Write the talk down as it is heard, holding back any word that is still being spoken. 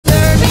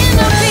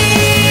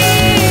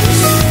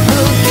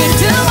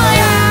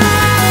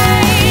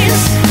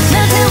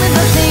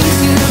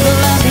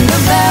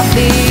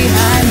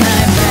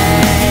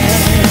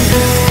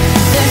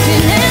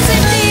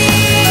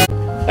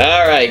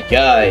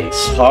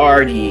guys,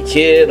 Hardy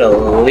Kid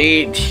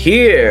Elite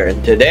here,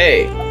 and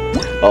today,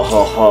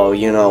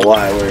 you know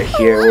why we're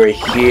here. We're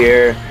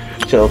here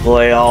to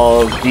play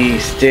all of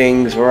these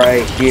things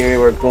right here.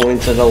 We're going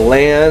to the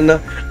land,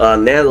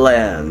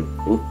 Natlan.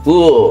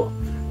 Ooh,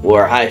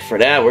 we're hyped for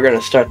that. We're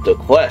gonna start the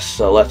quest,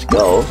 so let's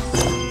go.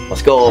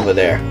 Let's go over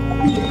there.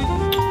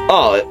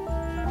 Oh,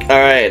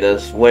 alright,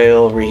 it's way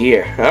over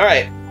here.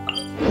 Alright.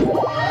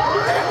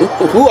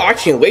 Ooh, I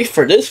can't wait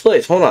for this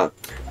place. Hold on.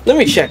 Let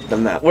me check the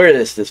map. Where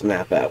is this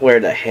map at? Where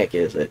the heck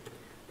is it?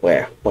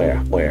 Where is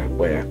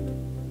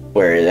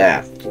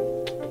that?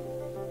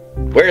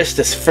 Where is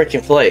this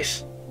freaking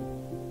place?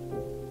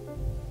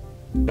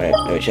 Alright,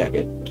 let me check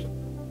it.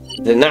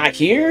 Is it not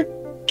here?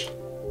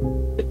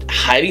 It's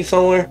hiding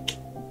somewhere?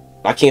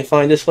 I can't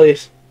find this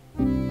place.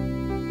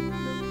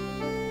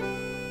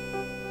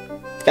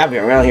 It's gotta be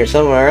around here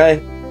somewhere,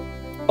 right?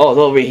 Oh, it's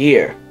over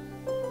here.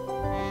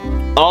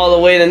 All the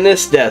way in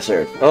this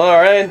desert.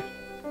 Alright.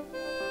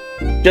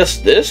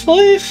 Just this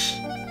place?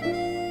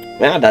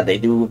 Man, I thought they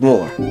do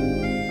more.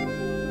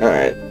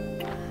 Alright.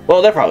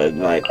 Well, they probably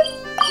might.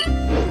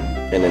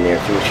 In the near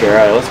future.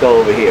 Alright, let's go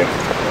over here.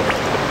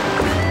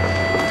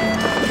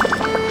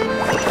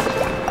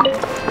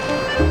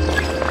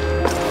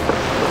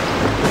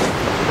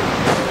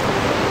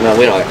 No,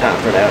 we don't have time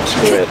for that.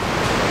 Screw it.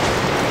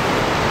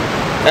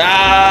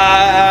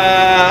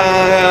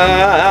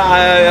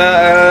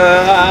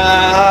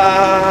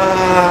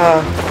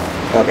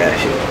 Okay,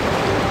 shoot.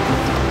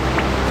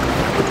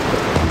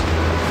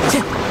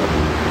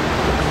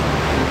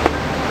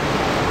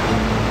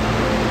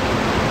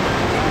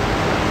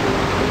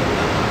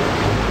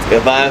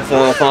 Goodbye,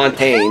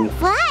 Fontaine.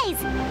 Flies!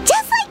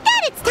 Just like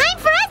that, it's time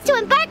for us to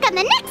embark on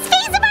the next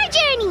phase of our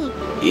journey!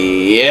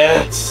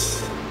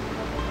 Yes!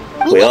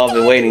 We all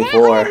been waiting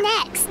for.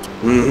 Next.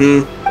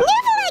 Mm-hmm.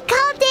 Neverland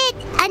called it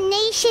a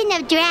nation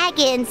of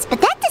dragons, but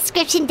that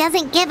description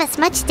doesn't give us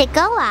much to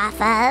go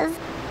off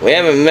of. We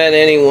haven't met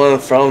anyone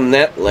from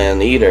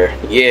Natlan either.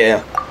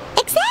 Yeah.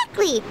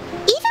 Exactly!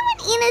 Even when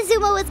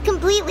Inazuma was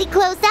completely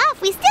closed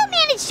off, we still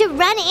managed to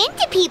run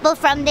into people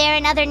from there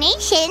and other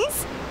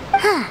nations.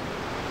 Huh.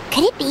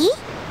 Could it be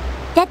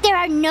that there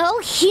are no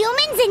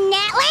humans in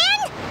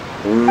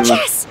Natlan?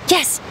 Yes,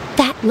 yes!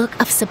 That look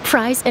of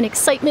surprise and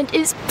excitement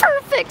is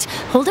perfect!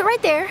 Hold it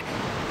right there.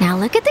 Now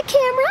look at the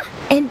camera,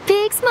 and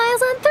big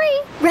smiles on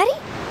 3. Ready?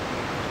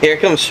 Here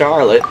comes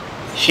Charlotte.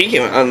 She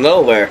came out of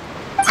nowhere.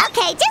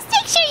 Okay, just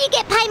make sure you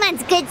get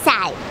Paimon's good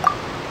side.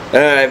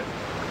 Alright.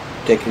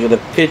 Take you to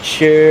the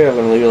picture. I'm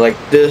gonna leave it like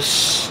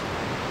this.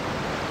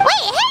 Wait,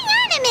 hang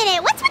on a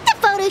minute! What's with the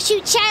photo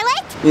shoot,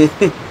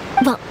 Charlotte?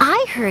 Well,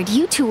 I heard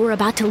you two were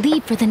about to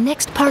leave for the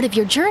next part of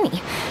your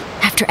journey.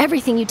 After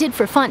everything you did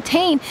for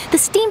Fontaine, the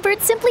Steambird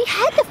simply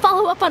had to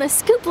follow up on a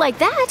scoop like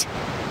that.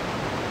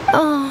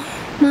 Oh,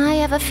 I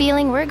have a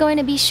feeling we're going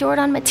to be short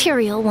on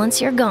material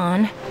once you're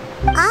gone.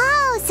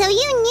 Oh, so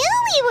you knew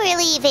we were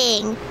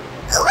leaving.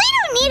 We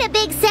don't need a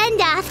big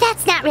send-off.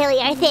 That's not really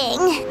our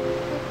thing.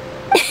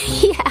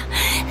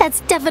 Yeah,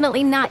 that's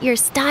definitely not your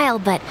style,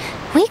 but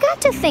we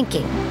got to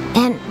thinking.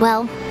 And,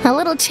 well, a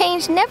little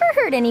change never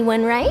hurt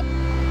anyone, right?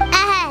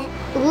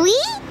 We?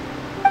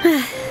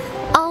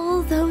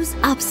 All those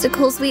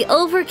obstacles we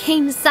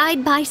overcame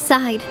side by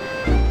side.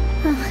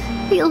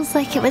 Feels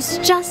like it was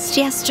just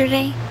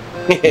yesterday.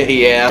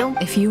 Yeah.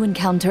 If you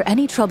encounter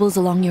any troubles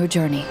along your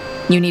journey,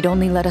 you need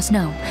only let us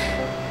know.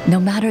 No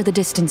matter the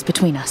distance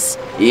between us.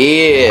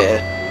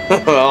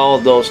 Yeah. All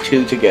those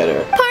two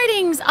together.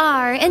 Partings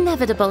are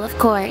inevitable, of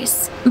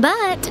course.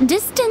 But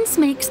distance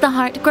makes the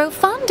heart grow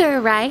fonder,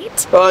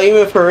 right? Oh,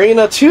 even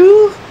Farina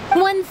too?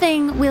 One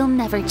thing will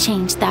never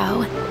change,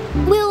 though.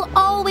 We'll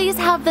always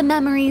have the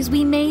memories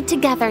we made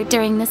together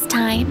during this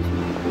time.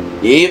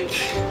 Yep.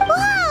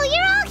 Whoa,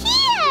 you're all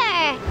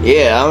here!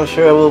 Yeah, I'm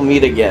sure we'll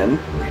meet again.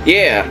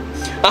 Yeah.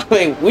 I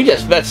mean, we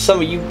just met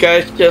some of you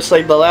guys just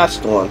like the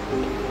last one.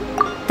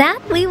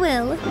 That we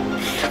will.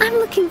 I'm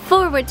looking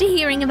forward to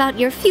hearing about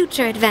your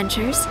future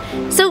adventures.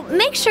 So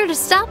make sure to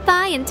stop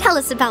by and tell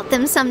us about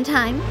them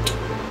sometime.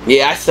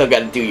 Yeah, I still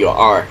gotta do your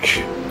arc.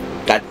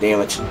 God damn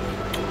it.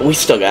 We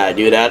still gotta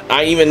do that.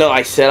 Even though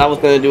I said I was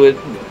gonna do it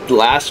the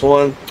last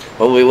one,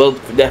 but we will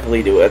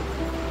definitely do it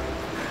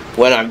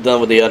when I'm done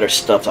with the other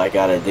stuff I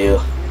gotta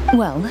do.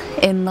 Well,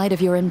 in light of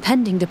your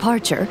impending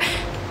departure,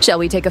 shall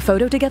we take a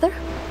photo together?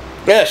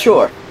 Yeah,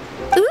 sure.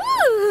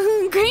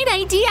 Ooh, great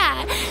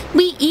idea.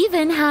 We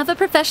even have a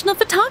professional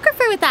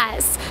photographer with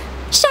us.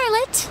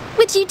 Charlotte,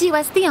 would you do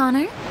us the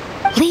honor?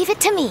 Leave it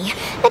to me.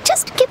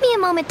 Just give me a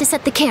moment to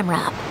set the camera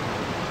up.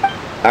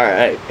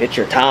 Alright, it's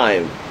your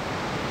time.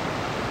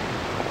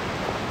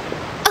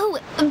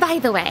 By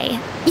the way,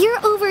 you're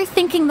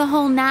overthinking the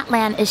whole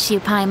Natlan issue,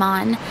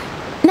 Paimon.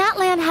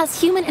 Natlan has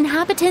human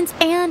inhabitants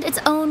and its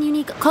own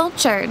unique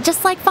culture,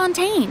 just like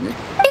Fontaine.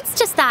 It's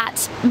just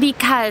that,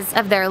 because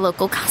of their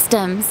local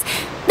customs,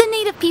 the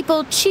native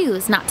people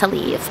choose not to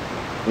leave.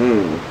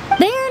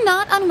 They're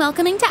not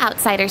unwelcoming to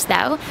outsiders,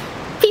 though.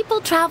 People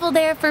travel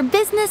there for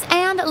business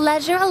and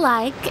leisure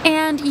alike,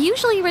 and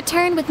usually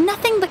return with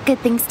nothing but good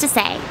things to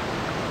say.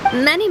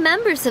 Many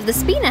members of the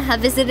Spina have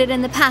visited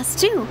in the past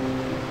too.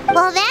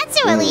 Well,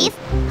 that's a relief.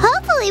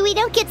 Hopefully we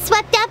don't get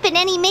swept up in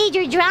any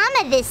major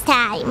drama this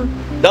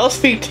time. Don't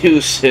speak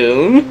too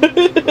soon.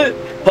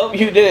 Hope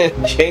you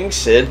didn't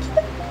jinx it.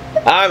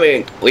 I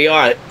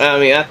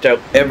mean,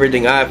 after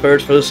everything I've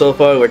heard so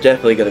far, we're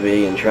definitely gonna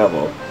be in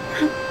trouble.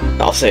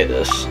 I'll say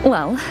this.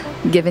 Well,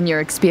 given your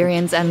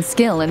experience and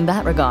skill in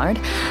that regard,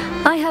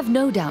 I have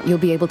no doubt you'll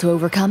be able to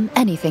overcome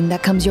anything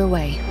that comes your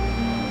way.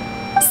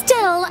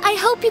 Still, I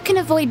hope you can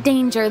avoid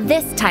danger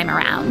this time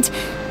around.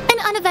 An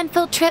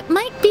uneventful trip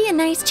might be a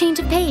nice change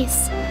of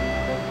pace.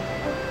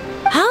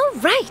 All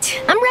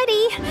right, I'm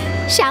ready.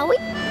 Shall we?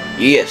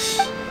 Yes.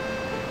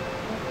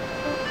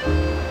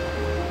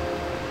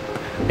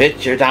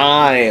 It's your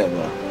time.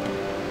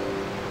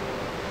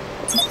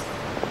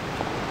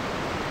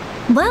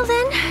 Well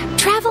then,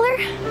 traveler.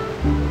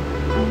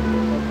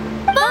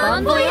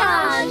 Bon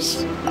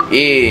voyage!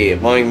 Yeah,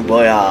 bon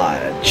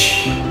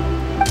voyage.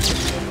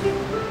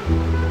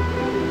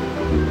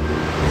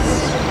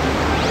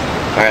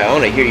 Alright, I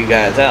want to hear you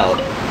guys out.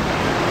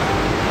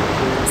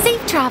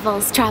 Safe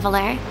travels,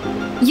 traveler.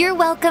 You're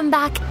welcome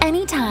back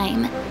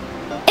anytime.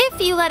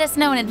 If you let us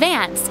know in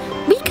advance,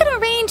 we could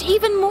arrange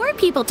even more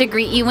people to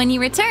greet you when you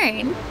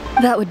return.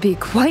 That would be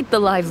quite the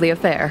lively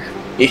affair.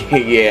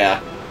 Yeah.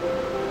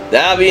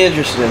 That'd be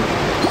interesting.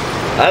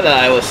 I thought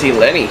I would see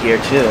Lenny here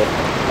too.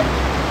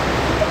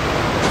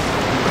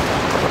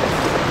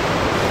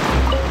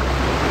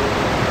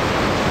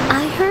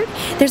 I heard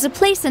there's a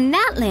place in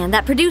Natlan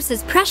that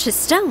produces precious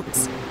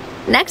stones.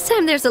 Next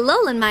time there's a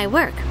lull in my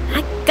work,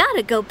 I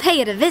gotta go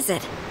pay it a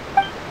visit.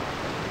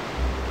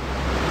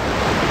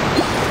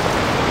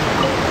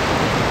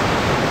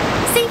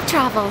 Safe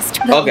travels.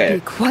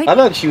 Okay. I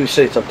thought you would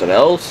say something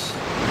else.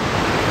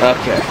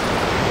 Okay.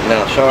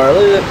 Now,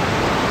 Charlotte.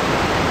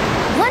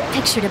 One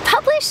picture to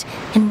publish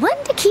and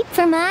one to keep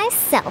for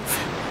myself.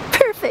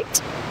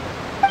 Perfect.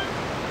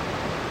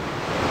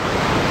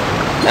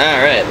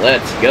 Alright,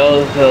 let's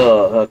go.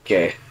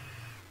 Okay.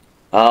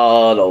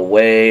 All the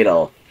way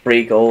to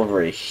freak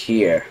over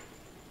here.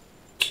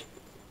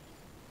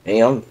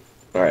 Hang on.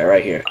 Alright,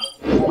 right here.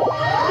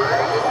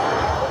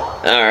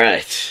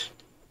 Alright.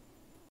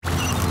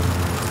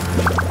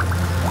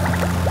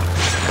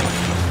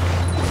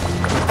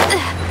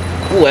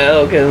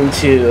 Welcome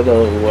to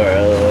the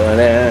world,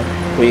 and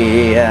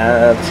we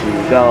have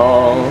to go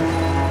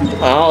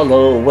all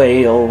the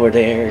way over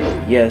there.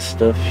 Yes,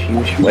 the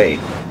future. Wait,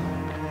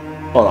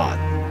 hold on.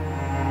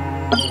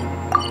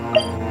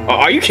 Oh,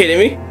 are you kidding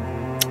me?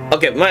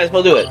 Okay, might as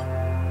well do it.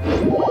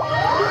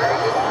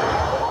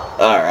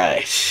 All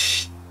right.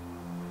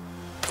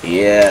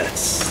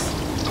 Yes.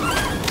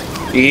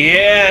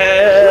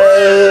 Yes.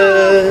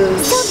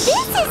 So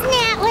this is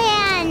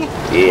Natlan.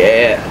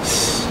 Yes.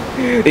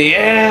 Yes.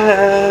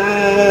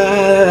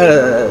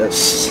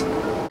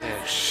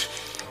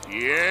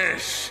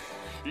 Yes.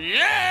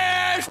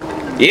 Yes.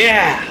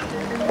 Yeah.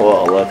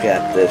 Well, look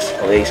at this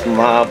place,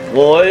 my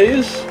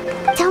boys.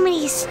 So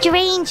many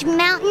strange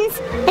mountains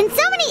and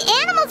so many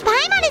animals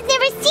Paimon has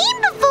never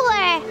seen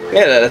before.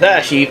 Yeah,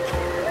 that sheep.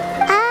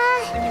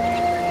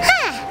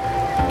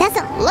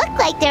 Doesn't look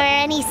like there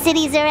are any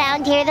cities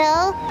around here,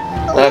 though.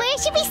 Where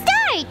should we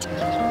start?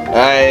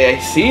 I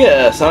see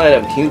a sign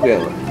of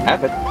human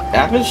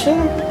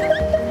ambition.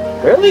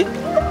 Really?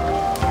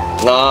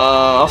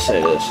 I'll say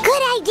this.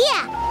 Good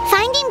idea.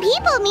 Finding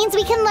people means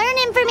we can learn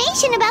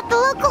information about the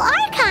local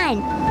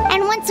Archon.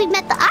 And once we've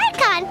met the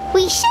Archon,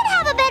 we should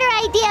have a better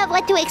idea of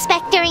what to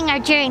expect during our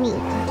journey.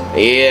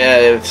 Yeah,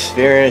 if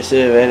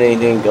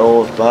anything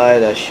goes by,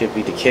 that should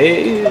be the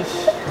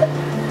case.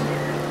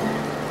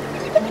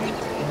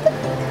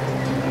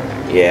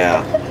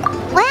 Yeah.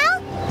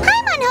 Well,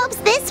 Paimon hopes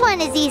this one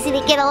is easy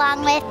to get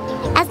along with.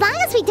 As long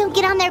as we don't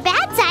get on their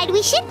bad side,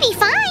 we should be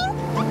fine.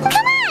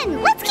 Come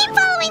on, let's keep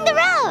following the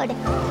road.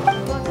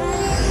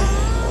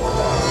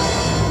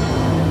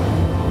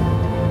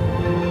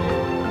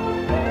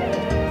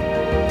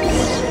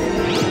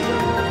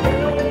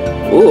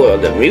 Ooh,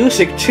 the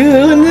music too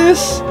in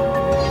this?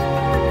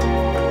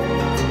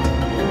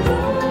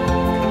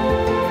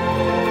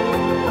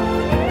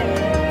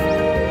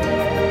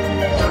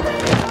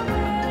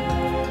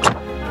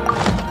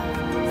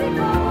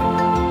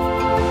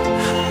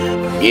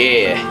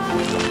 Yeah.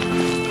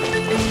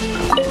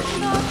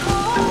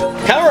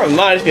 Kind of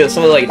reminds me of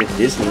some of like the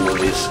Disney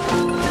movies.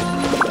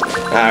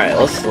 Alright,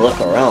 let's look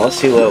around. Let's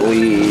see what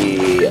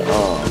we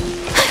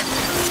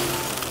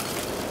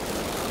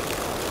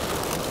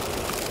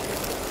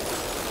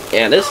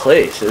Yeah, this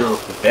place is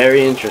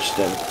very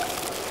interesting.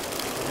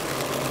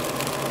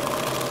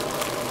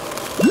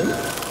 Ooh.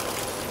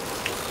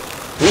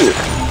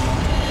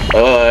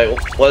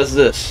 What is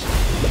this?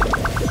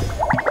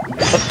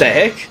 What the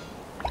heck?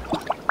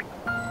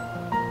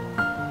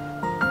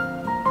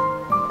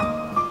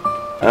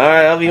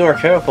 Alright, I'll be more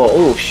careful.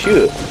 Oh,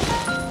 shoot.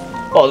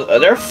 Oh,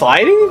 they're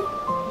fighting?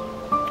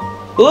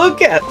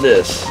 Look at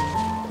this.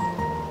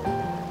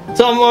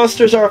 Some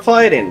monsters are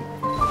fighting.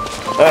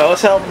 Alright,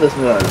 let's help this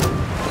man.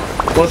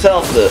 Let's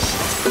help this.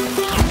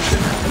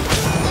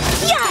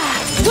 Yeah!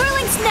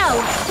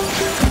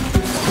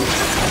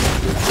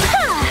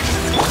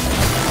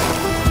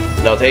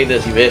 No, take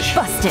this, you bitch.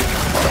 Busted.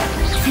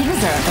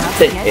 Things are about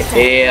to get set.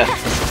 Yeah.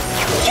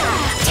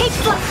 Take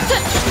flight!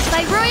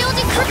 By royal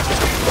decree!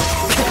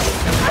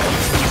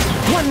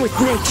 One with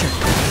nature.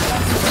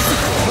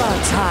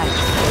 Clouds high.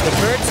 The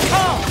birds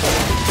call.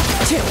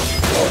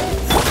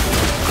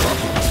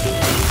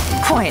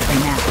 Quietly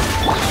now.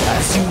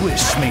 As you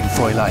wish, main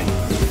Fräulein.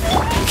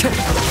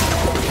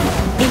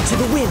 Into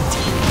the wind.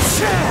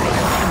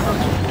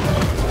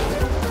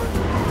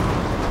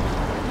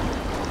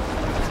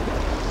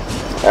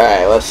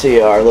 Alright, let's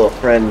see. Our little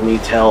friend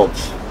needs help.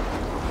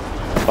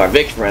 Our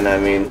big friend, I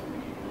mean.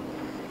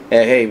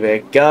 Hey,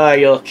 big guy,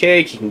 you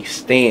okay? Can you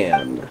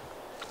stand?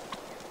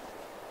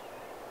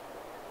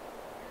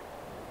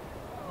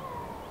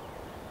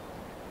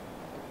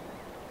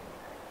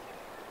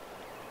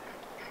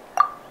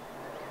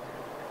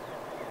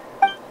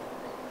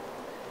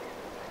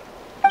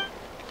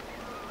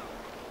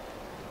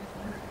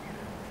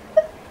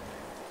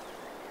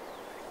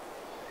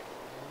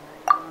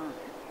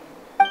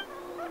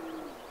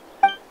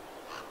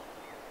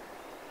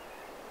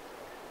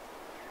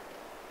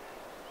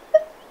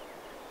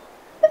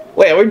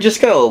 Wait, we're just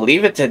gonna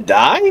leave it to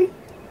die?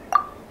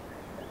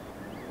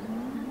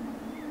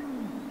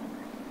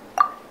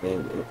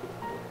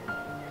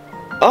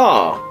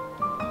 Oh!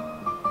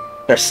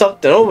 There's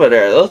something over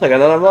there. It looks like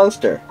another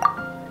monster.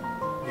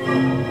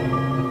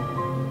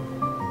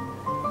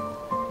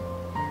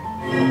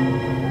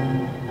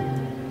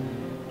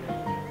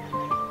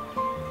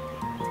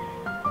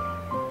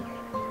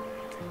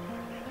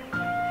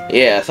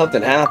 Yeah,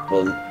 something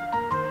happened.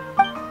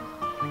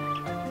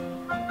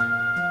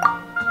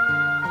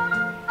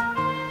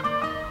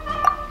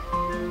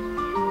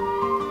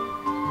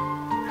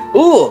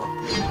 Ooh!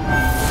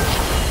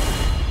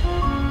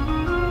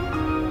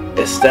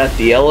 Is that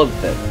the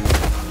elephant?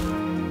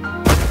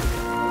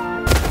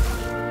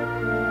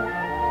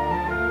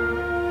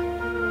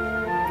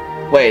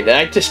 Wait, did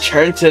I just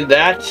turn to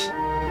that?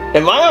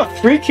 Am I a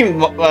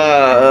freaking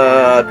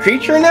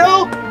creature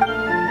now?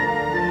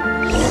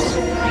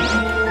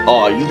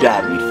 Oh, you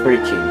gotta be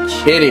freaking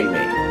kidding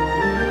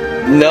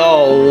me.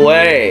 No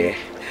way.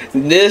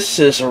 This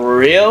is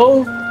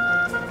real?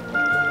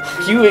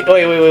 Wait.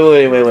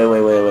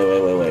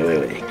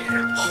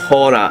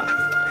 Hold on.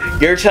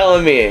 You're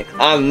telling me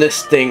I'm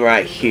this thing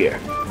right here.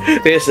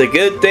 It's a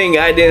good thing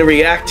I didn't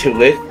react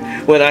to it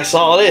when I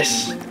saw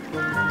this.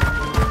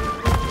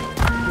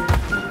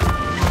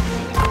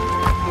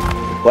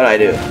 What'd I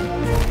do?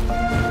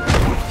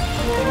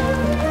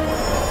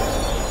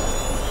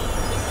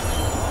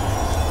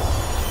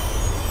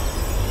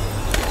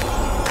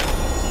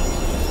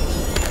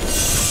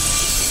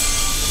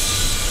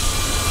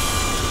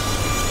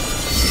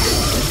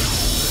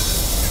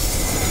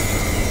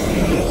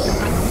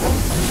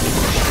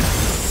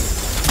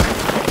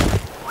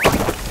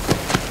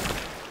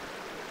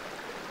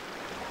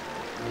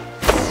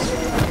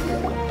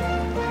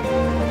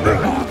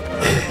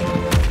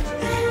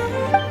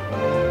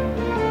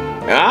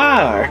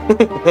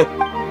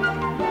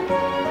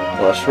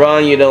 What's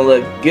wrong? You don't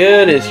look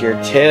good. Is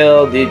your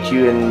tail? Did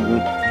you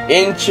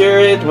injure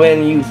it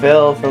when you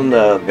fell from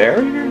the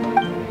barrier?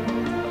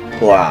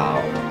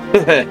 Wow.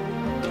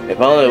 If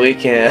only we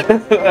can.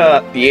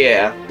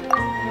 Yeah.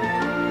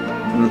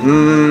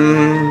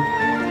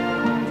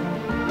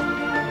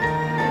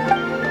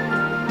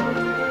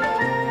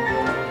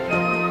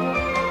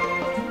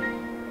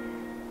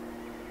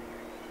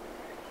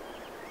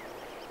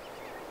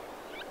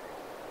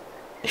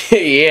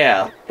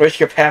 Yeah. Where's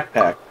your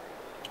backpack?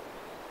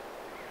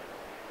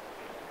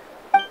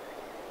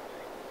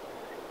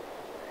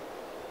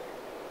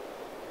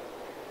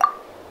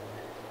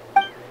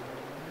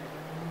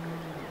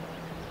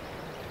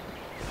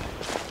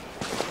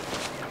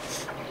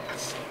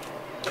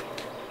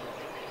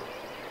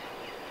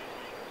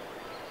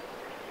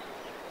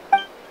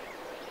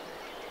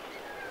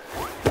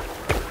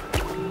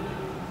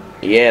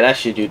 Yeah, that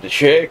should do the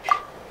trick.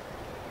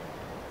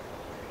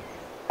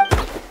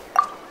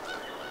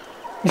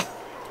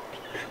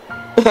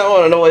 I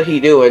want to know what he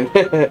doing.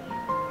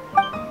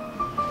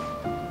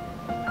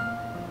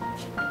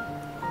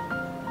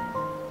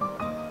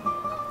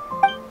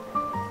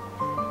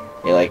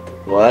 You're like,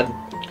 what?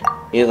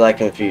 He's like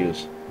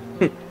confused.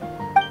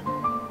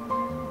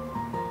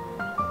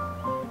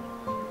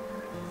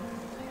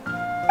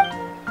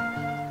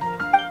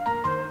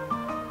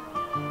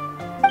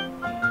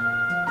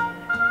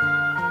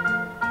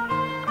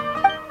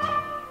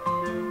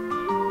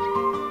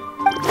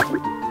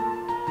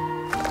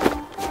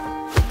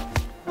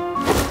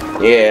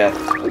 Yeah.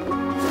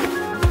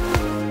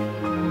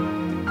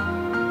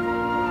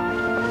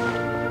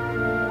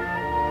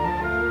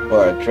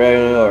 Or a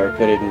dragon, or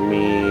could it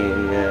mean...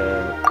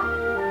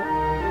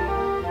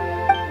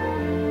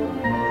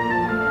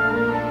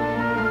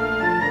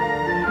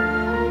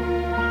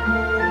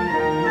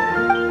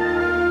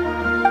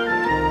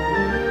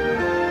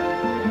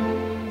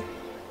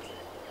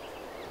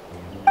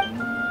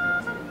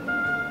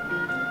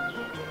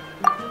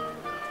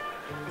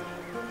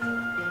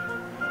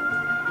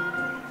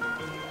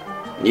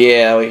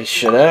 Yeah, we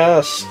should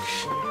ask.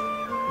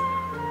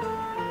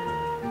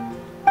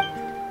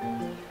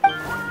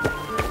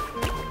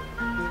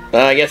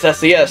 I guess that's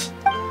the yes.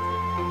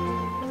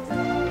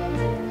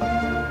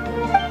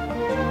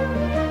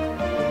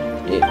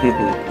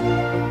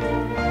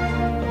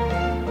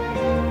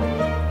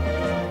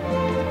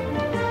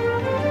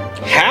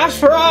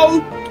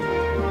 Hasbro?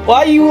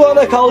 Why you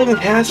wanna call him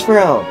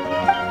Hasbro?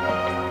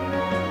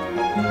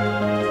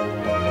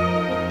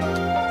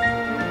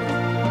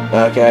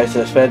 Okay, I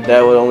suspect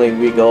that would only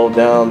be Gold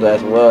Down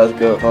as well as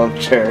Good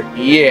Hunter.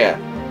 Yeah.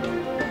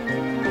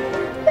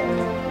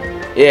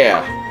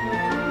 Yeah.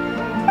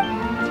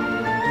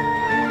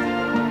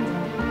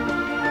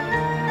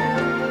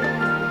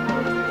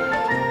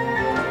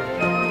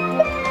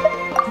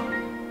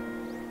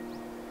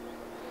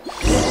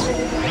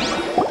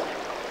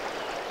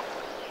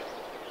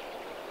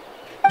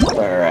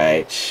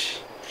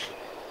 Alright.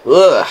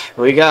 Ugh,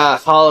 we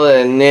gotta call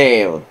it a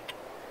name.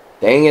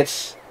 Dang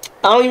it.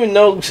 I don't even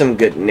know some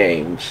good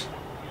names.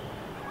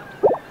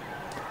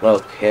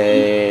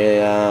 Okay,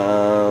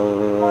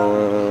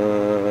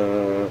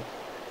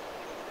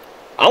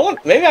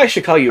 maybe I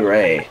should call you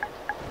Ray.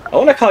 I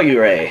want to call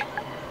you Ray.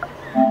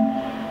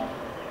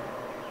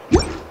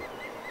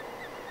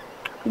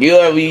 You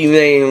are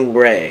named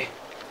Ray.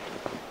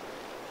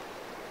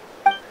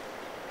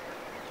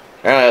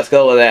 Alright, let's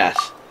go with that.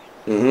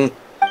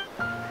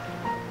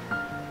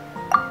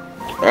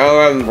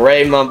 Alright,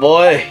 Ray, my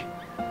boy.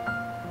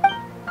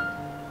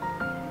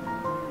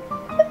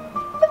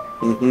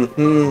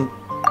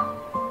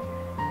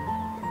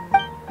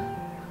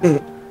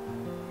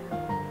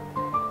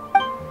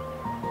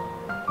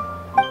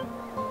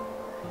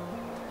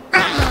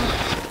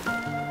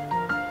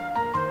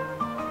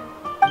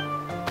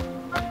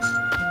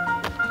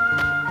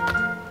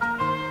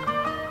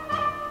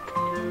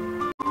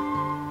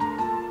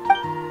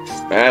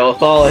 Alright, we'll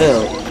follow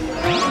him.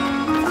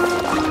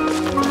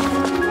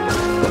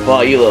 We'll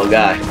follow you, little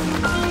guy.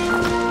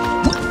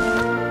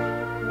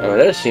 Oh,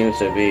 there seems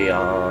to be,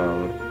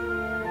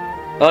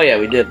 oh yeah,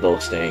 we did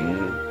those things.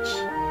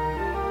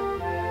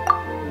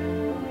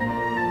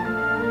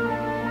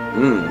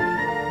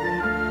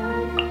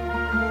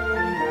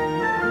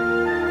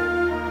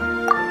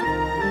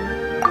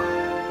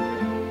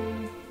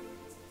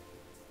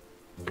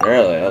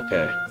 Really?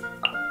 Okay.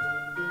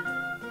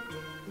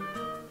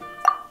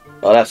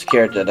 Oh, that's the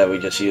character that we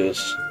just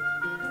used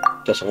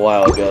just a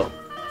while ago.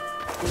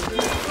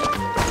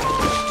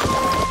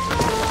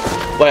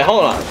 Wait,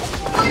 hold on.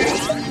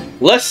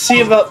 Let's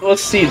see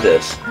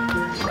this.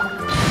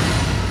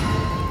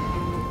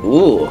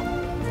 Ooh.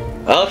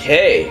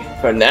 Okay.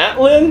 For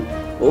Natlan?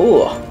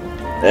 Ooh.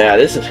 Yeah,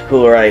 this is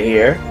cool right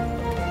here.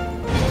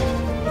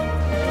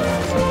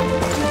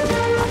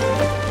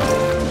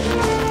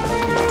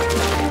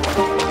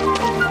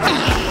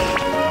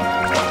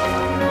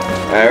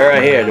 Alright,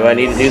 right here. Do I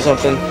need to do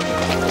something?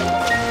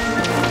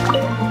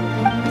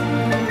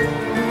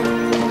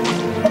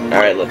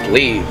 Alright, let's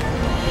leave.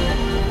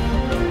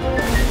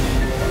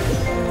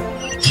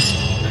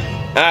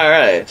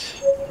 Alright.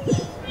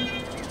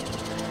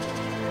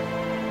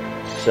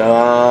 So,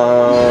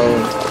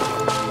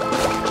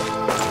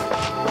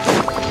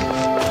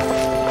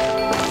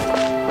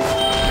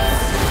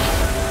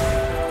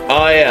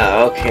 oh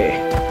yeah, okay.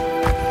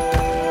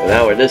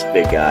 Now we're this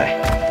big guy.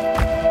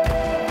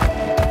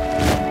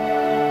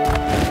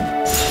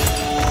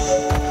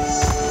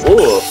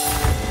 Ooh.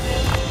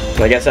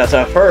 I guess that's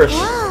our first.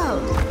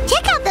 Whoa!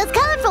 Check out those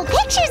colorful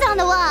pictures on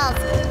the walls!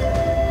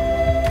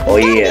 Oh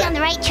We've gotta yeah. be on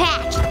the right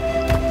track.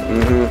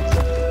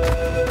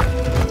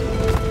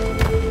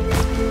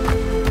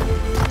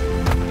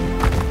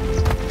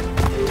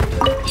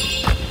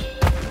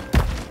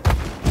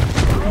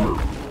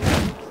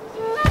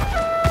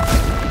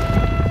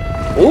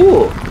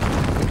 Ooh!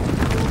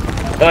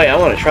 Oh yeah, I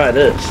want to try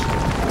this.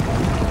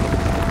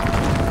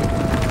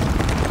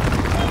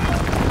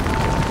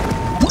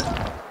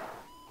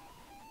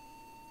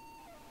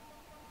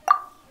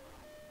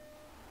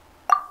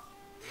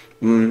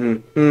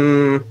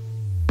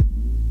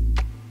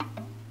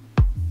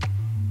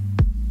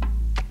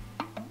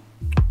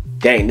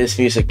 Dang, this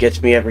music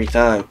gets me every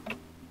time.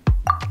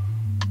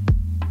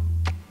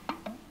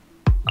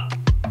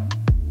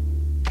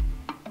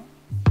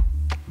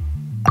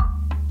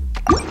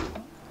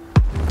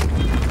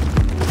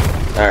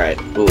 Alright,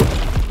 ooh.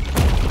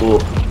 Ooh.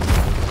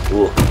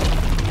 Ooh.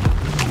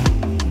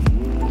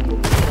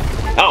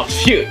 Oh,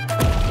 shoot!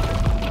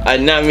 I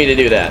did not mean to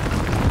do that.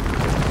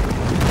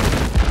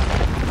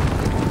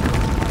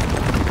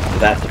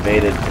 It's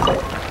activated.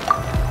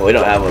 Oh, we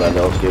don't have one of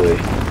those, do we?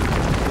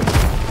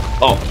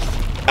 Oh.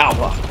 Ow.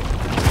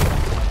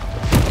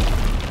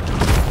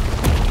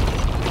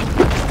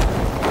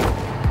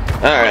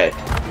 Alright.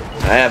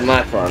 I have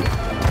my fun.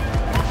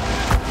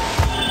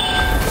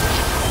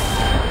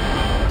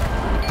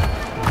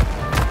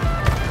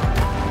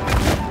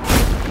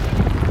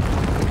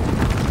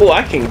 Oh,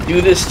 I can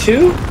do this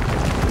too?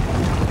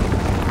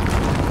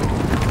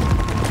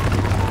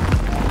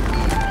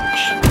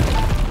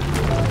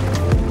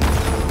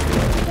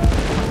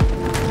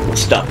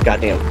 Stuff,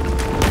 goddamn.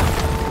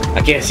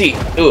 I can't see.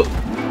 Ooh.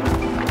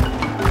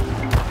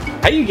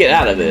 How do you get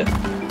out of it?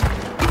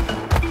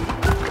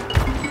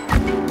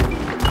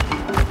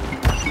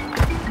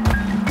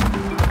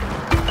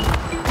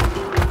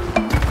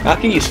 How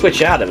can you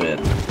switch out of it?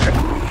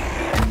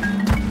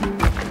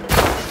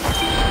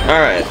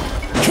 Alright.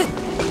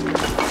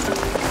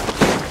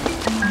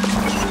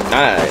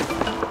 Alright.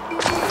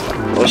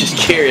 I was just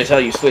curious how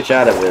you switch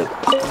out of it.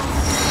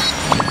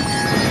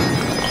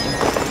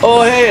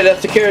 Oh hey,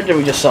 that's the character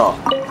we just saw.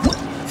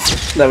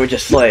 That we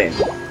just slaying.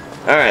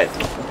 Alright.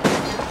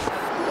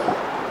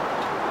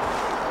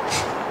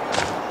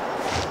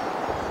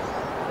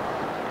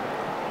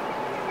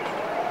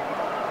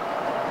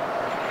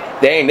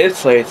 Dang,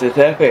 this place is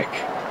epic.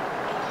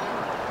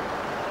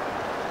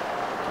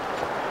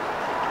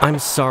 I'm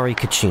sorry,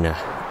 Kachina.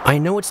 I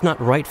know it's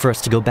not right for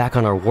us to go back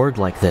on our word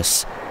like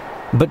this,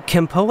 but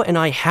Kenpo and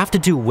I have to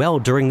do well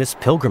during this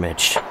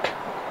pilgrimage.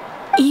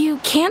 You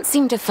can't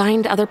seem to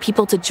find other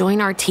people to join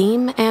our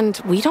team, and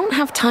we don't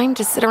have time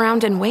to sit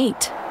around and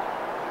wait.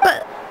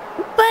 But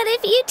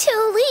if you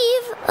two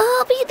leave,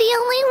 I'll be the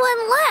only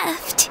one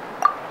left.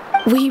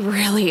 We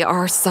really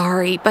are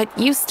sorry, but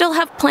you still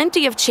have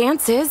plenty of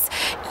chances.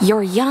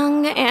 You're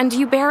young, and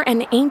you bear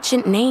an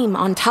ancient name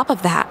on top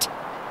of that.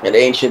 An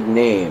ancient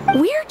name.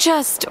 We're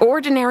just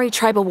ordinary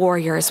tribal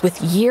warriors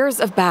with years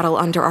of battle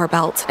under our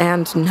belt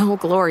and no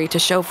glory to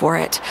show for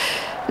it.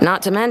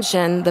 Not to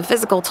mention the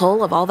physical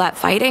toll of all that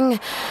fighting.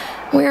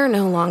 We're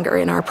no longer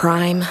in our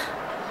prime.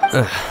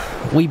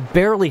 We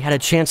barely had a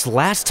chance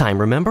last time,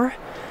 remember?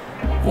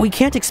 We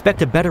can't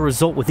expect a better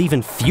result with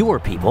even fewer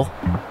people.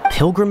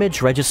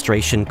 Pilgrimage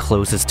registration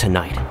closes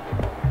tonight.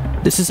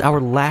 This is our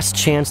last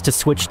chance to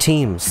switch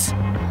teams.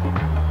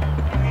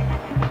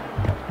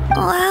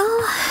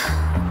 Well,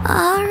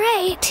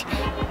 alright.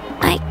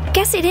 I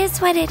guess it is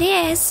what it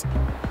is.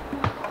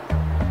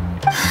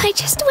 I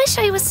just wish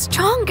I was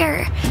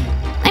stronger.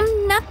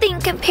 I'm nothing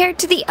compared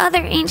to the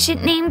other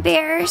ancient name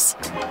bearers.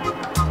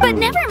 But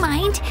never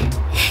mind.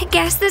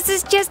 Guess this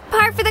is just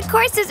par for the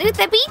course as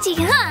Uthabiti,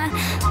 huh?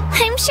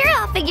 I'm sure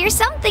I'll figure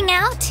something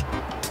out.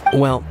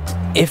 Well,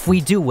 if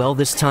we do well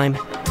this time,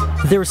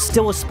 there's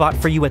still a spot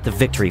for you at the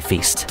victory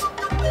feast.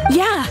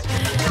 Yeah,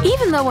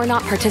 even though we're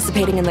not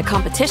participating in the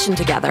competition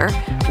together,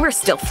 we're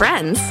still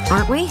friends,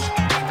 aren't we?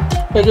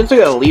 Hey, just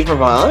gotta leave her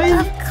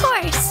behind? Of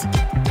course.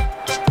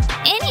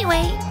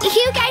 Anyway,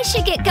 you guys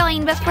should get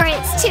going before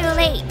it's too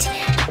late.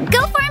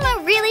 Go form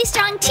a really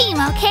strong team,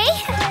 okay?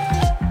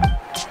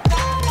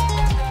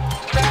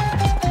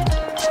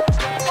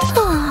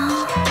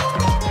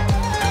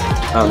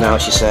 Oh, now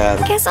she's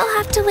sad. Guess I'll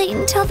have to wait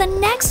until the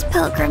next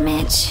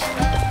pilgrimage.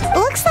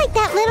 Looks like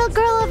that little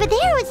girl over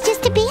there was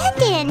just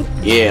abandoned.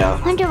 Yeah.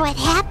 Wonder what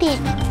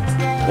happened.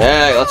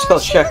 Yeah, let's go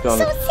check on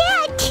her. So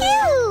sad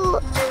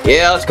too.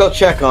 Yeah, let's go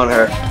check on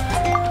her.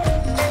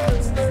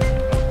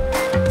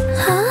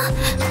 Huh?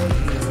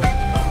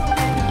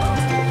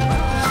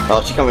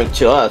 Oh, she's coming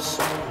to us.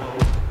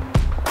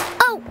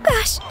 Oh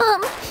gosh,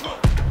 I'm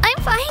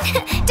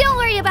fine. Don't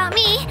worry about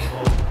me.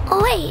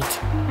 Wait,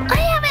 I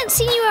haven't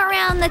seen you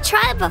around the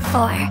tribe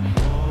before.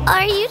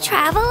 Are you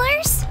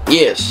travelers?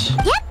 Yes.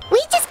 Yep, we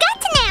just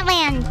got to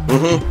Natlan.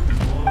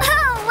 Mm-hmm.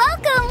 Oh,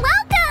 welcome,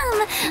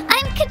 welcome.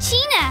 I'm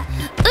Kachina,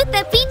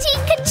 Uthabiti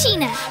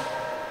Kachina.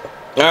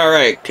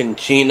 Alright,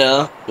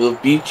 Kachina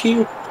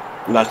Uthabiti.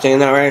 Am I saying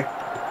that right?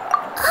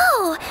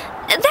 Oh,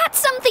 that's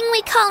something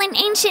we call an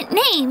ancient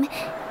name.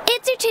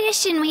 It's a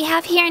tradition we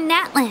have here in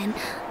Natlan,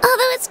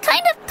 although it's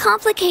kind of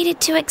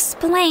complicated to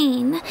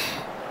explain.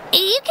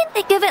 You can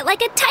think of it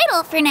like a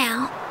title for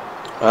now.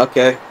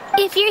 Okay.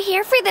 If you're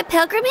here for the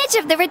pilgrimage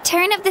of the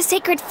return of the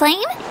sacred flame,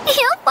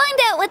 you'll find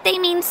out what they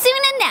mean soon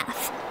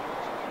enough.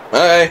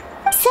 Alright.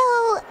 So,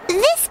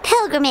 this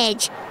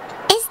pilgrimage,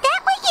 is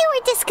that what you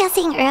were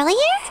discussing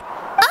earlier?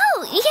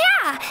 Oh,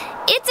 yeah!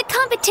 It's a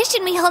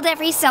competition we hold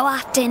every so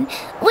often,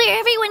 where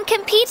everyone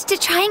competes to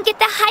try and get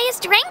the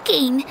highest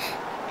ranking.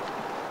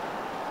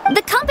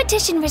 The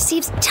competition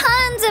receives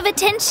tons of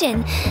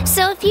attention,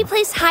 so if you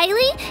place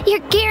highly,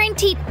 you're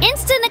guaranteed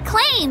instant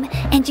acclaim,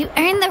 and you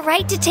earn the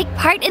right to take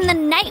part in the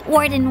Night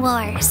Warden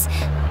Wars.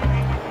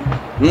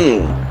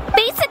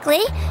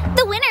 Basically,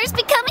 the winners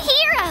become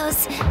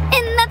heroes,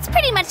 and that's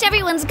pretty much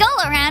everyone's goal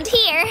around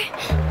here.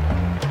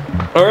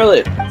 Oh,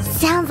 really?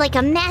 Sounds like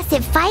a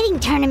massive fighting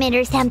tournament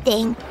or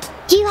something.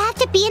 Do you have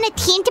to be in a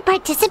team to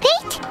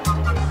participate?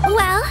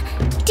 Well,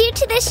 due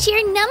to the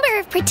sheer number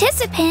of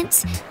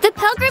participants, the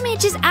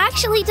pilgrimage is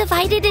actually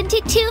divided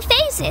into 2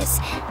 phases.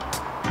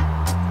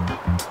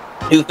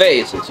 2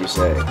 phases, you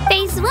say?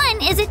 Phase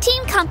 1 is a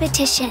team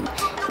competition.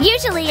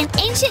 Usually an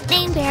ancient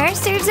name bearer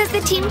serves as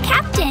the team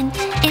captain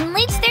and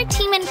leads their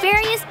team in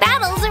various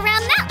battles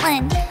around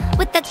Natlan,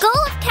 with the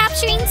goal of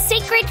capturing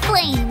Sacred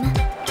Flame.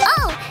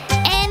 Oh,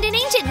 and an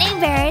ancient name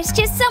bearer is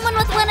just someone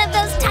with one of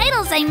those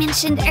titles I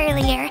mentioned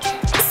earlier.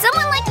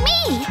 Someone like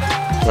me.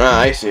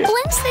 Ah, I see.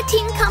 Once the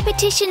team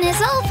competition is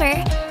over,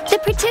 the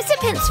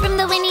participants from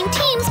the winning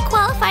teams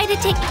qualify to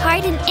take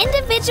part in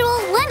individual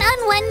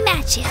one-on-one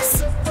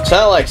matches.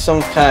 Sound like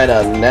some kind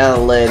of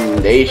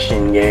Natlan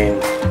Nation game.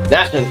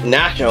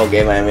 National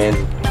game, I mean.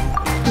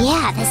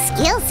 Yeah, the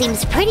scale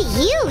seems pretty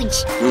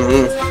huge.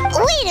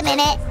 Wait a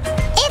minute.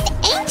 If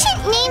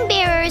ancient name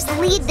bearers travelers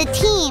lead the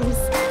teams.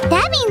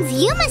 That means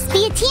you must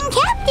be a team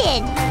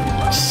captain.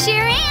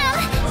 Sure am.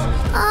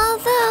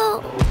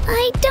 Although,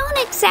 I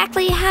don't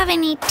exactly have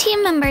any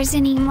team members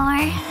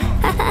anymore.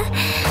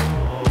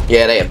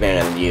 Yeah, they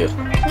abandoned you.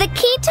 The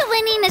key to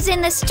winning is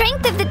in the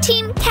strength of the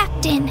team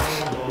captain.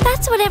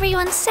 That's what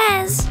everyone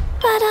says.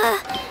 But,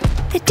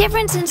 the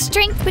difference in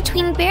strength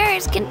between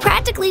bears can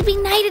practically be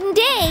night and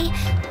day.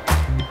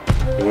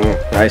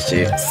 I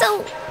see.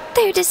 So,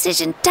 their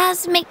decision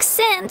does make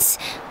sense.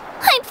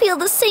 I'd feel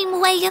the same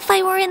way if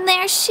I were in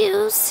their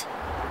shoes.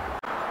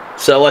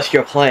 So what's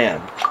your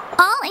plan?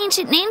 All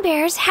ancient name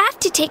bearers have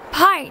to take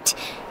part.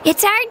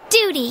 It's our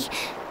duty.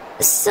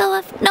 So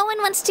if no one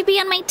wants to be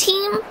on my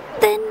team,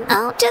 then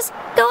I'll just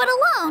go it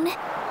alone.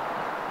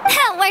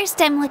 At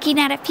worst, I'm looking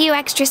at a few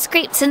extra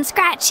scrapes and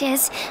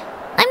scratches.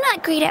 I'm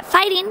not great at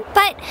fighting,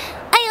 but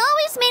I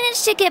always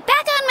manage to get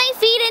back on my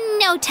feet in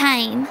no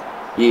time.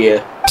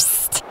 Yeah.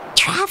 Psst,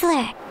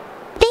 Traveler.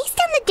 Based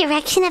on the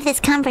direction of this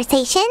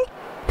conversation,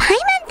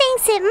 Paimon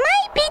thinks it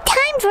might be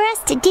time for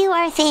us to do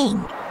our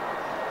thing.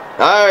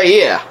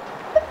 Yeah.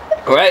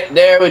 Right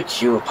there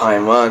with you,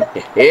 Paimon.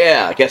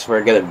 Yeah, I guess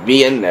we're gonna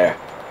be in there.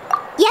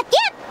 Yep.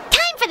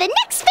 Time for the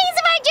next phase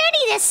of our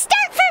journey to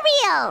start for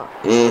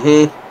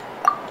real.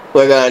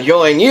 We're gonna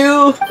join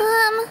you.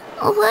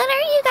 What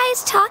are you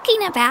guys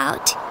talking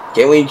about?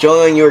 Can we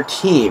join your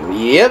team?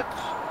 Yep.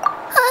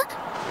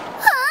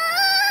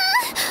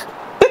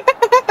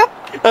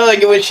 I like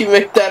it when she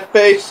makes that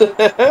face.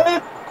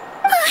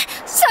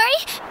 Sorry,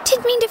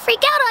 didn't mean to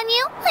freak out on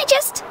you. I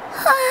just...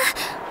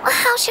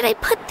 how should I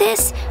put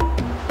this?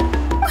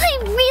 I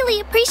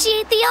really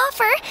appreciate the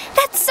offer.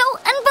 That's so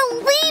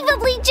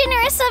unbelievably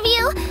generous of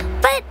you.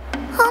 But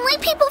only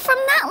people from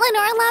Natlan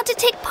are allowed to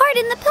take part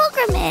in the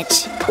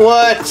pilgrimage.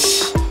 What?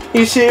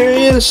 You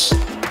serious?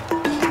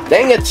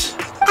 Dang it.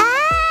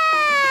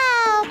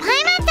 Oh,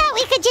 Paimon thought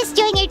we could just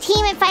join your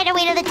team and fight our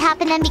way to the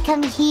top and then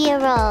become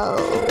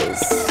heroes.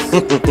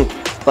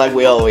 Like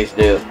we always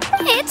do.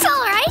 It's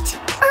alright.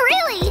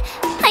 Really.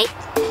 I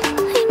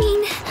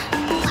mean,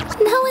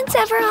 no one's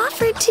ever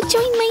offered to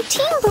join my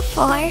team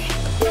before.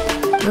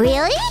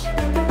 Really?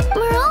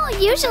 We're all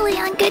usually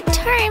on good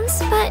terms,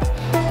 but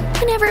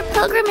whenever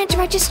pilgrimage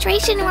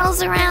registration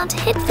rolls around,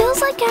 it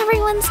feels like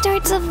everyone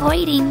starts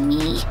avoiding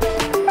me.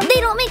 They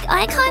don't make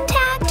eye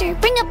contact or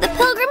bring up the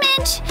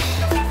pilgrimage.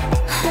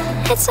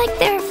 It's like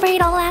they're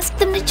afraid I'll ask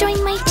them to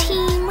join my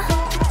team.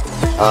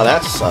 Oh,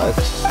 that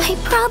sucks. I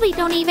probably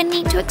don't even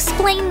need to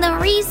explain the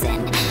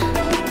reason.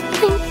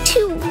 I'm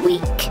too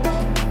weak.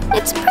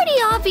 It's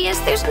pretty obvious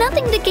there's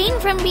nothing to gain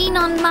from being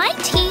on my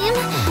team.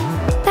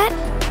 That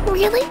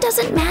really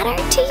doesn't matter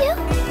to you?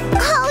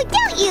 Oh,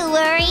 don't you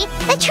worry.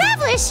 The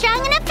Traveler's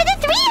strong enough for the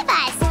three of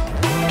us.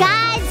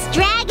 Gods,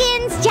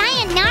 dragons,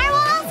 giant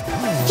narwhals.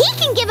 He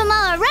can give them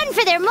all a run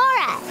for their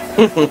mora.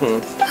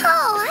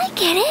 Oh, I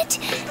get it.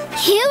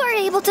 You were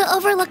able to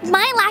overlook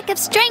my lack of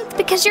strength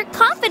because you're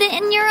confident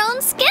in your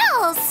own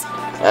skills.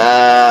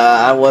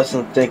 I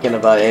wasn't thinking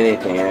about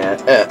anything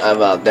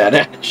about that.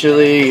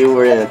 Actually, you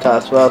were in a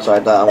top spot, so I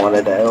thought I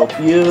wanted to help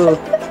you.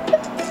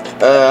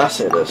 I'll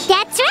say this.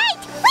 That's right.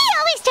 We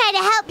always try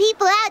to help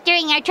people out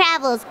during our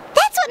travels.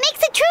 That's what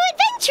makes a true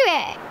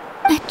adventurer.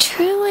 A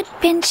true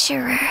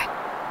adventurer.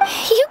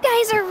 You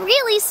guys are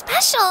really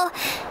special.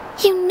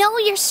 You know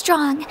you're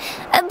strong,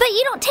 but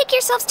you don't take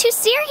yourselves too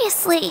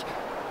seriously.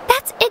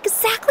 That's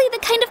exactly the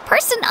kind of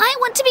person I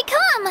want to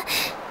become.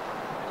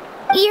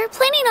 You're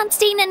planning on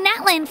staying in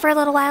Natlan for a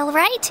little while,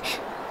 right?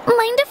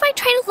 Mind if I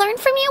try to learn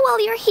from you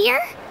while you're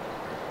here?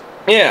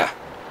 Yeah.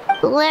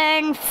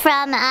 Learn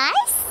from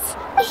us?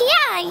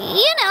 Yeah,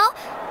 you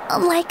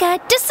know, like a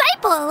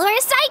disciple or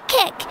a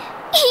sidekick.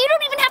 You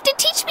don't even have to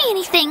teach me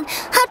anything.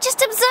 I'll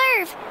just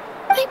observe.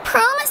 I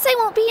promise I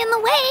won't be in the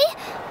way.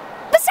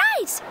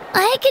 Besides,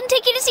 I can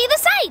take you to see the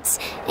sights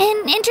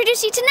and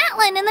introduce you to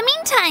Natlan in the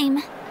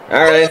meantime. All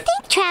right. What do you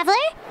think,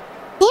 Traveler?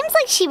 Seems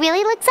like she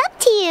really looks up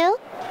to you.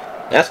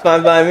 That's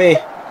fine by me.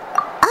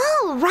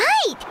 Oh,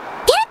 right.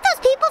 Didn't those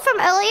people from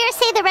earlier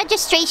say the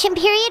registration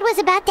period was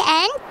about to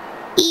end?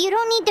 You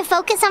don't need to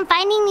focus on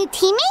finding new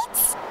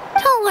teammates?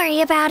 Don't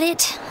worry about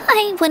it.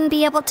 I wouldn't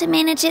be able to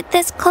manage it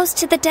this close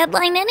to the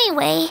deadline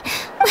anyway.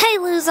 I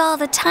lose all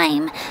the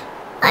time.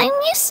 I'm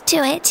used to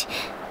it.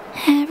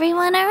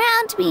 Everyone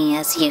around me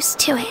is used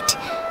to it.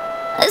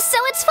 So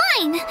it's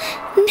fine.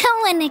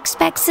 No one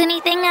expects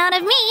anything out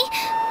of me.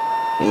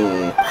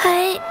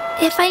 But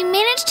if I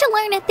manage to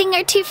learn a thing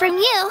or two from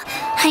you,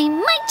 I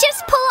might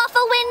just pull off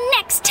a win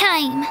next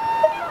time.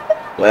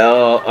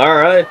 Well,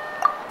 alright.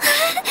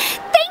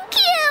 Thank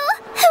you!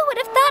 Who would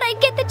have thought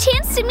I'd get the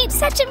chance to meet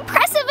such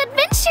impressive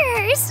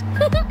adventurers?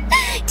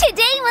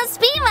 Today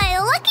must be my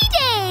lucky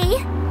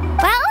day.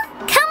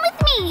 Well, come with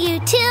me, you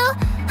two.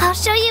 I'll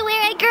show you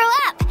where I grew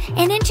up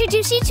and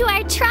introduce you to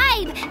our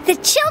tribe, the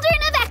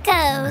Children of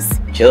Echoes.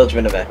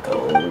 Children of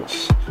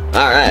Echoes.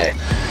 Alright.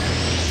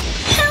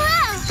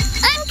 Hello,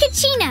 I'm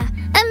Kachina,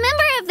 a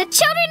member of the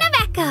Children of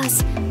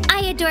Echoes.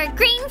 I adore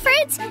green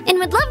fruits and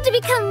would love to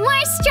become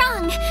more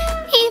strong,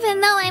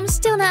 even though I'm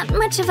still not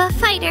much of a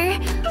fighter.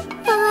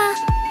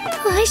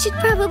 Well, I should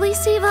probably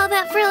save all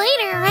that for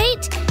later,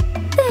 right?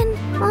 Then,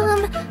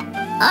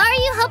 are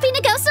you hoping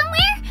to go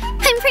somewhere?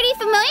 I'm pretty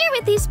familiar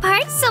with these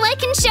parts, so I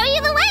can show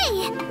you the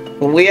way.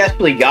 We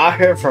actually got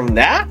her from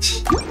that?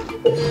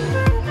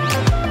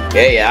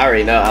 Yeah, I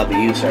already know how to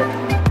use her.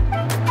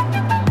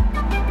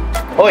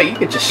 Oh, you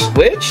could just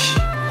switch?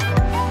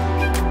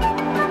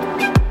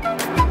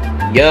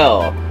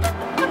 Yo.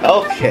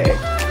 Okay.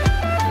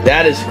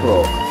 That is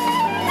cool.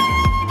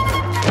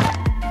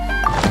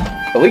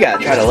 But we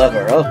gotta try to level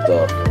her up,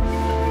 though.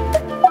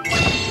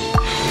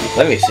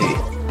 Let me see.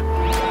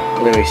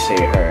 Let me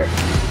see her.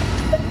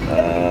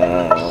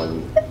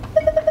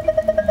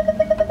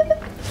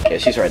 Yeah,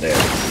 she's right there.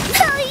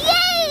 Oh,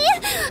 yay!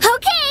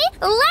 Okay,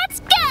 let's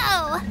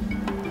go!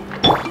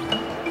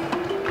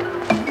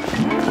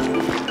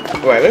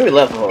 Right, maybe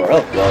level her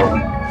up, though.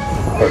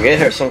 Or get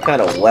her some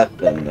kind of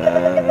weapon.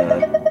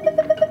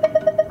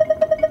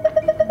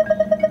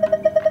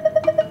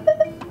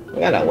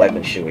 What kind of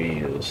weapon should we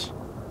use?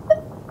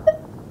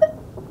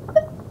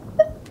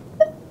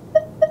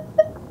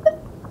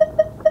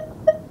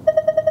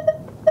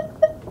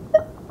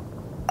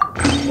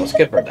 We'll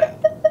skip her that.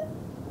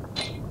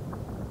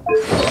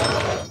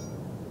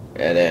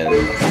 And then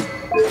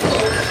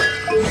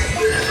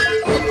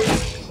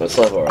let's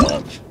level her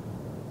up.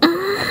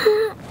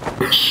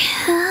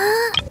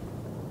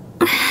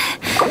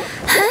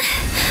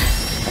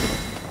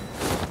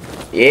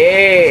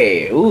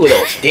 Yay! Ooh,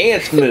 those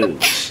dance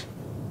moves.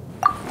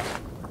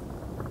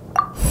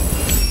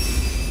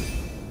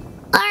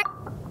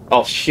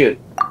 Oh shoot!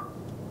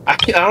 I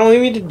don't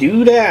even need to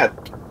do that.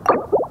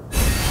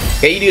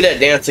 Can you do that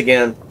dance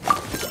again?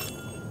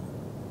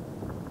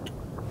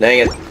 Dang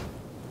it.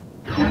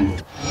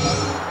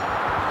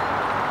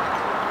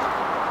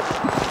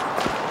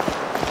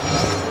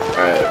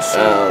 Alright,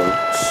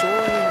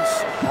 Saurians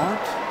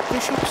aren't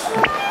bishops?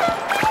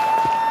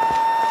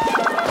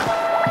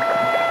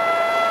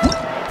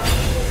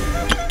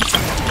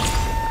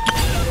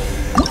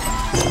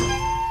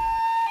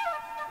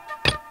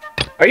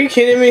 Are you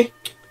kidding me?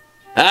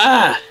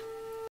 Ah!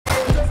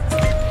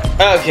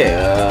 Okay,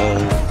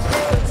 alright,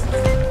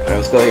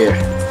 let's go here.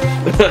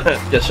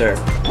 Yes, sir.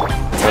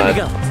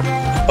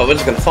 Oh, we're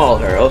just gonna follow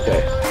her,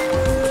 okay.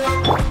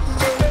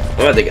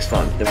 I think it's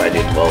fun if I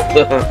do both.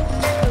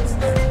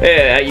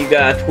 Yeah, you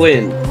got a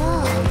twin.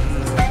 Whoa.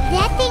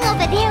 That thing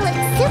over there looks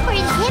super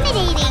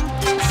intimidating.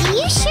 Are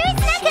you sure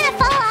it's not gonna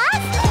fall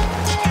off?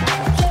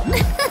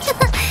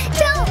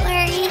 Don't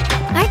worry.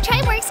 Our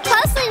tribe works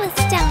closely with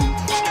stone.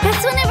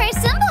 That's one of our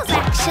symbols,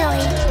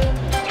 actually.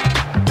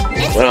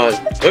 Well,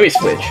 let me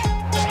switch.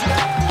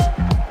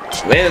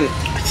 Man,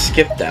 I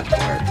skipped that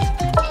part.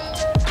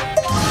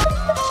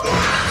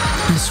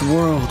 This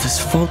world is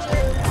full.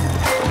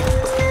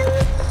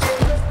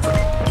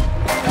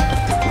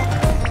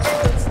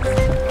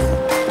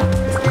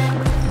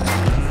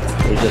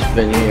 We've just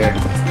been here.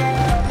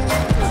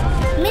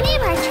 Many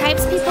of our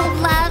tribes people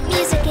love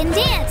music and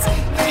dance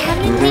and have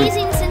an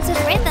amazing sense of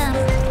rhythm.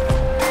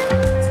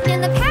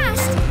 In the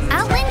past,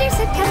 Outlanders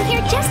have come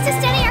here just to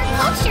study our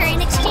culture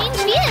and exchange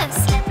views.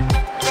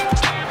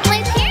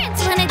 My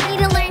parents wanted me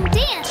to learn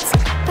dance,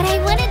 but I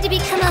wanted to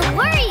become a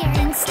warrior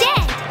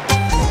instead.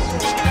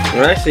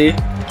 I see.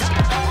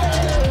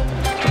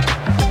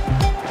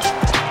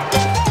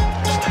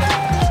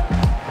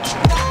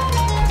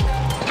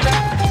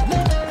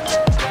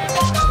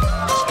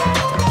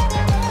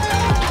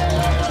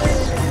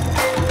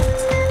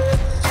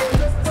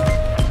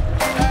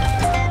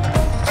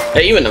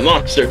 Hey, even the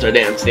monsters are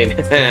dancing.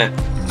 Hey,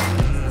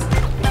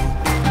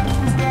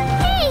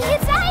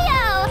 it's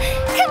Io!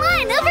 Come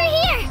on, over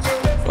here!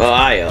 Well,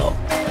 Io.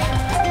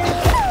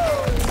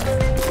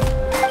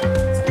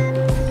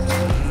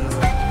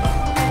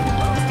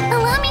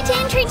 Allow me to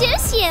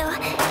introduce you.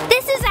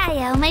 This is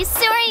Io, my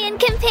Saurian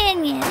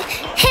companion,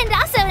 and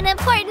also an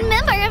important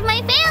member of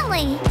my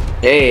family.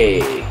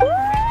 Hey.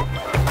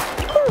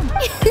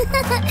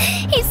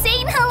 He's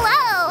saying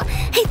hello.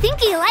 I think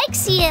he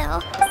likes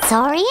you.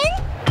 Saurian?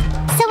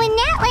 So in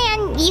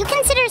Natlan, you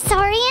consider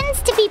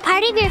Saurians to be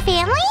part of your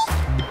family?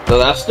 So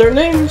that's their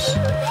names?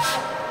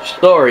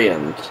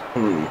 Saurians.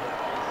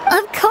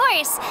 Of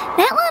course.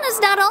 Natlan is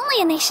not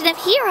only a nation of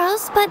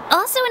heroes, but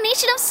also a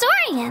nation of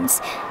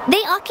Saurians.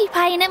 They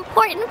occupy an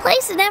important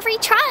place in every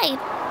tribe.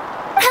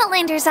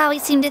 Outlanders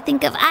always seem to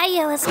think of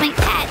Io as my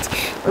pet,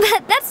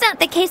 but that's not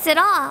the case at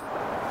all.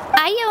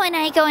 Io and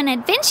I go on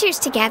adventures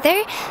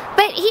together,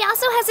 but he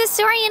also has a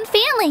Saurian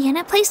family and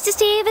a place to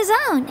stay of his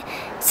own.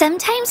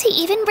 Sometimes he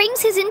even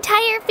brings his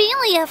entire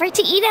family over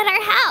to eat at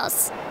our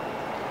house.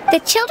 The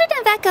children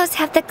of Echoes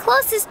have the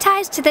closest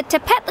ties to the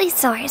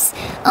Tepetlisaurs,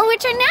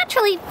 which are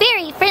naturally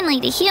very friendly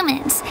to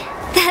humans.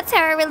 That's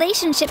how our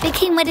relationship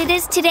became what it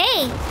is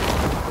today.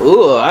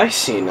 Ooh, I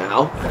see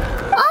now.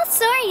 All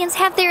Saurians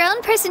have their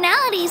own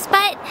personalities,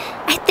 but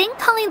I think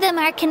calling them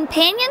our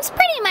companions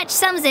pretty much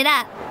sums it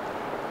up.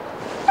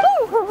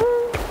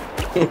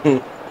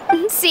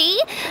 See?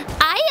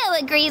 Io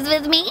agrees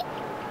with me.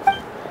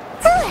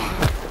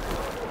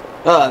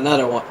 Oh,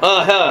 another one.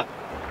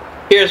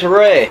 Here's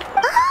Ray.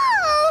 Oh!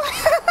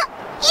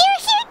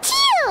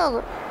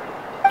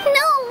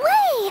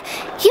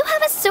 You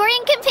have a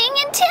Saurian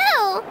companion too!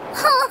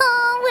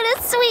 Oh, what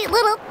a sweet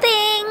little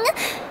thing!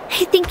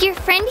 I think your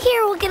friend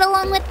here will get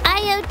along with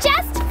Io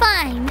just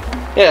fine.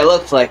 Yeah, it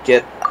looks like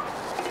it.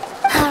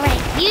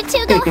 Alright, you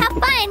two go have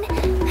fun.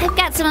 I've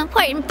got some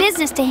important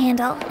business to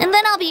handle, and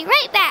then I'll be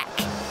right back.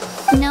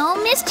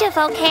 No mischief,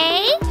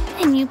 okay?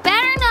 And you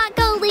better not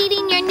go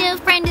leading your new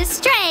friend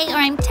astray, or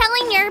I'm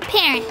telling your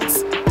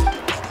parents.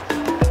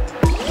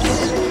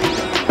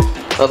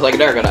 Looks like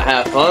they're gonna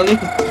have fun.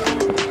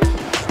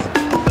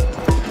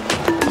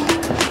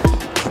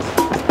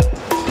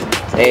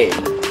 Hey.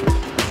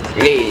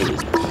 Hey.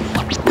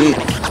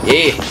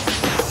 Yeah.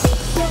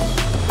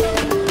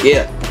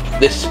 Yeah.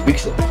 This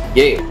speaks of.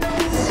 Yeah.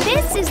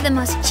 This is the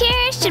most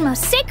cherished and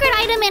most sacred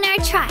item in our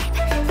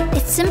tribe.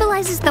 It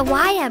symbolizes the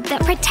Wayab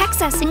that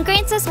protects us and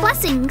grants us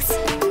blessings.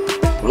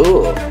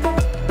 Ooh.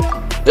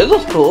 This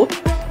looks cool.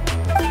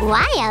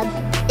 Wayab?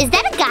 Is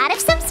that a god of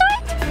some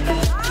sort?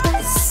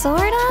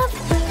 Sort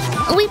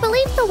of. We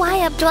believe the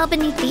Wayab dwell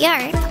beneath the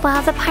earth,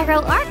 while the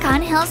Pyro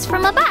Archon hails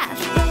from above.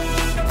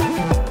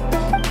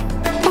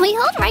 We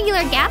hold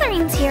regular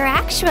gatherings here,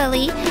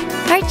 actually.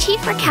 Our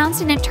chief recounts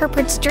and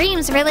interprets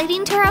dreams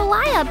relating to our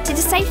Wayab to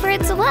decipher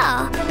its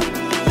will.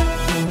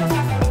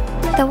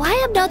 The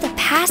Wayab know the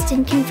past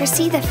and can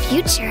foresee the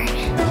future.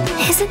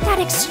 Isn't that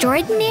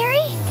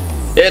extraordinary?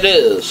 It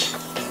is.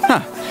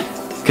 Huh.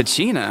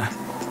 Kachina,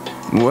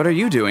 what are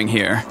you doing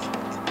here?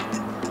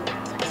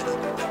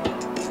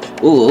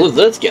 Ooh, who's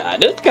this guy?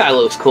 This guy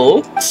looks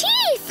cool.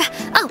 Chief!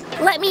 Oh,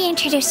 let me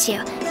introduce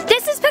you.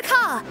 This is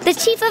Pakal, the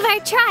chief of our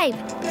tribe.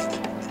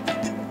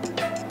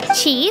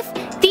 Chief,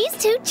 these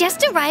two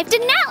just arrived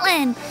in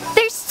Natlan.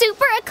 They're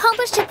super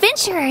accomplished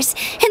adventurers,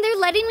 and they're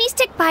letting me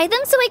stick by them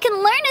so I can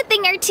learn a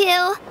thing or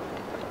two.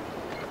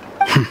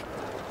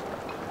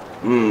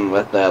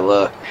 What's that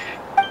look?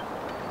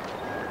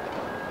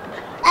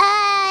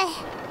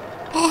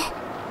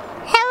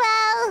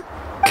 Hello?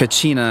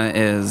 Kachina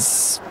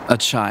is a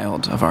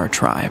child of our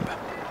tribe.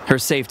 Her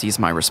safety is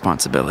my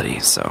responsibility,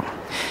 so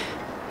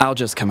I'll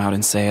just come out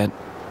and say it.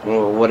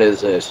 Well, what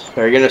is this?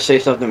 Are you gonna say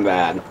something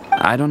bad?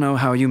 I don't know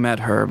how you met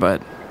her, but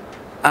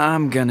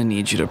I'm gonna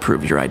need you to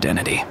prove your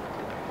identity.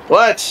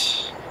 What?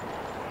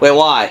 Wait,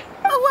 why?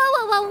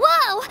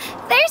 Whoa.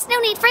 There's no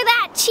need for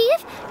that,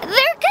 Chief.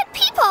 They're good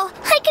people.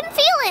 I can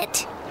feel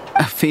it.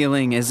 A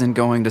feeling isn't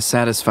going to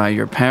satisfy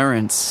your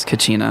parents,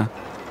 Kachina.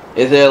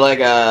 Is it like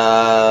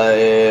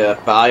a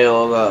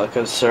bio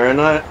concern?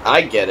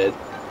 I get it.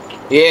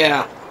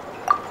 Yeah.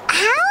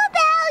 How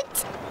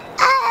about,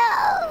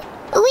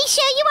 we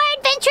show you our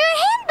adventurer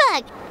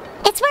handbook?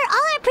 It's where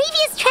all our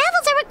previous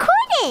travels are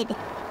recorded.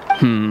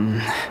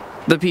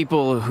 The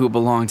people who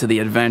belong to the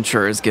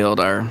Adventurers Guild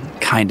are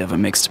kind of a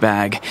mixed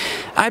bag.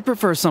 I'd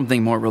prefer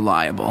something more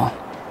reliable.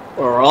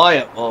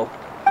 Reliable?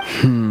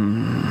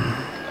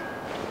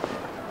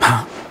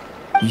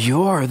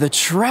 You're the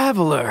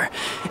Traveler,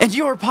 and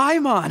you're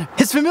Paimon,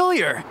 his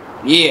familiar.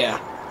 Yeah.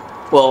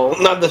 Well,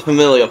 not the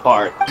familiar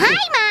part.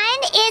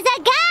 Paimon is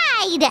a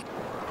guide.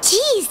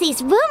 Jeez,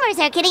 these rumors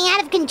are getting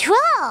out of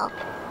control.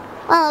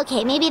 Well,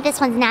 okay, maybe this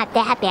one's not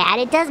that bad.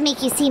 It does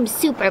make you seem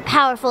super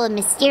powerful and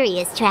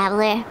mysterious,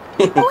 Traveler.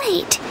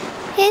 Wait,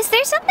 is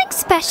there something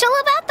special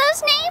about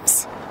those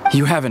names?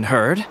 You haven't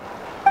heard?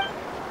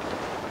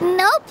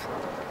 Nope.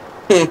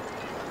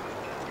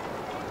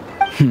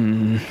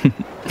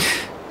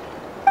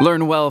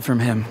 Learn well from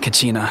him,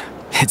 Kachina.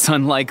 It's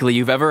unlikely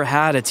you've ever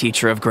had a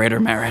teacher of greater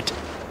merit.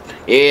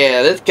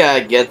 Yeah, this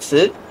guy gets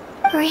it.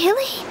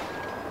 Really?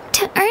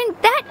 To earn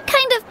that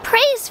kind of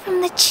praise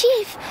from the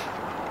chief,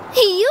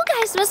 you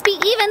guys must be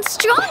even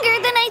stronger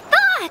than I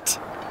thought.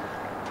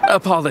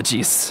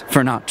 Apologies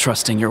for not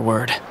trusting your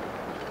word.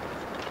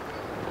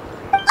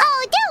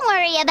 Oh, don't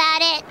worry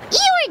about it.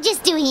 You were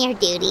just doing your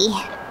duty.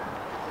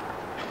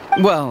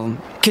 Well,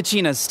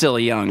 Kachina's still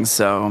young,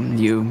 so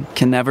you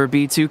can never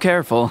be too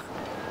careful.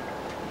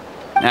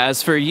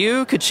 As for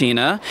you,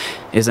 Kachina,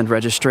 isn't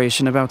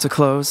registration about to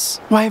close?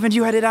 Why haven't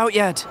you headed out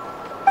yet?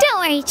 Don't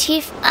worry,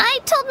 Chief. I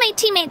told my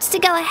teammates to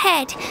go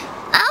ahead.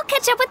 I'll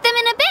catch up with them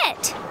in a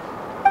bit.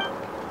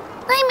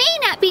 I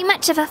may not be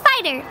much of a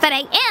fighter, but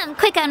I am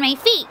quick on my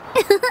feet.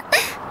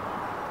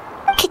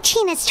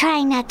 Kachina's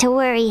trying not to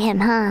worry him,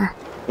 huh?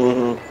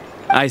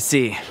 I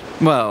see.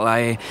 Well,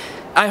 I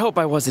hope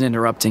I wasn't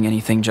interrupting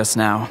anything just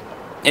now.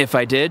 If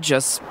I did,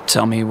 just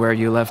tell me where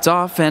you left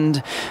off,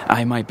 and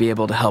I might be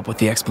able to help with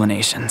the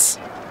explanations.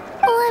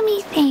 Let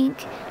me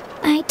think.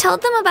 I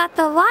told them about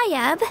the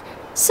Wayab,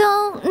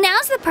 so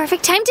now's the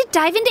perfect time to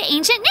dive into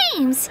ancient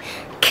names.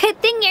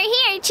 Good thing you're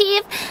here,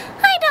 Chief.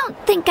 I don't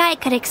think I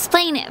could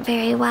explain it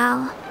very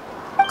well.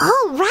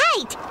 Oh,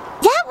 right.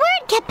 That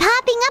word kept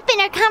popping up in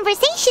our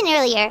conversation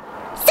earlier.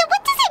 So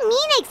what does it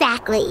mean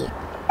exactly?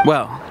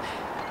 Well,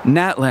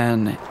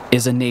 Natlan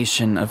is a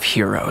nation of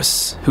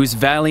heroes whose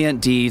valiant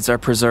deeds are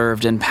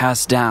preserved and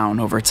passed down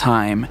over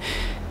time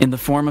in the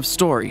form of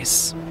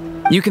stories.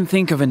 You can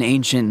think of an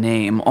ancient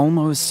name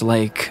almost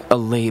like a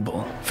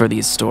label for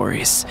these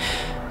stories.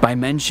 By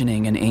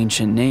mentioning an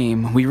ancient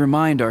name, we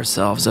remind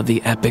ourselves of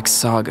the epic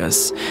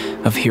sagas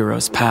of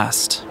heroes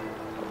past.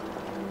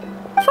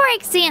 For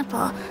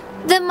example,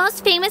 the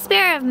most famous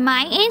bearer of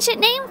my ancient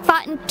name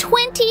fought in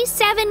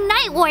 27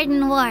 Night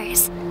Warden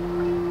Wars.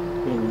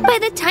 By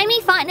the time he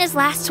fought in his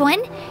last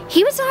one,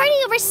 he was already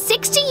over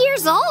 60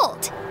 years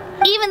old.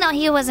 Even though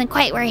he wasn't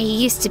quite where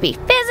he used to be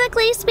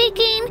physically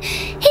speaking,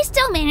 he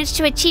still managed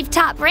to achieve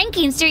top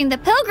rankings during the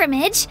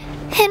pilgrimage.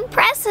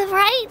 Impressive,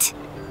 right?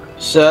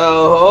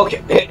 So,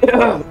 okay.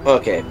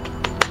 Okay.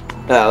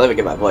 Let me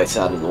get my voice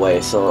out of the way.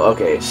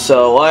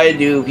 So why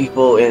do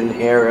people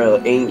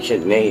inherit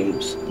ancient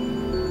names?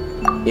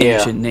 Yeah.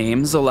 Ancient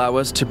names allow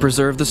us to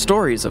preserve the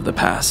stories of the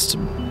past,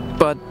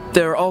 but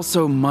they're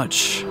also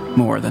much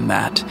more than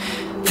that.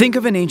 Think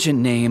of an ancient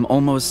name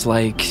almost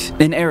like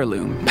an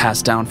heirloom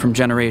passed down from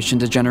generation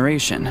to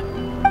generation.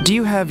 Do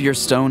you have your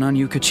stone on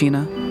you,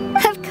 Kachina?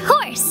 Of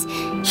course.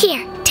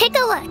 Here, take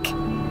a look.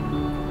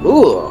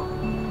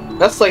 Ooh,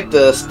 that's like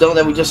the stone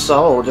that we just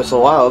saw just a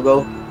while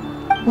ago.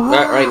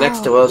 Right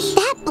next to us.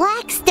 That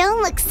black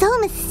stone looks so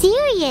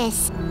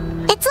mysterious.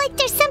 It's like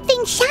there's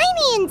something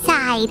shiny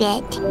inside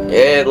it.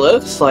 It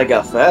looks like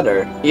a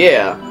feather.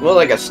 Yeah, more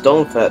like a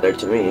stone feather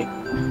to me.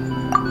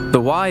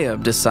 The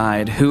Wayab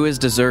decide who is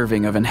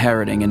deserving of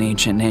inheriting an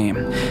ancient name.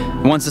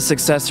 Once a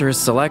successor is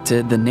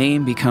selected, the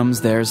name becomes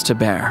theirs to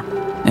bear,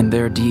 and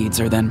their deeds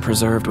are then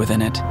preserved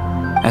within it.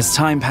 As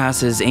time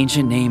passes,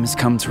 ancient names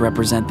come to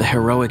represent the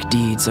heroic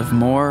deeds of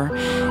more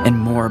and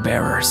more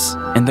bearers,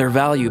 and their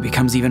value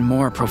becomes even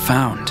more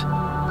profound.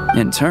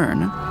 In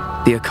turn,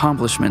 the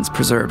accomplishments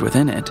preserved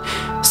within it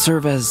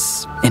serve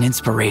as an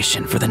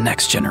inspiration for the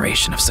next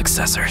generation of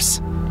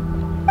successors.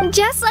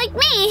 Just like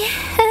me.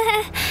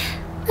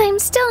 I'm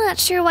still not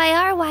sure why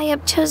our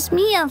Wayab chose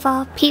me of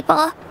all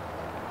people.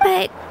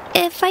 But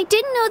if I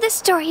didn't know the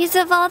stories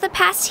of all the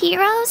past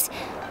heroes,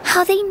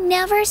 how they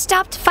never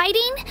stopped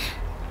fighting,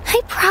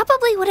 I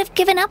probably would have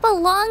given up a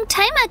long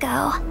time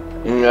ago.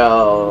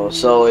 No,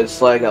 so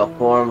it's like a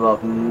form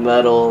of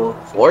metal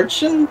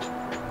fortune?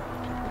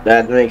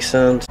 That makes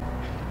sense.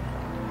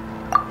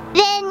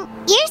 Then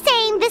you're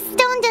saying this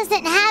stone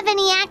doesn't have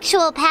any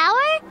actual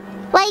power?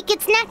 Like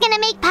it's not gonna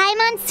make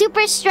Paimon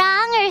super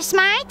strong or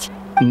smart?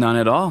 None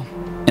at all.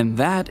 And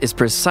that is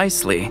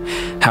precisely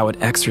how it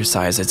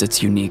exercises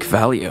its unique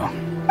value.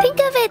 Think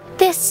of it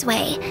this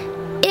way.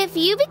 If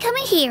you become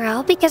a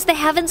hero because the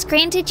heavens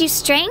granted you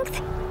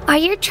strength, are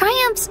your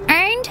triumphs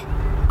earned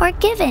or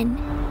given?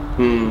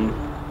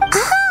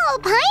 Oh,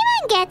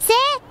 Paimon gets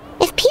it!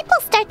 If people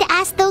start to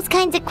ask those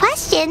kinds of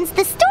questions,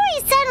 the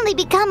stories suddenly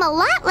become a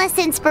lot less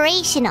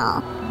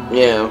inspirational.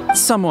 Yeah.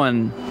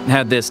 Someone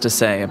had this to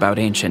say about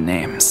ancient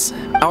names.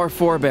 Our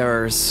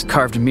forebears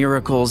carved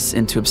miracles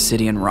into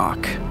obsidian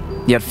rock,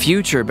 yet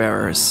future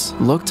bearers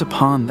looked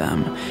upon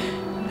them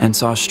and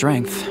saw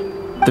strength.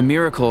 The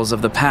miracles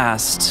of the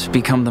past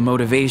become the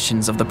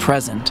motivations of the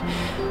present.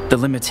 The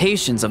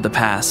limitations of the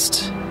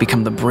past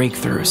become the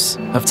breakthroughs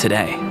of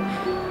today.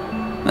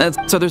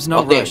 So there's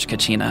no rush,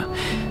 Kachina.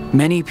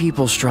 Many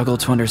people struggle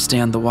to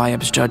understand the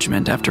Wayab's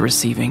judgment after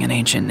receiving an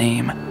ancient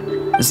name.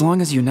 As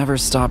long as you never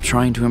stop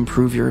trying to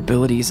improve your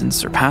abilities and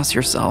surpass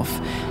yourself,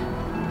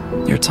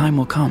 your time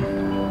will come.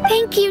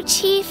 Thank you,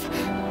 Chief.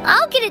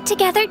 I'll get it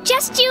together,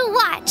 just you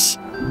watch.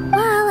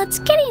 Well, it's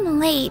getting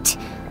late.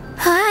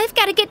 I've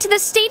got to get to the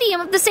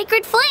Stadium of the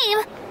Sacred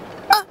Flame.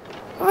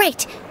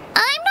 Right.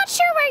 I'm not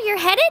sure where you're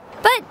headed,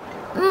 but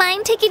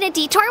mind taking a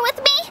detour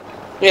with me?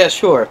 Yeah,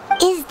 sure.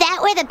 Is that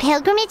where the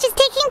pilgrimage is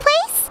taking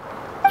place?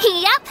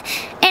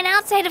 Yep. And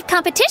outside of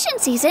competition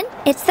season,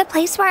 it's the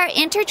place where our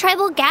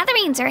intertribal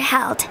gatherings are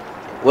held.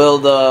 Will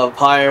the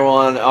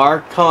Pyrone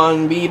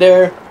Archon be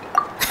there?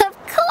 Of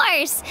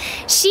course.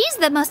 She's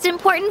the most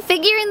important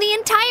figure in the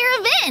entire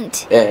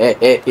event.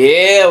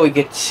 Yeah, we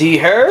get to see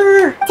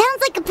her.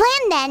 Sounds like a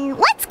plan then.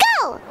 Let's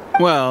go!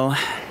 Well,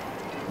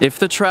 if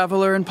the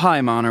Traveler and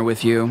Paimon are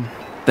with you,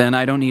 then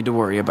I don't need to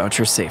worry about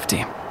your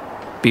safety.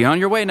 Be on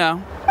your way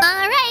now.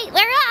 All right,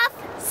 we're off.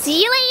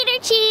 See you later,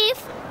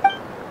 Chief.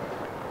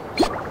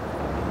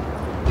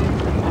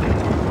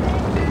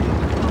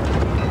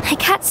 I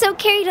got so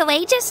carried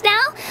away just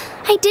now,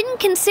 I didn't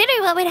consider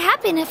what would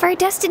happen if our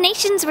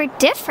destinations were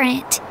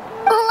different.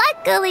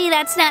 Luckily,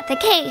 that's not the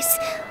case.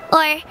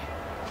 Or,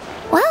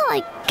 well,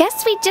 I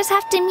guess we just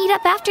have to meet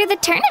up after the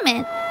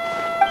tournament.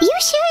 You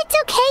sure it's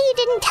okay you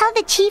didn't tell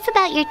the Chief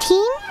about your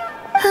team?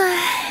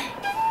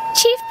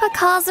 Chief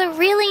Pakal's a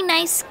really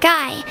nice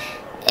guy.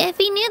 If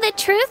he knew the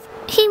truth,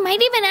 he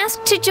might even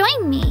ask to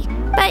join me.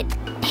 But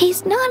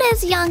he's not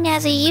as young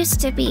as he used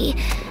to be,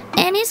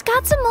 and he's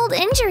got some old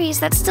injuries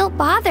that still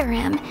bother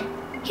him.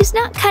 He's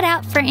not cut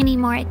out for any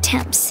more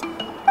attempts.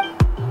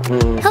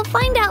 He'll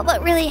find out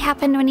what really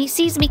happened when he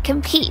sees me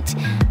compete.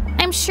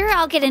 I'm sure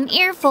I'll get an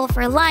earful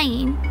for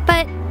lying,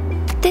 but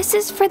this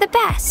is for the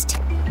best.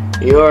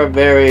 You're a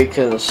very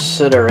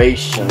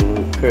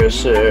concerned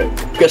person.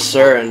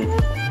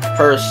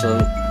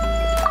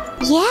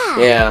 Yeah.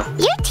 Yeah.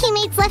 Your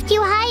teammates left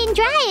you high and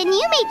dry, and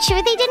you made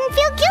sure they didn't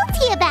feel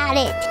guilty about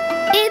it.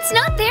 It's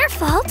not their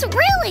fault,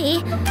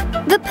 really.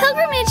 The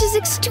pilgrimage is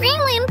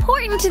extremely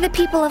important to the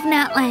people of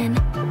Natlan.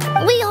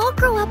 We all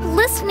grow up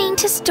listening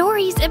to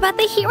stories about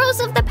the heroes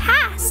of the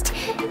past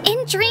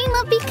and dream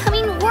of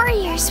becoming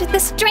warriors with the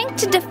strength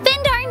to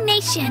defend our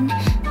nation,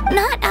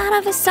 not out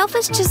of a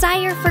selfish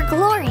desire for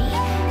glory,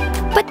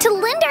 but to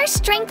lend our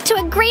strength to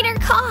a greater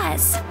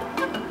cause.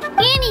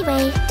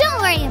 Anyway,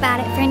 don't worry about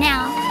it for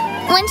now.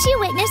 Once you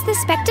witness the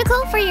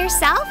spectacle for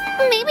yourself,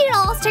 maybe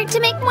it'll all start to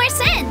make more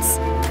sense.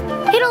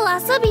 It'll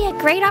also be a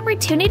great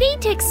opportunity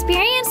to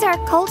experience our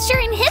culture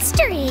and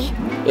history.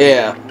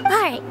 Yeah.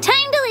 Alright,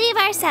 time to leave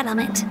our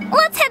settlement.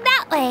 Let's head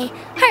that way.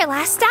 Our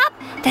last stop,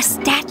 the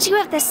Statue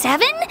of the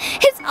Seven,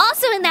 is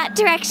also in that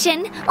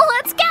direction.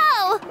 Let's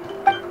go!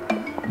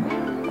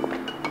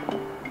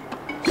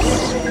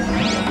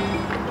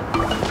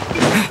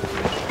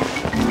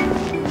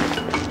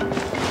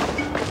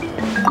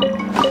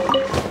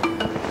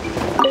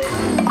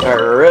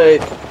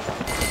 Alright.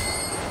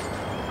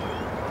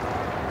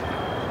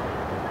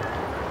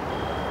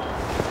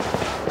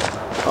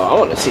 Oh, I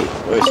want to see.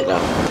 Where is it now?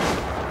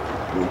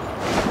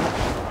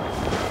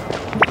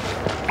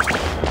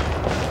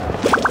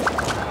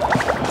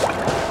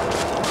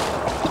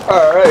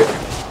 Alright.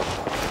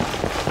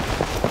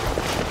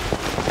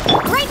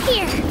 Right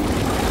here.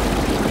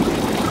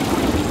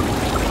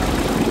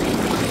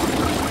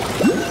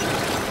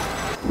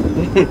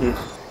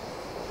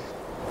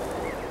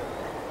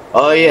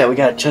 Oh yeah, we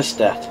got just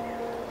that.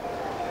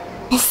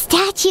 The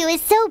statue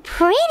is so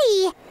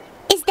pretty.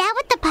 Is that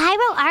what the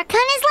Pyro Archon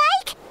is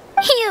like?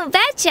 You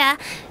betcha.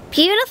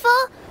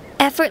 Beautiful,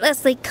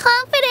 effortlessly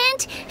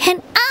confident,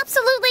 and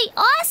absolutely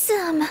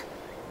awesome.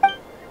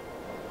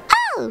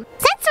 Oh,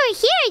 since we're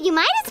here, you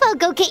might as well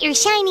go get your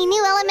shiny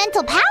new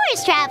elemental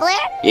powers, Traveler.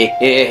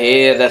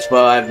 Yeah, that's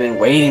what I've been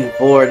waiting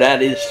for.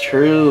 That is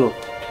true.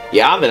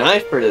 Yeah, I've been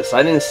hyped for this.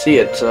 I didn't see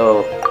it,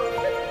 so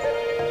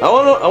I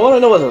wanna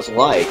know what it's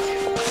like.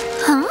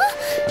 Huh?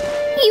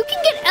 You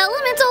can get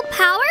elemental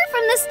power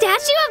from the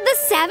Statue of the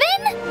Seven?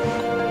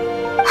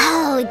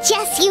 Oh,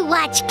 just you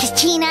watch,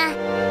 Kachina.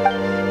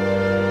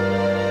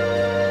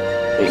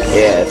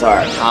 Yeah, it's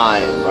our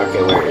time.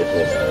 Okay, where is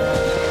this?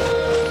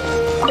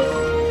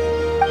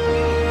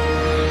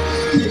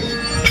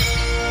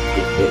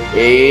 It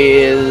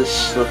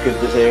is. Look at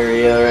this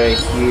area right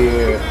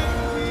here.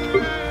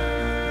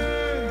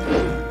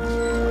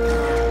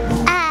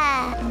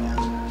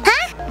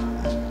 Huh?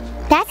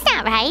 That's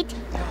not right.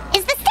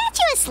 Is the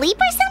statue asleep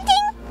or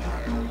something?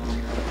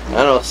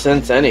 I don't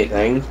sense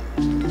anything.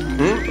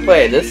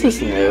 Wait, this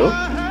is new.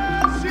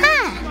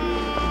 Huh.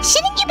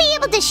 Shouldn't you be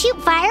able to shoot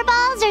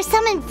fireballs or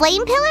summon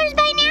flame pillars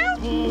by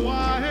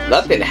now?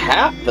 Nothing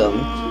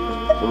happened.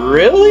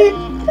 Really?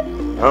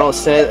 I don't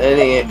sense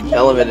any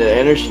element of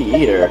energy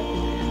either.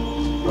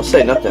 I'll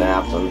say nothing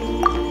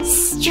happened.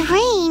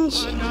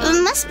 Strange.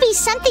 It must be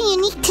something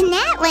unique to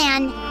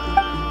Natlan.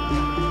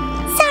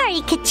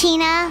 Sorry,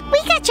 Kachina.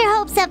 We got your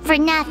hopes up for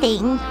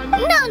nothing.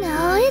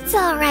 No, it's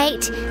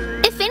alright.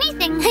 If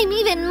anything, I'm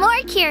even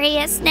more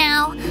curious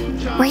now.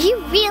 Were you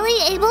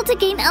really able to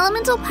gain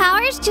elemental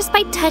powers just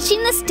by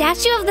touching the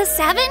Statue of the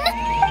Seven?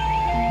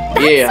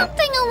 That's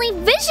something only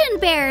vision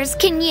bearers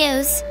can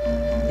use.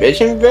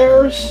 Vision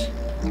bearers?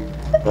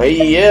 Oh,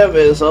 yeah, but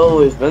it's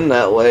always been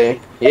that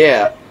way.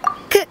 Yeah.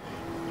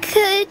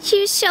 Could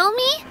you show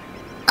me?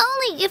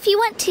 Only if you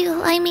want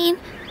to, I mean.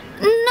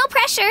 No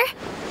pressure.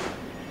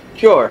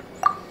 Sure.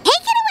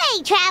 Take it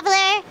away,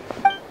 Traveler!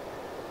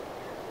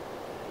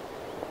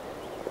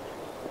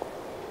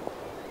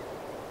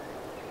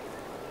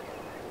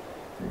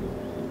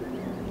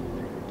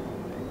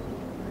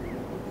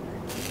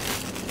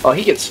 Oh,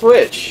 he can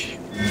switch.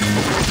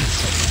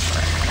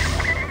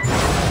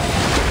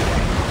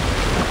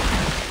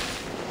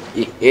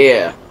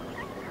 Yeah.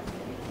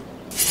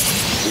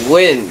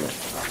 Win.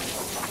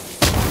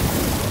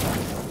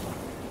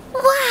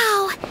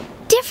 Wow!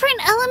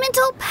 Different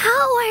elemental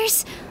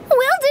powers!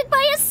 Wielded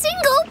by a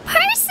single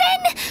person!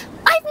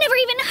 I've never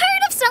even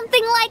heard of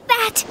something like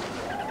that!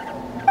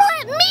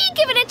 Let me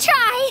give it a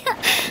try!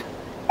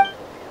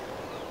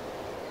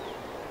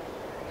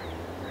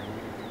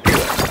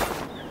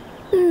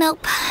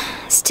 Nope.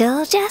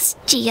 Still just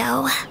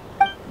Geo.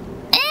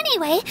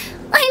 Anyway,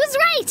 I was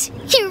right!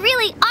 You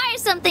really are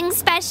something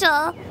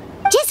special!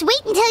 Just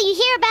wait until you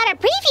hear about our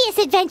previous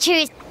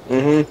adventures!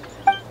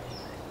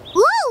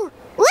 Whoa!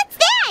 What's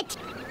that?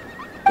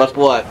 What's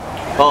what?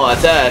 Oh,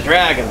 it's a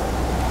dragon.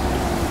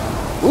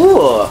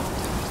 Ooh.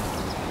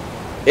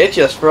 It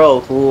just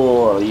broke.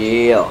 Ooh,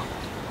 yeah.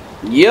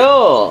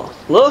 Yo!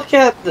 Look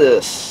at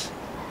this!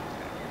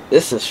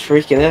 This is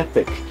freaking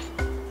epic.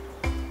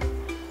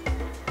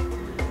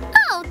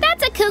 Oh,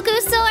 that's a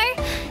cuckoo soar!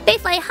 They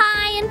fly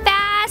high and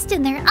fast,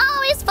 and they're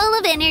always full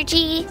of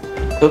energy.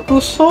 Cuckoo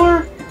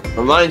soar?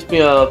 Reminds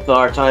me of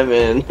our time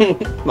in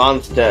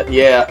Mondstadt,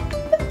 yeah.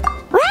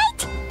 Right?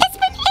 It's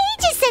been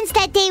ages since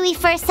that day we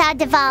first saw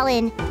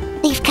Dvalin.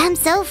 We've come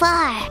so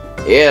far.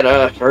 Yeah,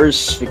 the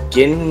first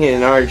beginning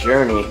in our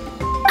journey.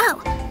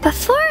 Oh,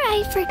 before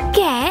I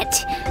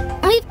forget,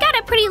 we've got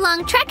a pretty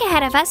long trek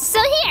ahead of us,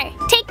 so here,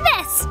 take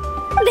this.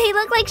 They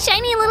look like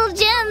shiny little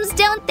gems,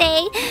 don't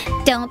they?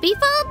 Don't be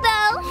fooled,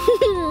 though.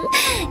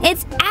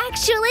 It's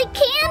actually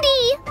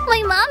candy.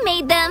 My mom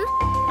made them.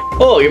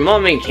 Oh, your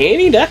mom made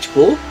candy? That's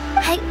cool.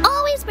 I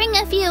always bring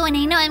a few when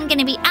I know I'm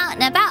gonna be out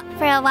and about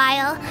for a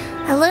while.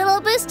 A little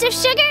boost of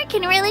sugar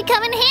can really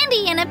come in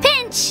handy in a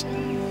pinch.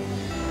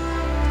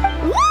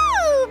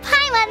 Woo!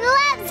 Paimon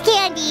loves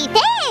candy.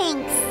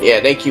 Thanks. Yeah,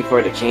 thank you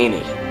for the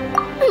candy.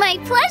 My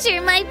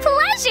pleasure, my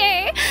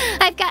pleasure.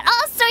 I've got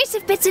all sorts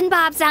of bits and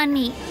bobs on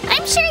me.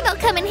 I'm sure they'll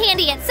come in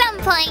handy at some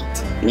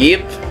point.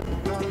 Yep.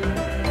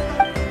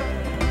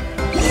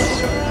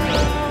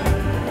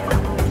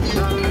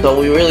 So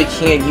we really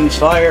can't use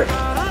fire.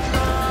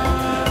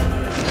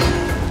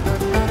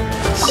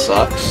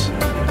 Sucks.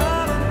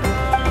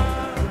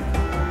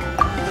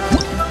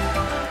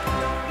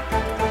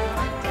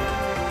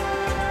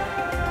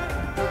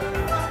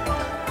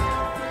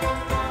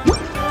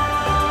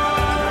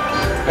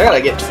 I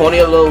gotta get 20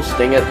 of those,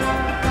 dang it.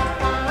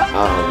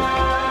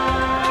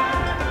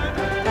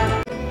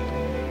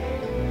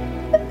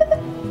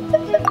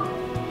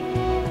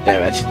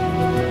 Damn it.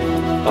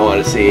 I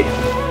want to see.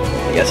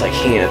 I guess I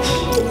can't.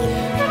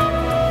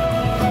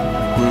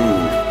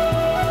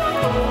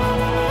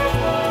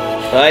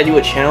 I do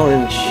a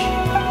challenge.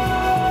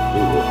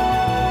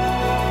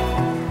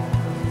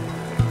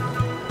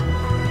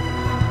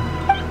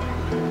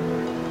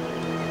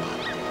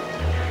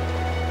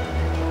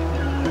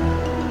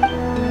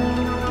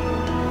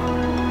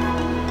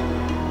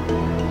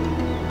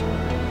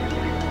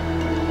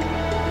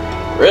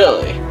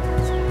 Really?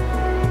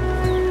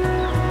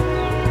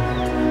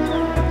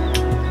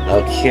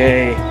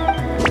 Okay.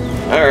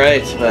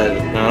 Alright, but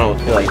I don't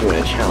feel like doing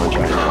a challenge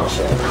right now,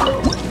 so...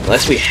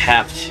 Unless we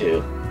have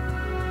to.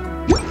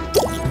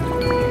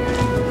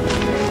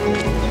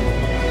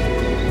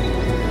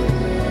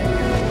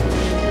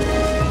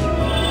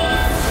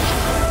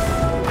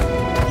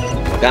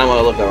 Kinda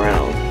wanna look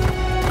around.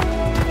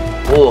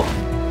 Whoa.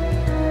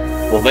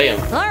 Well, bam.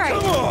 Alright,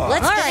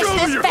 let's finish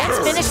this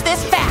fast. Finish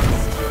this fast.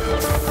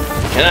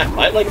 Can I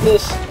fight like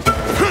this?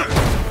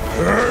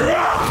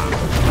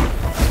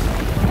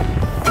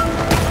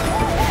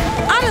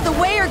 Out of the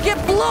way or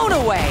get blown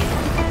away.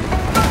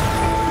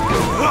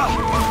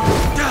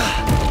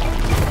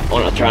 Oh,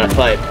 I'm not trying to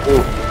fight.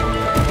 Ooh.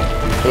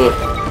 Ooh.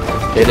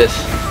 Do this.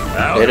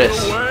 Do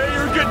this.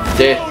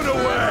 Do.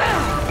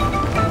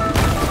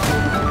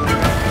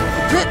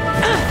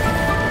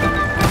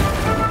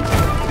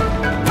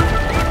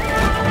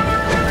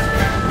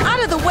 Out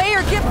of the way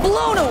or get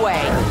blown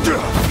away.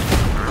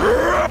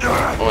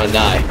 I'm gonna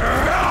die.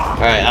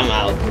 Alright, I'm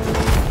out.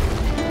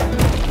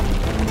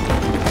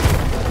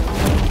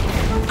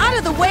 Out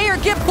of the way or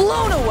get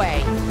blown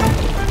away.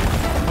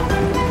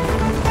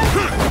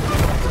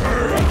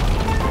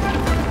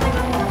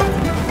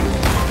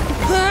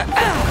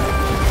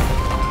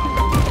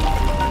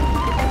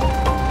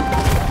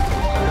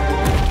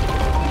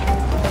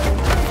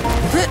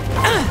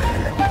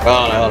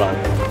 Hold on.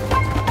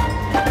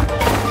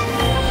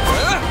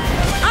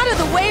 Out of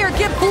the way or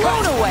get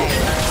blown away.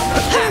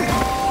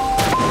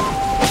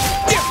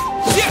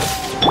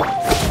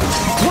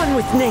 One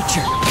with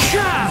nature.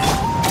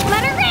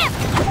 Let her rip.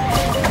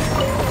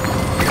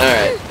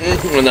 Alright,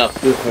 enough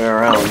goofing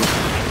around.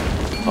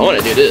 I want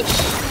to do this.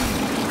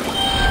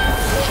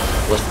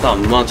 Let's stop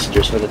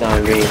monsters for the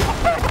time being.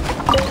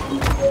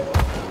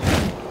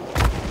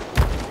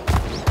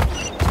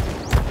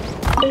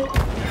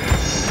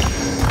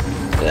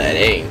 That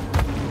aim.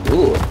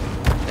 Ooh,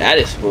 that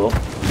is cool.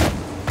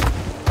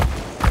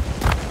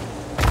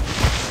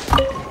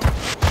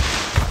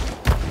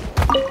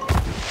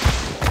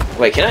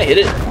 Wait, can I hit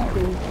it?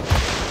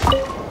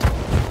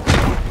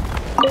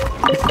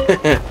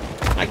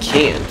 I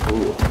can.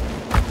 Ooh.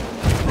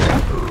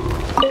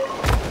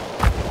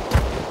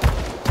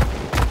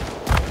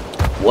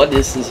 What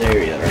is this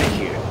area right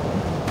here?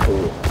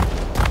 Ooh.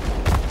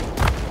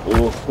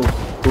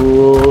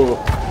 Ooh.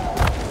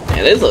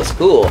 Man, this looks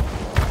cool.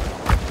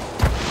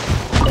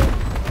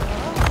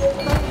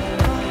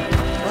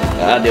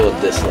 I'll deal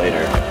with this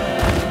later.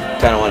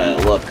 Kinda wanna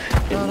look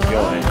and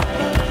enjoy.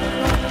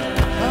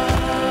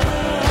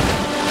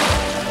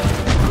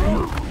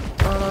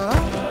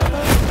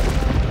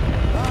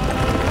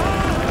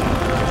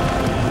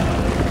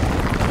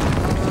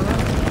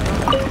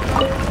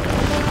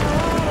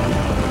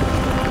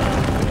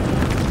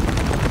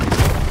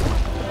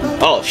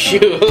 Oh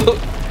shoot!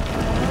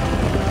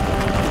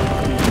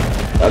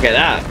 Okay,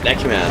 that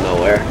came out of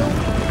nowhere.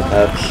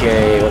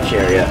 Okay, which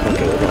area?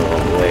 Okay, we're going all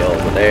the way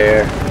over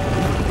there.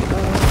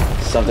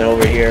 Something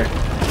over here.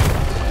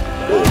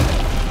 Ooh.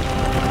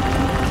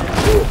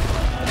 Ooh.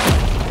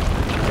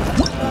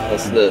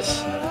 What's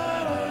this?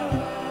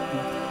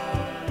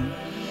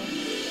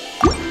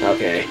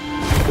 Okay.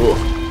 Ooh.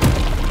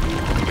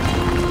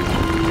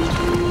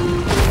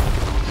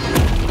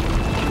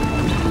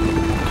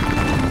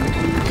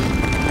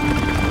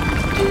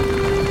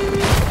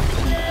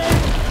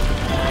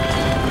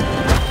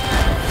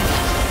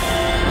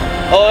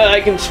 Oh,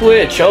 I can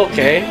switch.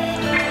 Okay.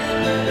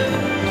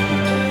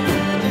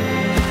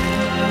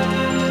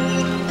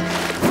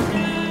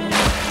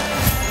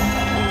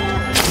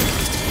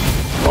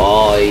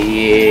 Oh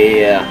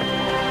yeah.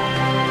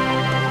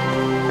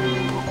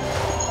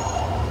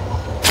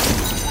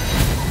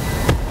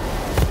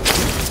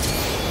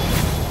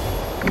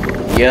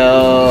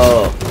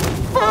 Yo.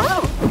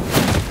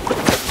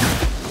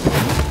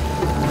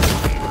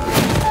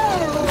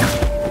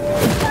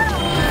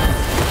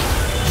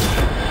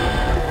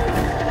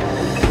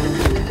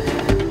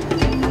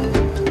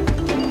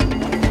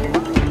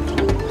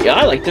 Yeah,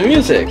 I like the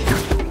music.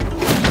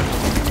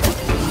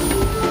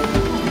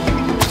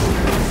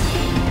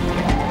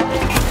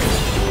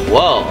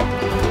 Whoa.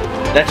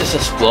 That just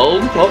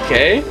exploded?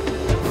 Okay.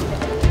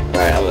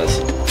 Alright, I'll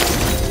listen.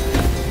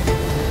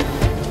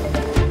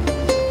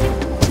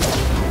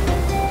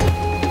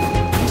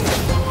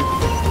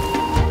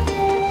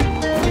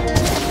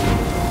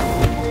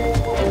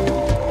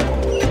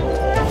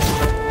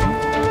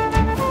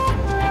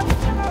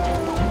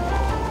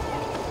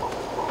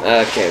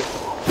 Okay.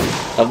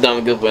 I'm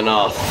done goofing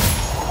off.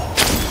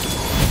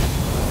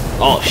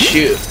 Oh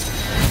shoot.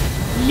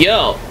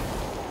 Yo!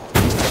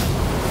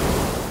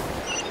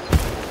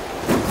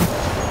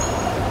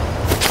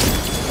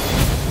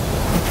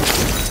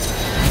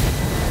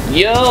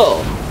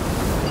 Yo!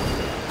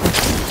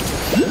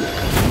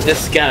 This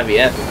has gotta be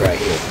epic right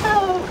here.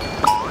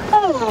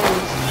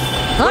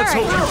 Let's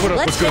hope you put up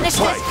a good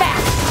fight.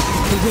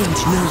 The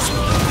range knows me.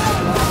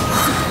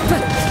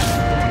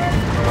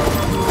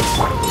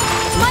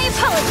 My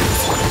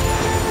apologies.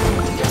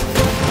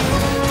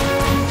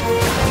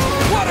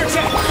 Water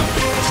jet!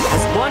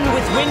 As one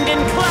with wind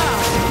and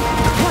cloud.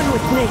 One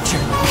with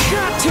nature.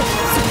 Gotcha!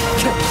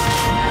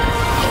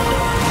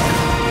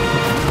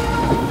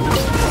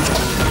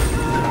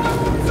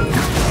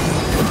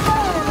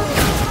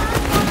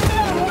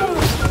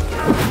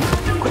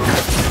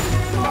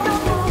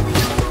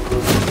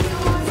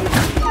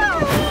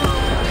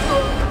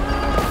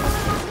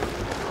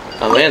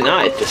 Oh man, now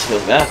I just feel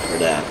bad for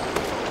that.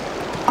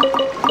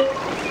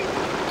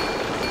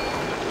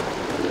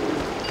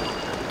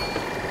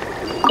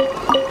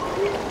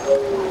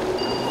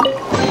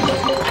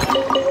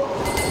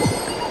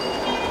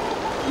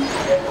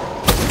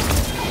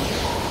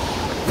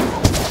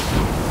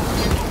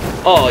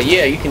 Oh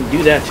yeah, you can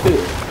do that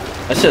too.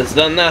 I should have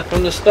done that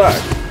from the start.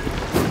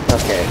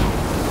 Okay.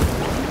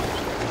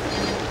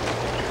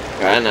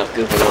 Alright, enough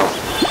goofing off.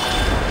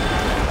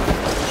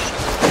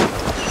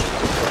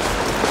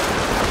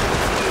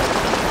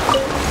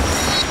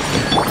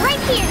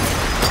 Right here.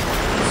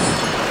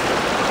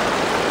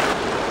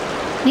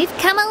 We've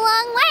come a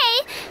long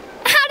way.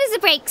 How does a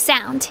break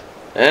sound?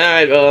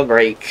 Alright, well,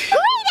 break.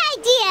 Great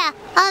idea!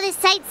 All this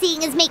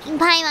sightseeing is making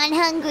Paimon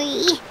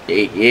hungry.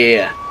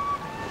 Yeah.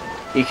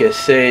 You can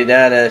say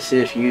that as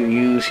if you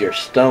use your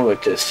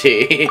stomach to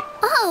see.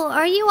 Oh,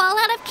 are you all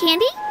out of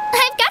candy?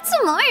 I've got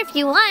some more if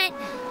you want.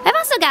 I've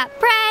also got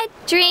bread,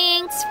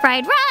 drinks,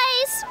 fried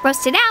rice,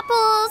 roasted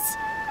apples.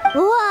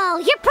 Whoa,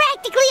 you're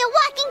practically a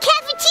walking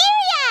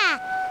cafeteria!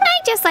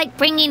 I just like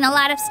bringing a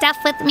lot of stuff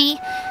with me.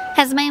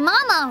 As my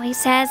mom always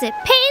says, it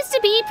pays to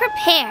be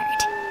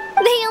prepared.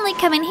 They only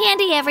come in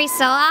handy every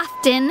so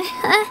often.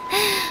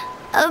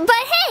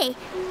 But hey,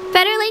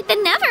 better late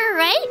than never,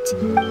 right?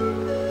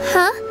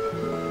 Huh?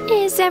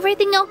 Is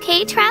everything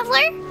okay,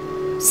 Traveler?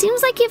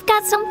 Seems like you've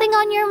got something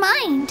on your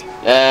mind.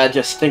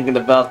 Just thinking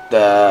about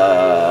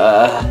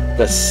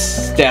the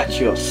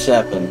Statue of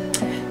Seven.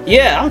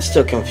 Yeah, I'm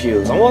still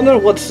confused. I wonder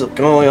what's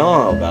going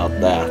on about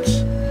that.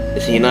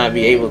 Is he not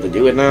be able to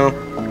do it now?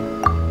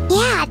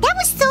 Yeah, that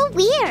was so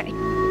weird.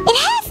 It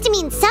has to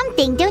mean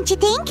something, don't you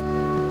think?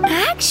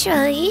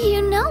 Actually,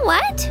 you know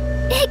what?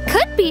 It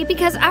could be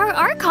because our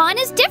Archon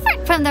is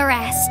different from the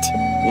rest.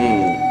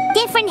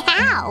 Different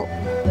how?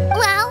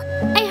 Well,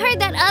 I heard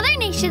that other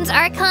nations'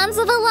 Archons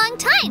live a long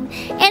time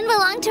and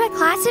belong to a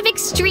class of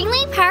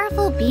extremely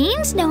powerful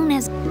beings known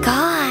as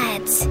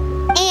gods.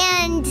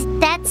 And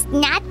that's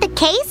not the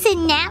case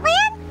in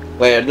Natlan?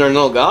 Wait, are there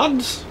no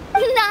gods?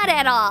 Not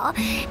at all.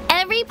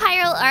 Every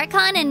Pyral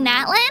Archon in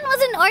Natlan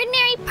was an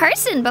ordinary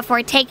person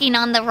before taking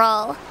on the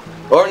role.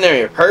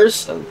 Ordinary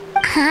person?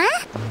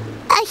 Huh?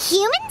 A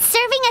human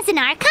serving as an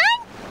Archon?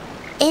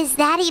 Is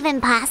that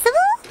even possible?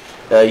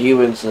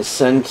 Humans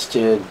ascend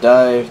to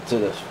dive to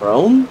the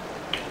throne?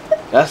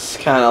 That's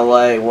kind of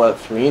like what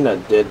Farina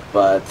did,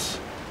 but...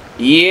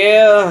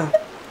 Yeah...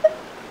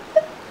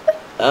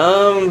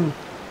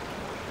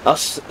 I'll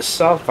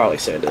probably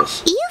say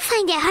this. You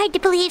find it hard to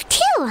believe too,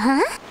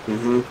 huh?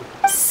 Mm-hmm.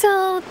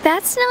 So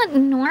that's not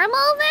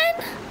normal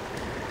then?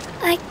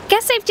 I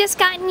guess I've just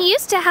gotten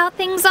used to how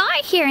things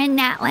are here in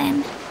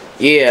Natlan.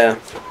 Yeah.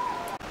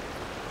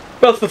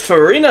 But for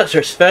Farina's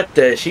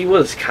perspective, she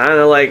was kind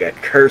of like a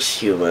cursed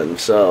human,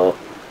 so...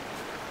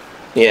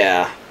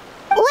 Yeah.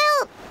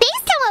 Well,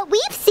 based on what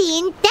we've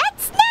seen,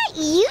 that's not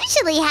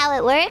usually how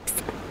it works.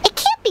 It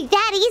can't be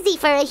that easy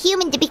for a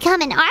human to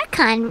become an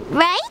Archon,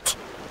 right?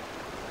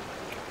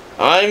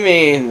 I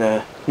mean,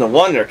 the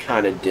Wonder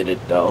kind of did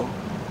it, though.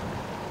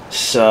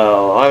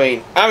 So, I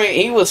mean,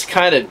 he was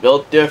kind of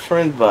built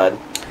different, but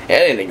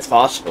anything's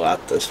possible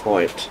at this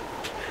point.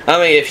 I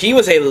mean, if he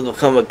was able to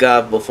become a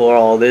god before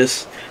all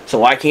this, so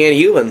why can't a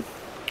human?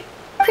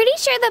 Pretty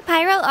sure the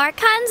Pyro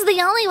Archon's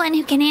the only one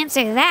who can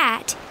answer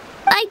that.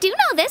 I do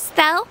know this,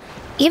 though.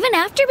 Even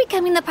after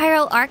becoming the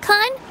Pyro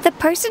Archon, the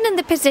person in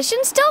the position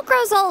still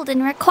grows old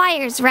and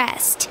requires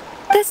rest.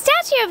 The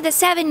statue of the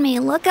Seven may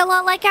look a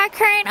lot like our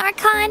current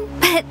Archon,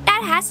 but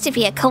that has to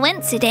be a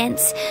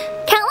coincidence.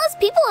 Countless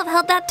people have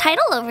held that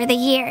title over the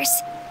years.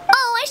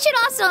 Oh, I should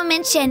also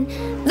mention,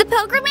 the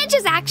pilgrimage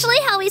is actually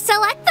how we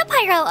select the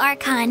Pyro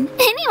Archon.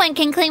 Anyone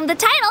can claim the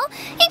title,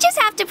 you just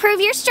have to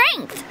prove your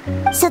strength.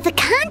 So the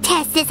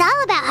contest is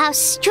all about how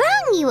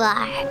strong you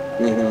are.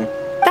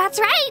 That's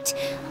right.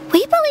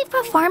 We believe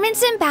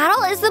performance in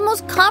battle is the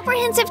most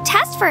comprehensive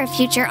test for a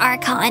future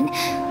Archon.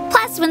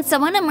 Plus, when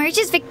someone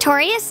emerges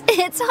victorious,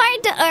 it's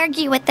hard to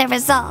argue with the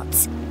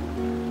results.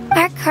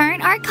 Our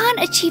current Archon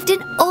achieved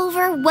an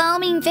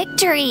overwhelming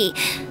victory.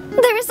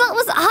 The result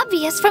was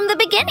obvious from the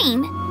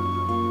beginning.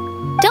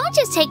 Don't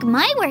just take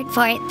my word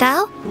for it,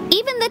 though.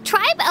 Even the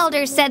tribe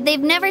elders said they've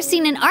never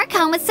seen an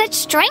Archon with such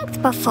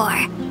strength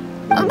before.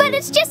 But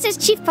it's just as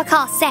Chief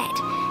Pakal said.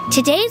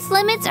 Today's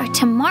limits are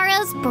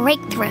tomorrow's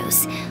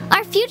breakthroughs.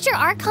 Our future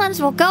Archons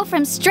will go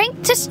from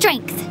strength to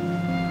strength.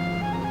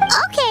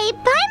 Okay,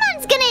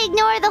 Paimon's gonna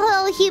ignore the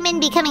whole human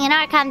becoming an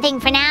Archon thing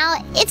for now.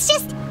 It's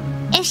just,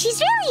 if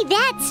she's really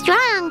that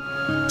strong,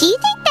 do you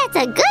think that's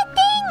a good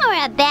thing or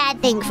a bad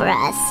thing for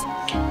us?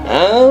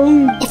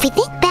 If we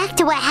think back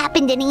to what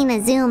happened in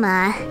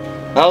Inazuma...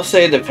 I'll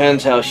say it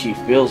depends how she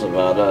feels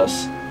about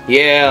us.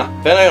 Yeah,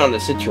 depending on the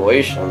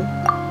situation.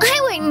 I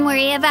wouldn't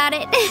worry about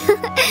it.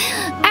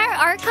 Our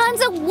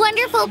Archon's a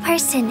wonderful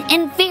person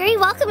and very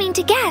welcoming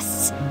to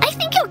guests. I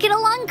think you'll get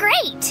along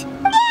great.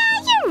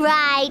 Yeah, you're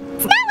right.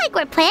 It's not like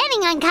we're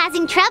planning on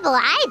causing trouble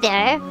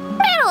either.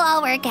 It'll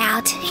all work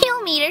out.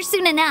 You'll meet her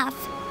soon enough.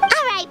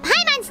 Alright,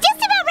 Paimon's just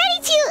about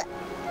ready to...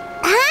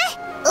 Huh?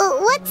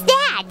 What's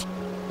that?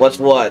 What's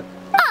what?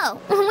 Oh,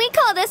 we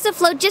call this a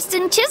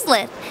phlogiston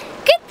chisleth.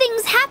 Good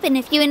things happen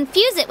if you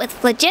infuse it with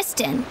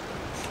phlogiston.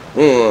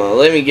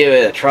 Let me give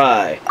it a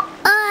try.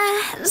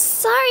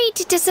 Sorry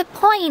to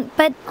disappoint,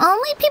 but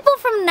only people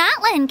from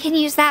Natlan can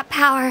use that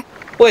power.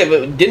 Wait,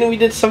 but didn't we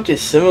did something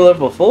similar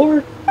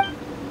before?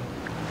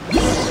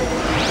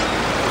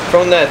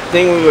 From that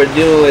thing we were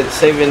doing with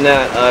saving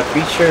that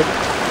creature?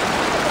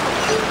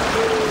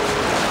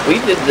 We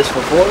did this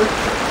before?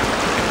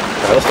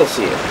 Alright, let's go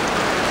see it.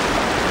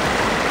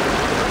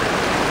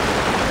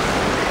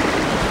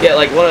 Yeah,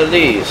 like one of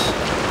these.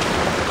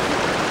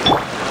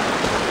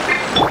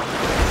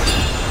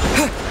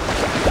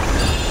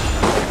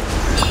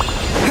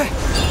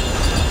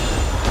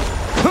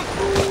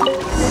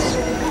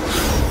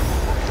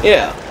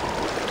 Yeah.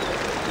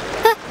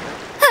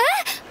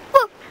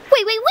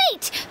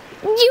 Wait!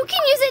 You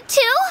can use it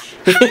too?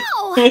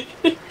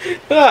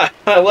 How?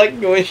 I like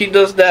when she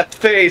does that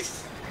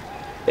face.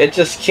 It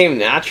just came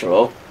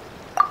natural.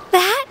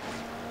 That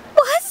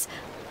was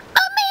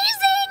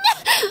amazing!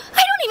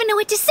 I don't even know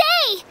what to say!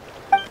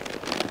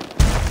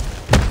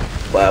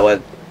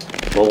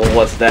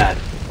 What's that?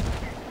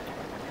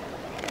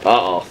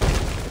 Uh-oh.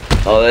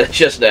 Oh, that's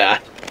just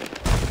that.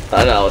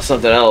 I know, it's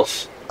something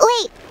else.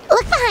 Wait,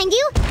 look behind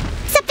you!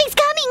 Something's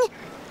coming!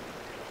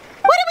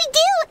 What do we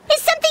do?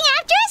 Is something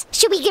after us?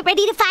 Should we get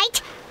ready to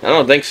fight? I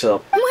don't think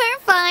so.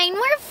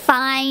 We're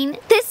fine.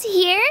 This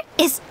here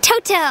is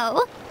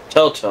Toto.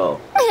 Toto.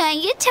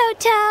 Hiya,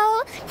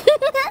 Toto.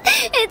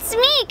 It's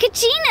me,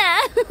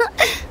 Kachina.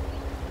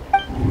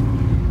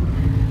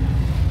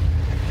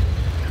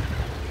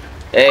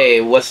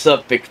 Hey, what's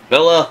up, big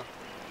fella?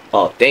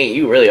 Oh, dang,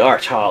 you really are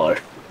taller.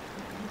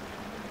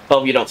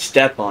 Hope you don't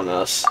step on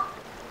us.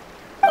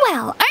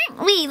 Well,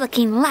 aren't we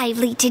looking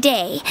lively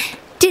today?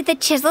 Did the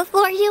Chisleth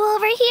lure you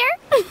over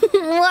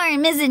here?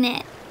 Warm, isn't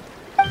it?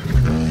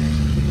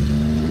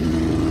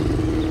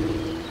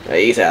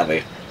 Hey, he's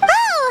happy.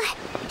 Oh,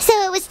 so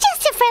it was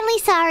just a friendly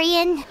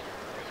Saurian.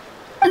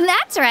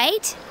 That's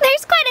right.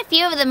 There's quite a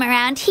few of them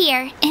around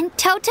here, and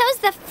Toto's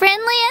the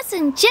friendliest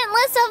and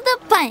gentlest of the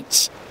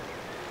bunch.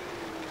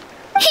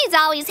 He's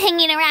always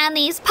hanging around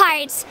these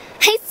parts.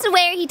 I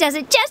swear he does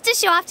it just to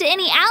show off to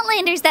any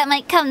Outlanders that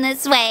might come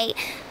this way.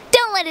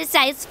 Don't let his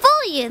size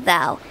fool you,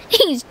 though.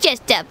 He's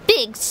just a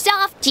big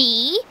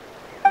softie.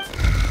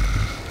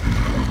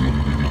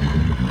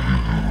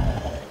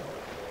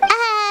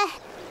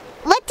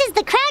 What does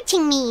the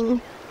crouching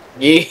mean?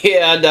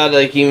 Yeah, I doubt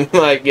that he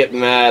might get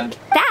mad.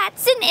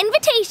 That's an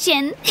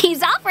invitation.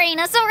 He's offering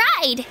us a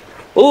ride.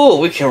 Ooh,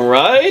 we can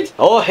ride?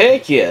 Oh,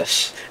 heck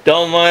yes.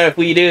 Don't mind if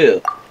we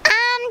do.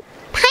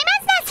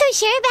 Paimon's not so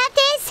sure about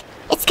this.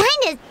 It's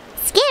kind of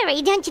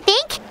scary, don't you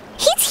think?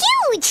 He's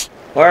huge.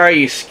 What are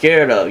you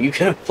scared of? You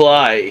can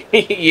fly.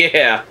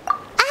 Yeah.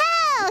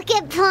 Oh,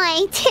 good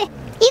point.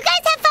 You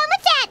guys have fun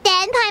with that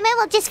then. Paimon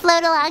will just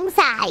float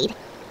alongside.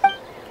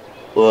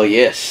 Well,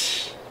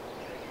 yes.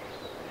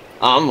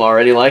 I'm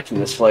already liking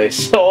this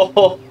place.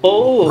 Oh.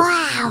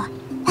 Wow.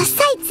 The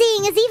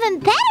sightseeing is even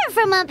better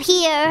from up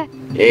here.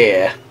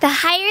 Yeah. The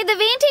higher the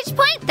vantage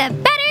point, the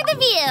better the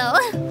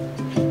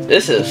view.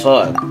 This is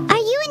fun. Are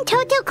you and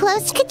Toto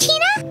close,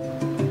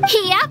 Kachina?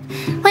 Yep.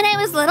 When I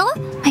was little,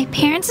 my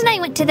parents and I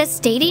went to the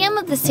Stadium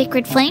of the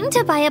Sacred Flame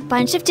to buy a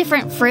bunch of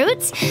different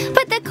fruits,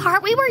 but the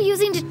cart we were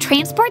using to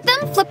transport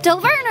them flipped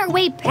over on our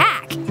way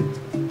back.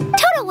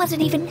 Toto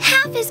wasn't even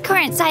half his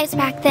current size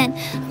back then,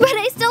 but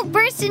I still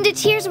burst into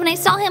tears when I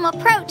saw him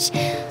approach.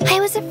 I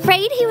was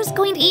afraid he was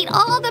going to eat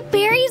all the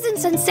berries and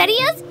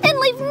sunsettias and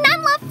leave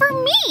none left for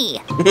me.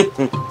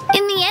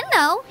 In the end,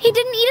 though, he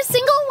didn't eat a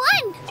single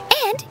one.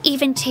 And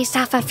even chased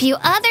off a few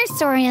other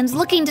Saurians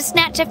looking to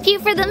snatch a few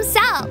for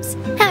themselves.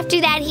 After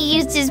that, he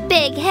used his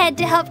big head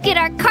to help get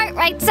our cart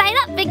right side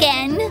up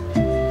again.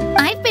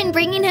 I've been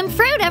bringing him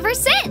fruit ever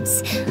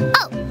since.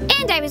 Oh,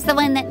 and I was the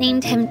one that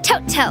named him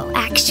Toto,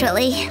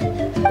 actually.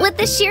 With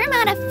the sheer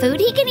amount of food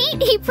he can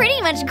eat, he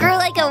pretty much grew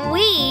like a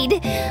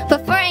weed.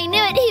 Before I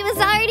knew it, he was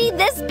already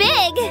this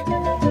big.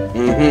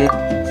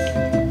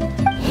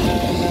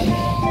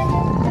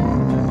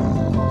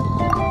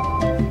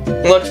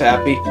 Looks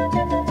happy.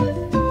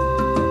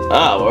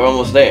 Ah, we're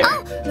almost there.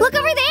 Oh, look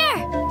over there!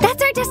 That's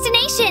our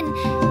destination!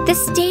 The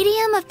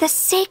Stadium of the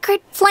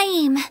Sacred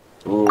Flame.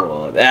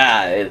 Ooh,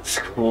 that is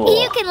cool.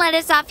 You can let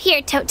us off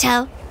here,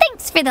 Toto.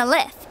 Thanks for the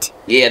lift.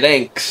 Yeah,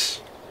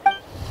 thanks.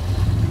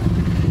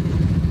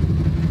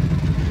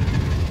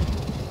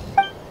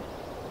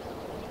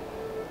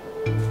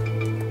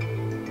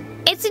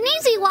 It's an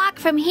easy walk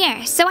from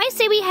here, so I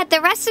say we head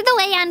the rest of the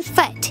way on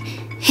foot.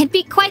 It'd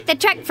be quite the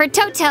trek for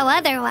Toto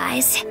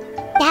otherwise.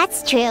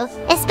 That's true,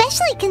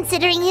 especially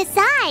considering his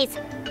size.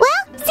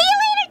 Well, see you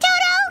later,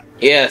 Toto!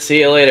 Yeah, see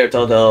you later,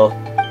 Toto.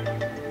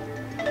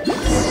 Into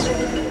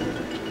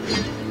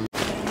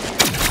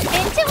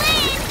it!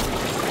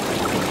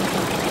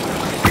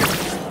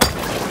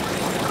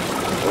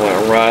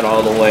 Went right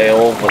all the way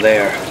over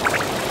there.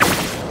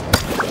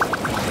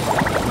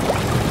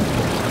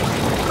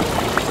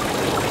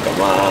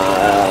 Come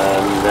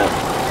on.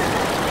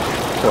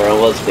 We're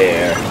almost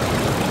there.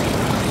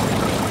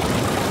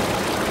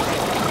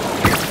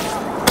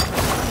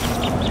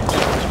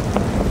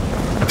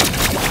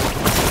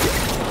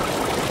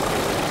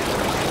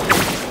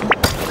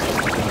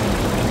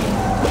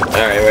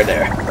 Alright, we're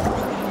there.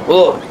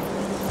 Whoa.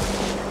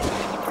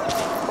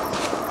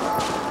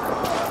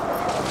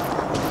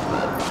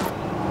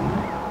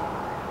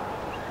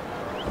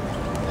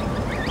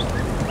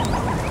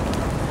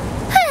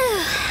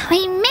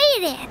 We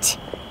made it!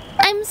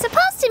 I'm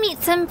supposed to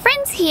meet some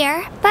friends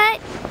here, but...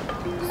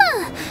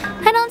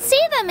 I don't see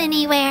them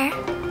anywhere.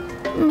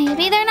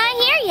 Maybe they're not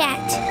here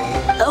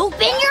yet.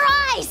 Open your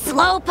eyes,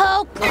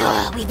 Slowpoke!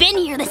 Ugh, we've been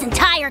here this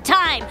entire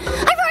time.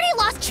 I've already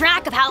lost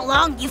track of how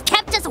long you've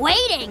kept us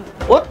waiting.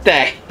 What the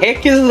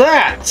heck is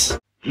that?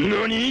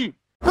 NANI?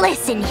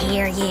 Listen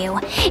here, you.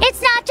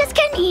 It's not just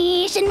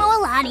Kinich and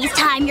Mualani's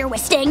time you're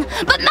wasting,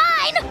 but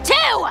mine,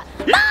 too!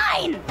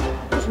 Mine!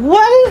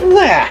 What is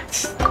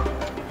that?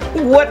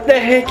 What the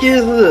heck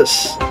is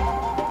this?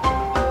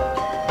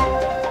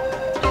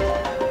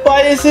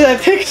 Why is there a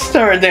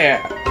Pixar there?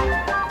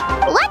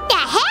 What the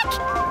heck?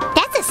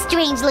 That's a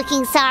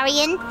strange-looking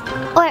Saurian.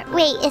 Or,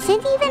 wait, is it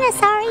even a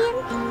Saurian?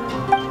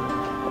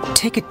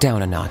 Take it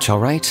down a notch,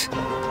 alright?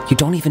 You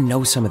don't even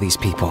know some of these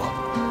people.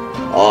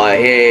 Oh,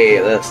 hey,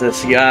 that's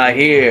this guy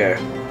here.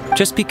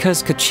 Just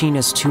because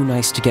Kachina's too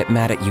nice to get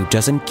mad at you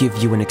doesn't give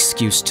you an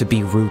excuse to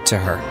be rude to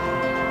her.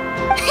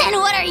 And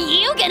what are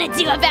you gonna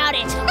do about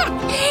it?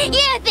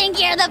 You think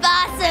you're the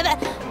boss of...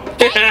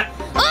 Hey!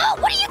 Oh,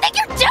 what do you think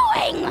you're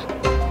doing?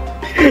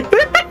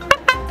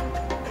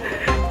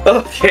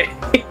 Okay,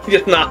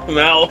 just knocked him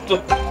out.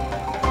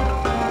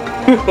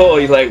 Oh,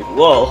 he's like,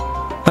 whoa.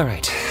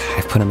 Alright,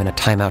 I've put him in a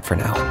timeout for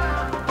now.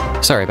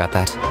 Sorry about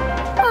that.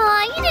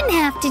 Aw, you didn't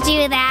have to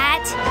do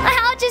that.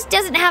 Hal just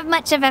doesn't have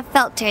much of a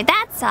filter,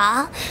 that's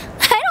all.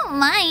 I don't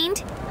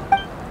mind.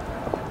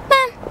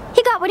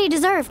 He got what he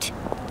deserved.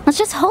 Let's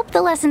just hope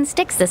the lesson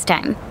sticks this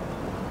time.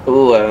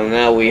 Ooh, and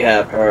now we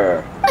have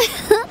her.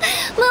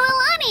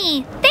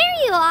 Mualani, there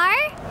you are.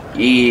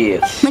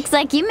 Yes. Looks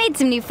like you made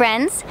some new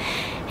friends.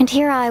 And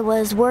here I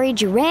was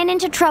worried you ran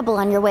into trouble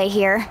on your way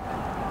here.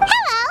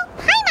 Hello,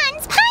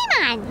 Paimon's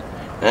Paimon.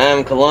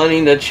 I'm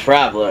Kalani the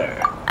Traveler.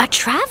 A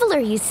traveler,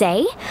 you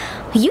say?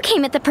 You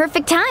came at the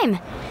perfect time.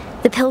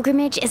 The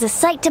pilgrimage is a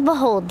sight to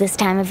behold this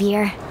time of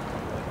year.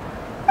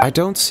 I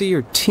don't see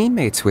your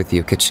teammates with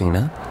you,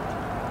 Kachina.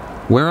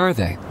 Where are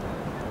they?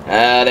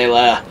 They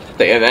left.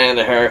 They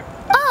abandoned her.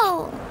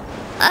 Oh,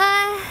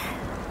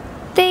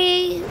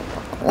 they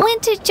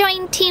went to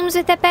join teams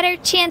with a better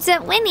chance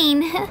at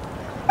winning.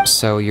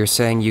 So you're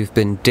saying you've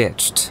been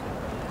ditched?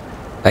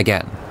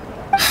 Again.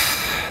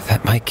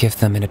 That might give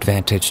them an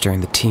advantage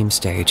during the team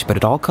stage, but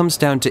it all comes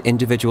down to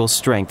individual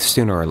strength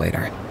sooner or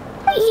later.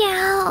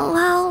 Yeah,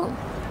 well,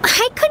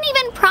 I couldn't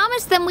even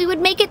promise them we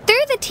would make it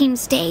through the team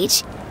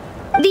stage.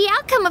 The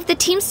outcome of the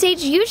team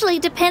stage usually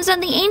depends on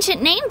the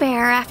ancient name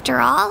bearer, after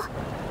all.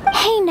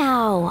 Hey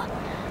now.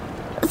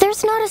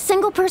 There's not a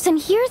single person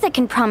here that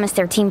can promise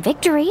their team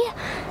victory.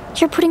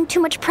 You're putting too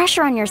much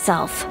pressure on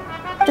yourself.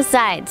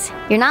 Besides,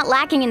 you're not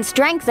lacking in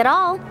strength at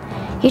all.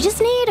 You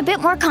just need a bit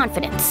more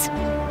confidence.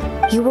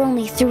 You were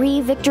only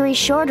 3 victories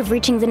short of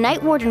reaching the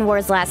Night Warden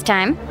Wars last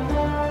time.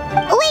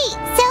 Wait,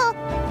 so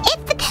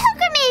if the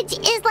pilgrimage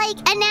is like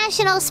a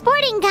national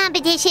sporting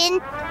competition,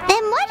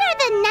 then what are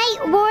the Night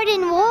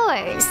Warden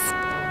Wars?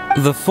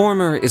 The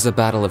former is a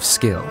battle of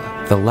skill.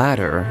 The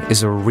latter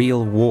is a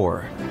real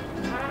war.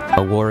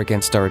 A war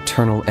against our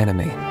eternal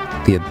enemy,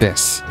 the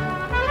Abyss.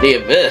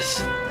 The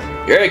Abyss?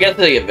 You're against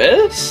the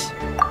Abyss?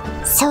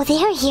 So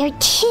they're here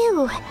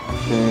too.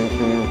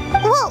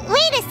 Well,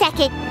 wait a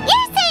second.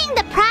 You're saying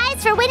the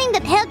prize for winning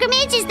the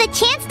pilgrimage is the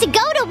chance to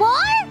go to war?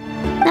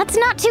 That's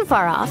not too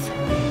far off.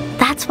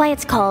 That's why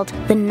it's called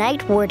the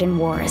Night Warden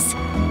Wars.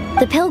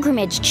 The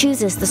pilgrimage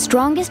chooses the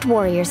strongest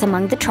warriors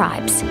among the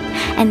tribes,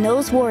 and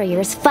those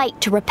warriors fight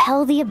to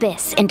repel the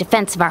Abyss in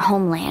defense of our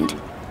homeland.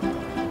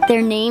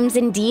 Their names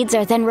and deeds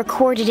are then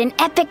recorded in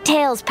epic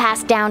tales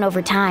passed down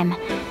over time.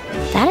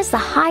 That is the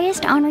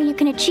highest honor you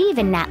can achieve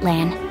in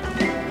Natlan.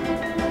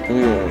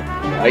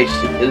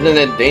 Isn't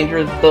it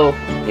dangerous though?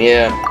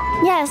 Yeah.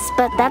 Yes,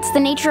 but that's the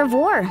nature of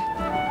war.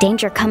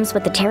 Danger comes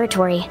with the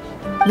territory.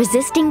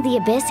 Resisting the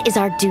Abyss is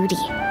our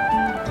duty.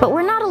 But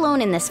we're not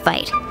alone in this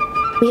fight.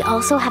 We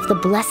also have the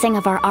blessing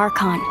of our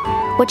Archon,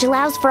 which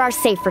allows for our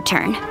safe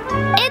return.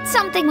 It's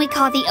something we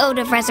call the Ode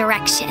of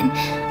Resurrection,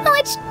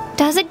 which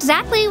does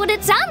exactly what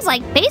it sounds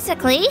like,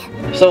 basically.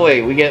 So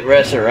wait, we get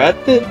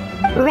resurrected?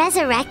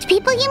 Resurrect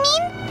people, you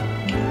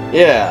mean?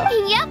 Yeah.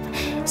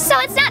 Yep. So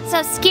it's not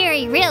so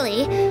scary,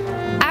 really.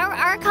 Our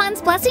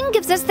Archon's blessing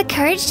gives us the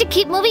courage to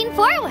keep moving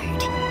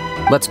forward.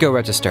 Let's go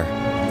register.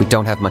 We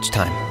don't have much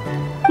time.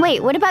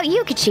 Wait, what about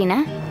you,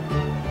 Kachina?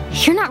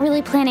 You're not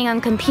really planning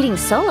on competing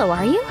solo,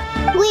 are you?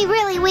 We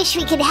really wish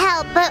we could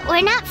help, but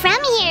we're not from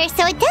here,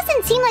 so it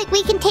doesn't seem like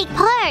we can take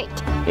part.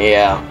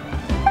 Yeah.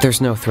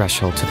 There's no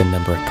threshold to the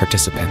number of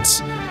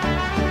participants.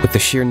 With the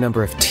sheer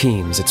number of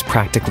teams, it's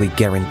practically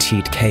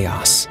guaranteed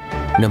chaos.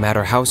 No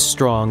matter how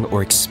strong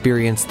or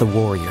experienced the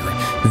warrior,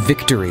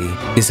 victory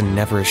is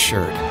never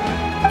assured.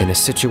 In a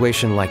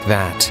situation like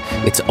that,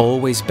 it's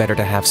always better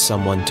to have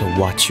someone to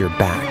watch your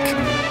back.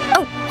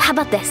 Oh, how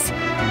about this?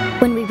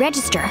 When we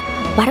register,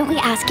 why don't we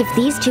ask if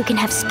these two can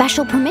have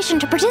special permission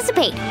to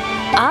participate?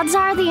 Odds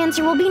are the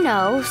answer will be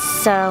no,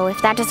 so if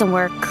that doesn't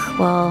work,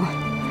 well,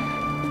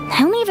 I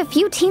only have a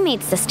few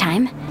teammates this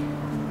time.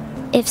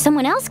 If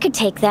someone else could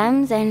take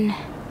them, then...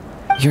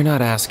 You're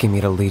not asking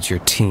me to lead your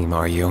team,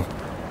 are you?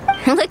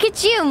 Look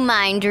at you,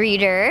 mind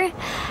reader.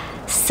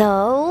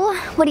 So,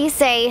 what do you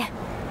say?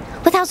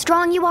 With how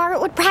strong you are,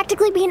 it would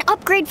practically be an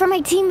upgrade for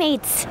my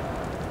teammates.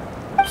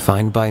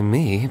 Fine by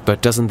me,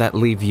 but doesn't that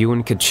leave you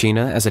and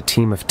Kachina as a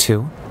team of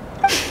 2?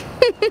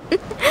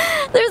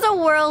 There's a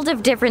world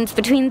of difference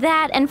between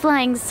that and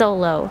flying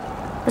solo.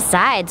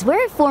 Besides,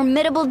 we're a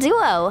formidable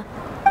duo.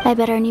 I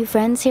bet our new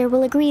friends here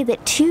will agree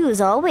that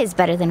 2's always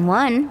better than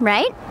 1,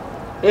 right?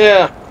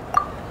 Yeah.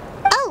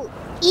 Oh,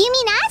 you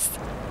mean us?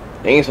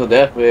 Things will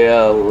definitely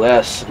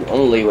less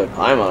lonely with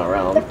Paimon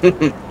around.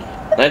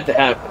 Nice to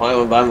have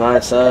Paimon by my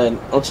side.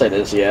 I'll say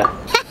this, yeah.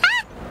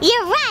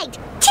 You're right! 2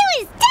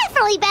 is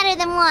definitely better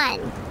than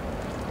 1!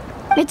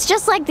 It's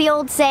just like the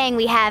old saying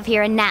we have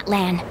here in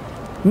Natlan.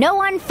 No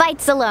one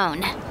fights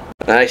alone.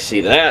 I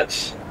see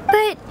that.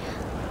 But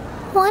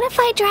what if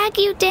I drag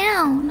you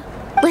down?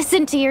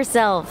 Listen to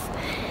yourself.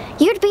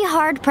 You'd be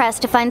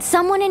hard-pressed to find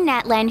someone in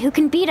Natlan who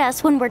can beat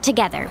us when we're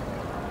together.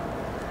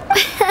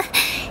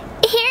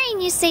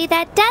 Hearing you say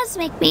that does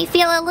make me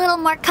feel a little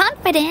more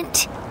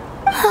confident.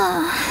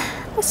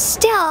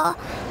 Still,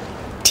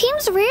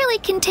 teams rarely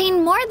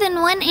contain more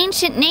than one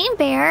ancient name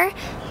bearer.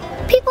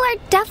 People are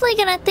definitely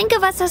gonna think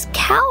of us as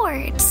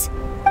cowards.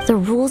 The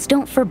rules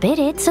don't forbid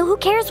it, so who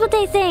cares what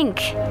they think?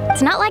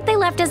 It's not like they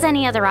left us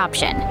any other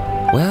option.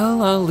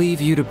 Well, I'll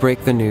leave you to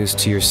break the news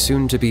to your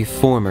soon-to-be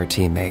former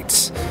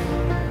teammates.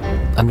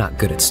 I'm not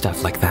good at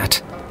stuff like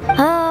that.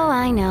 Oh,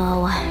 I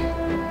know.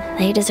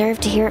 They deserve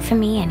to hear it from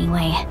me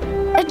anyway.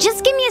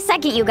 Just give me a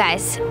second, you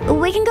guys.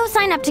 We can go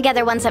sign up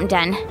together once I'm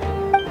done.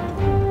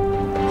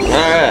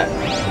 Alright.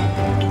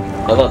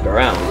 I'll look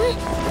around.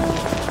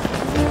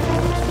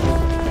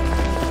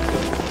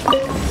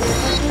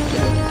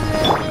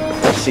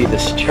 Let's see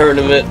this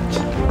tournament.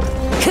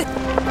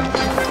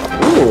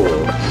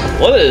 Ooh.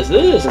 What is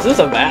this? Is this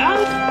a map?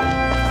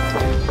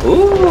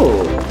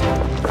 Ooh.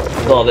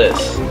 What's all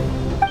this?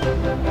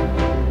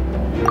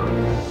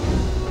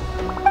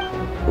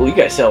 Ooh, you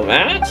guys sell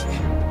masks?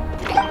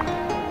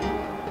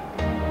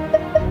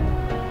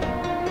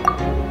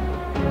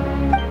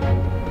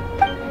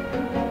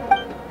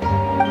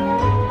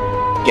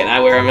 Can I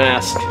wear a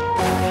mask?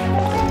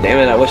 Damn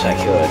it, I wish I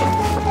could.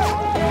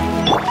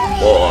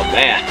 Oh,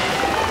 man.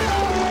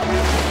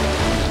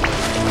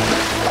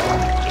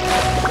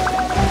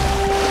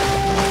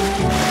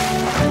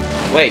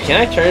 Wait,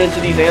 can I turn into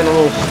these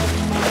animals?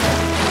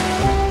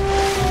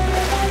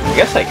 I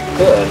guess I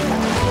could.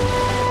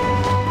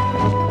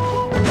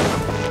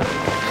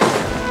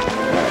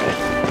 Alright.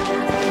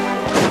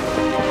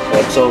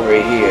 What's over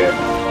here?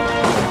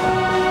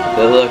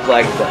 They look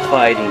like the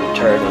fighting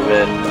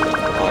tournament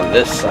on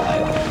this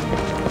side.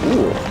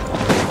 Ooh.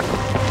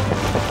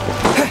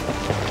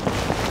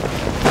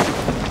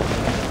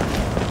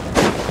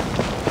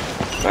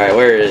 Alright,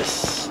 where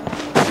is...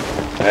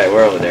 Alright,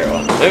 we're over there.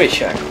 Well, let me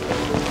check.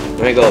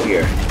 Let me go up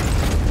here.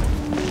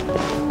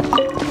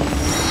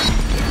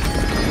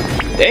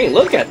 Dang,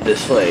 look at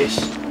this place.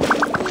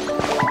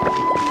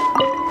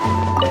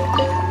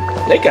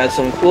 They got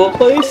some cool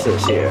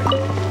places here.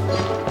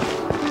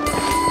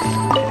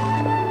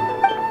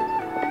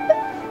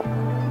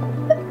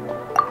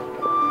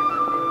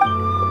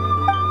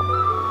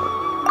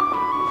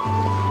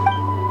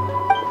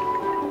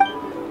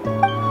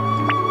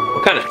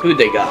 What kind of food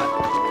they got?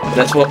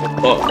 That's what...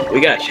 Oh,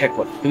 we gotta check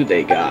what food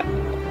they got.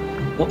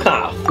 What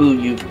kind of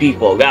food you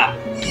people got?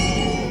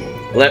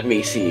 Let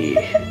me see.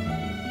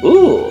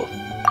 Ooh.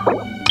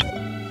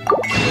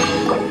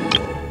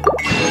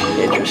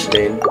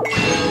 Interesting.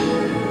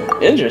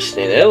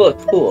 Interesting. They look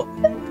cool.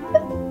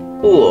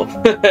 Cool.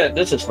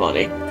 This is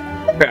funny.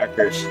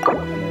 Crackers.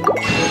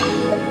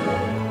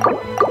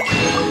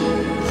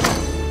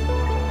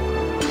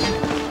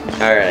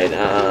 Alright,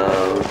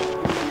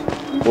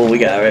 well, we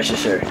got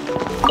register.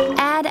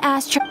 Add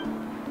astro...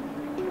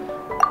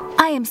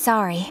 I am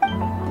sorry.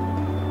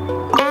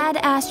 Add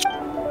astro...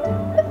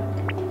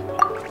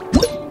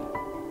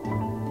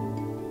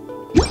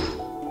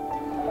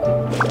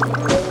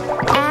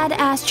 Add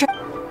astro...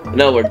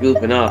 No, we're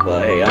goofing off,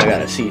 but hey, I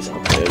gotta see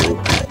something.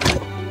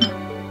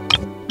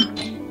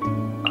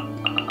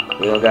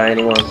 We don't got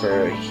anyone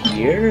for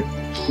here?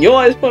 You know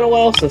what, it's been a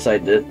while since I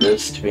did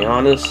this, to be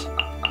honest.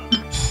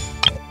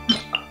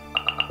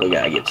 We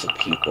gotta get some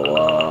people,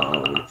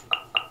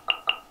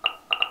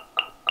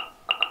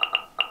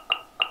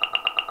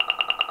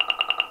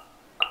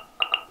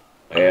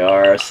 where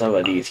are some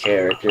of these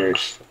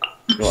characters?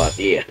 No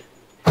idea.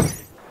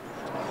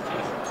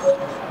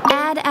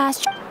 Add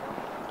astro...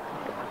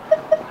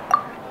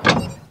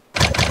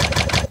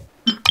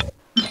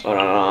 Hold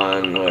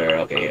on, where?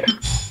 Okay, here.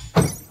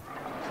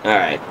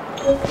 Alright.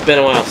 It's been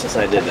a while since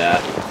I did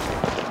that.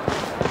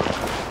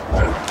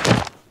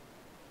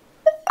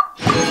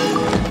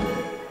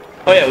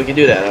 Oh yeah, we can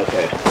do that,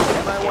 okay.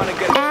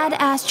 Add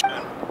astro...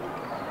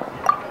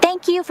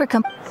 Thank you for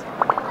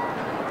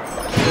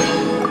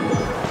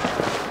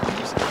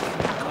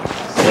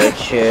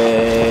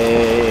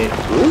Okay.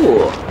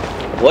 Ooh.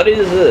 What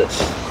is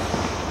this?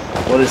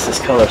 What is this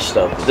color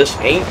stuff? Is this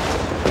paint?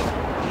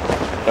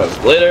 Oh,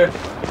 glitter?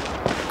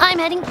 I'm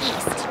heading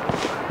east.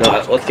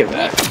 No, let's get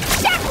back.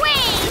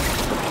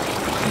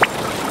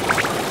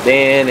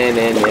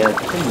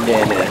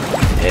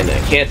 And I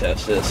can't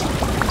touch this.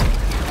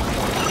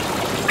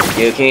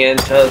 You can't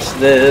touch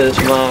this,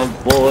 my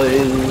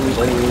boys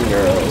and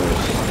girls.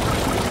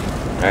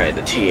 Alright,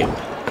 the team.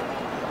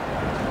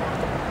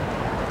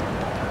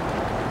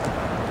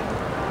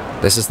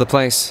 This is the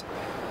place.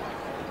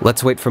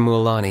 Let's wait for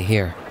Mualani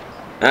here.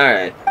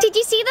 Alright. Did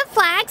you see the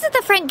flags at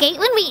the front gate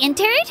when we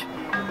entered?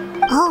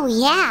 Oh,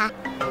 yeah.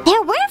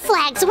 There were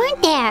flags,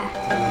 weren't there?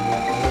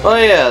 Oh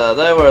yeah,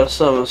 there were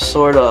some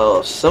sort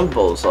of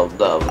symbols of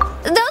them.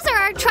 Those are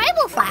our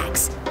tribal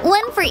flags.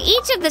 One for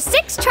each of the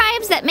 6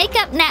 tribes that make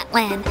up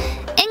Natlan,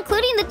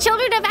 including the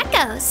Children of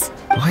Echoes.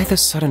 Why the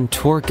sudden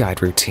tour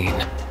guide routine?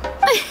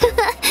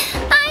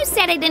 I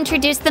said I'd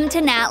introduce them to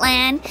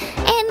Natlan,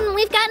 and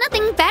we've got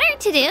nothing better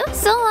to do,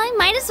 so I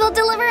might as well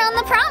deliver on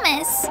the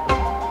promise.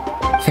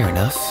 Fair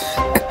enough.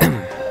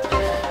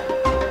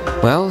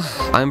 Well,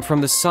 I'm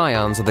from the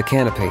Scions of the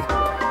Canopy.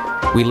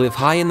 We live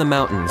high in the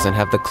mountains and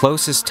have the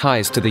closest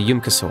ties to the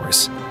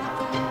Yumkasaurs.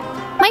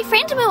 My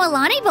friend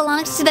Mualani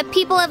belongs to the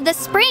people of the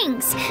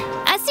Springs,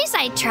 a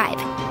seaside tribe.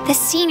 The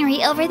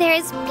scenery over there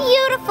is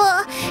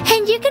beautiful,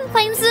 and you can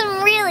find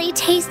some really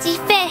tasty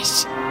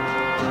fish.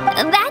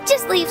 That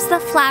just leaves the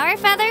Flower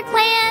Feather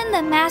Clan,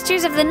 the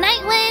Masters of the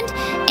Nightwind,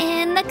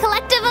 and the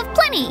Collective of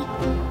Plenty.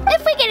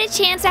 If we get a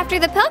chance after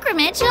the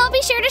pilgrimage, I'll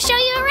be sure to show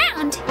you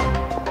around.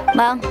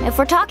 Well, if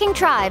we're talking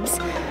tribes,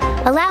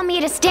 allow me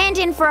to stand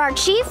in for our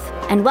chief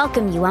and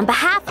welcome you on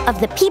behalf of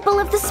the people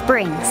of the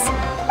Springs.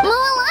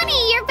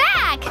 Mualani, you're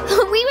back!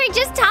 We were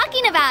just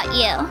talking about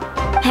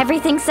you.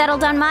 Everything's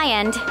settled on my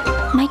end.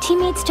 My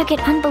teammates took it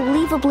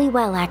unbelievably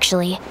well,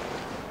 actually.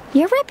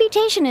 Your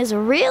reputation is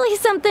really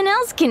something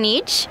else,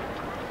 Kinich.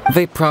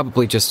 They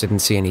probably just didn't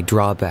see any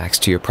drawbacks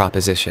to your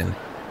proposition.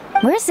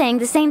 We're saying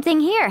the same thing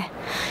here.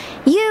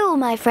 You,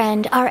 my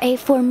friend, are a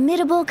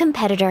formidable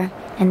competitor,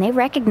 and they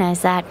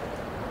recognize that.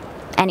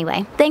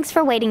 Anyway, thanks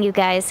for waiting, you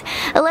guys.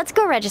 Let's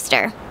go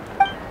register.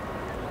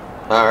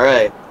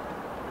 Alright.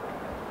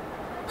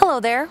 Hello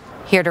there.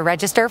 Here to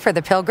register for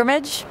the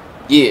pilgrimage?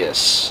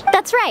 Yes.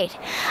 That's right.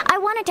 I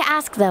wanted to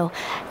ask, though.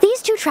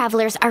 These 2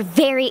 travelers are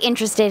very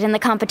interested in the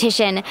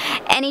competition.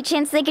 Any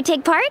chance they could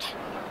take part?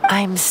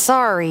 I'm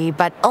sorry,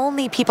 but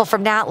only people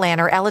from Natlan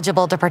are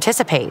eligible to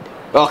participate.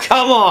 Oh,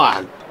 come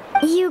on!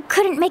 You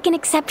couldn't make an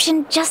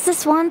exception just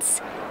this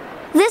once?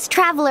 This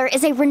traveler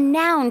is a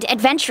renowned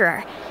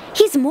adventurer.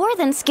 He's more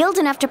than skilled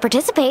enough to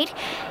participate,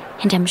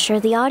 and I'm sure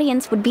the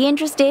audience would be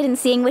interested in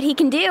seeing what he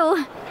can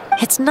do.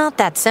 It's not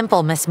that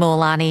simple, Miss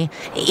Mualani.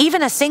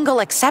 Even a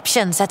single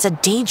exception sets a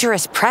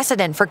dangerous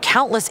precedent for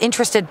countless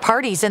interested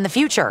parties in the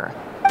future.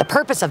 The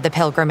purpose of the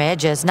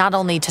pilgrimage is not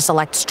only to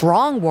select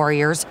strong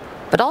warriors,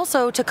 but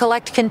also to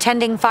collect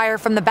contending fire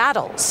from the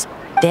battles.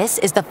 This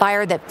is the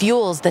fire that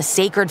fuels the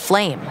sacred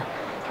flame.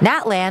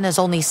 Natlan is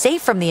only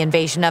safe from the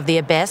invasion of the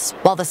Abyss,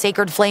 while the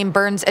sacred flame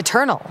burns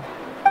eternal.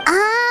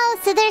 Oh,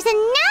 so there's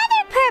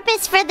another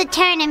purpose for the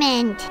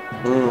tournament.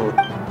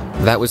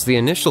 That was the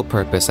initial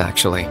purpose,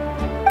 actually.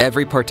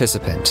 Every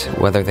participant,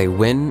 whether they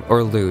win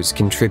or lose,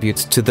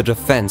 contributes to the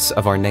defense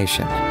of our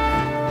nation.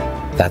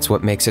 That's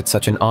what makes it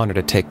such an honor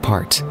to take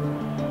part.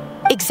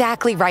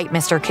 Exactly right,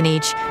 Mr.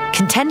 Kinich.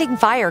 Contending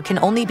fire can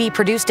only be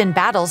produced in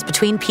battles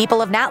between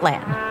people of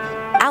Natlan.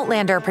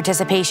 Outlander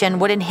participation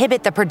would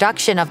inhibit the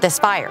production of this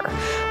fire,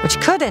 which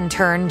could in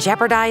turn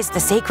jeopardize the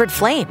sacred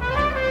flame.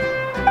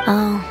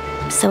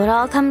 Oh, so it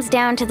all comes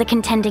down to the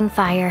contending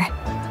fire.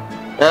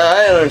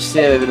 I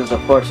understand if it is a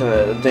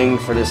fortunate thing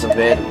for this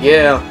event,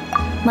 yeah.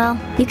 Well,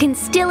 you can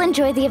still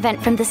enjoy the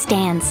event from the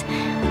stands.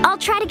 I'll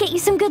try to get you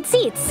some good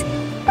seats.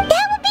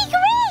 That would be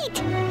great!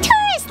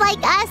 Tourists like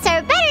us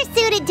are better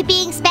suited to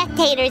being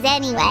spectators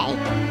anyway.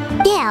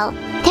 Bill,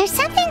 there's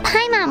something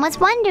Paimon was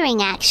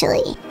wondering,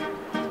 actually.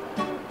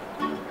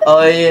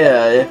 Oh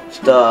yeah, it's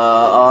the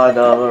Odd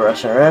of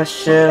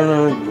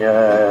Resurrection.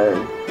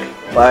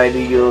 Why do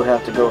you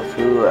have to go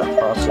through a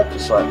process to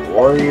select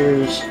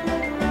warriors?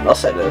 I'll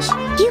say this.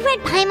 You read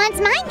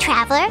Paimon's mind,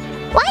 Traveler.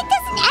 Why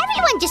doesn't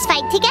everyone just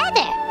fight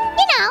together?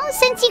 You know,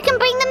 since you can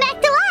bring them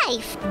back to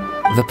life.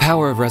 The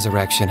power of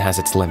resurrection has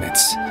its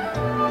limits.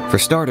 For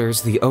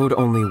starters, the ode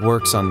only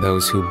works on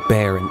those who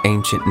bear an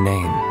ancient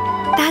name.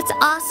 That's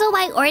also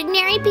why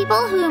ordinary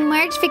people who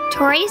emerge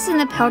victorious in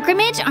the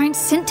pilgrimage aren't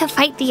sent to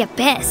fight the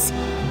Abyss.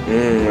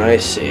 I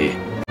see.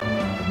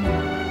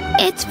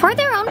 It's for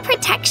their own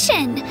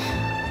protection.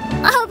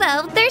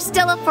 Although, they're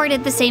still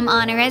afforded the same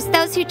honor as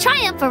those who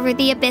triumph over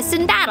the Abyss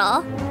in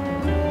battle.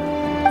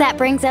 That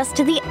brings us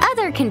to the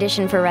other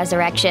condition for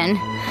resurrection.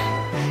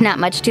 Not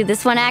much to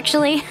this one,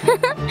 actually.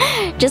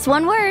 Just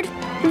one word.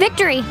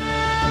 Victory.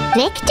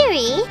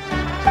 Victory?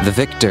 The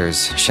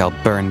victors shall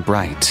burn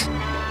bright,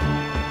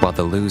 while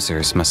the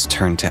losers must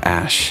turn to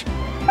ash.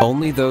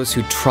 Only those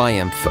who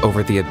triumph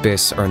over the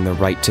Abyss earn the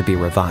right to be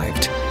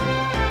revived.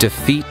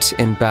 Defeat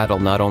in battle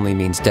not only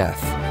means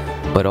death,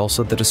 but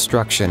also the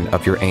destruction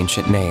of your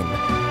ancient name,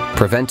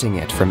 preventing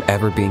it from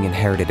ever being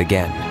inherited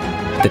again.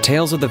 The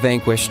tales of the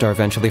vanquished are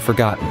eventually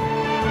forgotten,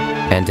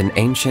 and an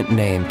ancient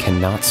name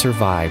cannot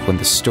survive when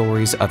the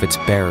stories of its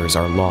bearers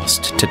are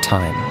lost to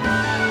time.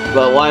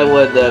 But why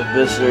would the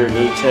visitor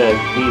need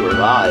to be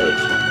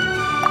revived?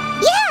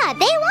 Yeah,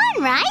 they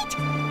won, right?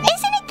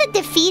 Isn't it the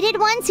defeated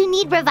ones who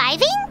need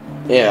reviving?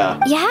 Yeah.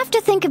 You have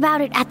to think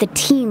about it at the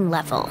team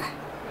level.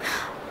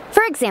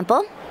 For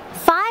example,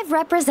 5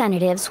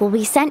 representatives will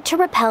be sent to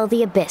repel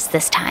the Abyss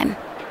this time.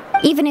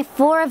 Even if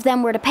 4 of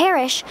them were to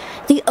perish,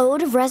 the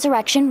Ode of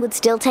Resurrection would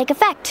still take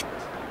effect.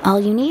 All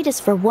you need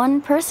is for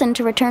 1 person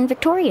to return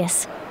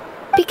victorious.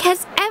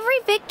 Because every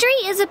victory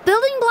is a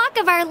building block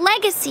of our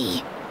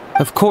legacy.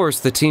 Of course,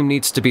 the team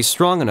needs to be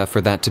strong enough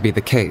for that to be the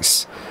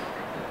case.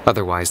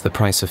 Otherwise, the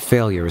price of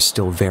failure is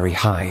still very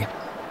high.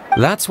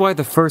 That's why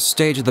the first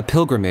stage of the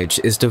pilgrimage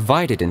is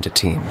divided into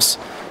teams,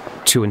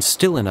 to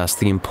instill in us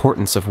the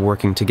importance of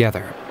working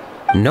together.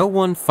 No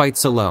one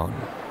fights alone.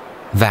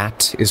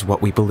 That is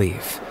what we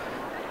believe.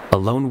 A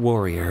lone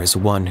warrior is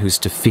one whose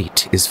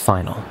defeat is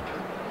final.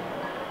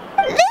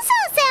 This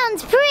all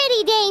sounds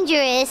pretty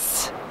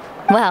dangerous.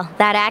 Well,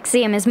 that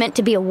axiom is meant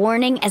to be a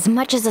warning as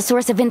much as a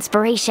source of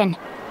inspiration.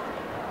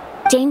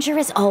 Danger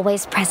is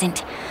always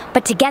present,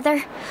 but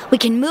together we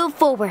can move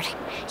forward,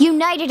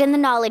 united in the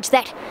knowledge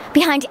that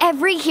behind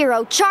every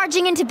hero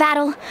charging into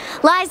battle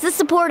lies the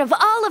support of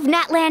all of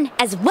Natlan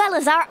as well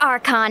as our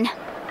Archon.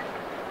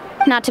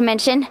 Not to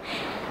mention,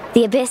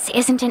 the Abyss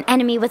isn't an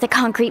enemy with a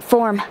concrete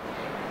form.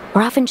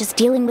 We're often just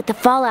dealing with the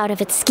fallout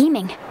of its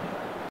scheming.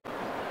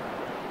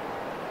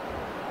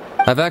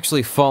 I've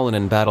actually fallen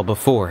in battle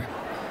before.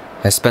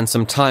 I spent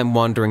some time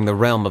wandering the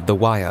realm of the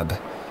Wayab.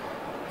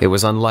 It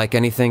was unlike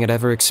anything I'd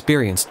ever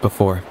experienced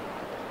before.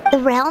 The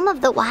realm of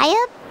the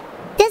Wayab?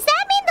 Does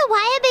that mean the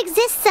Wayab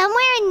exists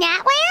somewhere in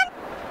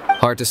Natlan?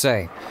 Hard to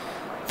say.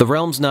 The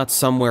realm's not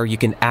somewhere you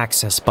can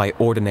access by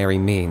ordinary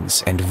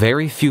means, and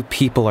very few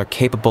people are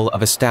capable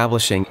of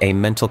establishing a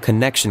mental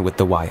connection with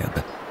the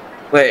Wayab.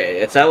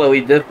 Wait, is that what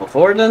we did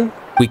before then?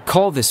 We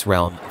call this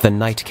realm the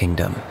Night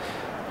Kingdom,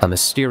 a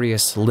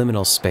mysterious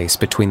liminal space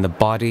between the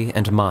body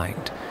and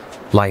mind,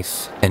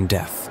 life and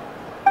death.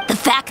 The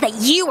fact that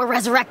you were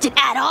resurrected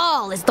at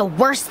all is the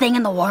worst thing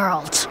in the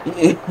world.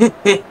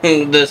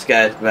 This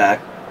guy's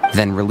back.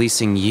 Then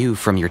releasing you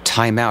from your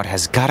timeout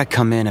has gotta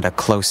come in at a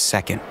close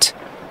second.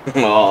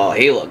 Oh,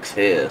 he looks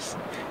pissed.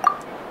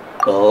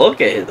 But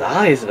look at his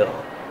eyes,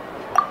 though.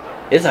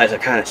 His eyes are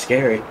kind of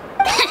scary.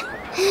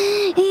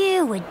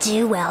 You would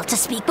do well to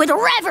speak with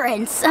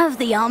reverence of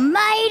the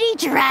almighty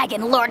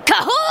dragon, Lord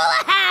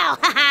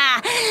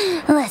Kahula-How,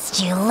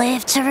 lest you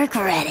live to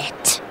regret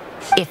it.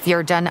 If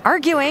you're done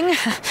arguing,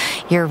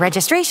 your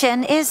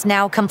registration is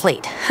now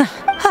complete.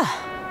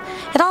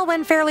 It all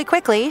went fairly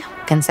quickly,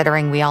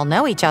 considering we all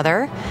know each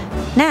other.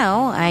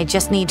 Now, I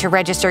just need to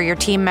register your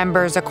team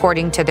members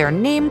according to their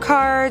name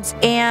cards,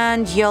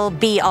 and you'll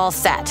be all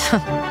set.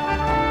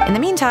 In the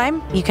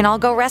meantime, you can all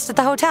go rest at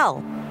the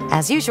hotel.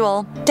 As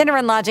usual, dinner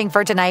and lodging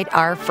for tonight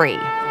are free.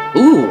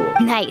 Ooh.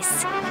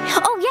 Nice.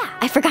 Oh yeah,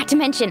 I forgot to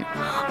mention,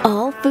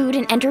 all food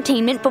and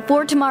entertainment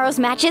before tomorrow's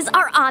matches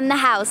are on the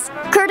house,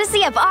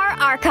 courtesy of our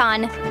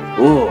Archon.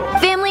 Ooh.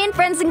 Family and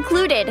friends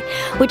included,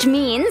 which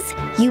means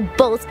you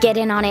both get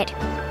in on it.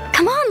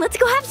 Come on, let's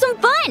go have some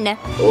fun!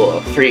 Oh,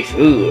 free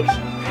food.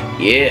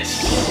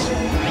 Yes.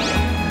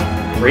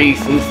 Free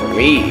food for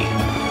me.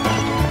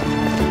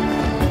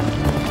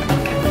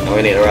 Oh,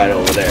 we need to ride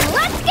over there.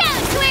 Let's go,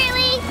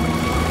 Swirly!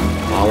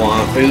 I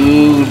want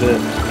food.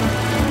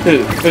 Food.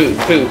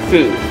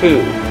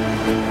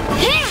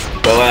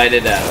 But I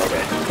did that,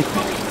 okay.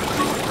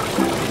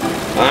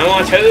 I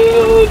want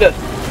food!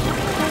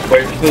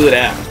 Where's the food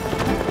at?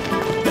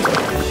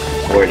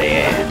 Where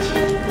they at?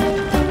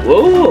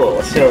 Whoa,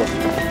 let's go.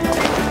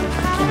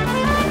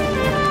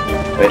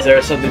 Wait, is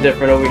there something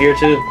different over here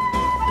too?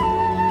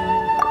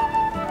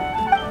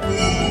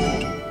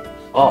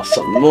 Oh,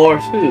 some more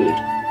food.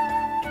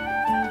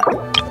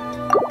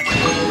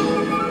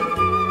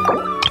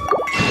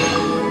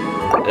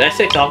 Did I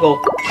say taco?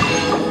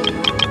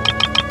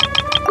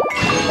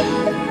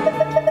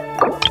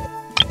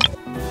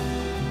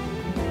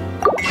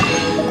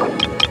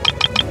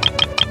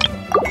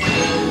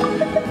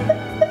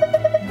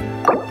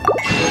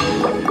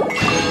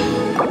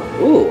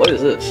 Ooh, what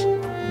is this?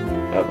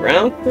 A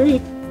ground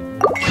fruit?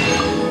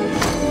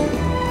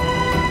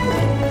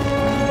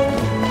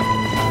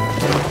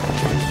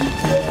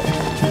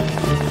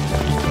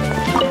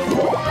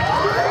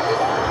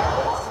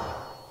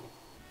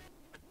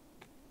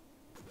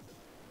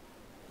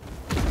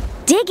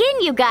 Dig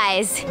in, you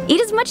guys. Eat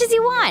as much as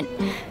you want.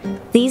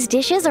 These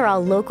dishes are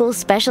all local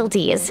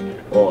specialties.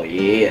 Oh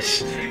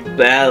yes,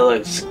 that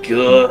looks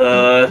good.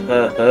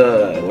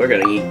 We're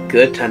gonna eat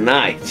good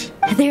tonight.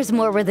 There's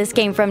more where this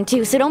came from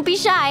too, so don't be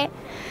shy.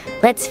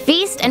 Let's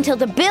feast until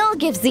the bill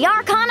gives the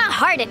Archon a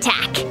heart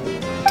attack.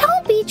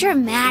 Don't be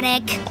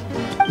dramatic.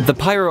 The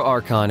Pyro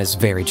Archon is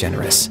very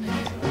generous,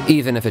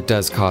 even if it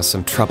does cause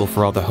some trouble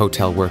for all the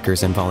hotel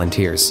workers and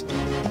volunteers.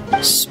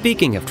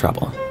 Speaking of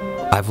trouble,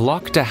 I've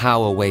locked a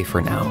How away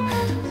for now,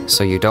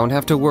 so you don't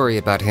have to worry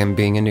about him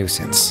being a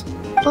nuisance.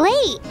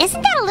 Wait,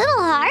 isn't that a little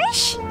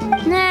harsh?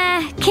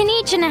 Nah,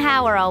 Kinich and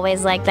How are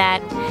always like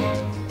that.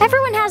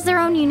 Everyone has their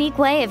own unique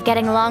way of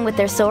getting along with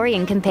their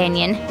Saurian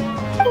companion.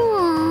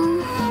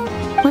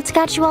 What's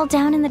got you all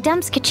down in the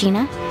dumps,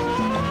 Kachina?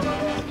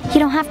 You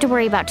don't have to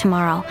worry about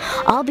tomorrow.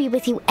 I'll be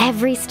with you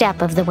every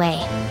step of the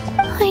way.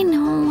 I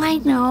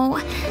know.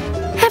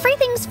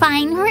 Everything's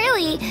fine,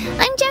 really.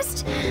 I'm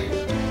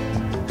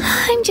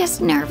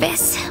just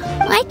nervous.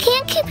 I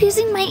can't keep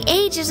using my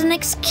age as an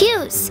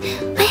excuse.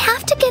 I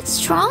have to get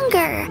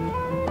stronger.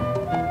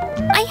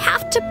 I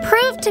have to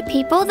prove to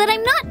people that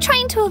I'm not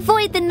trying to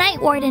avoid the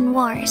Night Warden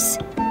Wars.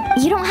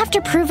 You don't have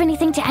to prove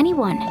anything to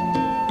anyone.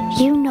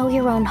 You know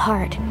your own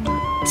heart.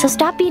 So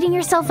stop beating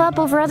yourself up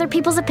over other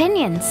people's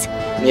opinions.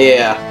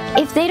 Yeah.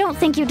 If they don't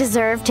think you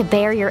deserve to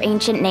bear your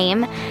ancient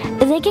name,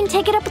 they can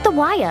take it up with the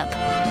Wyab.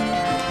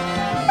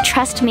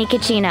 Trust me,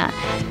 Kachina.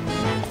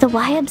 The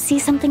Wyab see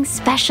something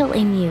special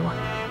in you.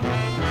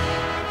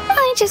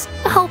 I just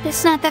hope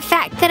it's not the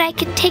fact that I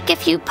can take a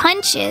few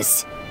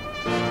punches.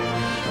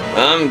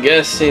 I'm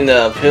guessing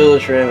the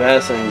pilgrim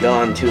hasn't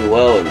gone too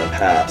well in the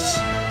past.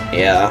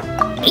 Yeah.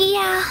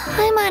 Yeah,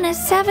 I'm on a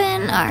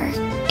 7 or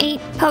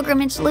 8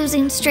 pilgrimage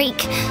losing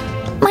streak.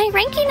 My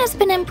ranking has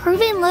been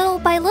improving little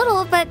by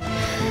little, but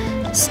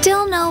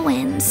still no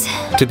wins.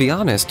 To be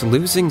honest,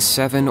 losing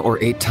 7 or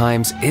 8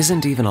 times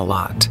isn't even a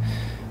lot.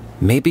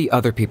 Maybe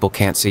other people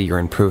can't see your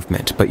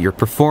improvement, but your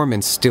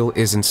performance still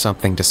isn't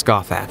something to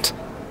scoff at.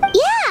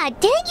 Yeah,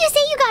 didn't you say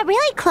you got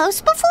really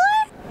close before?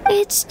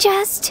 It's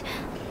just,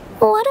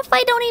 what if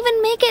I don't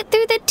even make it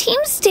through the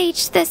team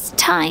stage this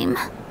time?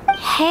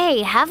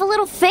 Hey, have a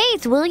little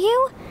faith, will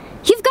you?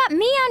 You've got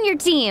me on your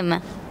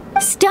team.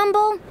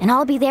 Stumble, and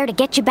I'll be there to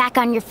get you back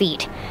on your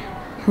feet.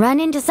 Run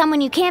into someone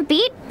you can't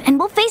beat, and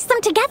we'll face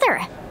them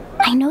together.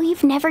 I know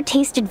you've never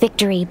tasted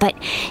victory, but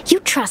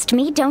you trust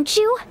me, don't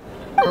you?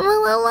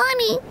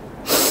 Mualani,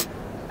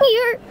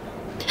 you're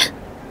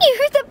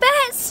the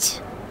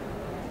best.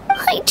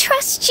 I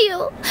trust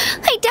you.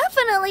 I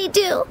definitely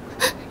do.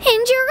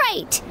 And you're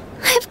right.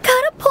 I've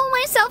got to pull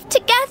myself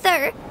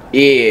together.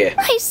 Yeah.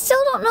 I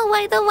still don't know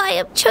why the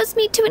Wyab chose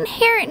me to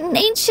inherit an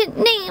ancient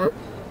name,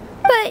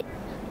 but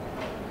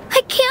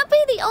I can't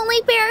be the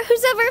only bear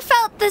who's ever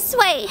felt this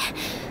way.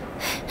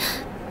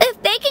 If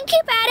they can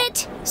keep at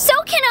it,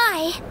 so can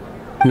I.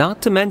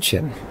 Not to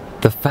mention,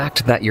 the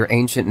fact that your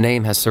ancient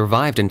name has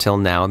survived until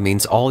now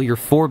means all your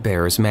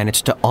forebears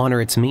managed to honor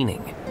its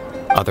meaning.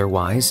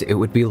 Otherwise, it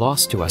would be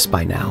lost to us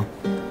by now,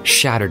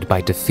 shattered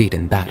by defeat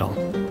in battle.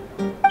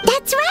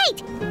 That's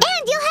right!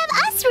 And you'll have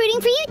us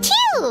rooting for you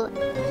too!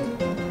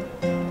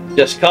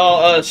 Just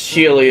call us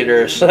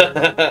cheerleaders.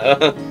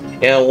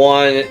 and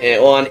one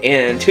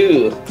and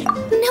two.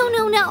 No.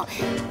 no.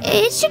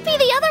 It should be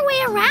the other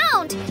way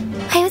around.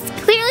 I was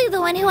clearly the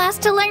one who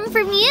asked to learn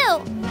from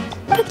you.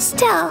 But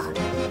still.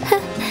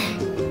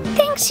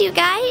 Thanks, you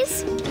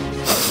guys.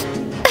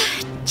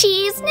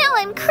 Geez, now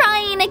I'm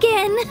crying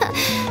again.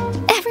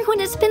 Everyone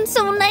has been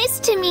so nice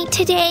to me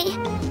today.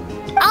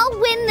 I'll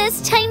win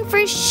this time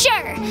for sure.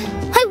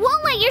 I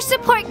won't let your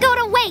support go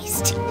to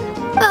waste.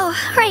 Oh,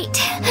 right.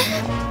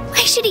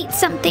 I should eat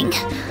something.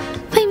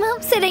 My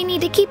mom said I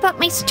need to keep up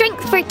my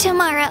strength for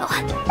tomorrow.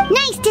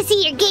 Nice to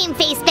see your game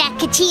face back,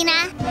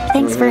 Kachina.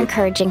 Thanks for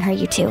encouraging her,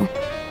 you two.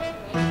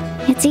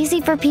 It's easy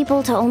for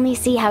people to only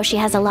see how she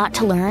has a lot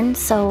to learn,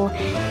 so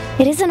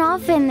it isn't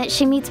often that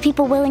she meets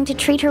people willing to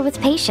treat her with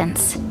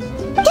patience.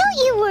 Don't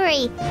you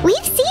worry.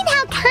 We've seen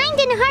how kind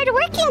and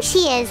hardworking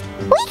she is.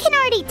 We can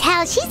already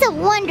tell she's a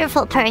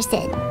wonderful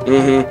person.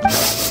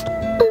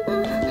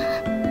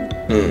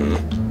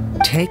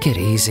 Take it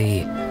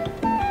easy.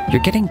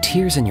 You're getting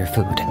tears in your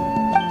food.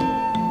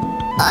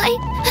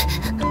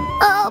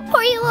 I'll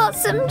pour you all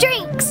some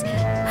drinks.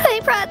 I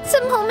brought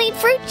some homemade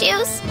fruit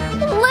juice.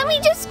 Let me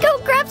just go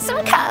grab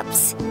some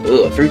cups.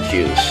 Ooh, fruit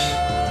juice.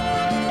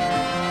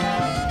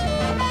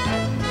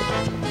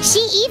 She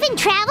even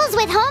travels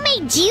with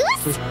homemade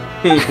juice?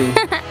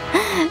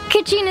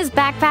 Kachina's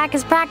backpack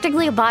is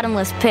practically a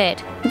bottomless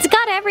pit. It's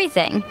got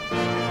everything.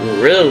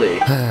 Really?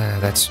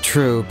 That's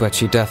true, but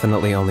she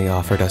definitely only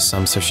offered us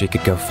some so she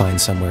could go find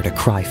somewhere to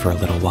cry for a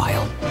little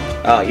while.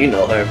 Oh, you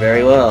know her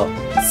very well.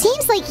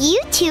 Seems like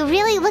you two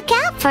really look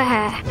out for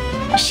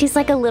her. She's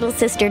like a little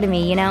sister to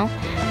me, you know?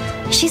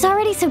 She's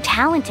already so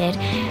talented.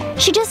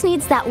 She just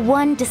needs that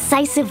one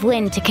decisive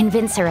win to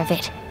convince her of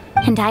it.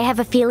 And I have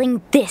a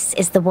feeling this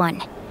is the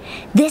one.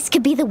 This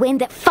could be the win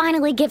that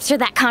finally gives her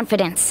that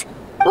confidence.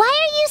 Why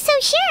are you so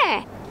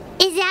sure?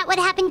 Is that what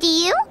happened to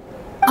you?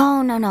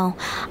 Oh, no.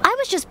 I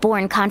was just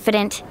born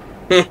confident.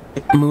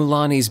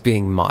 Mualani's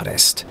being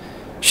modest.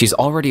 She's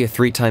already a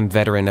 3-time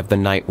veteran of the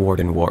Night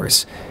Warden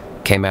Wars.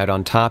 Came out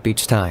on top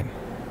each time.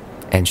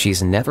 And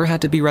she's never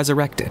had to be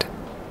resurrected.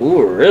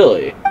 Ooh,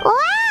 really?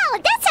 Wow,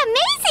 that's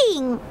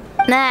amazing!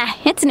 Nah,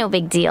 it's no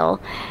big deal.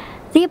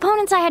 The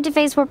opponents I had to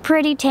face were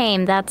pretty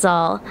tame, that's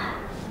all.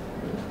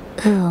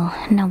 Ooh,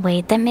 no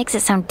wait, that makes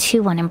it sound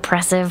too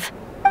unimpressive.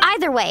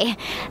 Either way,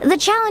 the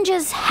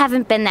challenges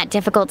haven't been that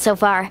difficult so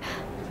far.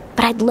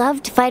 But I'd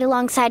love to fight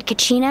alongside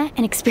Kachina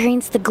and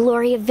experience the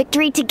glory of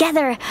victory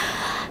together.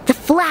 The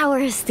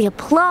flowers, the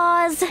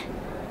applause.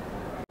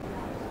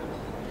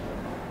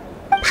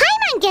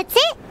 Paimon gets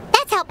it!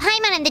 That's how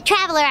Paimon and the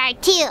Traveler are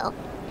too.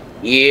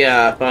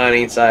 Yeah,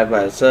 fighting side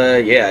by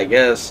side. Yeah, I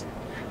guess.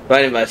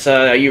 Fighting by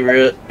side, are you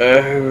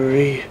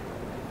really?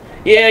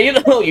 Yeah, you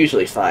don't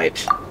usually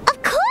fight.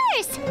 Of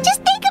course!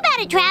 Just think about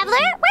it, Traveler.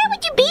 Where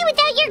would you be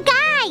without your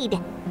guide?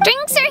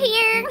 Drinks are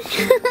here.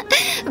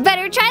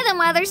 Better try them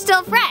while they're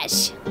still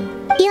fresh.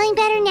 Feeling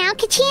better now,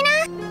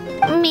 Kachina?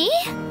 Me?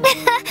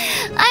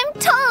 I'm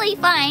totally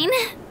fine.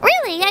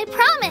 Really, I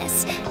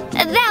promise.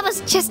 That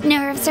was just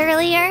nerves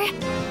earlier.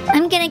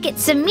 I'm gonna get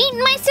some meat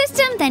in my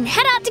system, then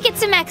head out to get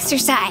some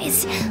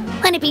exercise.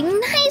 Let it be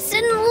nice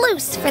and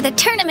loose for the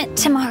tournament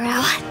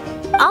tomorrow.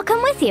 I'll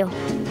come with you.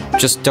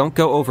 Just don't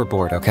go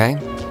overboard, okay?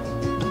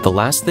 The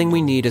last thing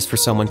we need is for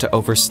someone to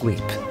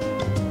oversleep.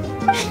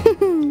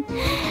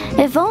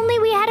 If only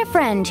we had a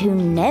friend who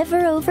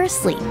never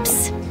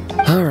oversleeps.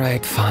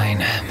 Alright,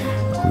 fine.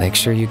 I'll make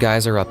sure you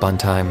guys are up on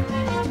time.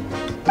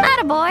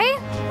 Attaboy.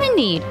 I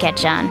knew you'd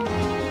catch on.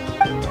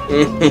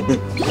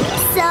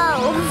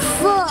 So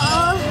full.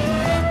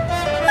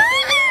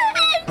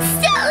 I'm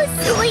so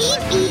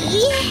sleepy.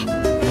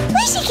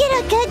 We should get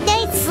a good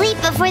night's sleep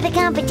before the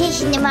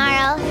competition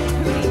tomorrow.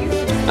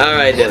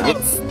 Alright then.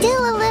 I'm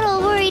still a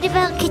little worried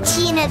about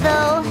Kachina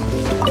though.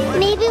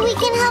 Maybe we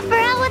can help her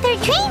out with her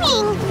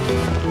training.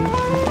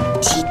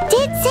 She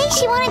did say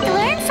she wanted to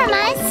learn from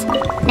us.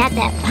 Not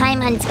that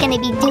Paimon's gonna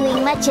be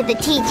doing much of the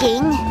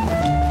teaching.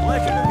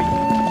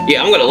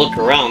 Yeah, I'm gonna look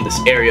around this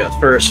area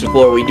first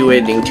before we do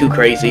anything too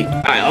crazy.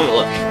 Alright, I'm gonna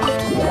look.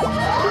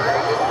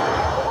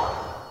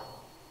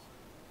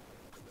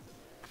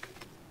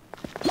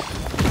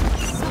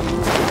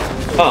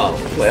 Oh,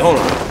 wait, hold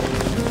on.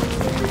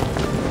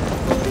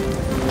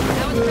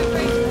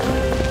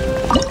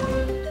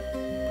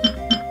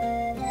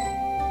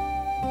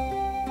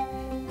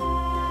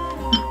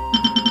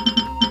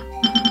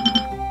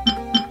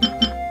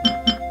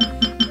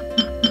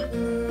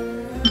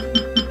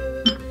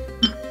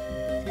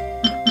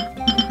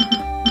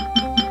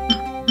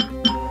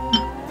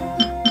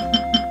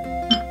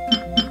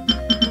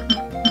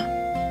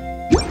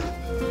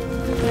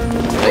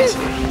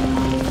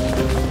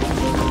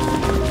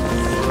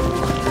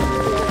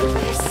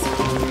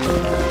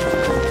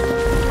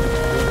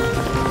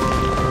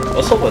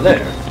 What's over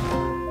there?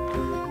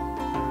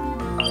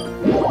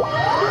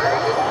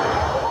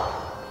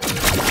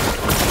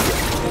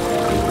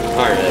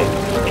 Alright,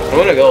 I'm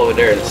gonna go over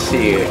there and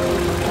see.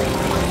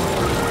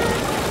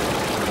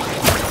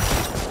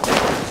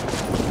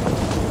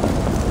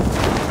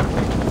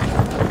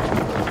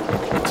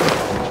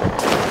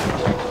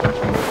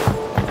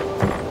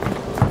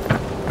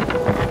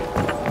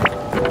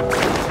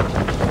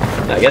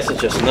 I guess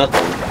it's just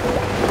nothing.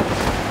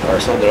 Or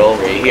something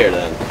over here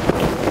then.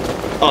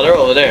 Oh, they're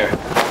over there.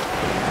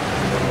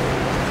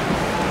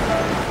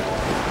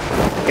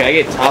 Can I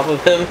get top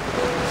of him?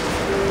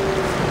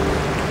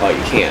 Oh,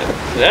 you can.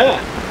 Yeah.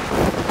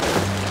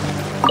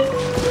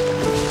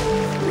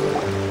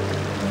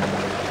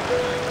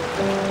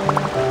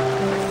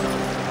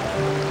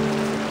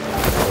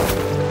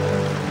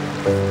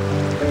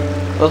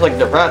 Looks like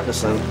they're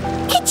practicing.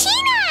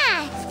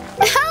 Kachina!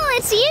 Oh,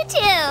 it's you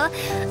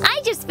two.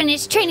 I just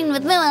finished training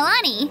with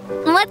mualani.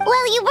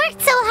 Well, you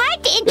worked so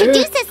hard to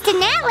introduce us to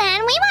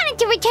Natlan, we wanted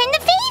to return the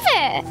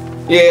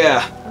favor.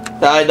 Yeah,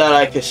 I thought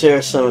I could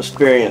share some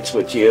experience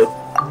with you.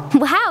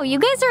 Wow, you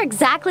guys are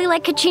exactly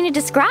like Kachina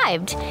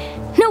described.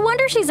 No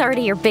wonder she's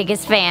already your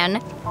biggest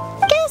fan.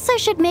 Guess I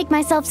should make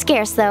myself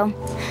scarce, though.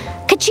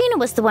 Kachina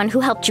was the one who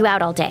helped you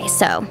out all day,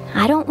 so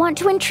I don't want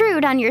to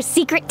intrude on your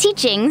secret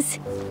teachings.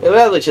 It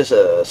was just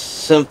a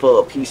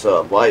simple piece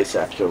of advice,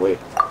 actually.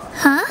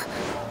 Huh?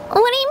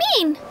 What do you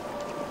mean?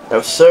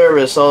 Observe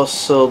is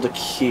also the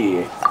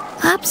key.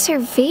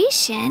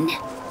 Observation?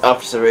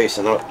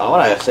 Observation. Oh,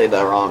 why did I say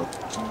that wrong?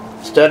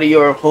 Study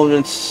your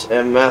opponents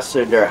and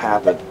master their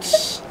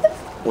habits.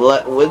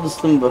 Let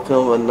wisdom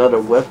become another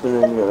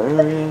weapon in your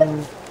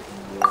area.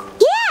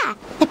 Yeah,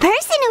 the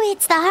person who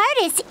hits the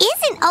hardest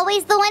isn't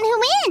always the one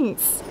who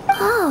wins.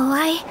 Oh,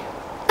 I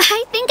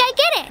think I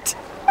get it.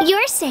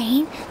 You're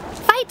saying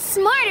fight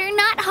smarter,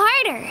 not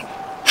harder.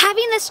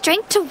 Having the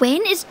strength to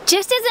win is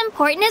just as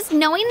important as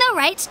knowing the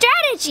right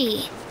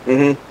strategy.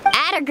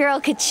 Atta girl,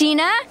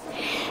 Kachina.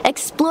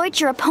 Exploit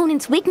your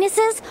opponent's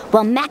weaknesses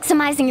while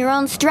maximizing your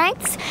own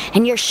strengths,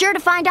 and you're sure to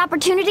find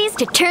opportunities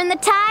to turn the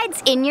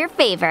tides in your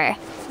favor.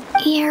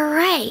 You're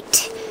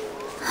right.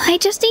 I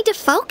just need to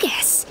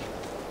focus.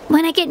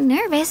 When I get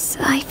nervous,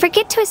 I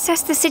forget to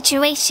assess the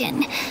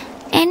situation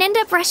and end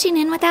up rushing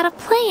in without a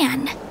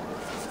plan.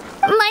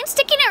 Mind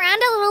sticking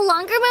around a little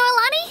longer,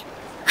 mualani?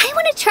 I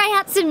want to try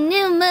out some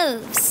new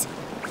moves.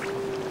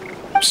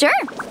 Sure.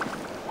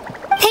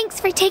 Thanks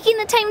for taking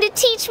the time to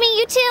teach me,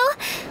 you two.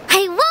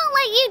 I won't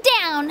let you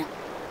down.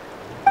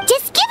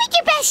 Just give it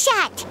your best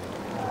shot.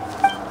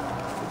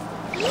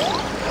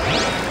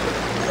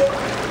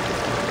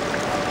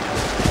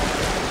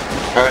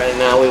 Alright,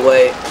 now we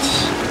wait.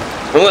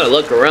 I'm gonna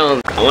look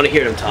around. I want to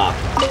hear them talk.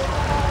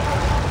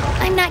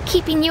 I'm not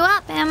keeping you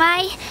up, am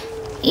I?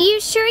 You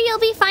sure you'll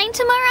be fine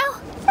tomorrow?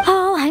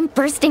 Oh, I'm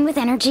bursting with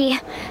energy.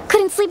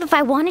 Couldn't sleep if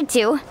I wanted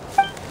to.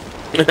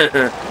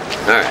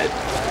 Alright.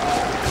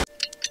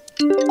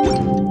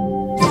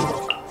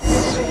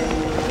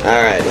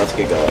 Alright, let's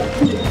get going.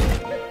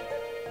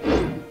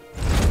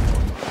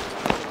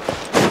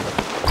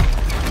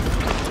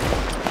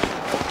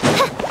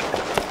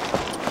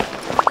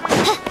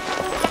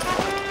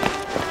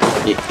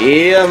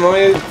 Yeah, I'm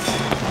ready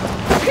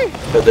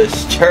for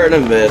this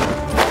tournament.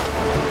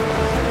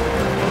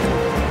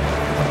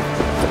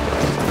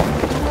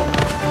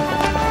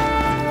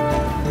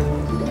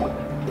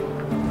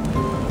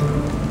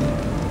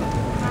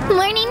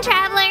 Morning,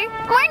 traveler.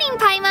 Morning,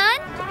 Paimon.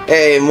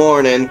 Hey,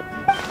 morning.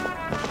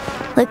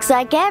 Looks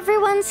like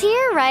everyone's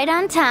here right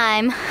on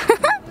time.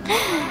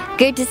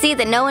 Good to see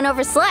that no one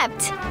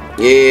overslept.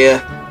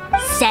 Yeah.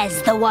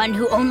 Says the one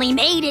who only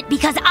made it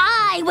because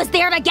I was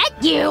there to get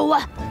you.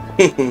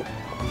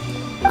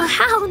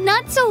 Wow,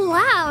 not so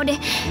loud.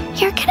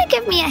 You're gonna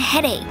give me a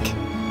headache.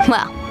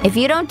 Well, if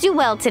you don't do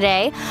well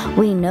today,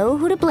 we know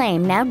who to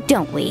blame now,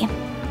 don't we?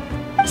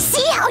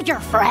 See how your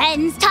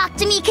friends talk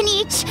to me,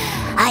 Kinich?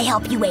 I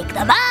help you wake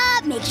them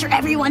up, make sure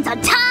everyone's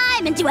on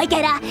time, and do I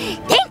get a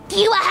thank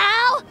you,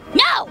 how?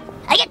 No!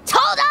 I get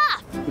told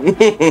off!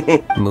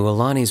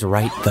 Mualani's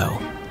right, though.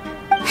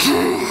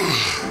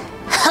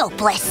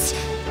 Hopeless.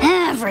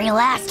 Every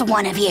last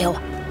one of you.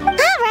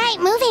 Alright,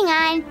 moving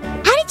on.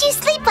 How did you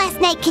sleep last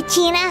night,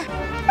 Kachina?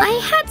 I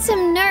had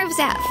some nerves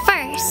at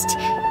first,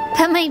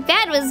 but my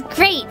bed was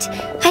great.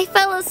 I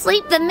fell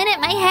asleep the minute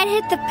my head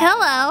hit the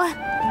pillow.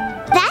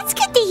 That's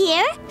good to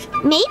hear.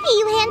 Maybe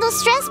you handle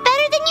stress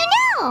better than you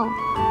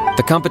know.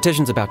 The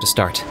competition's about to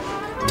start.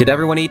 Did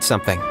everyone eat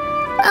something?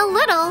 A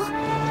little.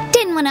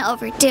 Didn't want to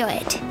overdo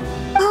it.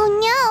 Oh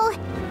no!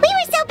 We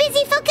were so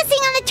busy focusing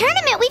on the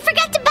tournament we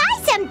forgot to buy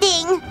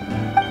something!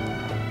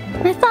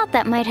 I thought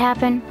that might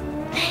happen.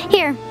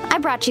 Here, I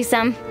brought you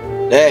some.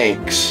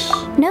 Thanks.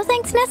 No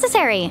thanks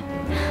necessary.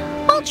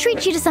 I'll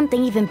treat you to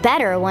something even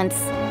better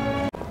once...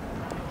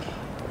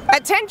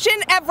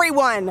 Attention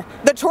everyone!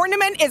 The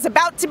tournament is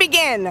about to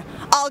begin.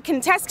 All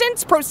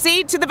contestants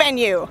proceed to the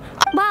venue.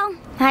 Well,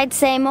 I'd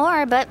say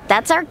more, but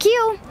that's our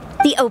cue.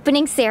 The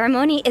opening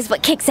ceremony is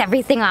what kicks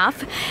everything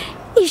off.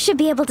 You should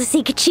be able to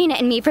see Kachina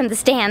and me from the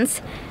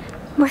stands.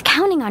 We're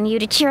counting on you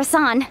to cheer us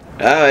on.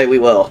 Alright, we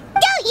will.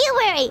 Don't you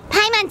worry!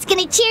 Paimon's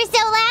gonna cheer so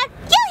loud,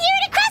 you'll hear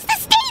it across the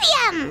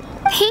stadium!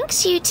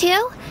 Thanks, you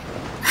two.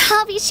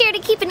 I'll be sure to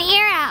keep an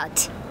ear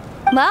out.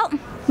 Well,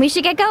 we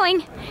should get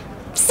going.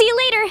 See you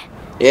later.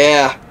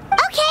 Yeah.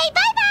 Okay,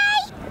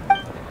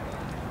 bye-bye!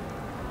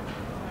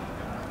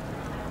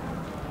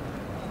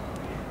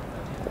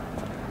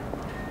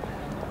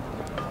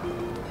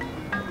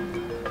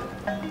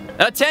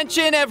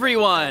 Attention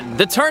everyone!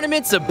 The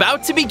tournament's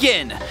about to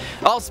begin.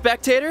 All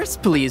spectators,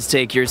 please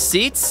take your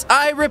seats.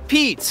 I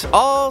repeat,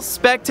 all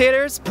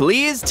spectators,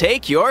 please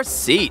take your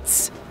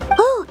seats.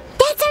 Oh,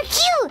 that's our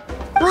cue!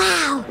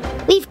 Wow,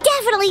 we've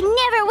definitely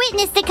never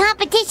witnessed a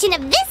competition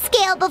of this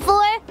scale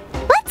before.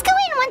 Let's go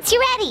in once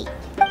you're ready.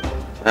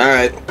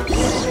 Alright.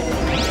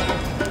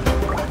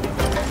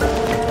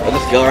 I'll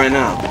just go right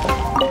now.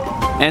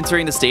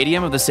 Entering the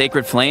Stadium of the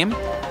Sacred Flame,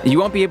 you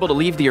won't be able to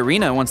leave the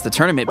arena once the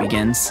tournament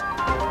begins.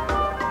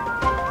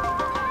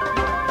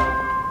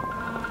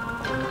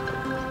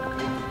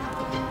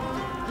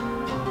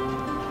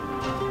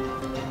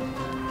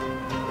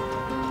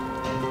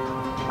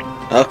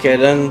 Okay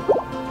then.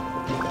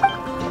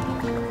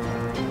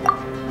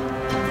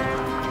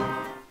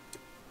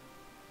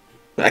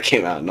 That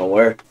came out of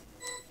nowhere.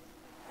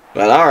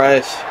 But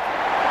alright.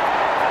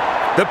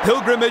 The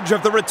pilgrimage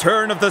of the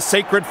return of the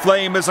Sacred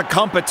Flame is a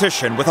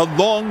competition with a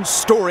long,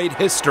 storied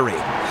history.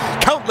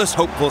 Countless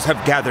hopefuls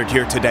have gathered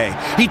here today,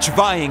 each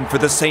vying for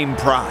the same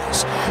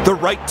prize, the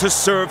right to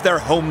serve their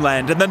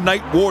homeland in the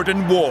Night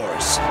Warden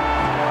Wars.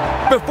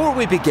 Before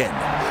we begin,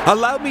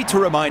 allow me to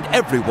remind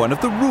everyone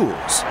of the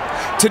rules.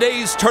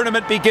 Today's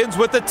tournament begins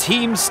with the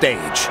team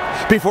stage,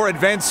 before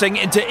advancing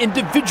into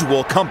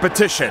individual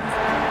competition.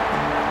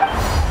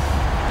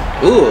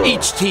 Ooh.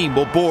 Each team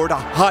will board a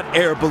hot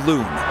air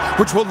balloon,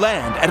 which will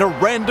land at a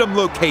random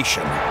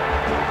location.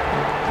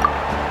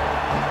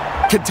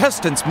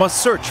 Contestants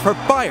must search for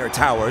fire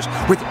towers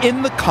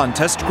within the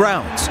contest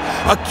grounds,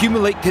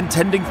 accumulate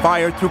contending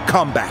fire through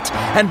combat,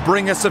 and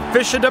bring a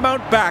sufficient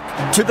amount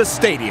back to the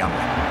stadium.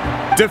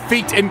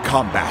 Defeat in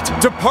combat,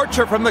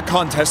 departure from the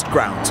contest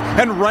grounds,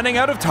 and running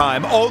out of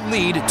time all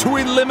lead to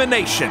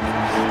elimination.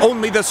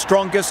 Only the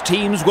strongest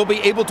teams will be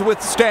able to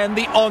withstand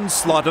the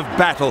onslaught of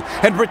battle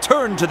and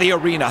return to the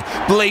arena,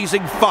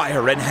 blazing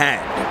fire in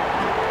hand.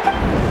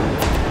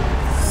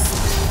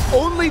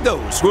 Only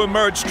those who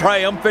emerge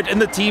triumphant in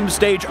the team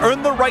stage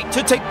earn the right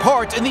to take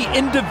part in the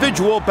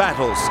individual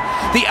battles.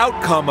 The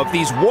outcome of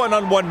these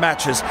one-on-one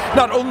matches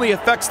not only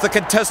affects the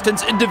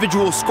contestants'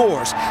 individual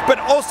scores, but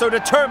also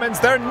determines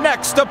their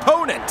next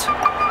opponent.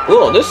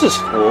 Oh, this is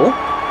cool.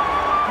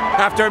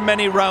 After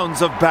many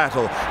rounds of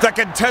battle, the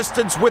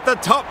contestants with the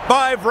top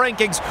 5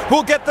 rankings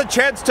will get the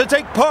chance to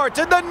take part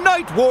in the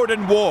Night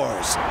Warden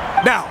Wars.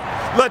 Now,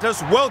 let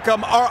us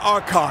welcome our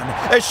Archon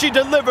as she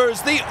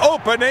delivers the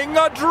opening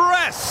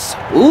address.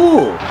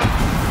 Ooh.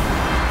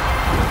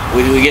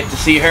 Do we get to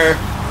see her?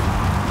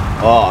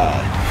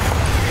 Oh.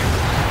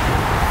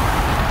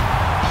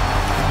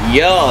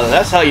 Yo,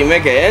 that's how you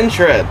make an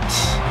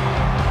entrance.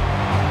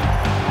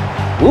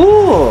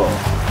 Ooh.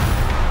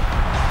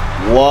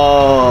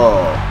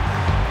 Whoa.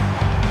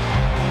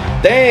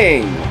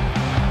 Dang.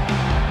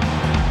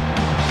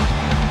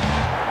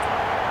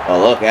 Oh,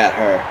 look at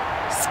her.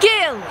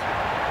 Skill,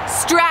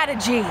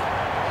 strategy,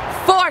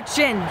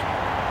 fortune,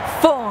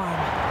 form.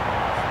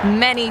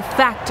 Many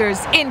factors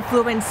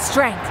influence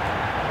strength,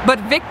 but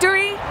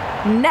victory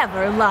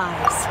never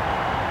lies.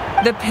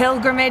 The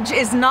pilgrimage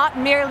is not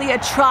merely a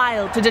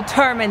trial to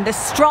determine the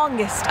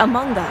strongest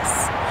among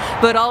us,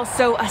 but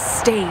also a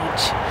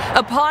stage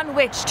upon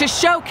which to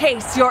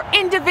showcase your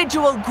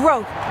individual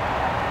growth.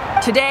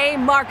 Today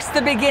marks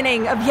the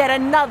beginning of yet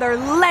another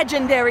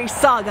legendary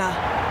saga,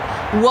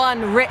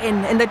 one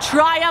written in the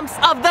triumphs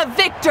of the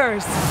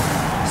victors.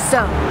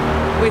 So,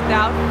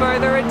 without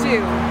further ado,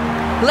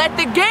 let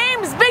the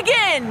games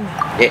begin!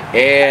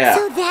 Yeah.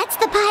 So that's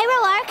the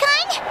Pyro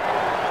Archon?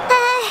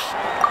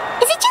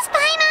 Is it just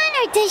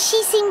Paimon, or does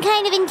she seem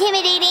kind of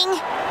intimidating?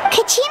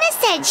 Kachina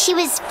said she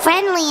was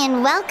friendly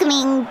and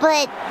welcoming,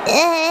 but,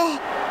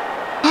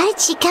 how did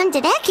she come to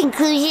that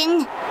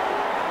conclusion?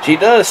 She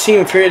does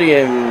seem pretty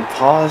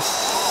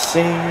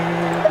imposing.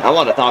 I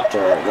want to talk to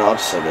her. No, I'll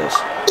just say this.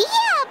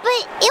 Yeah,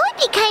 but it would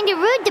be kind of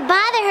rude to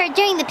bother her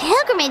during the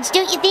pilgrimage,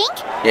 don't you think?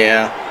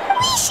 Yeah.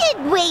 We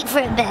should wait for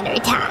a better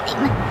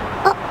time.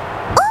 Oh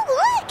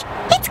look!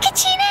 It's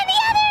Kachina and the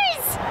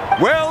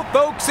others! Well,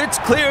 folks, it's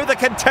clear the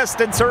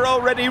contestants are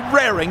already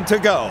raring to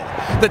go.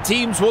 The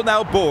teams will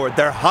now board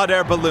their hot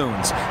air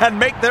balloons and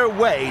make their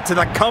way to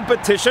the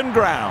competition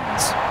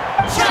grounds.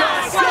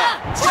 Chaska!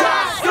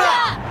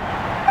 Chaska!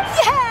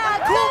 Yeah!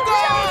 Cool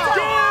girl!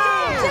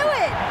 Do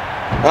it!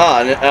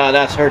 Oh,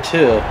 that's her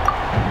too.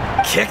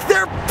 Kick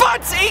their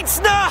butts,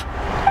 Itzna!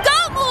 Go,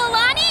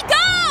 mualani,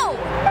 go!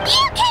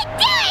 You can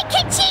do it,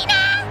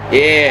 Kachina!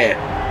 Yeah.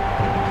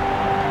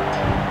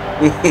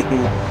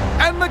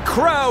 And the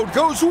crowd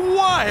goes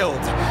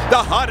wild!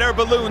 The hot air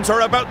balloons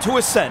are about to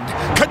ascend.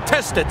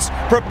 Contestants,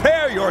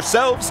 prepare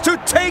yourselves to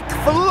take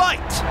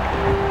flight!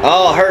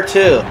 Oh, her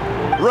too.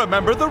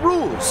 Remember the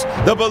rules.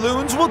 The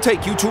balloons will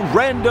take you to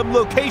random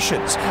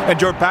locations,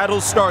 and your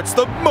battle starts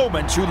the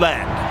moment you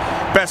land.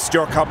 Best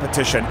your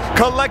competition,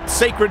 collect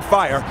sacred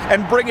fire,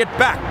 and bring it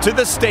back to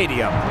the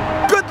stadium.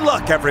 Good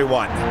luck,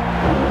 everyone!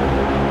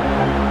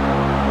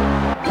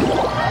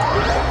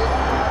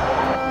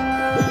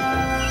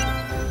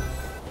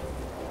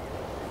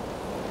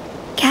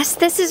 Guess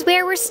this is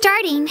where we're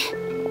starting.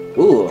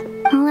 Ooh.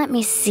 Let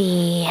me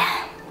see.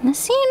 It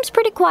seems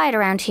pretty quiet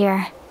around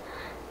here.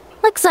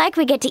 Looks like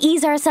we get to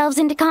ease ourselves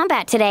into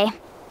combat today.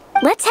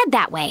 Let's head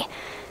that way.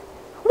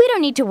 We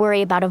don't need to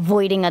worry about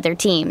avoiding other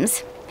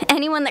teams.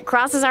 Anyone that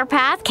crosses our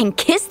path can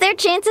kiss their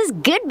chances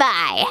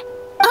goodbye.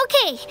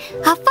 Okay,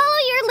 I'll follow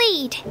your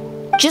lead.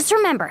 Just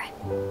remember,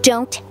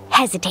 don't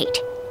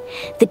hesitate.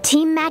 The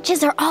team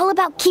matches are all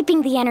about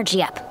keeping the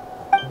energy up.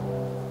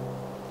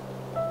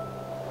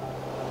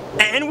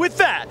 And with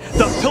that,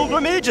 the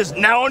pilgrimage is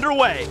now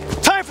underway.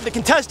 Time for the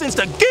contestants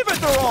to give it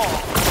their all.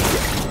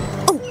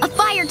 Oh, a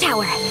fire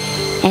tower!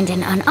 And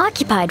an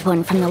unoccupied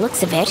one from the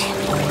looks of it.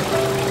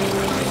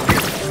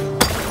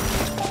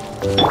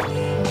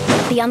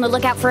 Be on the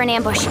lookout for an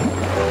ambush.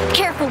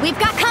 Careful, we've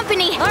got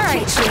company!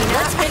 Alright, Shane,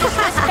 let's finish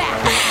this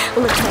back.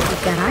 Looks like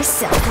we've got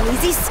ourselves an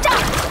easy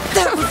stop.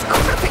 That was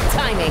perfect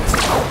timing.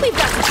 We've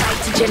got the type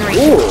to generate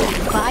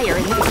fire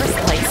in the first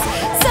place.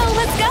 So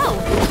let's go.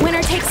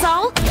 Winner takes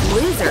all,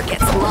 loser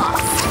gets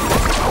lost.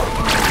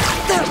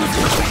 That was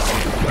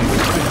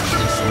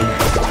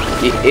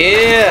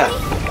Yeah!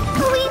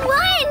 We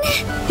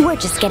won! We're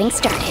just getting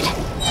started.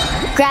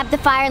 Grab the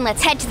fire and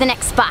let's head to the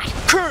next spot.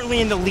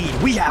 Currently in the lead,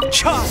 we have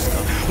Chaska,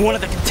 one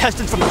of the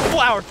contestants from the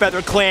Flower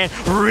Feather clan,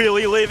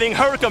 really leaving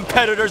her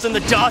competitors in the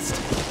dust.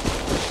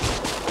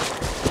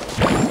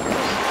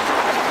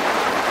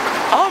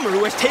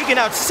 Amaru has taken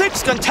out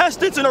 6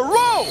 contestants in a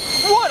row!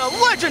 What a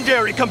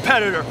legendary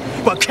competitor!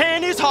 But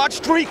can his hot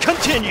streak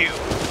continue?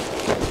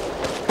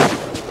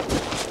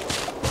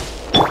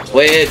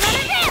 Switch.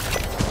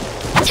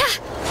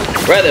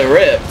 Rather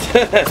ripped.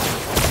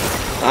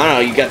 I don't know,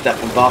 you got that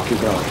from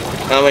Bakugan.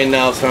 I mean,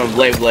 no, it's from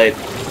Blade.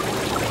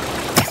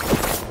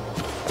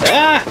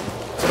 Ah!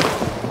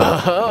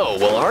 Oh,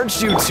 well,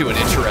 aren't you two an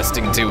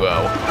interesting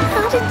duo?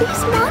 How did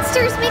these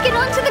monsters make it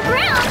onto the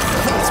ground?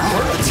 It's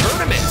part of the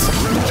tournament.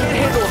 You can't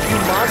handle a few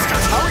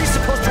monsters. How are you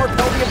supposed to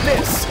repel the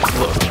abyss?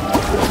 Look,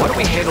 why don't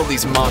we handle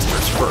these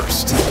monsters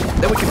first?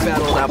 Then we can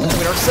battle it out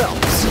between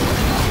ourselves.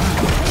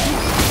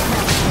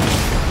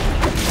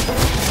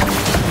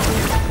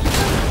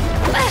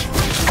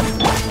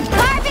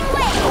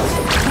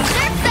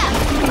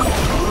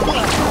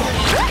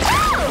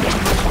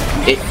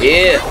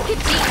 Yeah.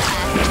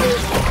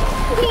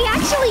 We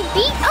actually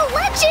beat a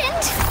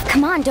legend!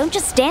 Come on, don't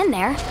just stand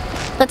there.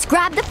 Let's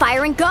grab the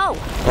fire and go.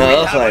 We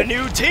have a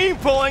new team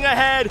pulling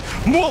ahead.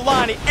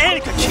 Mualani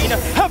and Kachina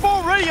have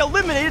already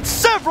eliminated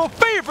several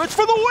favorites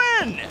for the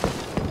win.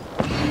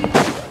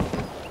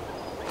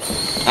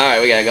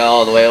 Alright, we gotta go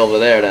all the way over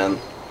there then.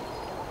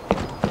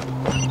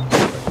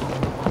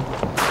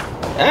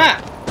 Ah!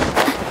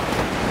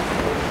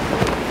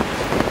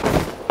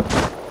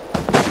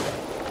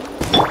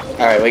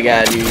 Alright, we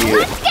gotta do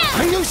you.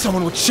 I knew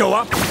someone would show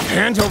up.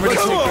 Hand over the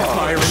sacred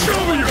fire and show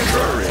me your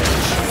courage.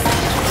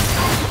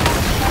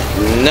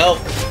 Nope.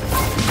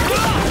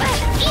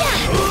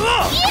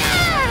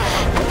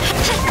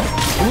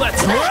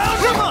 Let's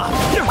round them up.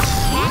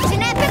 That's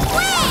an epic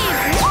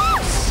flame!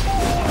 Whoosh!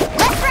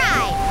 Let's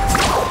ride!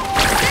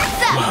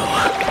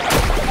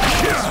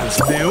 This was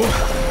new.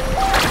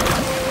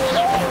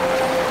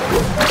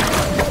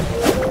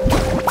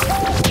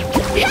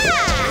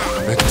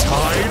 The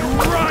tide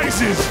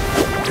rises.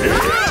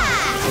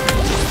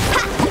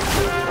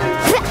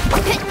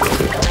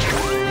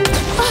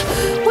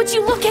 Would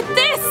you look at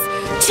this?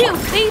 2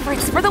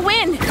 favorites for the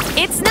win.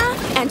 Itzna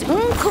and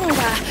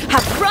Nkunga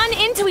have run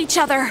into each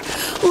other.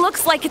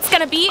 Looks like it's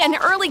gonna be an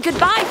early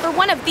goodbye for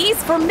one of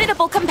these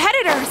formidable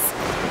competitors.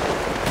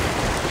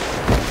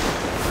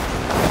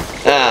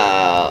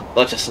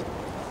 Let's just...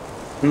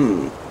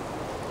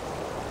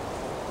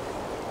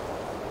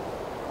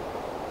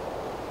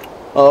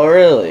 Oh,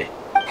 really?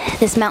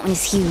 This mountain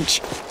is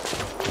huge.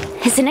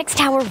 Is the next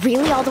tower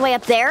really all the way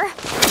up there?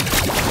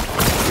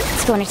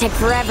 It's going to take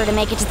forever to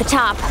make it to the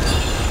top.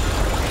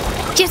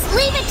 Just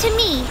leave it to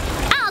me.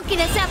 I'll get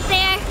us up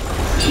there.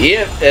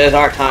 Yep, it's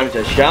our time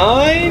to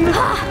shine.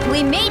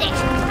 We made it!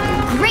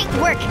 Great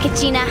work,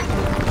 Kachina.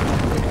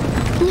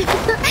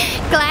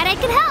 Glad I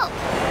could help.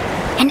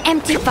 An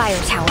empty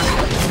fire tower.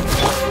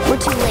 We're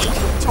too late.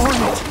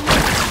 Darn it.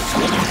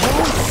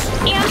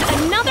 And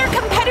another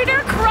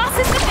competitor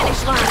crosses the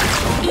finish line.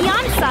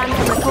 Ian-san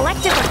from the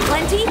Collective of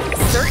Plenty,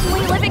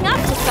 certainly living up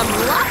to some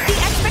lofty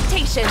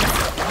expectations.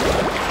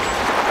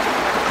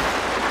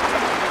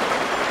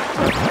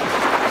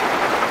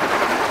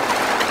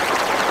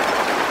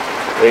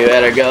 We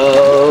better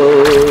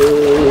go.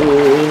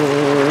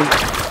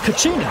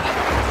 Kachina,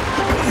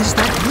 is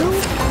that you?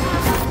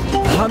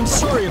 I'm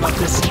sorry about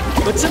this,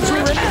 but since we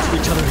ran into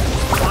each other,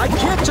 I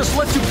can't just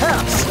let you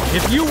pass.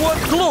 If you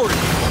want glory,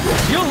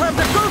 you'll have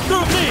to go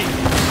through me.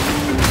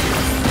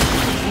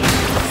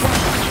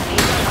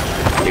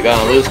 You're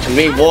gonna lose to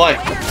me, boy.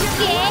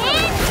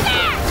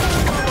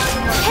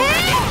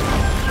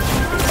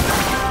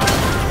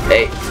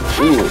 Hey,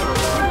 ooh.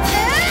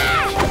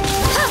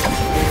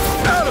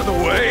 Out of the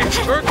way,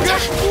 or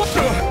guess what?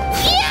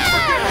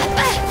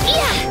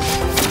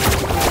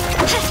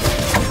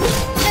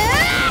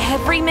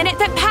 Every minute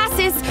that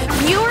passes,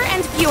 fewer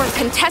and fewer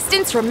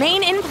contestants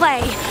remain in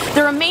play.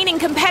 The remaining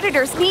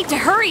competitors need to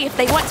hurry if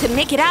they want to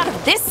make it out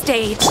of this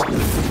stage.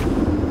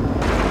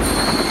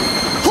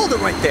 Hold it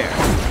right there.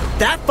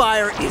 That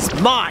fire is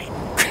mine.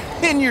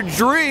 In your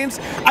dreams,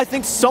 I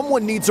think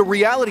someone needs a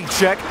reality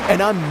check,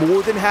 and I'm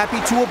more than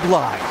happy to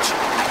oblige.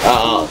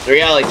 Uh-oh, the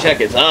reality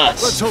check is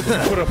us. Let's hope we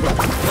put up with it.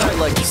 I'd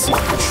like to see you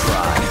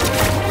try.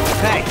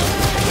 Hey,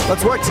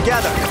 let's work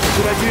together.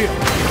 Good idea.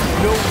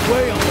 No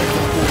way I'll let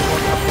them fool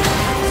on up.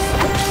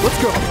 Let's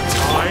go.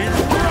 Time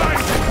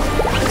rising.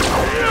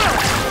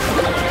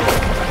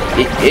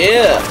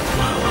 Yeah.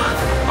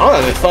 I'm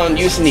having fun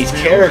using these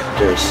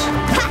characters.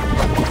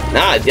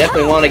 Now I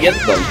definitely want to get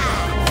them.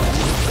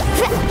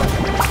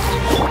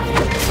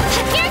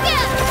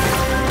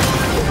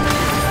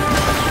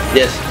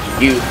 Yes,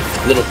 you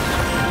little...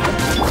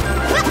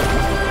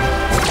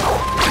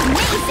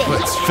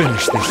 Let's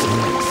finish this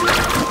race.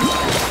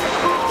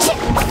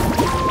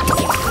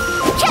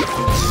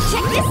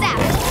 Check this out.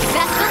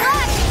 Best of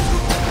luck.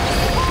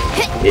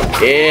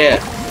 Yeah.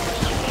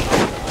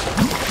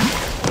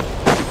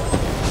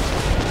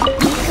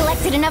 You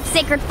collected enough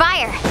sacred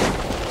fire.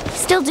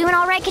 Still doing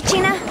all right,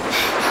 Kachina?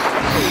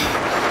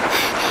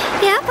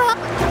 Yeah, Pop.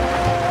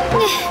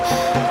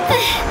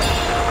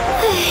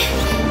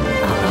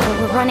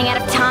 We're running out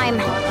of time.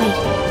 Wait,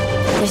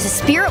 there's a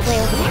spirit way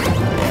over there.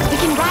 We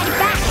can ride it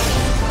back.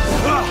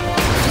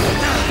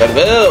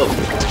 Kaboom!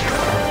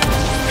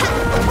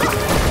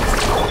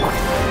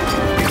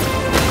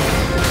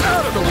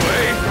 Out of the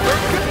way!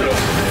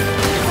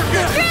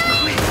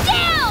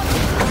 Down!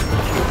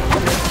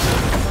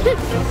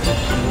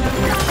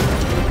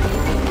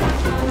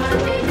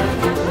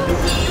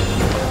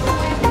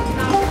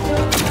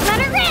 Let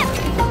her rip!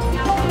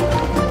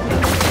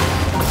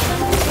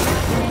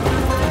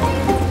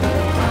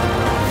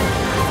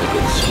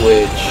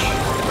 Switch.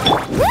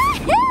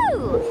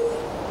 Woohoo!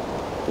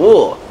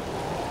 Ooh.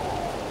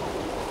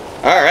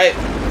 Alright.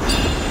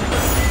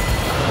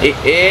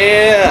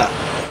 Yeah.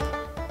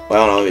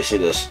 Well, let me see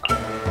this.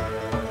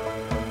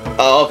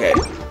 Oh, okay.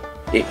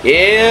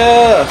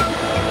 Yeah.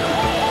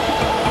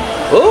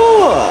 Ooh.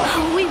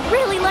 Oh, we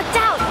really lucked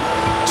out.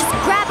 Just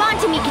grab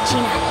onto me,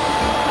 Kachina.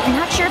 I'm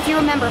not sure if you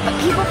remember, but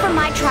people from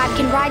my tribe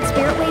can ride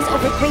spiritways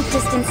over great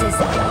distances.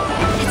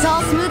 It's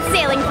all smooth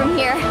sailing from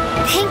here.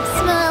 Thanks,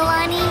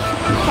 mualani.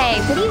 Hey,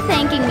 what are you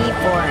thanking me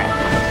for?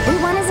 We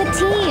won as a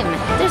team.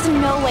 There's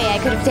no way I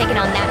could have taken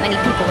on that many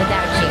people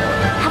without you.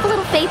 Have a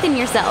little faith in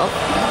yourself.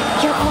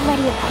 You're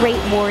already a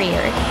great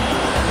warrior.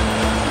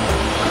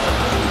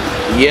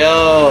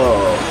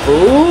 Yo.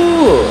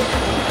 Ooh.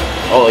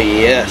 Oh,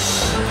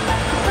 yes.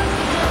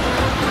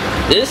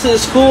 This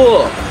is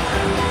cool.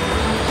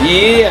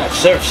 Yeah,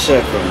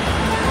 surfing.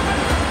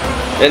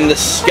 In the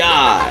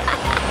sky.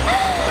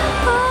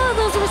 Oh,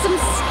 those were some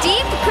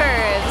steep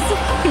curves.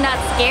 Not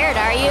scared,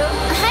 are you?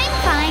 I'm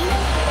fine.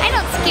 I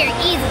don't scare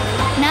easily.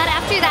 Not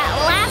after that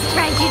last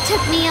ride you took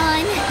me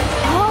on.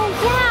 Oh,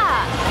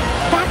 yeah.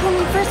 Back when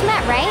we first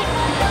met, right?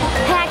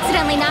 I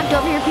accidentally knocked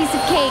over your piece of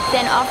cake,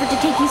 then offered to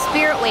take you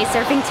spiritway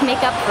surfing to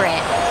make up for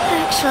it.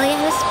 Actually, I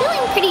was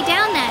feeling pretty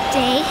down that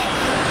day.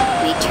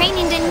 My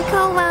training didn't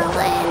go well,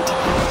 and...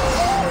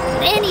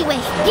 Anyway,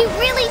 you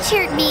really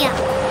cheered me up.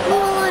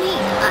 Mualani,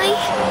 I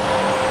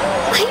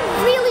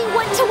really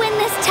want to win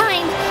this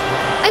time.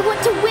 I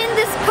want to win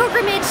this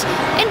pilgrimage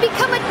and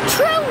become a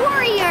true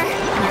warrior.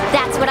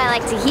 That's what I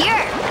like to hear.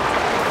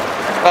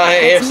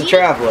 Hey, here's the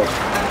traveler.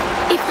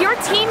 If your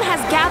team has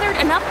gathered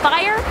enough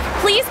fire,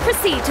 please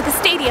proceed to the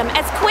stadium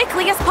as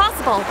quickly as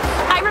possible.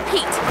 I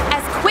repeat,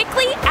 as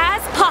quickly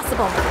as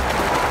possible.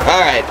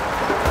 Alright.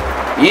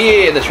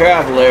 Yeah, the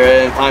traveler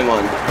and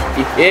Paimon.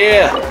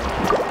 Yeah.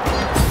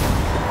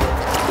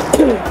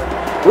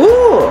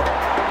 Ooh.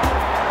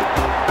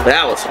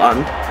 That was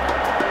fun.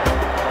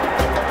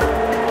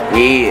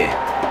 Yeah.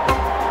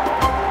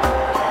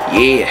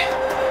 Yeah.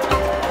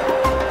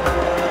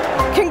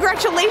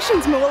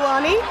 Congratulations,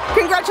 Mualani.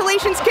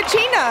 Congratulations,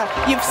 Kachina.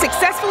 You've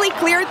successfully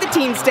cleared the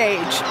team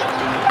stage.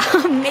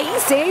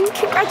 Amazing.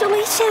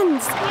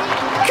 Congratulations.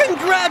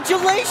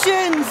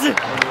 Congratulations!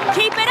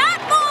 Keep it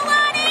up,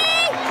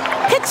 Mualani!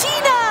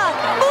 Kachina!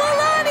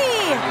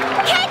 Mualani!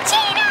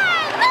 Kachina!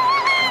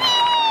 Mualani!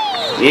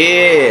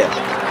 Yeah.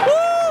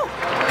 Woo!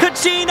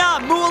 Kachina!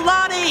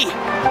 Mualani!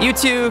 You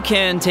two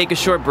can take a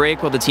short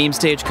break while the team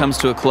stage comes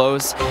to a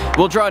close.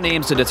 We'll draw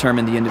names to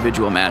determine the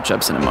individual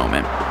matchups in a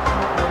moment.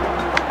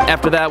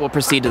 After that, we'll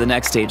proceed to the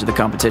next stage of the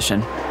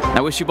competition.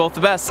 I wish you both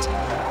the best.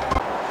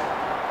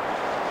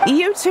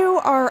 You two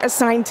are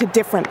assigned to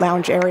different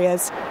lounge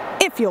areas.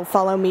 If you'll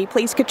follow me,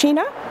 please,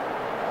 Kachina.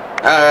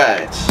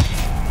 Alright.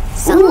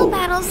 Solo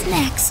battle's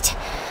next.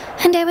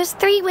 And I was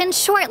 3 wins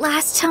short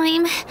last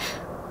time.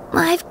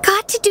 I've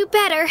got to do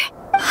better.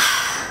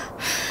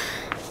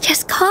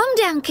 Just calm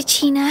down,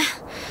 Kachina.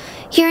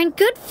 You're in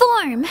good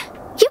form.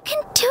 You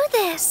can do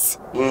this.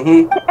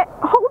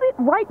 Hold it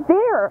right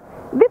there.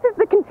 This is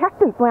the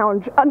contestants'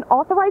 lounge.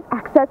 Unauthorized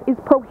access is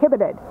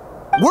prohibited.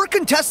 We're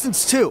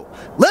contestants too.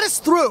 Let us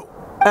through.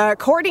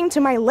 According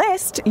to my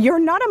list, you're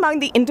not among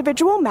the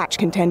individual match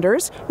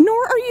contenders,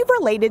 nor are you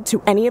related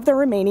to any of the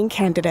remaining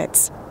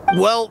candidates.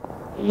 Well,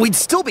 we'd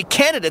still be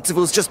candidates if it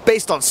was just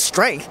based on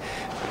strength.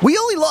 We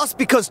only lost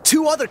because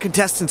 2 other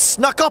contestants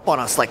snuck up on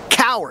us like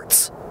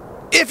cowards.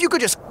 If you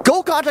could just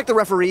go contact the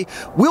referee,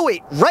 we'll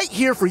wait right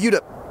here for you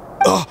to...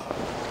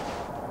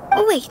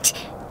 Wait,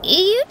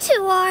 you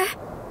 2 are...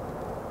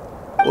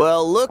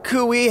 Well, look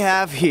who we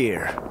have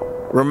here.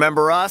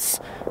 Remember us?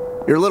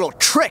 Your little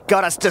trick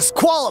got us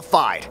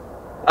disqualified.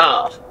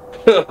 Oh.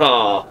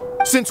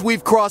 Since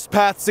we've crossed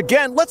paths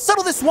again, let's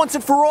settle this once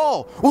and for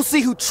all. We'll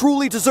see who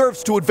truly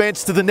deserves to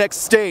advance to the next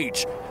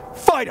stage.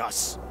 Fight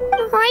us!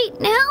 Right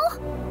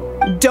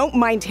now? Don't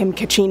mind him,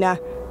 Kachina.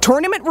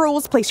 Tournament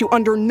rules place you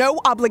under no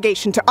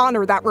obligation to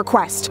honor that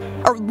request.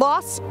 A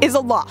loss is a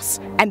loss,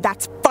 and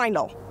that's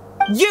final.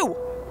 You!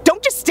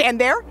 Don't just stand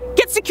there!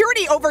 Get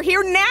security over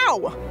here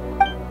now!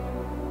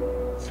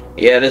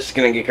 Yeah, this is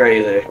gonna get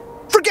crazy.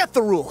 Forget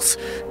the rules.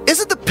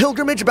 Isn't the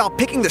pilgrimage about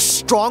picking the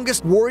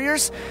strongest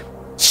warriors?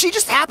 She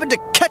just happened to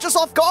catch us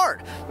off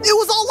guard. It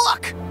was all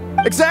luck.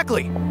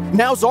 Exactly.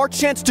 Now's our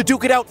chance to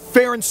duke it out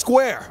fair and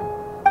square.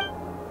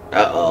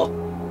 Uh-oh.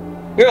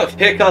 You're gonna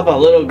pick up a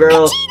little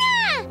girl?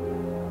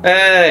 Kachina!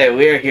 Hey,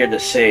 we're here to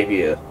save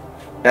you.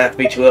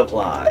 Happy to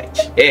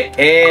oblige.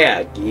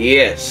 Yeah,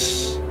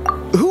 yes.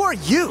 Who are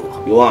you?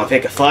 You wanna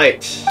pick a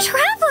fight?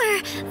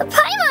 Traveler!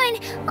 Paimon!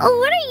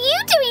 What are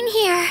you doing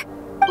here?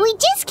 We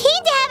just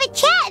came to have a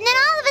chat, and then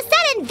all of a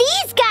sudden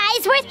these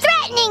guys were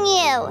threatening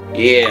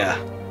you! Yeah.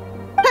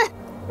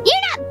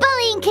 You're not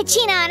bullying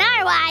Kachina on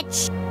our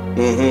watch!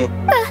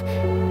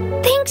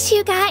 Thanks,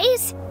 you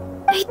guys.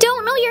 I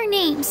don't know your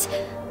names,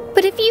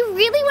 but if you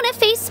really want to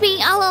face me,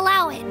 I'll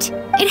allow it.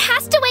 It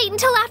has to wait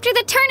until after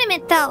the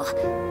tournament, though.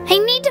 I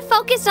need to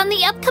focus on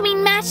the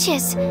upcoming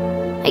matches.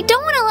 I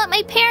don't want to let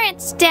my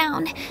parents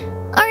down,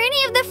 or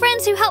any of the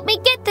friends who helped me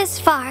get this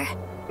far.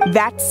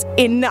 That's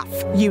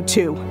enough, you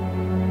 2.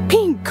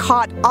 Being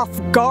caught off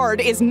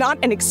guard is not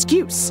an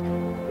excuse.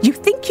 You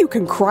think you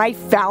can cry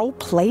foul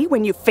play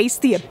when you face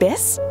the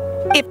abyss?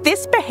 If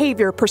this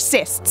behavior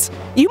persists,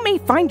 you may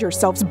find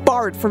yourselves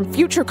barred from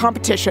future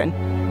competition.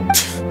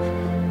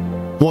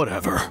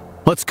 Whatever.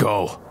 Let's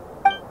go.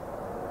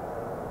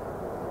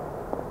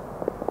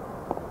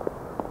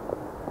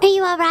 Are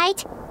you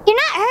alright? You're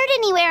not hurt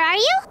anywhere, are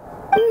you?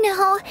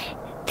 No,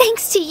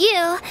 thanks to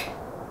you.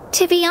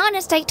 To be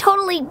honest, I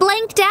totally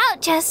blanked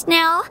out just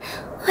now.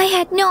 I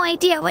had no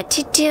idea what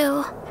to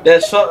do.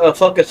 Let's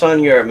focus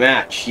on your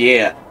match,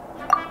 yeah.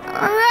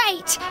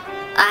 Right.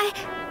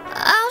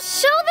 I'll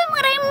show them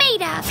what I'm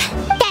made of.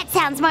 That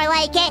sounds more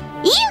like it.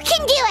 You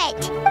can do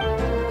it!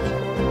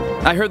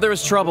 I heard there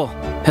was trouble.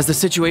 Has the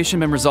situation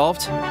been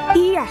resolved?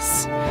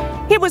 Yes.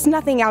 It was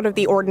nothing out of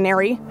the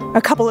ordinary.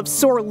 A couple of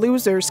sore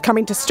losers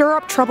coming to stir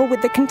up trouble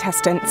with the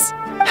contestants.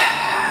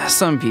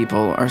 Some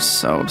people are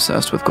so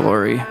obsessed with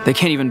glory, they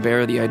can't even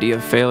bear the idea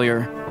of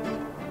failure.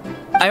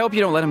 I hope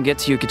you don't let him get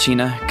to you,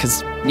 Kachina,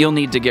 because you'll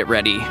need to get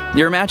ready.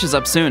 Your match is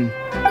up soon.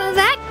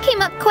 That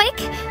came up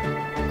quick.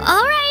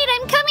 All right,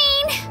 I'm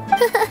coming.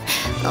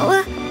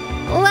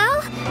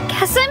 Well,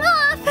 guess I'm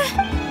off.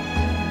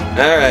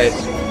 All right.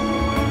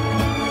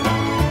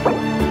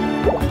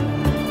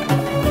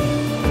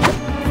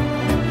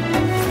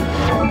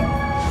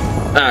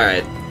 All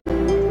right.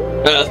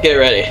 Let's get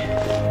ready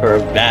for a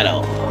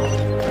battle.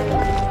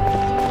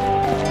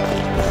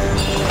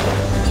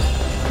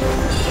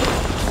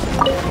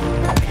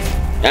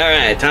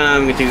 Alright,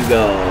 time to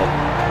go.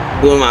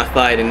 Who am I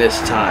fighting this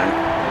time?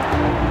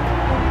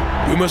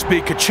 You must be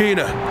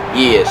Kachina.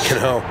 Yes. You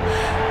know,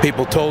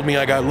 people told me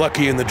I got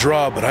lucky in the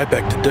draw, but I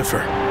beg to differ.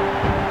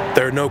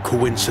 There are no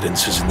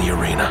coincidences in the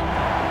arena.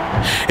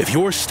 If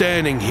you're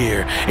standing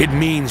here, it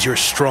means you're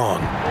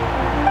strong.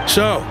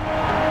 So,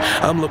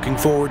 I'm looking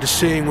forward to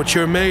seeing what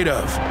you're made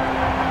of.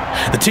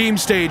 The team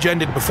stage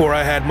ended before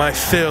I had my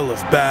fill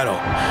of battle.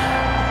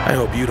 I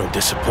hope you don't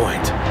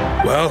disappoint.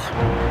 Well,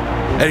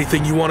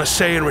 anything you want to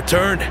say in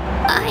return?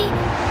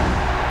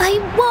 I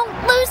won't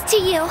lose to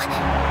you.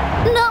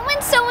 Not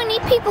when so many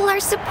people are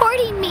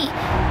supporting me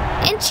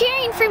and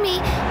cheering for me.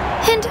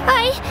 And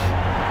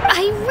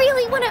I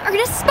really want to earn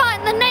a spot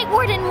in the Night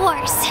Warden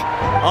Wars.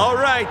 All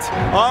right,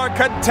 our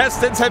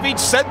contestants have each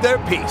said their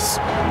piece.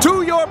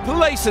 To your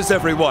places,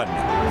 everyone.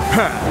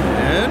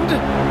 And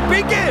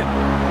begin.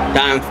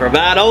 Time for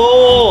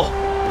battle.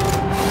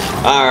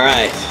 All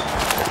right.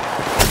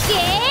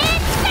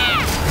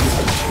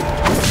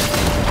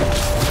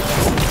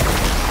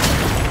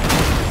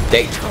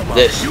 Take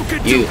this, you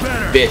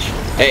bitch.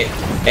 Hey.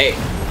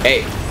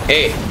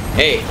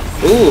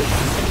 Ooh.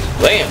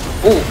 Bam.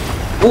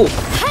 Ooh.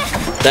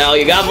 That all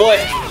you got, boy?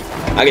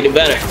 I can do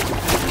better.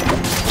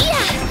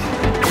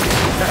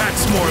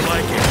 That's more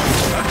like it.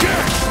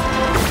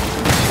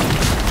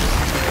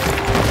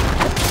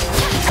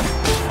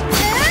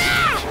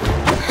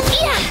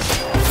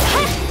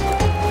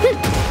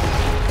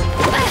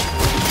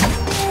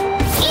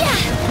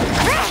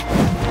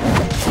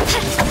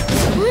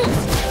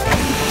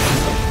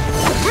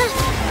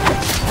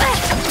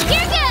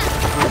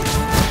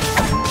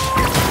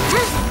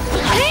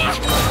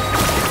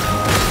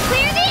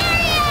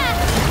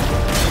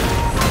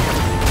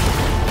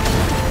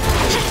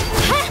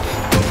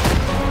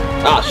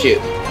 got you.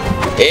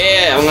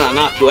 Yeah, I'm gonna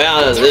knock you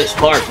out of this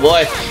park,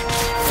 boy.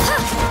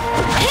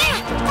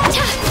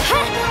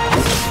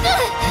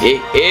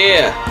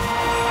 Yeah.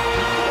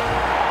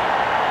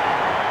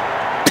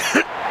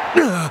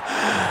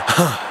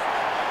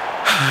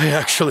 I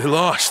actually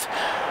lost.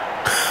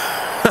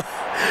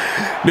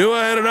 Knew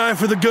I had an eye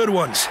for the good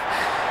ones.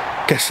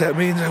 Guess that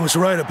means I was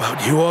right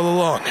about you all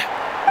along.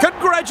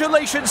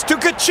 Congratulations to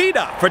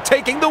Kachina for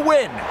taking the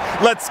win.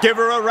 Let's give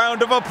her a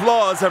round of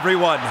applause,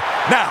 everyone.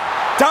 Now,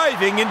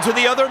 diving into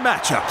the other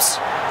matchups.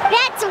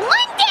 That's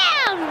one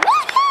down!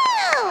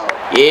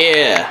 Woohoo!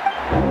 Yeah.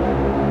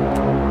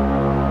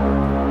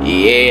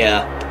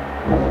 Yeah.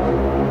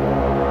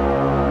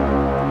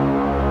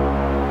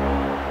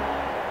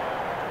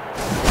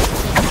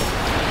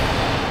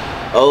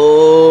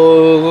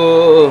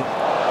 Oh.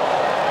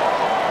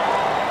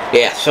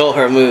 Yeah, show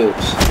her moves.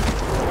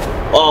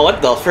 Oh,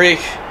 what the freak?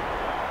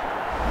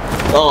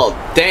 Oh,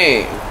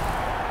 dang.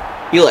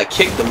 You like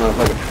kicked the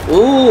motherfucker.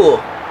 Ooh.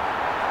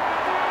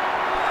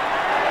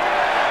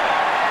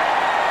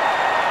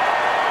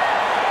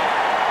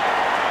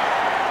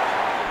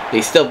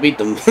 He still beat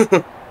them.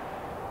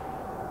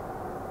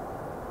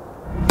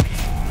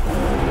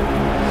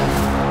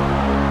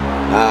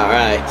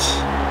 Alright.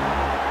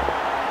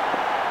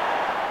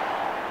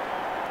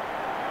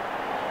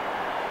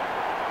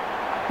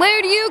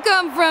 Where do you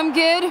come from,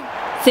 kid?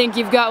 Think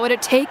you've got what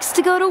it takes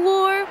to go to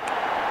war?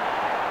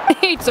 I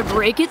hate to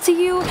break it to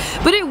you,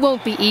 but it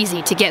won't be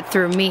easy to get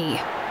through me.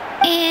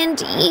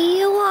 And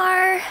you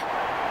are...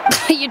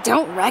 You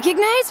don't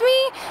recognize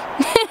me?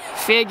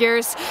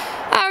 Figures.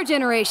 Our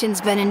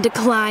generation's been in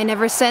decline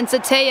ever since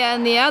Ateya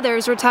and the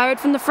others retired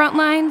from the front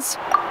lines.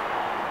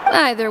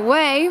 Either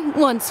way,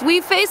 once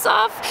we face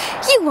off,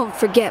 you won't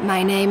forget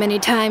my name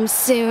anytime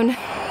soon.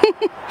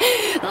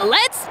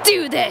 Let's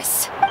do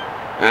this!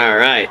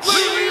 Alright.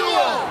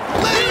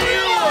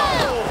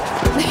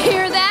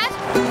 Hear that?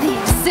 The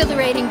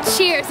exhilarating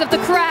cheers of the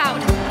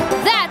crowd.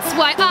 That's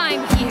why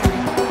I'm here.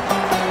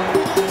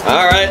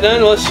 Alright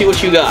then, let's see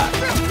what you got.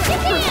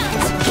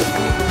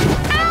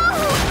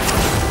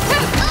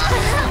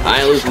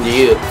 I ain't losing to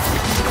you.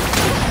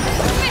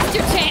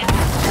 Mr. Champ.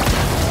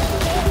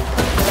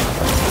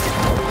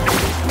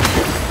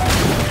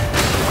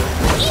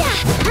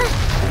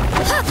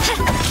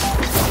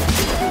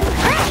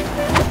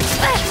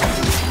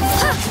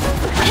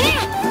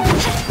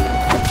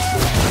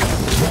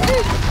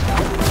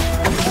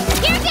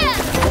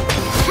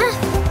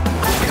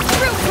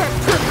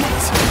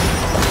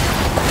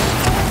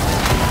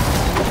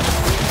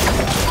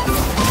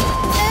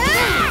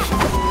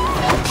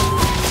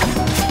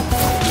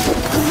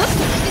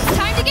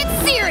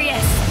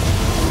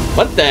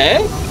 What the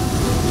heck?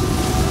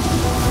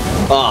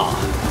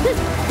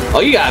 Oh. Oh,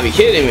 you gotta be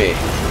kidding me.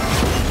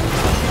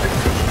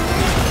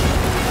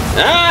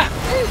 Ah!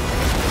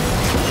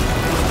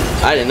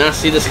 I did not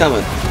see this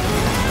coming.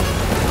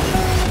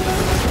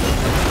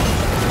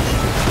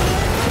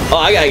 Oh,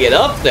 I gotta get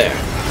up there.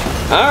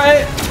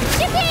 Alright.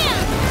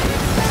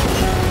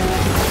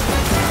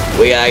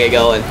 We gotta get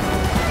going.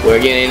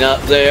 We're getting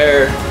up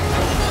there.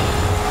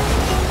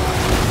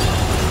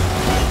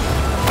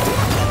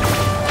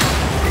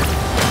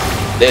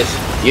 This,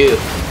 you.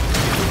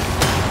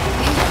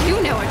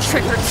 You know a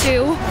trick or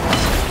two.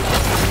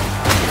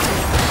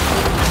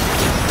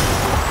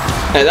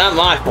 Hey, that's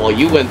my fault.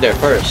 You went there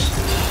first.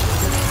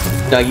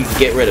 Now you can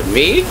get rid of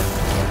me?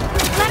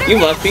 You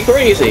must be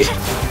crazy.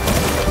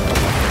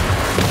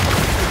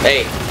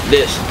 Hey,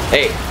 this.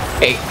 Hey,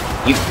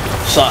 you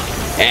suck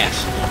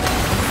ass.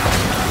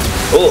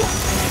 Oh.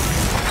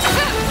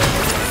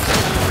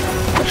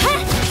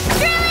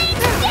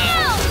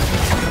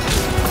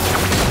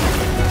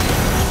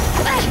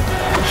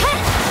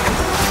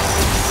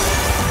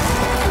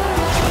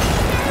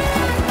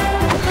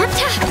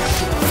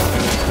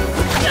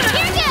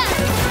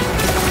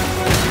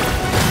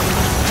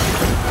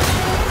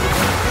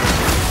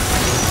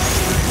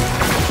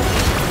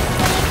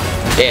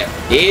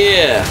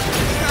 Yeah.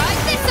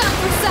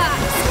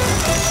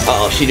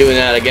 Uh oh, she doing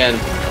that again.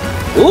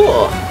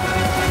 Ooh,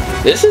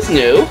 this is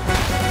new.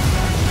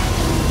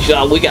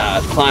 We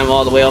gotta climb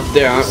all the way up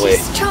there, aren't we?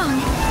 She's strong.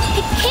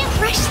 I can't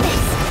rush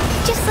this.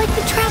 Just like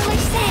the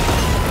traveler said,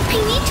 I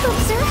need to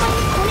observe my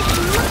opponent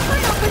and look for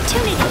an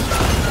opportunity.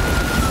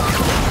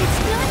 It's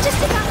not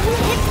just about who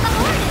hits the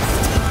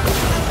hardest.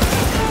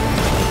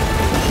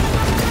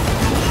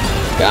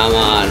 Come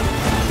on.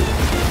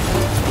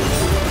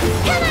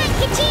 Come on,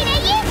 Kachina,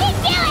 you can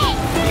do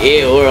it!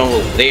 Yeah, we're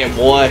almost there,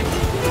 boy.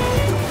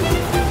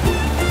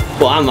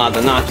 Well, I'm about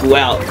to knock you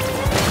out.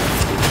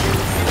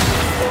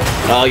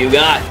 All you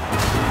got.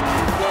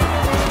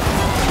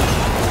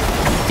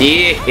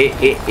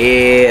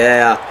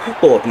 Yeah.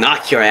 Oh,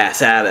 knock your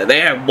ass out of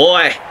there,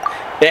 boy.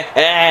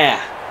 Yeah.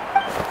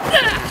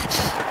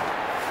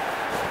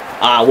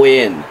 I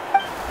win.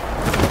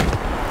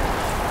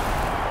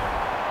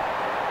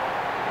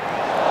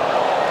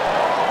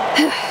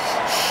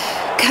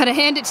 Gotta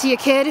hand it to you,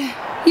 kid.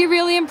 You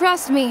really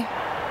impressed me.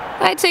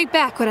 I take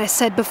back what I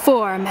said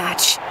before our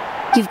match.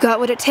 You've got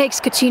what it takes,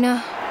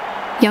 Kachina.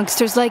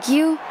 Youngsters like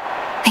you,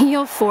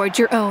 you'll forge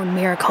your own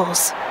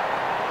miracles.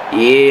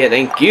 Yeah,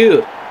 thank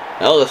you.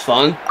 That was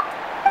fun.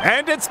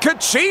 And it's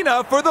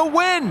Kachina for the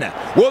win!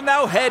 We'll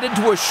now head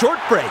into a short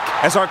break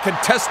as our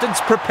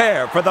contestants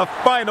prepare for the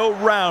final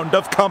round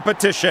of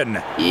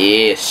competition.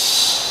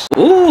 Yes.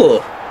 Ooh!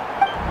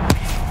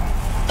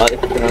 Oh, this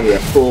is gonna be a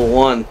cool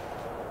one.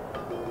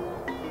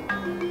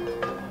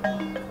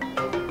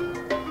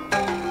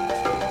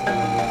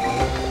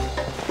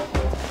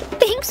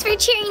 Thanks for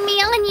cheering me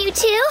on, you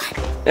two.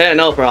 Yeah,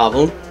 no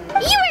problem.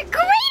 You were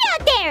great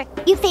out there!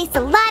 You faced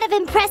a lot of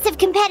impressive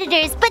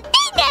competitors, but they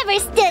never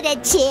stood a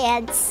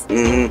chance.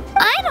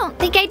 I don't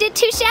think I did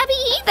too shabby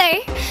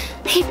either.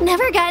 I've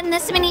never gotten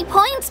this many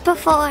points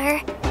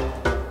before.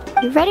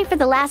 You ready for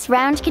the last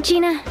round,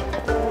 Kachina?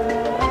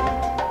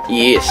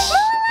 Yes.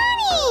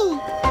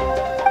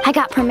 I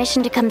got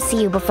permission to come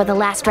see you before the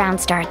last round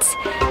starts.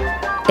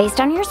 Based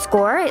on your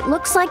score, it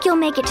looks like you'll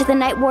make it to the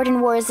Night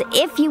Warden Wars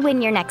if you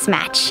win your next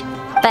match.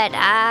 But,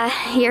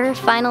 your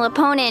final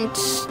opponent...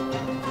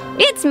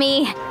 it's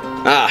me.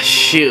 Ah,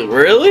 shoot,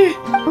 really?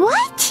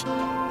 What?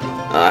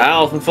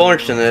 How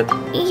unfortunate.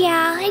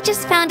 Yeah, I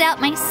just found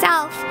out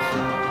myself.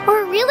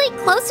 We're really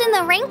close in the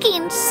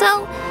rankings,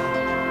 so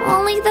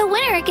only the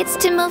winner gets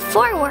to move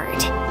forward.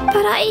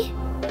 But I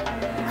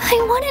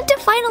wanted to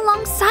fight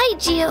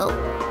alongside you.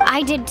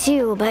 I did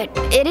too, but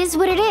it is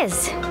what it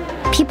is.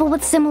 People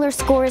with similar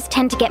scores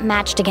tend to get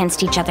matched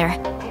against each other.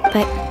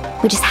 But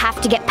we just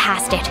have to get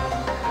past it.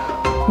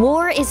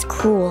 War is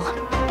cruel,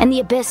 and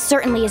the Abyss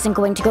certainly isn't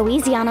going to go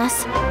easy on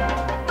us.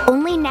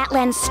 Only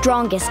Natlan's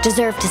strongest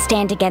deserve to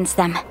stand against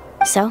them.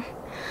 So,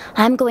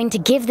 I'm going to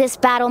give this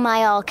battle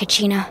my all,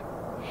 Kachina.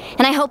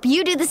 And I hope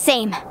you do the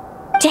same.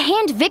 To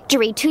hand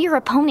victory to your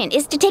opponent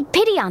is to take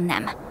pity on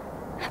them.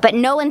 But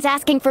no one's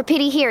asking for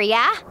pity here,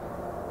 yeah?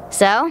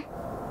 So,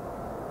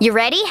 you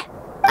ready?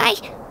 I'll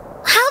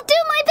do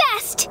my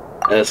best.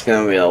 It's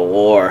gonna be a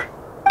war.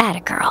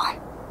 Atta girl.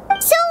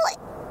 So,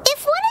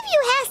 if one of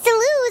you has to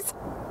lose,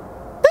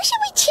 who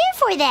should we cheer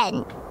for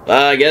then?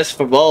 I guess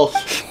for both.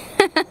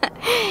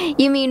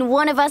 You mean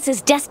one of us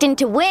is destined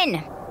to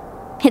win?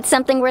 It's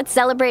something worth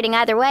celebrating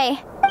either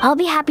way. I'll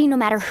be happy no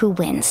matter who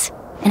wins.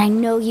 And I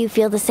know you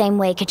feel the same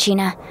way,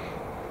 Kachina.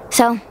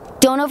 So,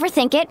 don't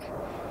overthink it.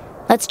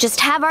 Let's just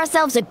have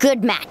ourselves a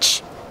good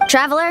match.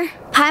 Traveler,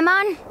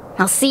 Paimon,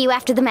 I'll see you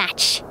after the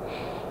match.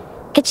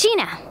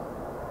 Kachina,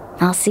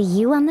 I'll see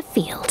you on the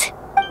field.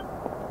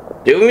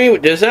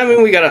 Does that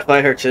mean we gotta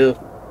fight her too?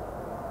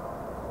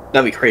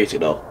 That'd be crazy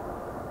though.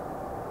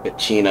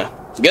 Kachina.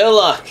 Good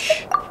luck!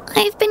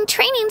 I've been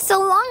training so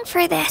long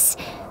for this,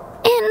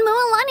 and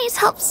Mualani's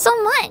helped so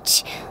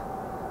much.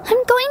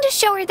 I'm going to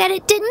show her that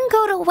it didn't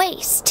go to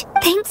waste.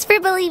 Thanks for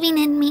believing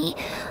in me.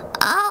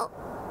 I'll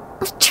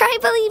try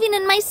believing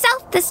in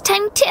myself this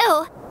time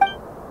too.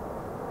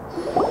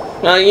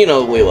 You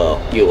know we will.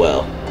 You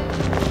will.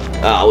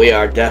 We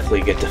are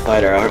definitely get to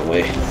fight her, aren't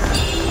we?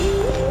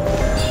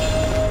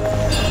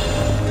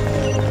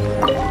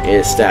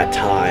 It's that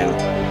time.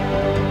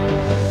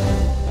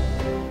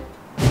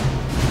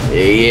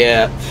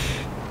 Yeah.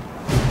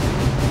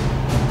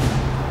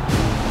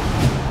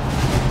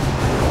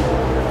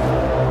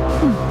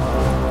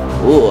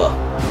 Ooh.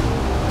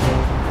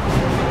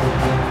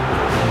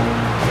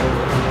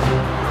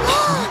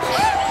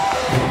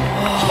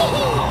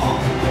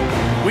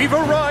 We've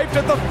arrived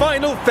at the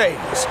final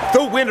phase.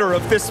 The winner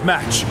of this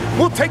match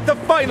will take the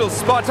final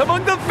spot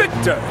among the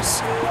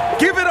victors.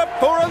 Give it up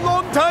for a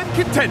long-time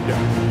contender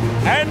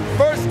and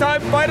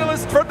first-time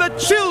finalist from the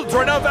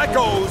Children of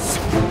Echoes,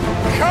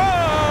 Kachina!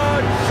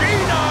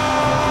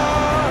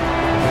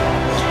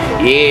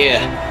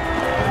 Yeah.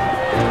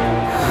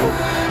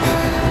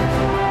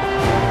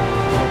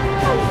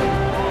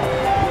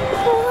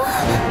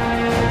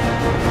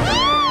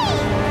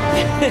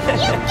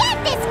 You got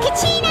this,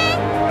 Kachina!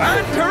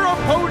 And her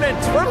opponent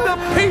from the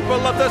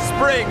people of the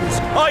Springs,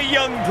 a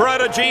young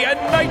prodigy and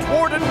Night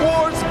Warden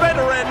Wars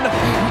veteran,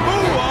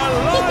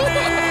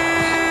 Mualani!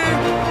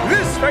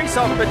 This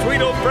face-off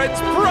between old friends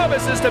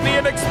promises to be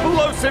an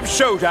explosive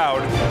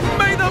showdown.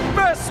 May the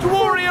best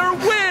warrior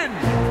win!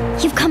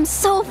 You've come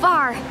so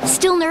far.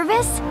 Still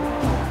nervous?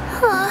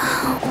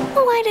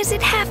 Why does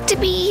it have to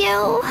be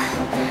you?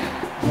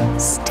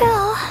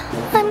 Still,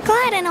 I'm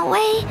glad in a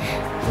way.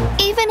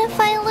 Even if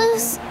I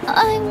lose,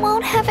 I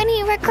won't have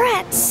any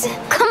regrets.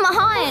 Come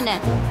on!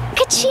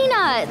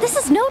 Kachina, this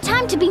is no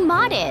time to be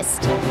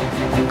modest.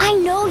 I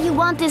know you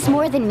want this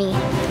more than me.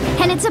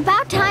 And it's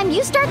about time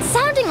you start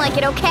sounding like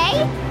it,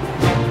 okay?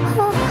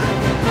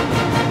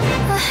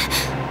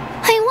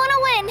 I want to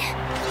win.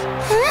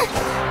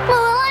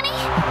 Mualani,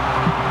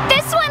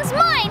 this one's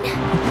mine!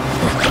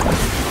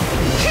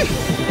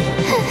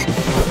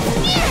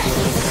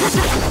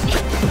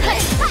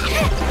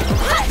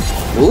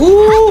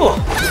 Ooh!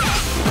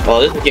 Oh,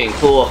 this is getting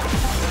cool.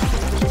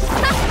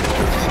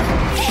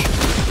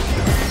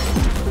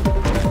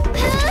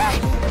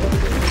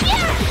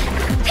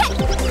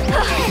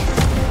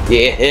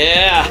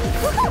 Yeah!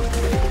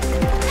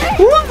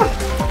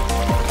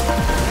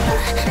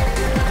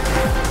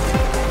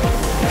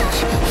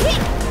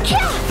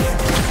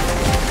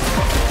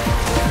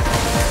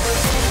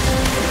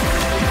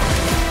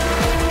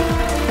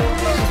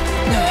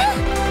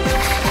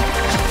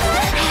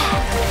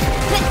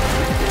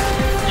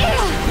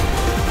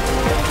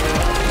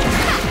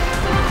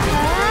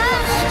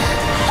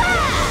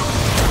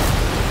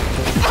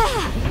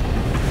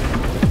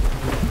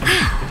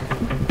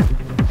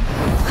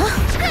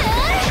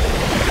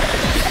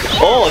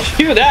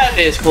 Phew, that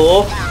is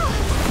cool.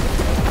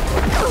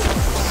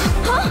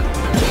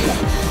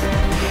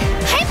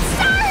 I'm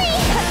sorry!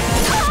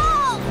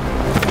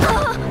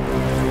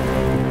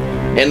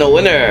 And the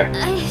winner.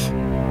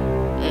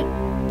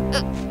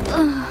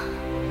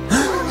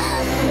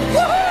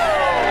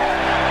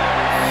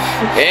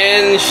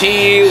 And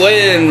she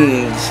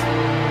wins.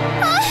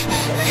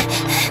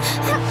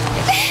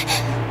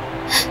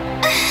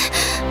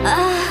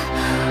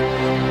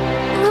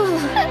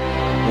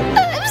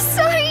 I'm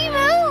sorry,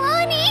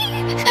 mualani.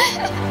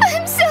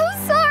 I'm so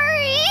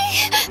sorry.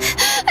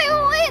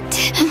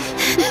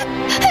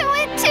 I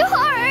went too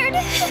hard.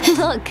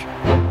 Look.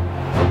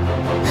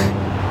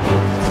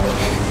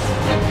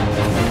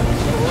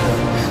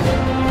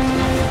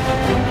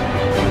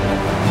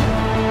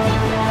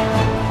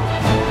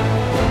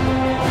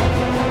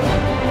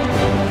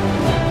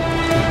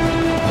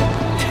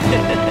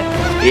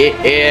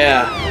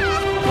 Yeah.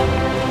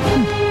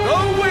 The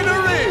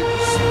winner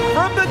is,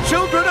 from the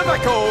Children of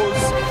Echoes,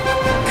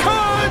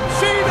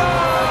 Kachina!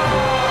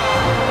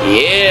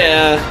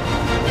 Yeah.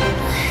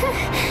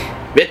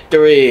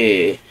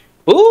 Victory.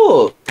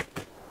 Ooh.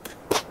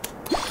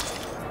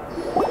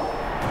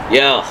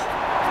 Yeah.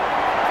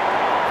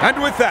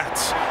 And with that,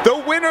 the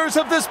winners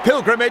of this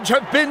pilgrimage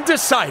have been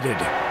decided.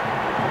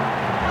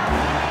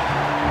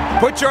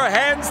 Put your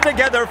hands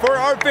together for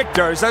our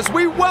victors as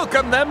we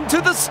welcome them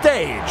to the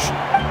stage.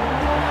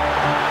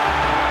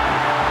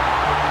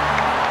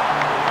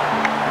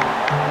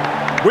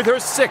 With her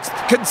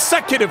 6th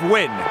consecutive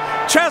win,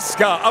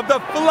 Cheska of the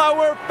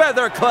Flower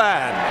Feather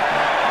Clan.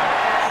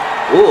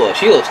 Ooh,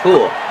 she looks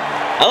cool.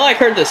 I like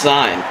her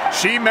design.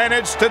 She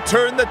managed to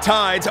turn the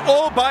tides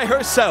all by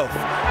herself.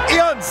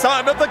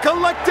 Ian-san of the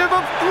Collective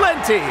of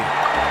Plenty.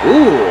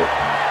 Ooh.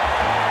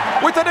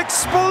 With an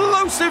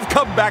explosive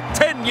comeback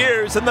 10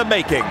 years in the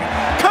making,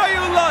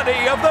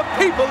 Kayulani of the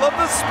People of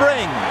the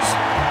Springs.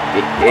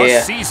 Yeah.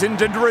 A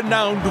seasoned and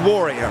renowned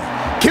warrior,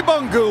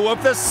 Kibangu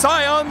of the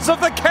Scions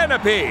of the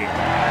Canopy.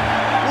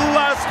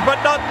 Last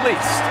but not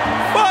least,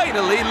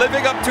 finally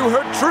living up to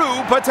her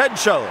true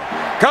potential,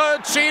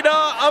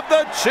 Kachina of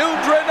the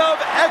Children of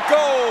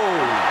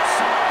Echoes.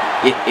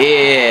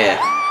 Yeah.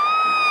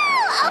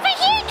 Over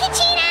here,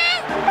 Kachina!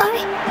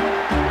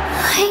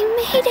 I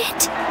made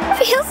it.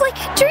 Feels like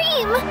a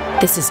dream.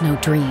 This is no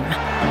dream.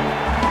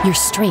 Your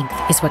strength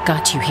is what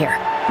got you here.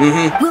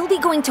 We'll be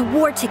going to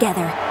war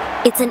together.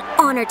 It's an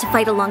honor to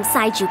fight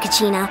alongside you,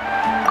 Kachina.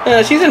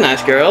 She's a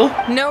nice girl.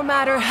 No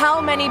matter how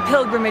many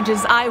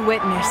pilgrimages I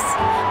witness,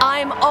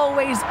 I'm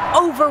always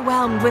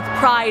overwhelmed with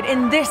pride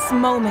in this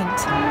moment.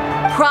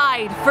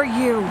 Pride for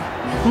you,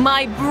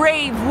 my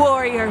brave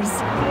warriors.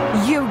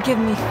 You give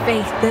me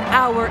faith that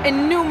our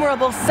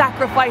innumerable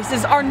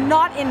sacrifices are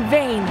not in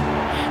vain,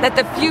 that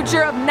the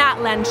future of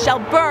Natlan shall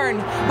burn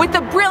with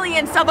the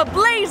brilliance of a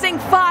blazing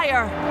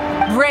fire.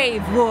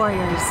 Brave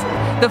warriors,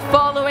 the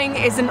following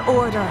is an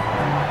order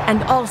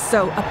and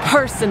also a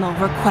personal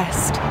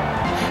request.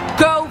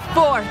 Go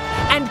forth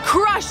and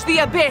crush the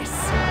abyss.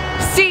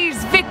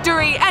 Seize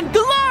victory and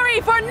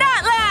glory for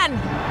Natlan!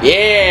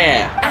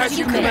 Yeah! As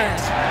you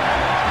command.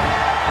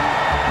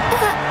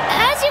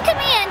 As you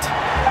command.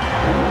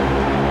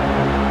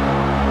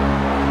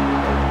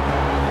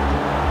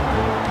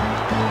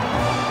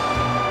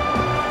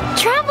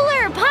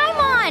 Traveler,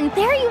 Paimon,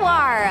 there you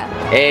are.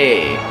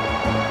 Hey.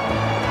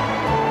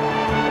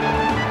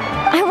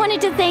 I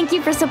wanted to thank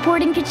you for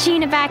supporting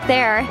Kachina back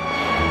there.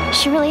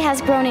 She really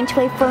has grown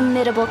into a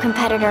formidable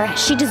competitor.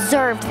 She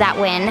deserved that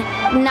win.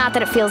 Not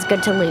that it feels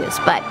good to lose,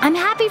 but I'm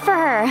happy for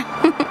her.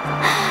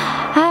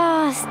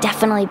 It's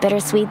definitely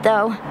bittersweet,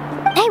 though.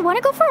 Hey, want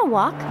to go for a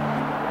walk?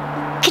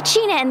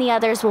 Kachina and the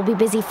others will be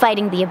busy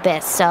fighting the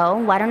abyss, so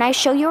why don't I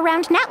show you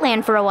around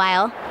Natlan for a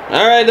while?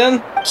 Alright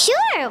then.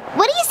 Sure.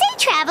 What do you say,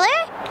 Traveler?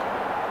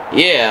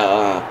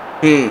 Yeah,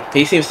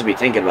 he seems to be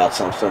thinking about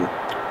something.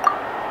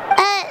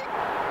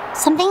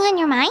 Something on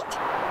your mind?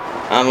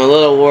 I'm a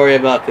little worried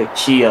about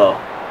Kachio.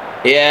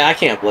 Yeah, I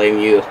can't blame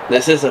you.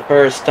 This is the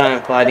first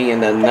time fighting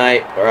in the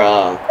Night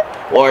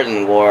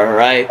Warden War,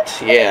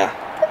 right? Yeah.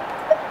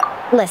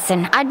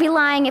 Listen, I'd be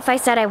lying if I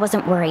said I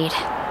wasn't worried.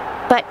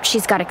 But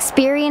she's got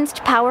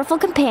experienced, powerful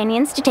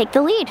companions to take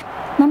the lead.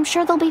 I'm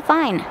sure they'll be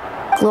fine.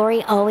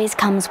 Glory always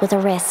comes with a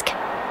risk.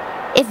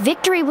 If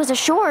victory was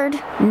assured,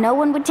 no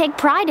one would take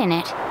pride in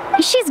it.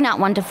 She's not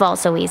one to fall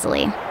so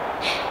easily.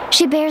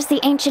 She bears the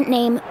ancient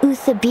name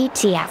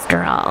Uthabiti,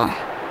 after all.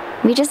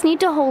 We just need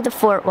to hold the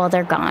fort while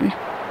they're gone.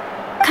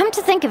 Come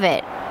to think of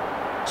it,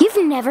 you've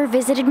never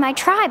visited my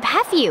tribe,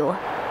 have you?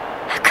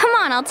 Come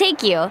on, I'll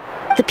take you.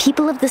 The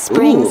people of the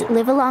Springs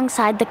live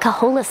alongside the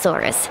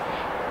Kaholasaurus.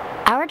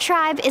 Our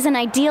tribe is an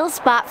ideal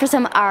spot for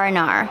some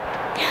R&R.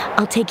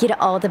 I'll take you to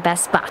all the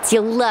best spots.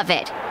 You'll love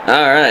it.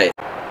 Alright.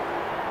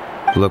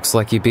 Looks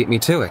like you beat me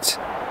to it.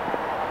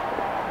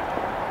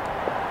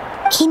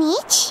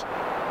 Kinich?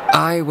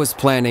 I was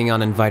planning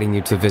on inviting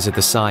you to visit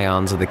the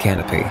Scions of the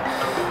Canopy.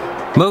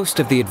 Most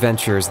of the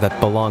adventurers that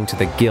belong to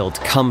the guild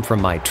come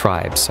from my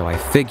tribe, so I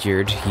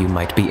figured you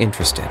might be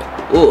interested.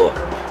 Ooh.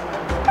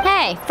 Hey,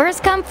 Hey,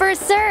 first come,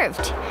 first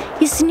served.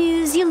 You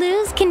snooze, you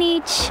lose,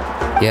 Kinich.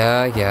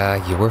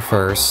 Yeah, you were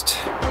first.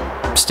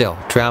 Still,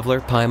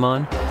 Traveler,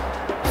 Paimon,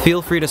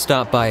 feel free to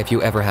stop by if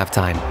you ever have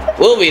time.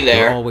 We'll be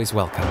there. You're always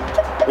welcome.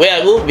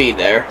 Yeah, we'll be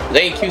there.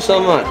 Thank you so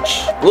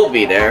much. We'll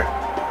be there.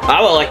 I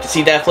would like to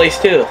see that place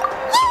too.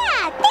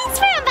 Yeah, thanks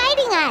for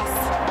inviting us.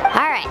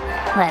 All right,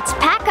 let's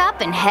pack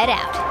up and head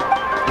out.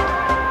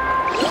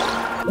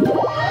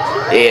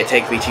 Yeah,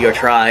 take me to your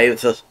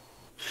tribes.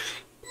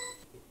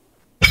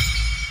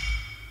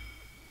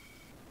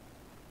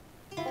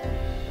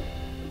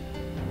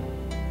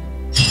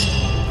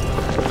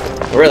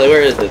 Really,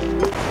 where is it?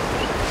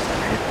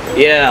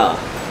 Yeah.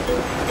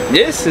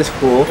 This is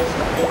cool.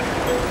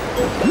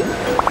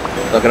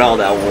 Look at all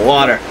that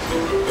water.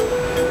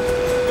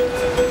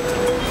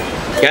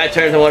 Can I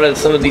turn to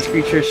some of these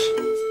creatures?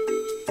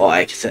 Oh,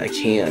 I said I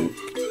can.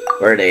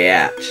 Where are they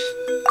at?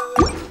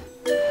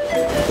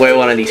 Where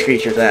one of these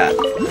creatures at?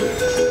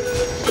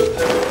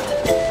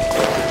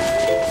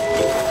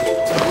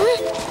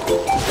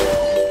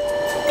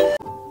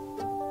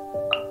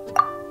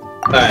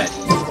 Alright,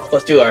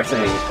 let's do our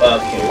thing.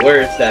 Okay,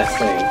 where's that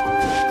thing?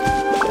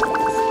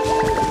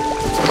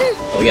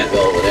 Oh, we gotta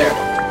go over there.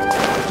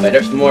 Wait,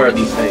 there's more of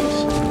these things.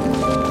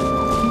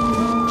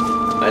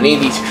 I need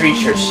these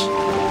creatures.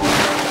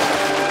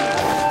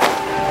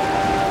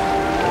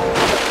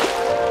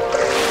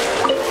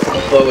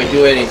 Before we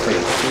do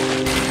anything.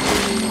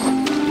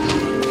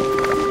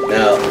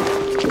 No.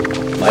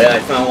 Oh yeah, I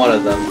found one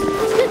of them.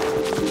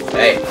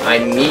 Hey, I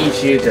need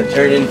you to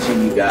turn into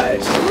you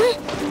guys.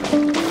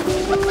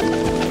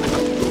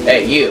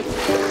 Hey, you.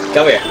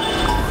 Come here.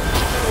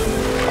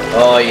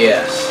 Oh,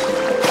 yes.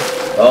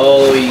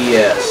 Oh,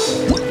 yes.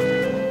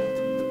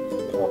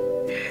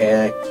 Oh,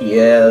 heck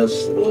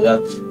yes.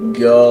 Let's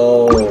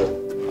go.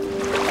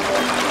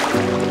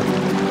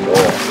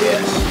 Oh,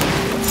 yes.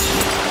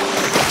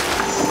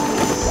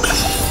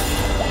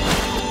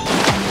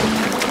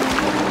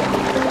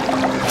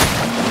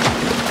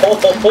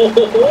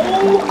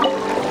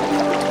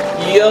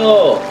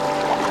 Yo!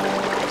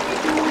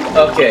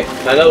 Okay,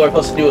 I know we're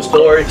supposed to do a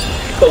story,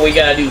 but we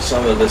gotta do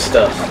some of this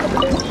stuff.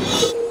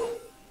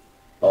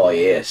 Oh,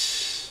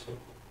 yes.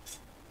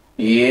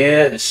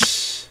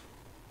 Yes.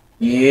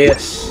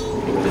 Yes.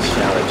 This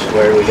challenge.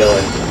 Where are we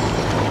going?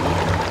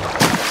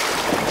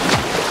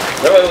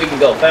 No way we can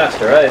go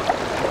faster, right?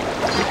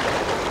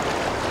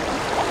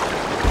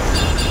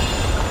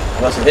 I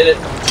must have hit it.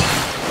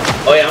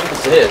 Oh yeah, I'm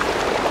supposed to hit it.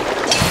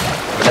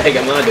 What the heck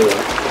am I doing?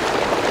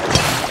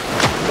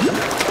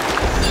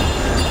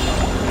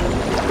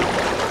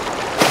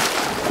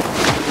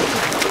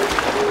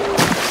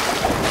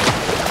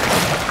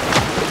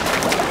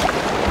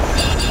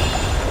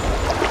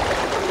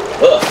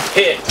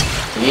 Hit!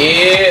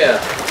 Yeah!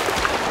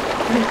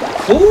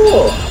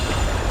 Cool!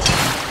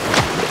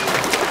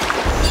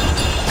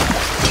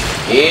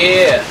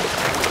 Yeah!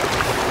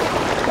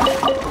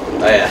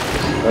 Oh yeah,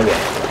 okay.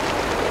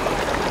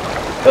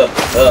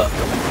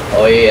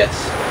 Oh yes.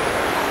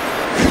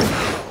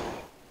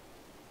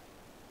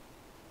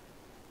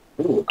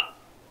 Ooh.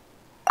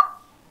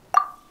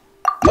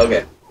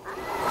 Okay.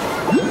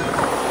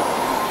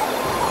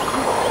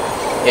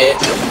 Hit.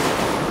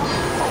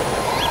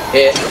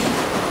 Hit.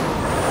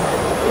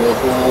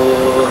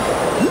 Ooh.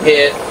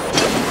 Hit.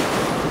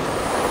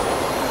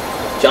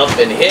 Jump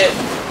and hit.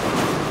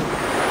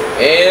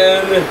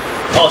 And...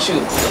 oh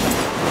shoot.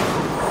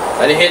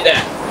 I didn't hit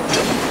that.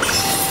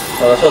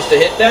 I was supposed to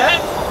hit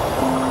that?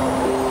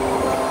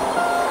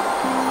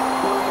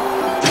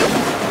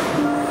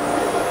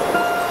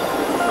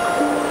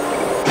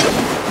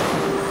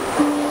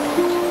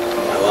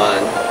 Come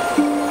on.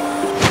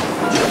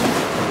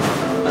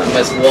 I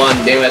missed one,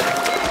 damn it.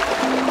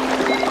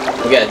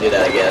 We gotta do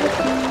that again.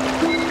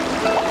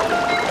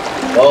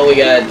 Oh, we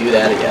gotta do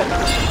that again.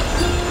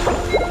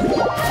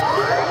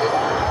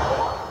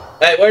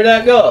 Hey, where'd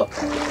that go?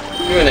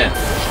 Doing that.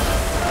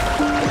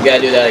 We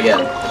gotta do that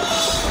again.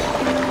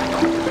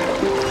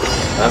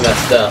 I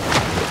messed up.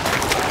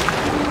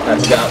 I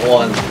forgot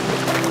one.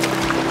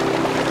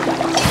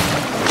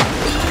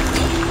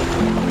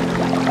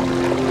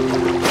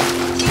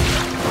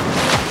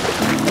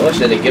 I wish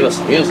they would give us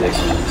music.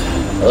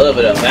 A little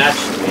bit of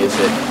action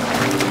music.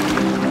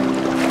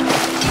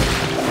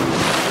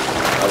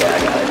 Okay, I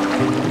got it.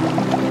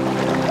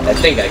 I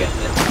think I got it.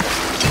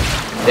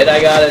 Did I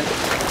got it?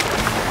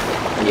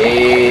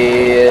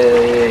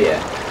 Yeah.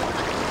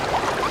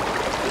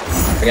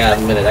 I got a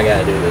minute, I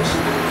gotta do this.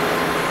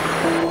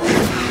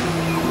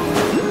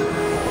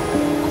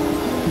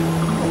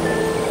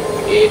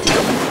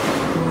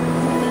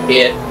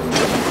 Hit.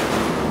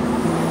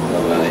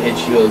 I'm gonna hit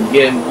you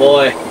again,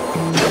 boy.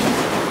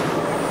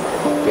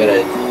 I'm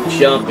gonna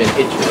jump and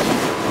hit you.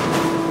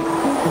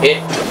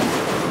 Hit.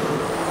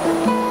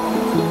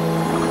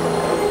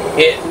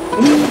 Hit.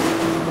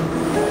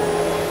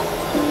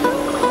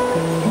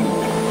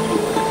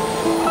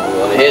 You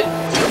wanna hit?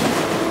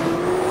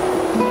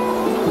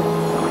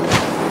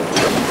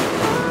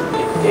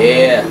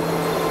 Yeah.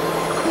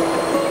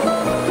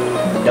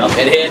 Jump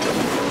and hit.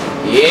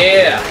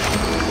 Yeah.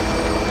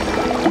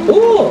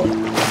 Cool.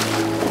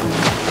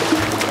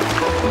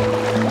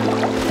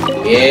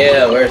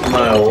 Yeah, where's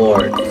my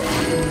award?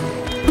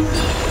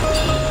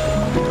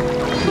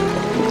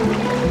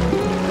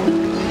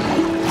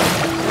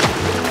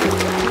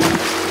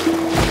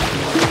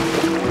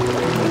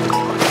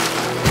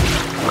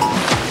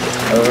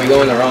 Are we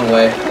going the wrong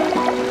way?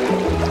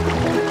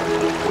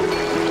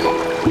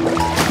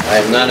 I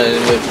am not in the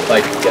mood to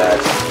fight you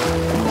guys.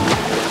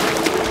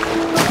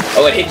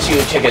 Oh, it hits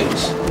you,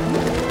 chickens.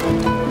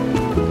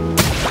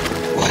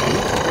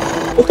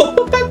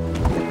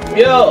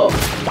 Yo!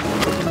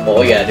 Oh,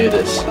 we gotta do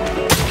this.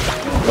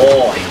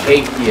 Oh, I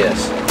hate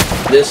this.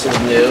 This is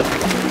new.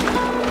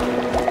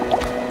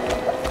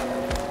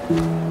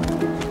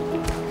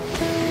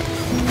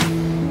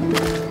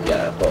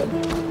 Yeah, hold.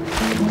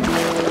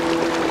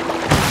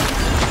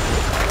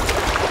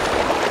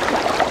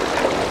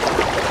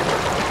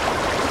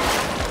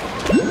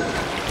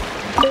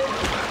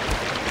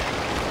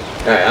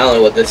 Alright, I don't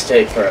know what this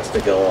takes for us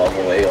to go all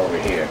the way over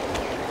here.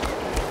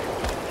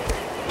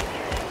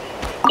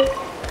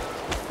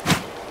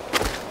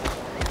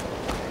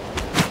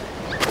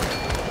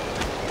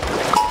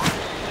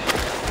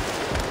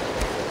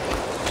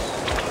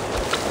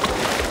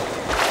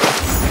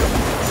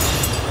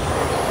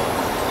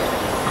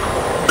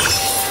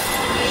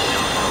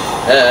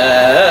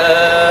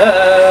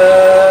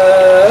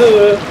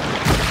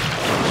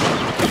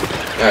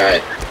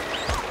 Alright.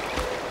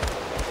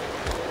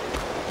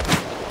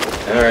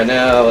 Alright,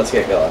 now let's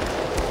get going.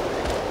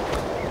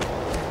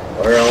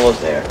 We're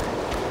almost there.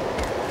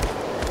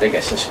 I think I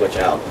should switch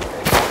out.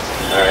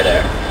 Alright,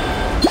 there.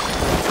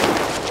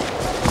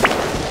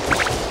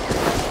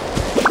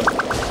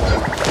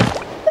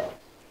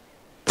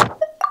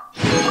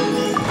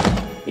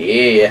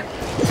 Yeah.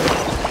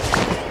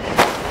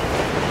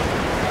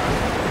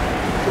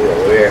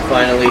 We're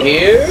finally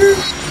here.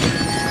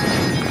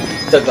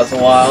 Took us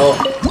a while,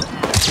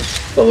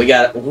 but we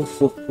got it.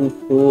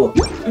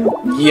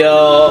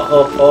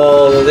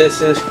 Yo,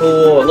 this is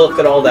cool. Look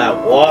at all that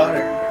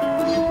water.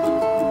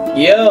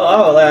 Yo,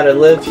 I'll let it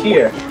live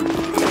here.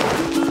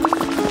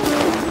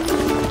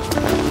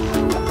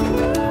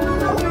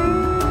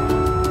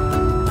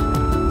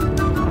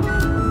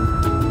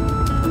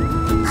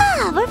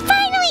 Ah, we're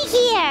finally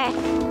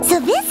here. So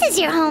this is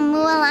your home,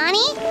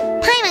 Mualani.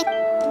 Hi, my...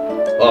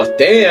 Oh,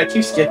 dang, I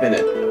keep skipping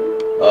it.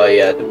 Oh,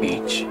 yeah, the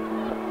beach.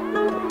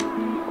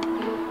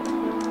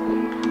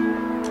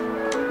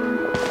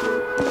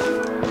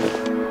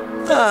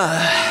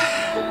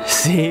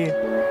 See?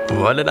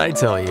 What did I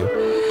tell you?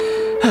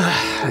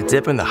 A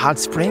dip in the hot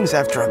springs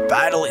after a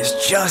battle is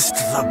just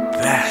the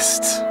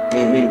best.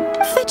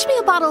 Fetch me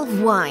a bottle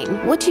of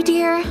wine, would you,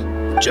 dear?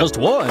 Just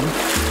one?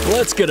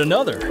 Let's get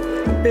another.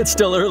 It's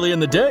still early in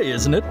the day,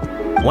 isn't it?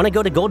 Want to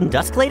go to Golden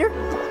Dusk later?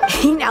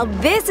 Now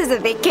this is a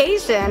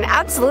vacation.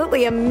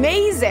 Absolutely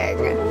amazing.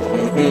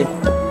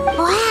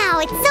 Wow,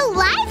 it's so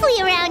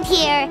lively around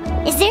here.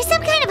 Is there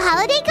some kind of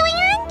holiday going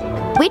on?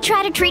 We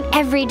try to treat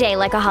every day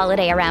like a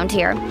holiday around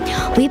here.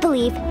 We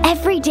believe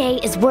every day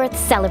is worth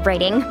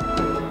celebrating.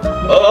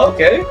 Oh,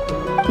 okay.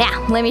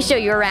 Now, let me show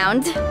you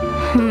around.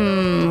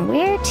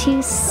 Where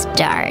to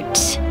start?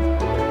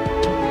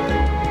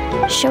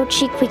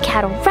 Shochiqui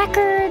Cattle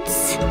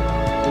Records,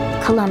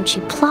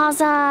 Kalamchi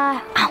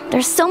Plaza. Oh,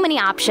 there's so many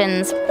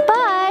options,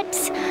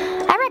 but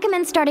I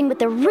recommend starting with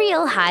the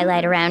real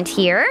highlight around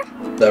here.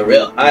 The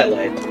real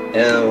highlight?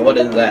 And what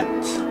is that?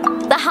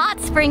 The hot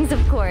springs,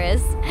 of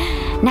course.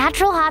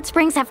 Natural hot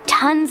springs have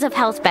tons of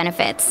health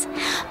benefits.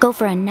 Go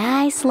for a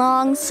nice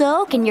long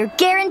soak and you're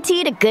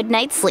guaranteed a good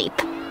night's sleep.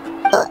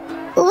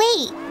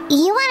 Wait,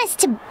 you want us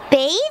to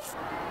bathe?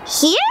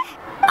 Here?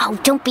 Oh,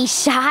 don't be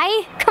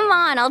shy. Come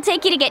on, I'll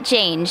take you to get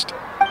changed.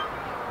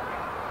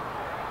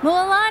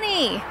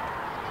 Mualani!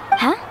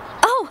 Huh?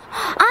 Oh,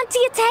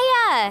 Auntie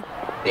Atea!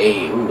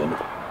 Hey, ooh.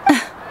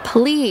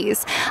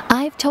 Please,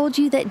 I've told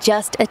you that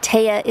just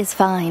Atea is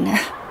fine.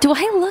 Do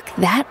I look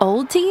that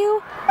old to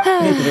you?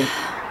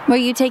 Were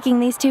you taking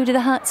these two to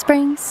the hot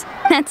springs?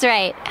 That's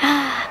right.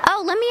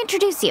 Oh, let me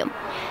introduce you.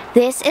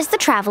 This is the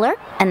Traveler,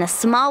 and the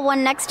small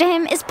one next to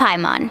him is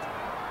Paimon.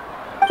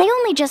 They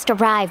only just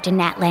arrived in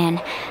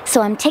Natlan,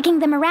 so I'm taking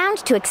them around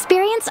to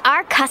experience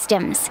our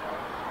customs.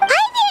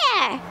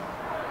 Hi there!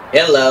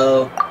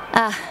 Hello.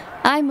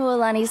 I'm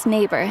Mualani's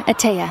neighbor,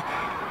 Atea.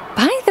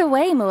 By the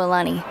way,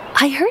 Mualani,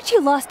 I heard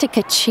you lost to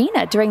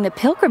Kachina during the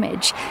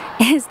pilgrimage.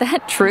 Is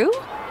that true?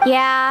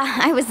 Yeah,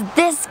 I was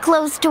this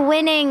close to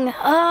winning.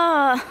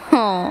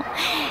 Oh,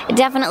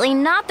 definitely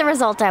not the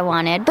result I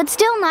wanted, but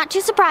still not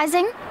too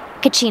surprising.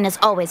 Kachina's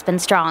always been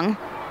strong.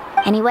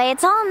 Anyway,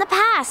 it's all in the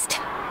past.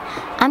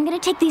 I'm gonna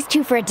take these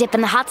two for a dip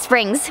in the hot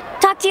springs.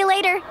 Talk to you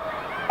later.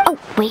 Oh,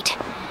 wait.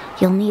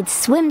 You'll need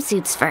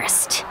swimsuits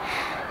first.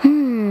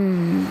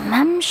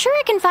 I'm sure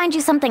I can find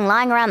you something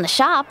lying around the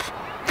shop.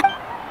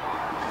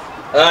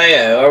 Oh,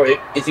 yeah.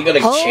 Is he gonna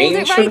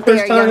change for the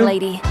first time? Young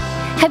lady.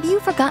 Have you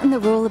forgotten the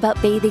rule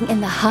about bathing in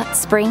the hot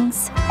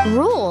springs?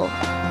 Rule?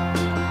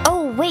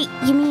 Oh, wait,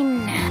 you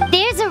mean...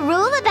 There's a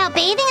rule about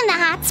bathing in the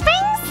hot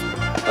springs?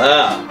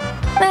 Ah.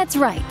 That's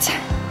right.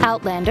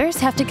 Outlanders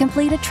have to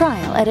complete a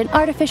trial at an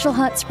artificial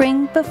hot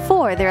spring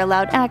before they're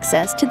allowed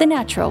access to the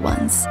natural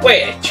ones.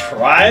 Wait, a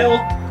trial?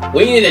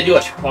 We need to do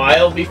a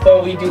trial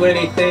before we do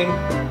anything?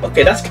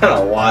 Okay, that's kind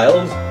of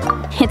wild.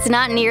 It's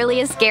not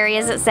nearly as scary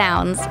as it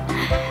sounds.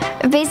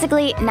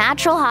 Basically,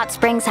 natural hot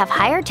springs have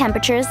higher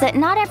temperatures that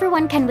not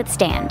everyone can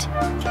withstand.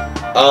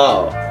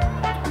 Oh.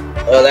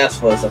 Well, that's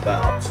what it's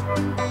about.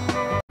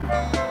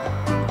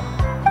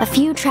 A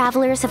few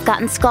travelers have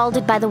gotten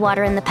scalded by the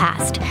water in the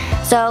past,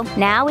 so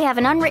now we have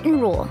an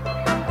unwritten rule.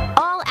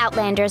 All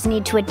Outlanders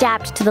need to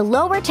adapt to the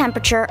lower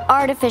temperature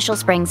artificial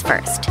springs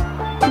first.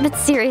 But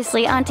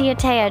seriously, Auntie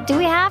Atea, do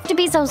we have to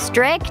be so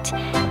strict?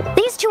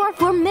 These two are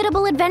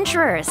formidable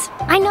adventurers.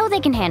 I know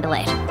they can handle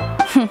it.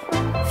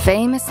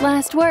 Famous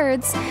last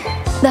words.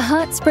 The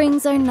hot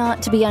springs are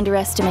not to be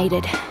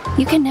underestimated.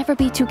 You can never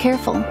be too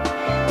careful.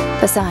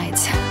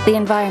 Besides, the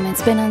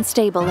environment's been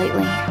unstable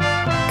lately.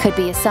 Could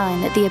be a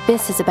sign that the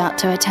abyss is about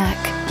to attack.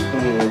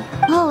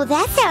 Oh,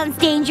 that sounds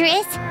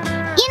dangerous.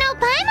 You know,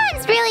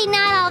 Paimon's really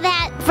not all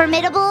that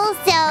formidable,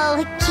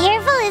 so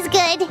careful is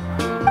good.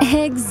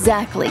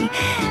 Exactly.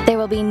 There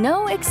will be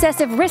no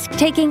excessive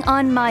risk-taking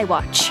on my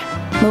watch.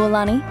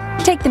 Mualani,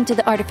 take them to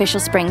the artificial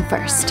spring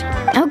first.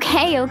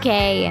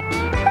 Okay.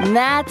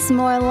 That's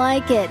more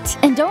like it.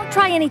 And don't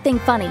try anything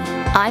funny.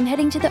 I'm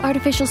heading to the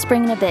artificial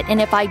spring in a bit,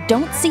 and if I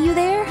don't see you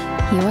there,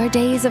 your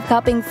days of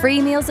copping free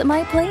meals at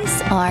my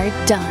place are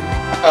done.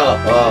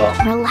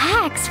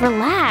 Relax.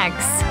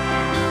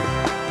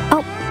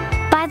 Oh,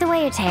 by the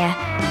way, Atea,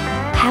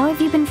 how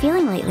have you been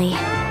feeling lately?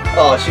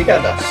 Oh, she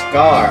got that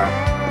scar.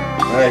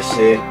 I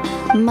see.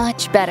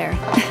 Much better.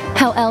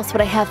 How else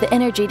would I have the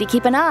energy to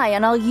keep an eye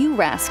on all you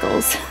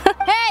rascals?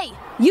 Hey,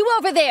 you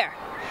over there!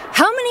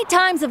 How many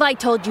times have I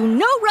told you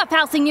no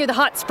roughhousing near the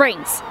hot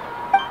springs?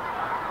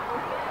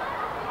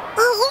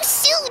 Oh,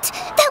 shoot!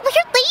 That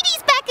weird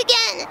lady's back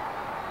again!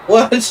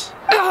 What?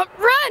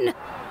 Run!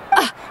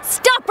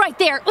 Stop right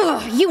there!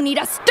 You need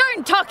a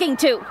stern talking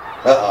to!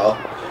 Uh-oh.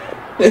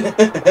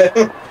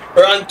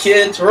 Run,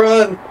 kids,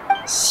 run!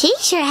 She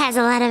sure has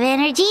a lot of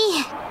energy.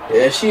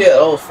 Is she an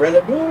old friend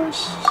of yours?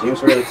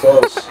 Seems really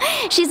close.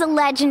 She's a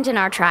legend in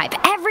our tribe.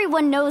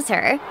 Everyone knows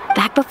her.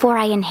 Back before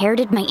I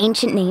inherited my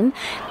ancient name,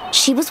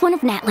 she was one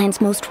of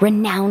Natlan's most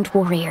renowned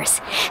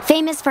warriors,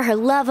 famous for her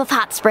love of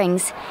hot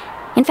springs.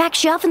 In fact,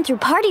 she often threw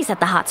parties at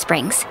the hot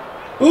springs.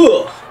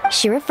 Ooh.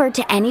 She referred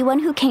to anyone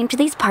who came to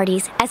these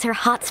parties as her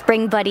hot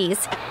spring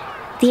buddies.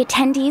 The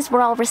attendees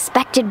were all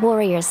respected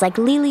warriors like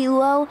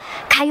Liliuo,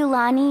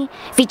 Kaiulani,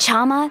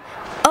 Vichama,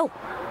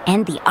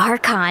 and the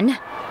Archon.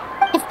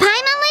 If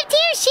Paimon lived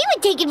here, she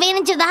would take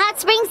advantage of the hot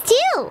springs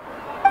too.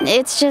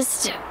 It's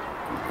just,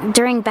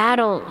 during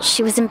battle,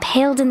 she was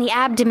impaled in the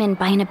abdomen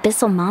by an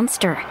abyssal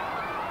monster.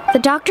 The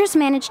doctors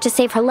managed to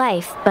save her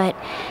life, but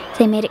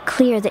they made it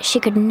clear that she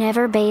could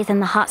never bathe in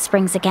the hot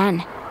springs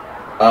again.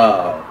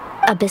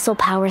 Abyssal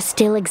power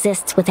still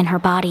exists within her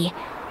body.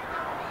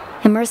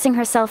 Immersing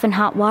herself in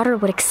hot water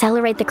would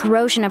accelerate the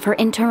corrosion of her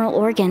internal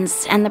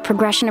organs and the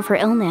progression of her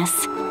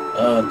illness.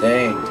 Oh,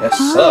 dang, that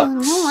sucks. Oh,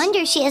 no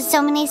wonder she has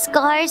so many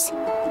scars.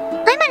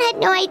 Paimon had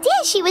no idea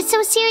she was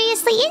so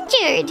seriously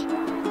injured.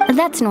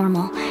 That's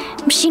normal.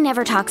 She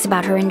never talks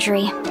about her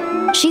injury.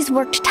 She's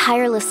worked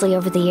tirelessly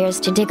over the years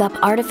to dig up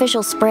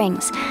artificial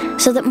springs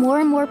so that more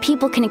and more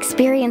people can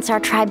experience our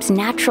tribe's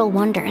natural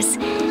wonders,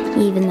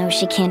 even though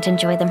she can't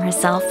enjoy them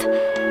herself.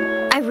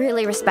 I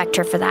really respect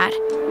her for that.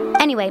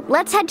 Anyway,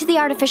 let's head to the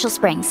artificial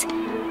springs.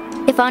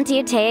 If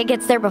Auntie Atea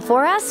gets there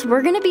before us,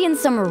 we're gonna be in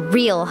some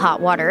real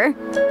hot water.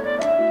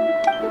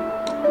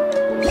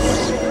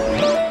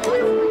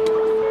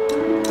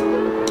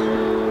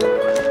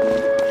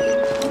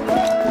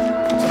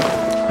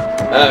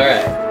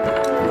 Alright.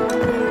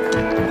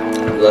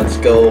 Let's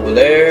go over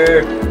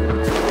there.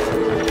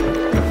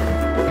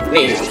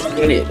 We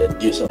need to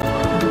do something.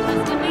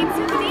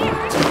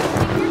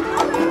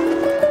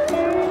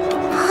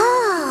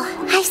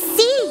 Oh, I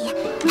see.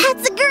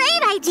 That's a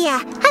great idea.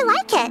 I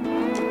like it.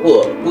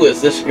 Who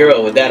is this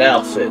girl with that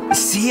outfit?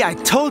 See, I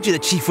told you the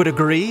chief would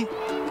agree.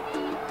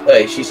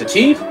 Hey, she's a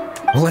chief?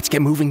 Well, let's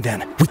get moving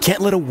then. We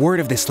can't let a word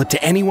of this slip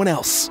to anyone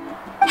else.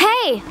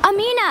 Hey,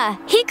 Amina,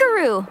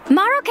 Hikaru,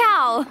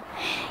 Marukao.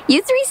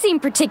 You three seem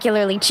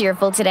particularly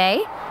cheerful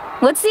today.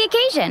 What's the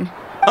occasion?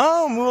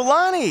 Oh,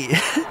 Mualani,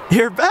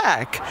 you're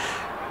back.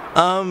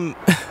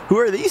 Who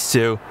are these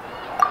two?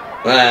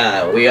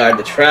 We are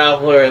the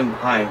Traveler and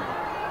Paimon.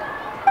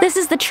 This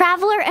is the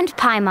Traveler and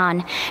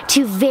Paimon,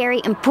 two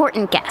very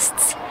important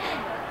guests.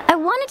 I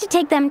wanted to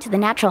take them to the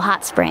natural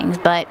hot springs,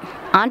 but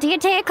Auntie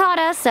Atea caught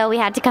us, so we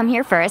had to come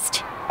here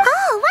first.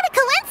 Oh, what a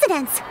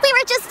coincidence! We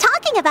were just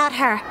talking about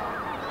her.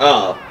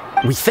 Oh.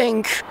 We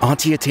think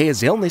Auntie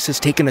Atea's illness has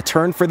taken a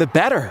turn for the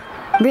better.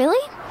 Really?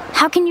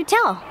 How can you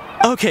tell?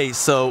 Okay,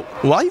 so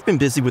while you've been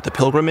busy with the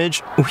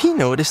pilgrimage, we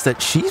noticed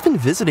that she's been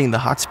visiting the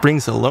hot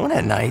springs alone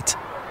at night.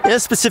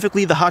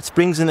 Specifically, the hot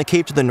springs in the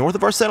cave to the north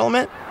of our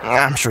settlement.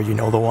 I'm sure you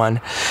know the one.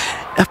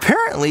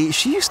 Apparently,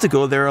 she used to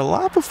go there a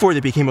lot before they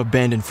became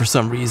abandoned for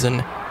some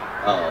reason.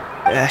 Oh.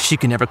 She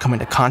could never come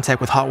into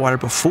contact with hot water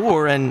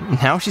before, and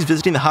now she's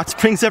visiting the hot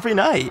springs every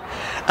night.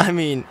 I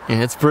mean,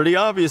 it's pretty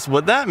obvious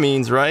what that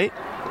means, right?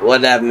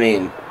 What'd that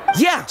mean?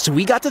 Yeah, so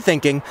we got to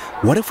thinking,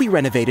 what if we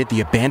renovated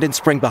the abandoned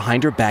spring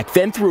behind her back,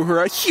 then threw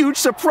her a huge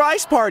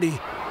surprise party?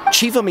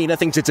 Chief Amina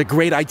thinks it's a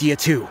great idea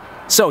too.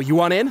 So, you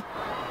want in?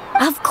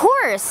 Of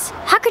course!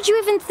 How could you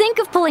even think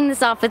of pulling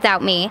this off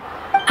without me?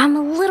 I'm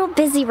a little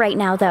busy right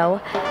now,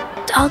 though.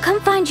 I'll come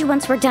find you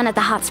once we're done at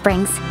the hot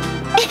springs.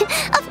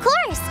 Of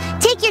course!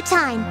 Take your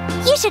time.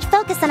 You should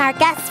focus on our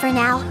guests for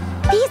now.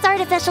 These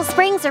artificial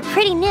springs are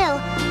pretty new,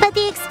 but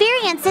the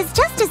experience is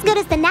just as good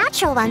as the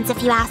natural ones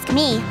if you ask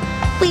me.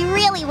 We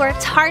really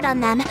worked hard on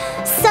them,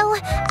 so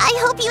I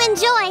hope you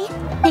enjoy.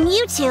 And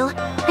you two,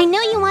 I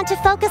know you want to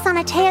focus on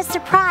Atea's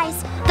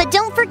surprise, but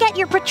don't forget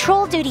your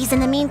patrol duties in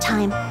the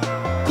meantime.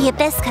 The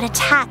Abyss could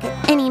attack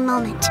at any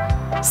moment,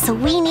 so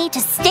we need to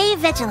stay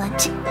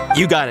vigilant.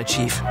 You got it,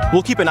 Chief.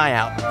 We'll keep an eye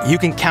out. You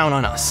can count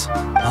on us.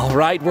 All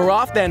right, we're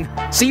off then.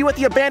 See you at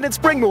the abandoned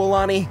spring,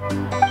 Mualani.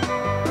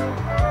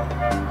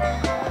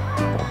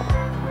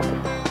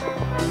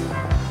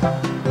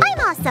 I'm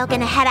also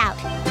gonna head out.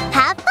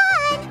 Have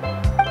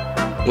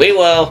fun! We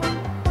will.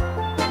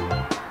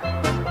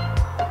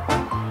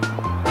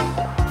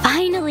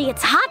 Finally,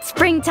 it's hot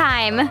spring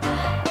time!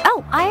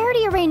 Oh, I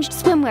already arranged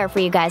swimwear for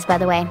you guys, by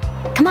the way.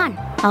 Come on,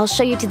 I'll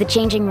show you to the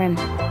changing room.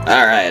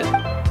 Alright.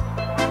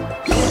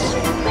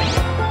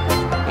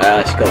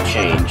 Let's go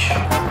change.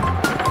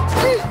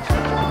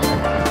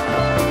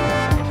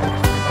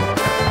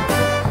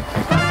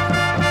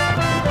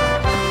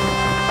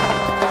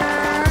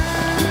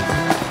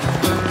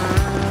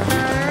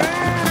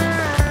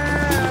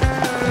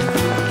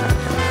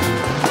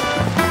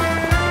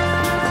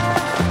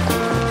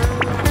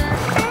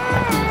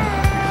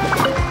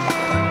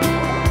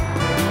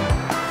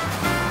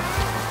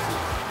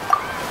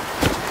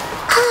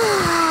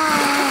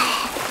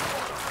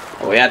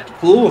 Are we at the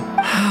pool?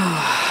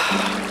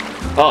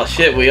 Oh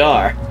shit, we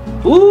are.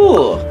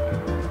 Ooh!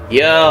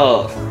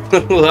 Yo!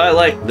 I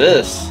like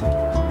this.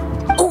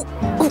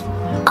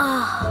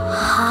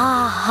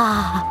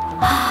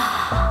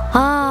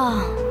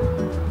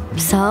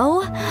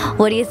 So,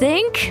 what do you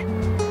think?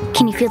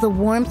 Can you feel the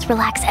warmth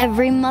relax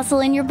every muscle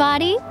in your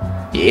body?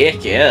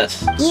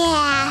 Yes.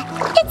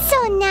 Yeah, it's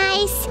so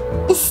nice.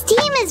 The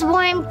steam is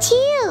warm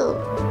too.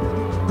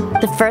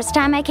 The first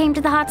time I came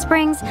to the hot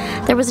springs,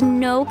 there was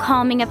no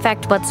calming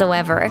effect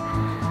whatsoever.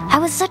 I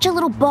was such a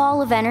little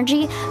ball of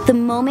energy, the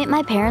moment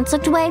my parents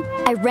looked away,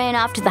 I ran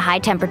off to the high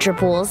temperature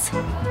pools.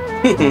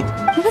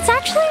 It was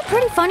actually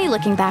pretty funny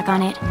looking back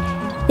on it.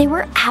 They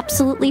were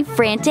absolutely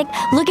frantic,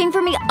 looking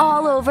for me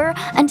all over,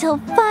 until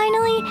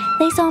finally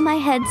they saw my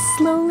head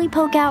slowly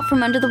poke out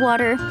from under the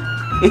water.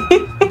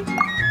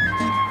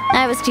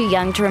 I was too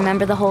young to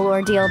remember the whole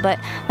ordeal, but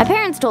my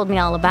parents told me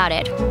all about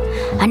it.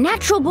 A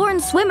natural-born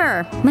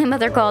swimmer, my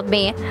mother called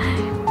me.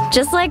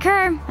 Just like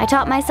her, I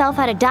taught myself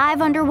how to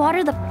dive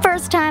underwater the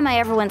first time I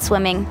ever went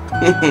swimming.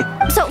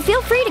 So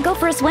feel free to go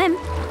for a swim.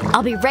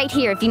 I'll be right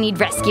here if you need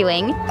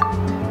rescuing.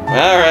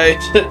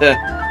 Alright.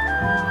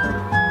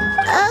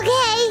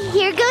 Okay,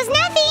 here goes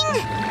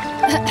nothing.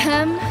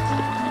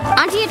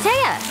 Auntie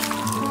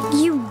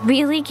Atea, you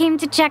really came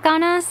to check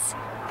on us?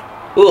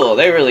 Ooh,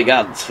 they really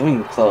got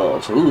swim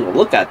clothes. Ooh,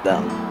 look at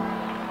them.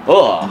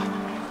 Oh.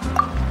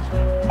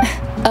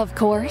 Of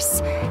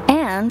course.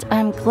 And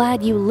I'm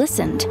glad you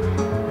listened.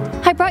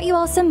 I brought you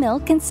all some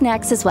milk and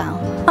snacks as well.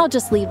 I'll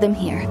just leave them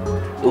here.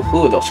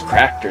 Ooh, those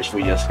crackers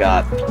we just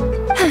got.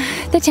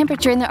 The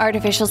temperature in the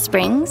artificial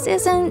springs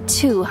isn't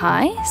too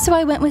high, so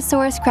I went with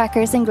Saurus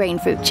crackers and grain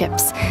fruit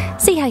chips.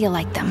 See how you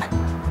like them.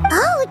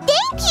 Oh,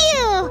 thank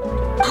you!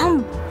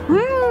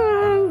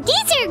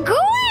 These are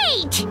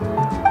great!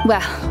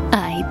 Well,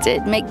 I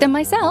did make them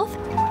myself.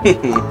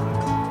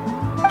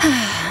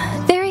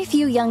 Very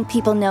few young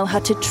people know how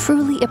to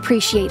truly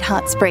appreciate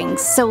hot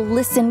springs, so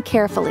listen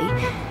carefully.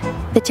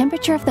 The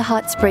temperature of the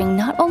hot spring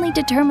not only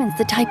determines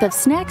the type of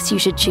snacks you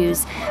should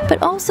choose,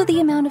 but also the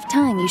amount of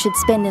time you should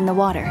spend in the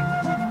water.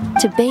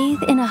 To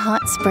bathe in a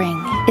hot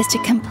spring is to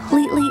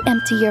completely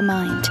empty your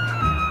mind.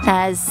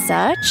 As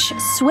such,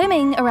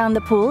 swimming around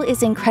the pool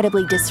is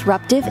incredibly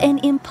disruptive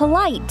and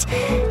impolite,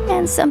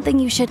 and something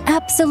you should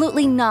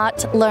absolutely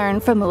not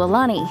learn from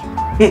Mualani.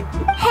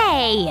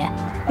 Hey!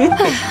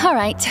 All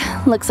right,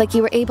 looks like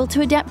you were able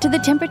to adapt to the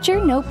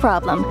temperature, no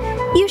problem.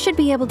 You should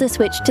be able to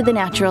switch to the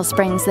natural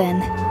springs then.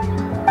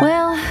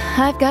 Well,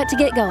 I've got to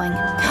get going.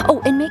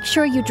 Oh, and make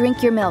sure you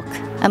drink your milk.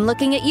 I'm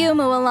looking at you,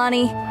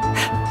 Mualani.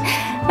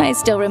 I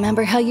still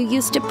remember how you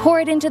used to pour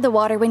it into the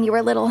water when you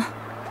were little.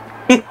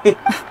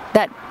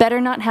 That better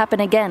not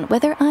happen again,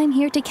 whether I'm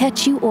here to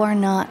catch you or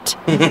not.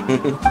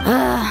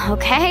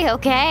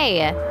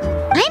 Okay.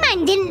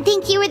 Paimon didn't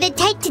think you were the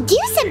type to do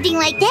something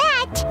like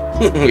that.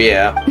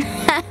 Yeah.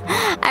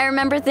 I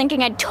remember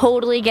thinking I'd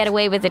totally get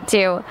away with it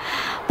too.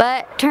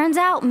 But turns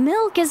out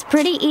milk is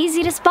pretty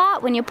easy to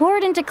spot when you pour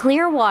it into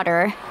clear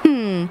water.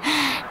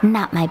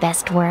 Not my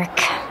best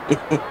work.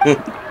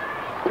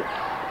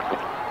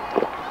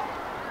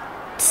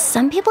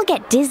 Some people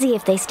get dizzy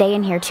if they stay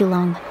in here too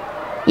long.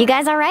 You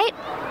guys alright?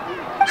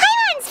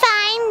 Paimon's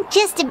fine,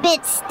 just a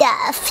bit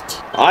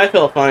stuffed. I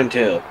feel fine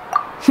too.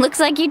 Looks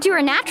like you two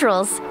are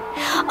naturals.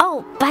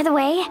 Oh, by the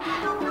way,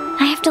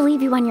 I have to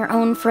leave you on your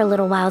own for a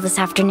little while this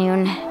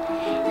afternoon.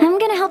 I'm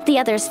gonna help the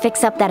others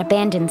fix up that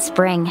abandoned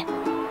spring.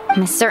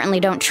 I certainly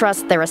don't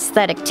trust their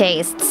aesthetic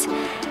tastes.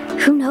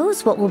 Who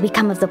knows what will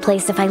become of the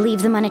place if I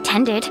leave them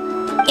unattended.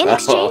 In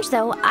exchange,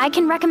 though, I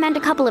can recommend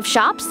a couple of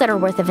shops that are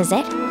worth a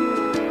visit.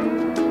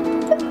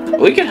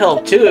 We can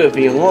help too if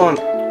you want.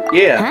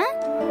 Yeah.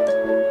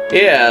 Huh?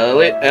 Yeah,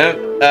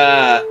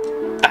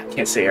 I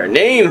can't say her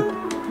name.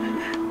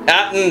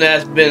 Natlan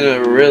has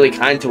been really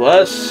kind to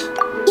us.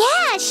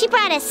 Yeah, she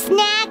brought us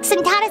snacks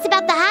and taught us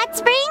about the hot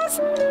springs.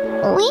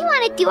 We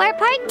want to do our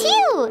part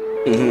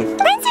too.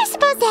 Friends are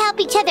supposed to help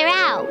each other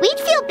out. We'd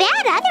feel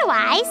bad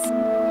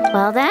otherwise.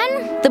 Well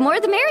then, the more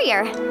the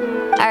merrier.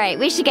 Alright,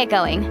 we should get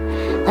going.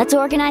 Let's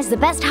organize the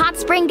best hot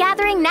spring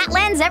gathering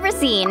Natlan's ever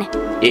seen.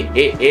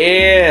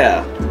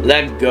 Yeah,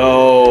 let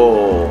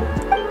go.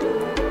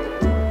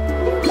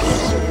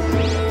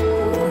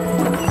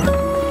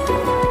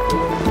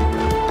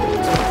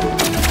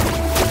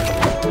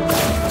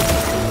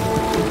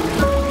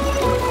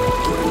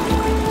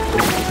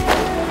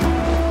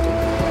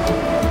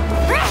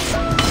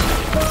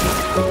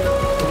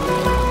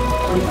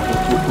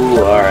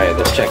 Alright,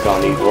 let's check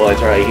on these boys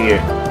right here.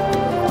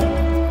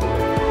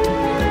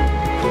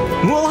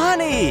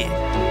 Mualani!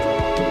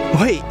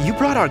 Wait, you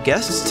brought our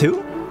guests too?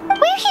 We're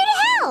here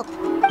to help.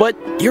 But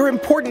you're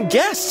important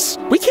guests.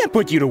 We can't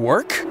put you to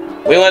work.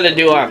 We want to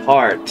do our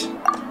part.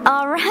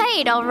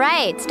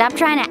 Alright. Stop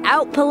trying to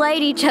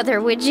out-polite each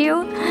other, would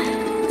you?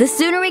 The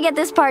sooner we get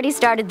this party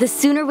started, the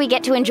sooner we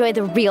get to enjoy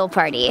the real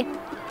party.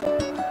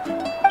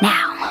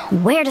 Now,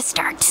 where to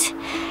start?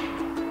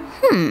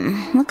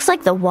 Looks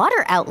like the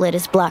water outlet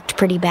is blocked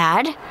pretty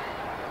bad.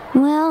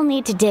 We'll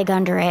need to dig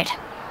under it.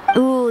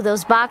 Ooh,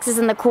 those boxes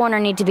in the corner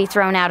need to be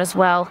thrown out as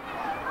well.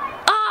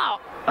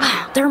 Oh,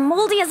 they're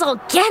moldy as all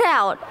get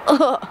out.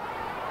 Ugh.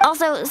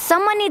 Also,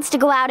 someone needs to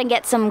go out and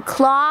get some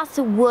cloth,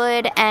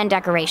 wood, and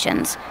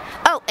decorations.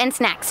 Oh, and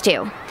snacks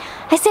too.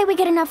 I say we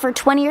get enough for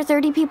 20 or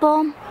 30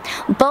 people.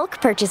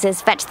 Bulk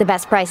purchases fetch the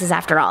best prices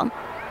after all.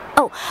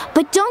 Oh,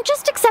 but don't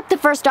just accept the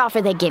first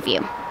offer they give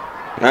you.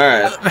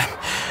 Alright.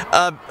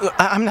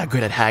 I'm not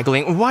good at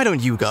haggling. Why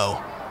don't you go?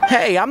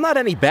 Hey, I'm not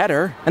any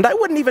better, and I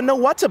wouldn't even know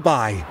what to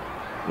buy.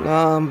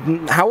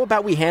 How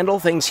about we handle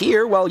things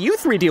here while you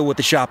three deal with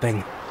the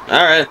shopping?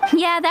 Alright.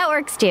 Yeah, that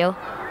works too.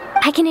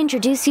 I can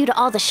introduce you to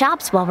all the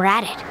shops while we're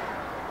at it.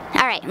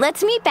 Alright,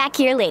 let's meet back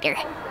here later.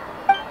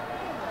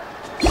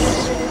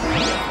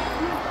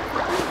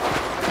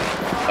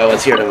 Oh,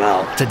 let's hear them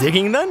out. To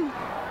digging then?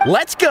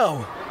 Let's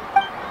go!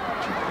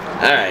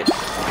 Alright.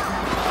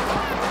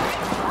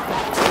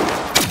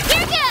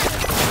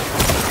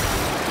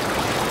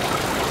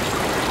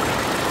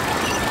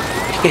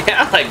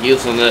 Yeah, I like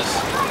using this.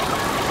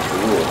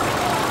 Ooh.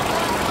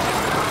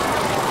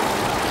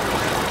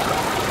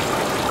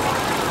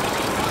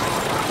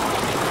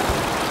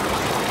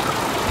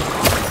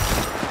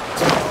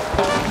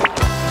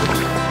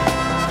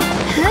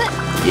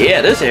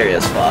 Yeah, this area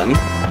is fun.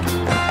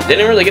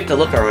 Didn't really get to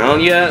look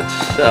around yet,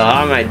 so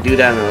I might do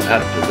that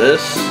after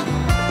this.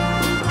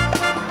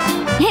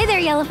 Hey there,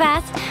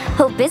 Yellowfast.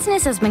 Hope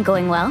business has been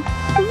going well.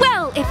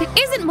 Well, if it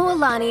isn't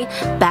Mualani,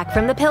 back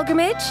from the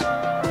pilgrimage.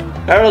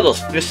 Are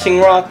those fishing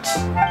rods?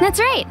 That's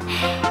right.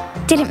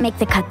 Didn't make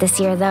the cut this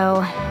year, though.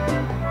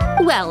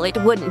 Well, it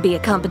wouldn't be a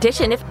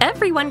competition if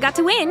everyone got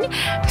to win.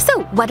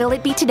 So, what'll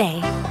it be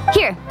today?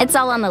 Here, it's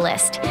all on the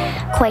list.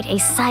 Quite a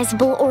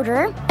sizable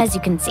order, as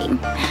you can see.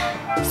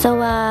 So,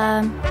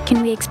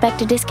 can we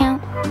expect a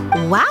discount?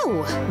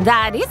 Wow,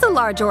 that is a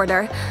large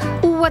order.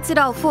 What's it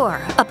all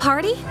for? A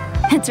party?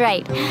 That's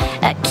right.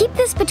 Keep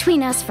this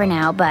between us for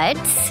now, but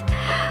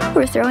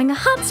we're throwing a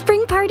hot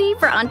spring party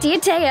for Auntie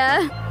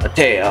Atea.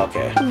 Atea,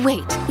 okay.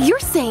 Wait, you're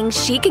saying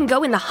she can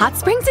go in the hot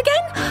springs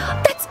again?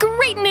 That's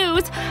great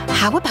news!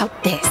 How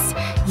about this?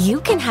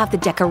 You can have the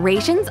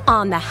decorations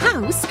on the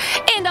house,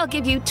 and I'll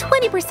give you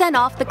 20%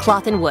 off the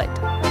cloth and wood.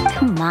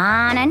 Come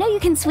on, I know you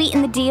can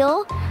sweeten the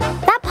deal.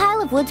 That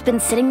pile of wood's been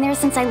sitting there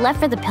since I left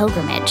for the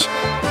pilgrimage.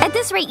 At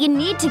this rate, you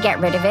need to get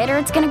rid of it or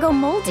it's gonna go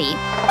moldy.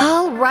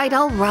 All right.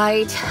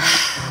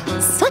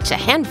 Such a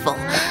handful.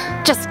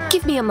 Just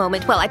give me a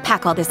moment while I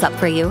pack all this up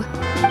for you.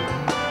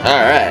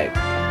 Alright.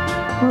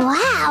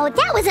 Wow,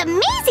 that was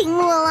amazing,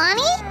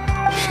 Mualani!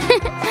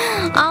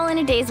 All in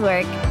a day's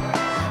work.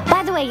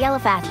 By the way,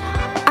 Yellowfast,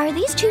 are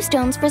these 2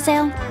 stones for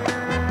sale?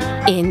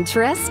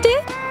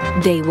 Interested?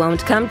 They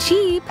won't come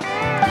cheap.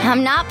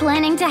 I'm not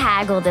planning to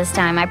haggle this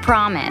time, I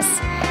promise.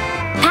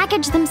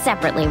 Package them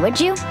separately, would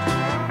you?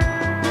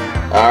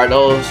 Are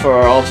those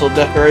for also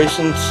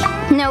decorations?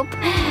 Nope.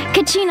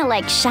 Kachina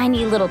likes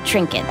shiny little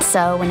trinkets,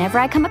 so whenever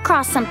I come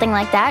across something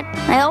like that,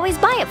 I always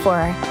buy it for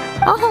her.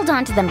 I'll hold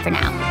on to them for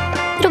now.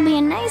 It'll be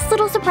a nice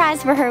little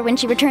surprise for her when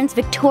she returns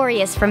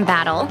victorious from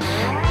battle.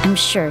 I'm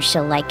sure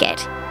she'll like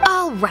it.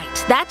 All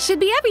right, that should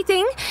be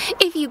everything.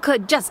 If you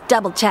could just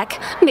double check,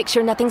 make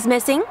sure nothing's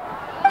missing.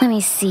 Let me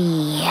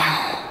see.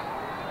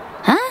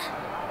 Huh?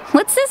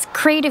 What's this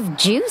crate of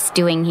juice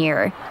doing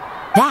here?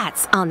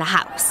 That's on the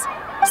house.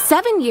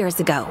 7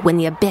 years ago, when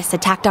the Abyss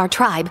attacked our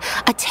tribe,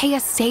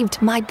 Atea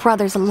saved my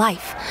brother's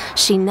life.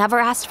 She never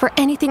asked for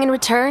anything in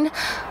return,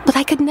 but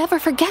I could never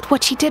forget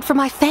what she did for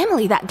my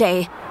family that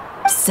day.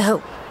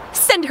 So,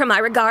 send her my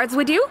regards,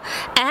 would you?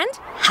 And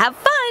have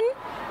fun!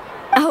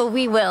 Oh,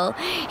 we will.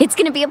 It's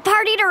gonna be a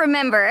party to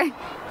remember.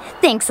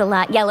 Thanks a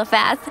lot,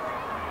 Yellowfath.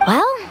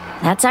 Well,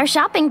 that's our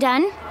shopping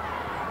done.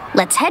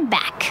 Let's head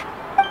back.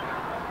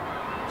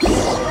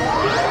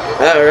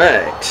 All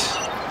right.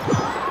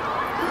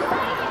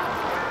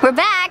 We're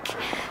back.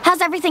 How's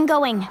everything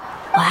going?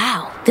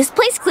 Wow, this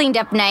place cleaned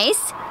up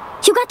nice.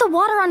 You got the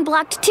water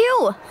unblocked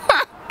too.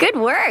 Good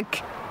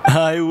work.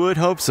 I would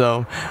hope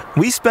so.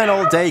 We spent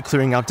all day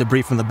clearing out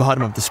debris from the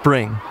bottom of the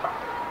spring.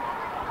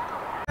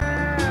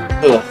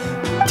 Ugh.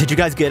 Did you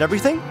guys get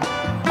everything?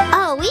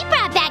 Oh, we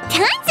brought back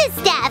tons of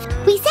stuff.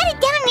 We set it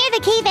down near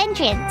the cave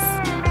entrance.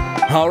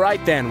 All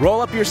right then,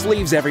 roll up your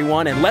sleeves,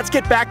 everyone, and let's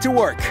get back to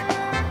work.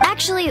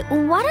 Actually,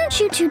 why don't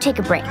you two take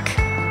a break?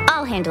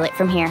 I'll handle it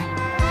from here.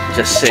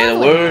 Just say the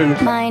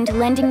word. Mind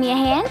lending me a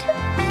hand?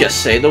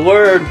 Just say the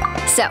word.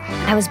 So,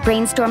 I was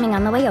brainstorming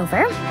on the way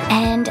over,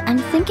 and I'm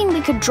thinking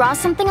we could draw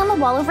something on the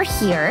wall over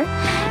here,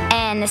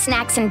 and the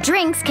snacks and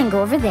drinks can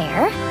go over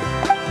there.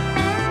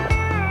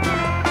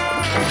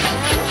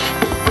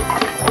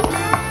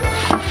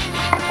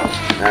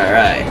 All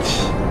right.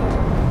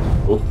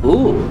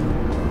 Ooh.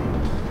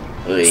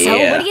 Oh, yeah. So,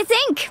 what do you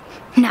think?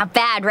 Not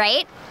bad,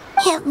 right?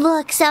 It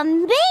looks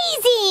amazing!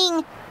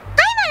 I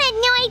had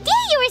no idea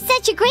you were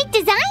such a great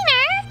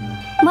designer!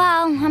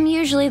 Well, I'm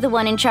usually the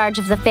one in charge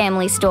of the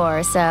family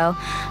store, so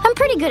I'm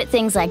pretty good at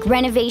things like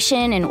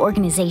renovation and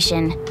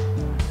organization.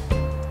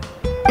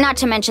 Not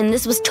to mention,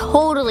 this was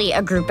totally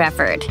a group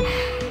effort.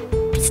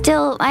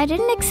 Still, I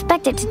didn't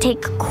expect it to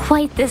take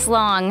quite this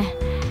long.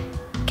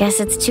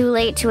 Guess it's too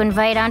late to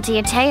invite Auntie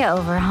Atea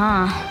over,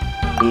 huh?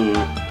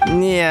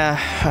 Yeah,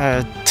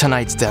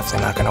 tonight's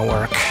definitely not gonna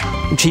work.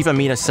 Chief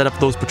Amina set up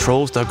those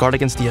patrols to guard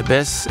against the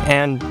Abyss,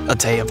 and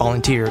Atea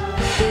volunteered.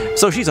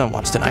 So she's on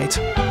watch tonight.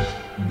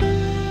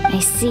 I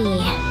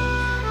see.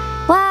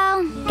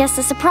 Well, guess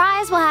the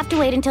surprise will have to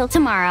wait until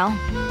tomorrow.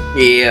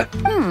 Yeah.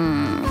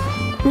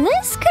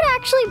 This could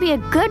actually be a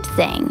good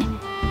thing.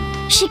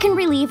 She can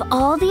relieve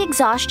all the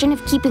exhaustion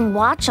of keeping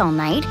watch all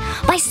night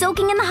by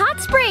soaking in the hot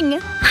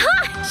spring.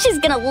 Ha! She's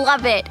gonna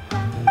love it.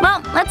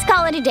 Well, let's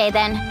call it a day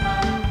then.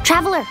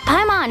 Traveler,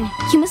 Paimon,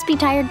 you must be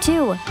tired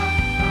too.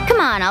 Come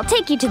on, I'll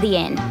take you to the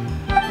inn.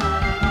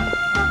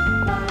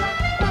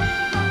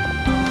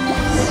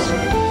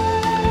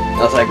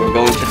 Looks like we're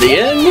going to the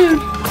inn.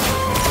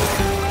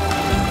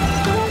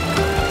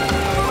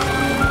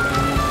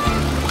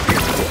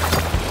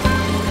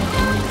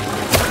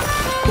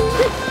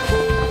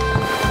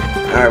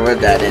 Alright, where'd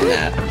that inn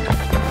at?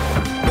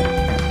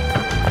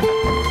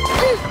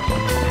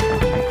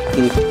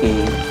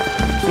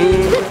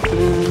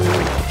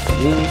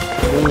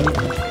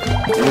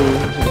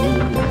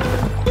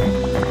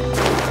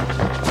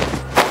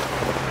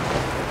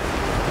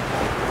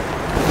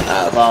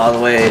 All the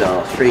way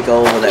to freak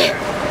over there.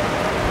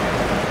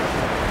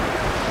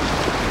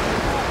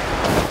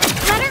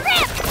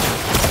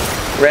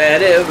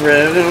 Let it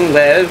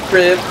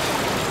rip.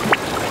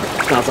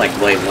 Sounds like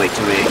Blade Blade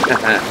to me.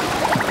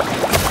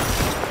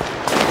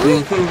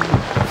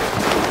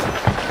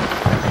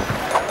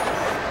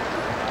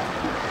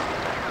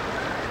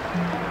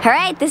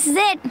 Alright, this is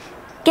it.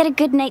 Get a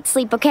good night's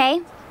sleep,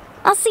 okay?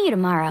 I'll see you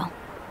tomorrow.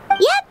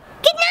 Yep,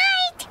 good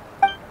night!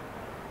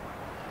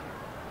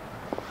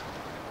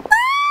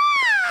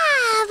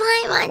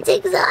 Paimon's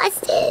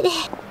exhausted.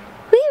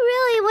 We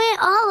really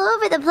went all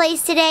over the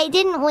place today,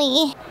 didn't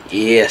we?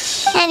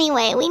 Yes.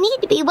 Anyway, we need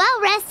to be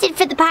well rested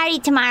for the party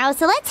tomorrow,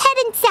 so let's head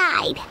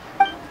inside.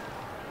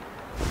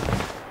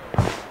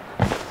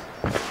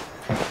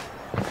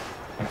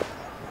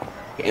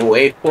 Can't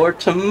wait for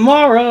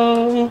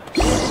tomorrow.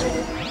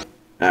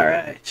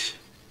 Alright.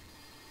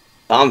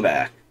 I'm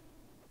back.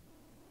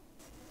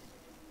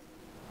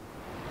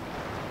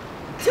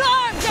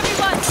 Charge,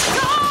 everyone!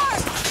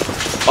 Charge!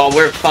 Oh,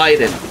 we're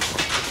fighting.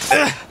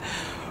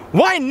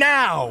 Why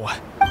now?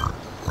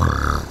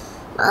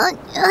 Hi?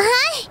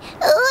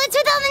 What's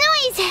with all the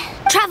noise?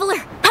 Traveler,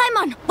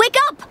 Paimon, wake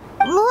up!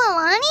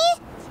 Mualani?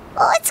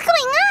 What's going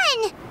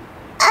on?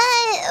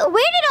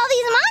 Where did all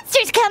these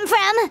monsters come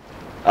from?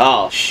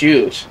 Oh,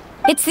 shoot.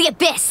 It's the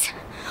Abyss.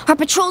 Our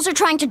patrols are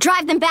trying to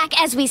drive them back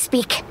as we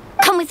speak.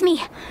 Come with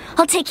me.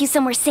 I'll take you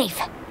somewhere safe.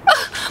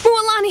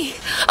 Mualani,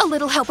 a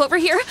little help over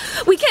here.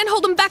 We can't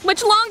hold them back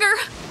much longer.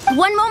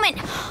 One moment.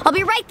 I'll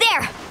be right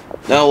there.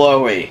 Don't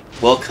worry.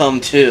 We'll come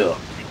too.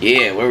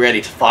 Yeah, we're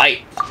ready to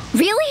fight.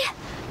 Really?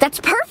 That's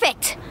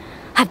perfect.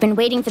 I've been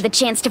waiting for the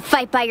chance to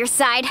fight by your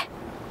side.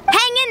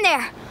 Hang in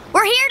there.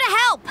 We're here to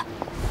help.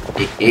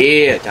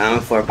 Yeah,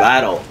 time for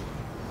battle.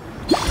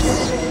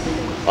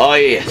 Oh,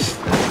 yes.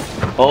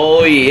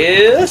 Oh,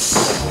 yes.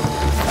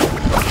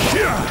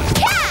 You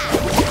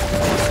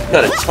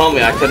could have told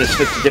me I could have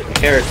switched to different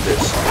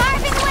characters.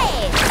 Carving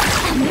waves.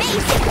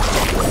 Amazing.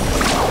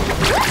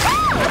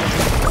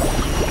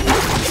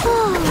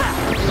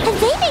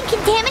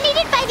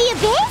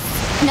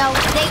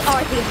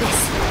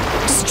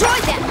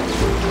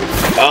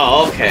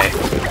 Okay.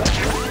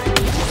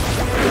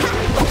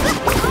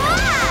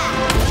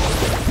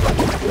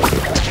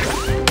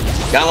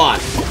 Come on.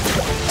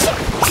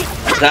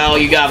 Is that all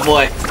you got,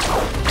 boy?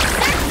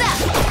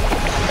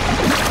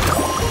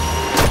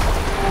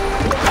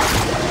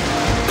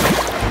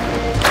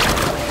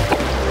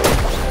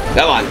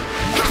 Come on.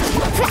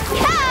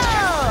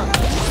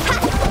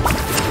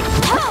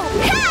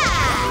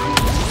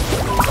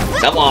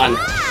 Come on.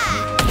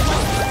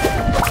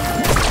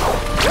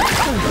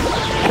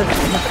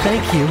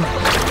 Thank you.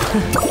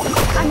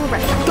 I'm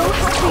alright. Go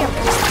help the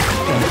others.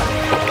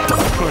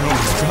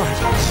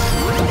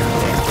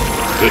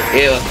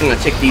 Yeah, let's gonna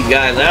take these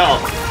guys out.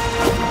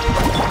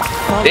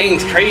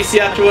 Things crazy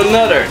after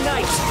another.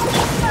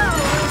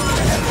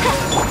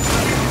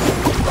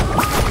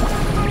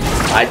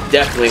 I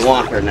definitely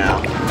want her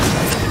now.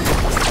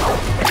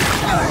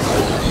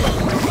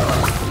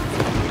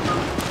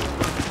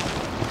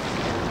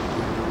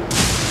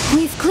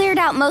 We've cleared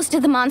out most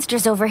of the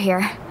monsters over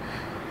here.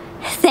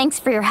 Thanks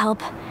for your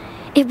help.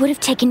 It would have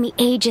taken me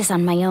ages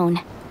on my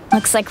own.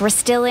 Looks like we're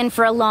still in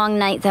for a long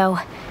night, though.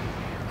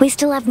 We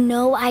still have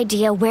no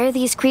idea where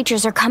these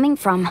creatures are coming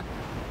from.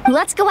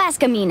 Let's go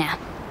ask Amina.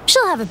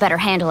 She'll have a better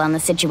handle on the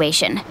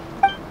situation.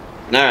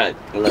 Alright,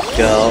 let's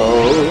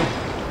go.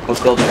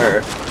 Let's go to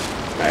her.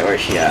 Alright, where's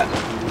she at?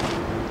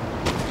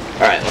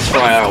 Alright, let's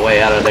fly our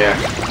way out of there.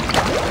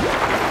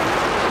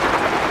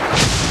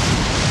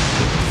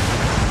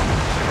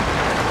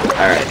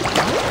 Alright.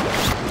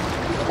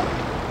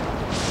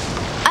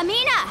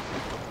 Amina!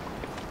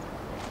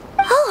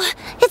 Oh,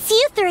 it's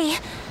you three.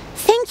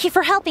 Thank you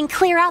for helping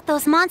clear out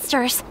those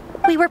monsters.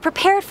 We were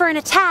prepared for an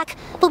attack,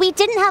 but we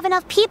didn't have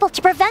enough people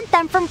to prevent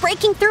them from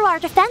breaking through our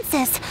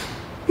defenses.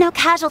 No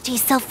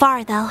casualties so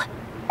far, though.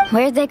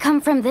 Where'd they come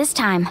from this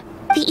time?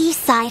 The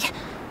east side.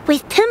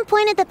 We've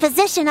pinpointed the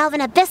position of an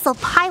abyssal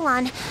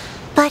pylon,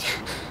 but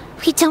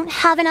we don't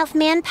have enough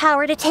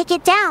manpower to take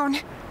it down.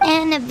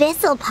 An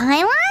abyssal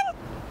pylon?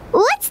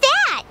 What's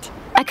that?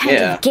 A kind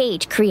of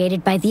gate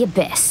created by the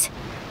Abyss.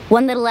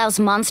 One that allows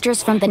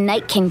monsters from the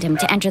Night Kingdom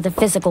to enter the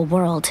physical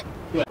world.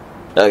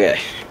 Okay.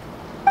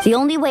 The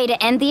only way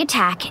to end the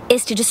attack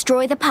is to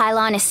destroy the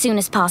pylon as soon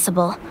as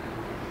possible.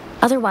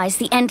 Otherwise,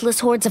 the endless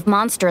hordes of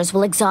monsters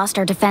will exhaust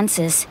our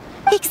defenses.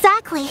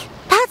 Exactly.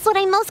 That's what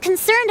I'm most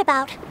concerned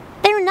about.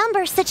 Their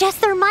numbers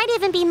suggest there might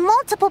even be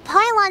multiple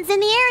pylons in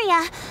the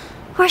area.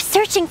 We're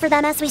searching for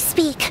them as we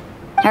speak.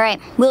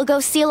 Alright, we'll go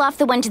seal off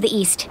the one to the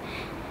east.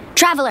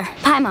 Traveler,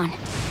 Paimon,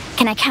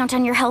 can I count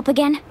on your help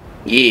again?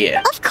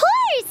 Yeah. Of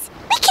course!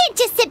 We can't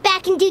just sit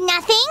back and do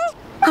nothing!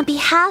 On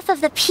behalf of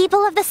the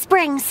people of the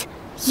Springs,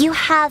 you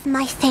have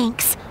my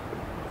thanks.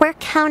 We're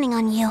counting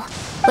on you.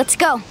 Let's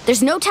go.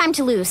 There's no time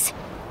to lose.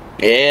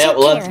 Yeah,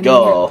 let's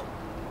go.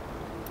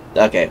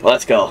 Okay,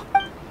 let's go.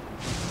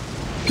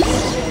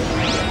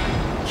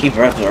 Keep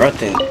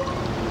interrupting.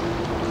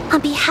 On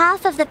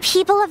behalf of the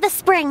people of the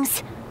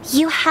Springs,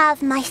 you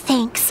have my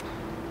thanks.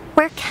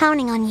 We're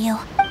counting on you.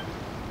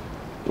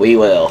 We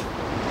will.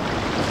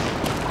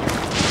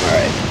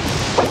 Alright.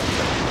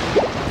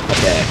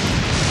 Okay.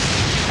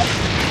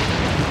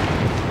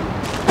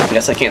 I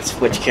guess I can't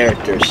switch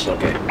characters,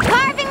 okay.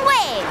 Carving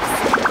waves!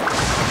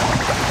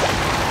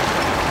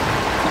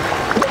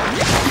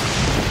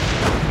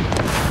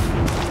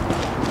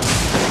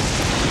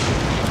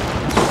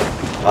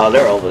 Oh,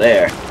 they're over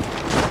there.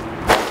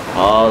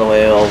 All the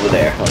way over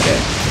there, okay.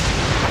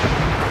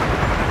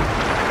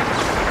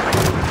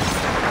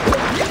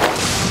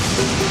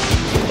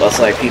 Looks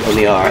like people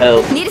need our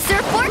help. Need a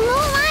surfboard?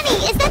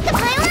 Mualani, is that the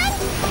pylon?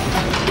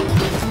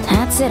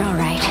 That's it,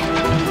 alright.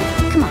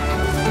 Come on,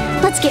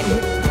 let's get rid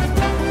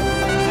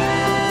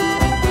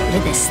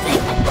of this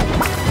thing.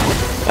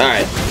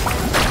 Alright.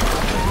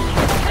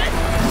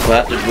 So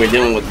after we're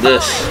dealing with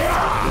this.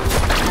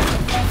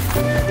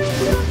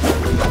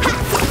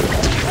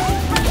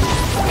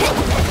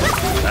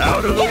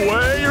 Out of the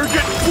way or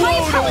get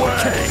blown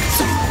away!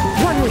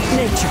 One with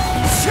nature.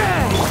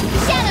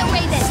 Shadow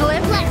Raven!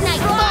 Slip, let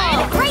night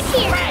fall! Right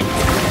here!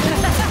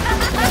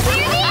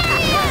 Clear the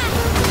area!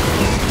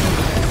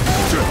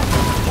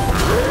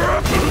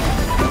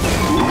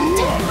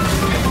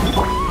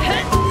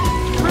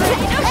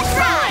 Let's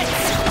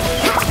rise!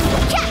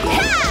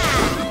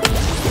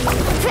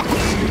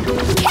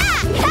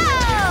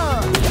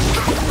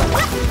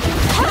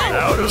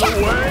 Out of the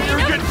way or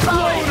get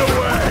blown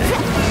away!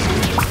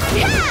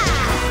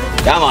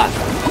 Come on.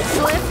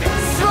 Slip,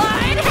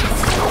 slide,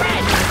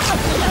 spread!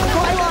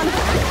 Pylon!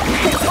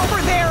 It's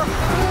over there!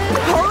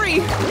 Hurry!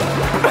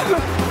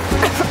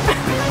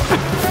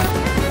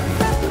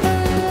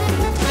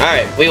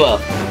 Alright, we will.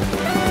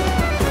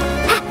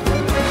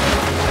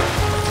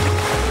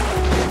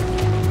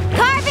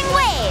 Carving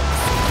waves!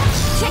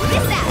 Check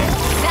this out!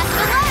 Best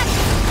of luck!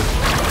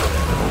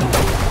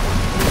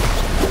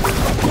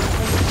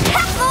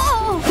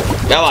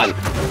 Come on.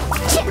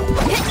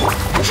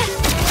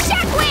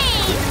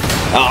 Shockwave!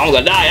 Oh, I'm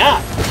gonna die, huh?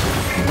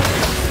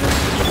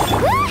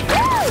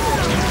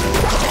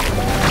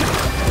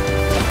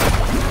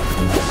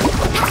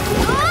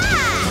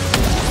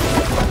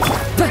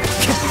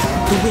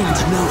 The wind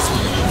knows.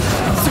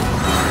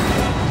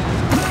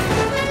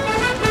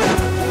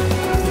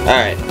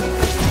 Alright.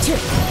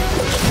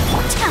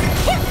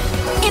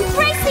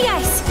 Embrace the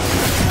ice!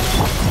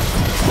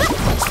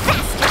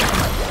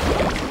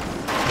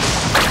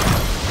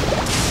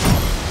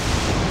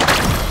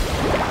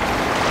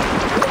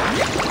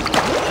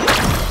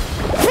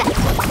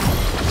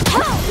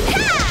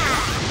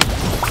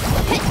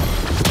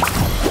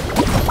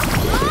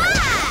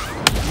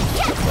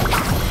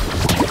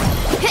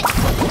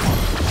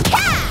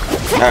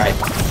 Alright.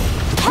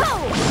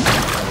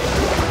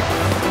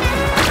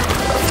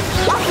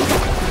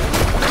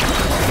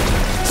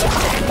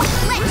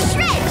 Let's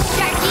shred,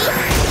 Sharky!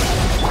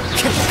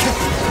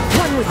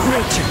 One with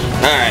nature.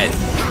 Alright.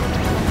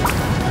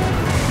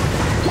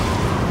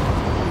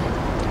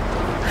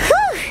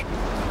 Whew!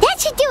 That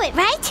should do it,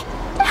 right?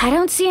 I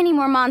don't see any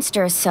more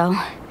monsters, so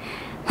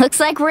looks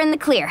like we're in the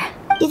clear.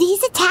 Do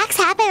these attacks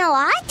happen a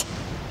lot?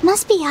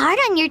 Must be hard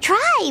on your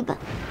tribe.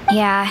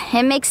 Yeah,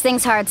 it makes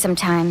things hard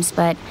sometimes,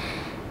 but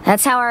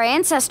that's how our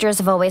ancestors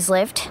have always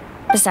lived.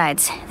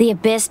 Besides, the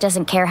Abyss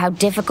doesn't care how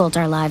difficult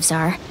our lives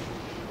are.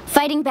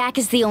 Fighting back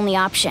is the only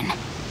option.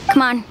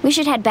 Come on, we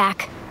should head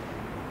back.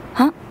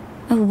 Huh?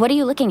 What are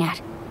you looking at?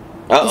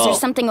 Uh-oh. Is there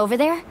something over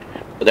there?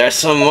 There's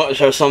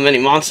so many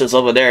monsters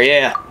over there,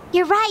 yeah.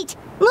 You're right.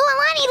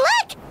 Mualani,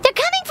 look! They're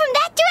coming from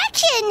that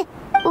direction!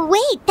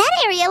 Wait, that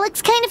area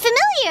looks kind of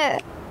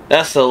familiar.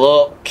 That's the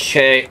little...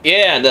 Okay,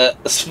 yeah, the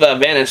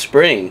abandoned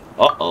spring.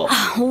 Uh-oh.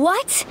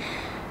 What?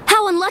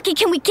 How unlucky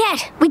can we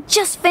get? We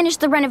just finished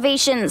the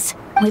renovations.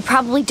 We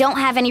probably don't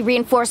have any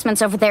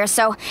reinforcements over there,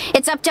 so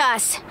it's up to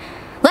us.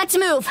 Let's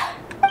move.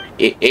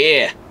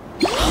 Yeah.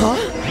 Huh?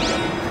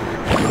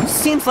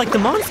 Seems like the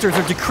monsters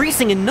are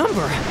decreasing in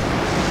number.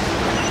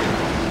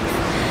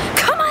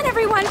 Come on,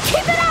 everyone,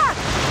 keep it up!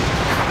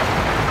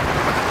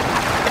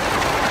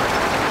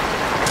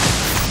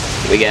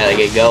 We gotta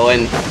get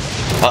going.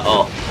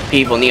 Uh-oh.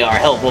 People need our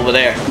help over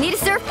there. Need a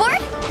surfboard?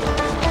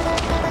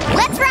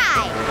 Let's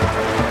ride!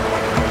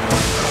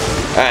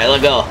 Alright,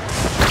 let's go.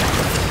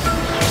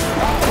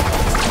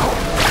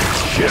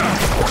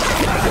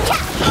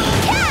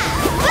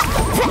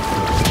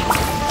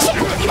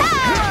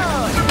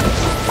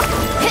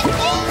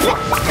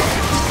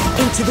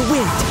 Into the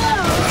wind.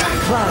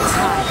 Clouds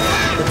high.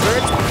 The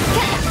birds.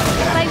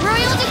 By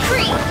royal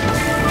decree.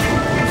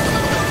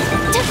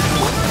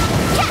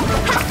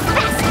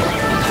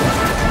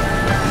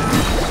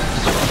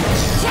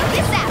 Check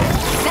this out.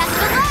 Best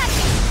of luck.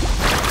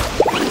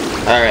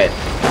 Alright.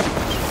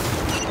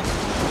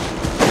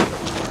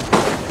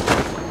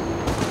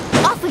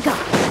 Off we go.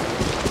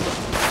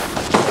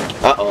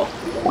 Uh-oh.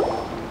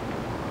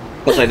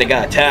 Looks like they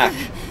got attacked.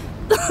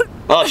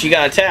 Oh, she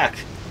got attacked.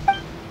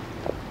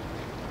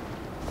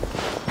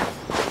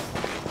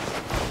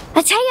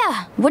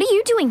 Ataya, what are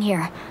you doing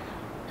here?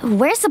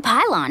 Where's the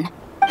pylon?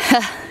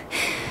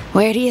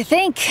 Where do you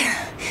think?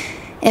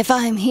 If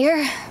I'm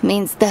here,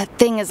 means that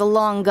thing is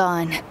long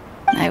gone.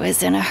 I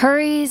was in a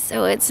hurry,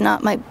 so it's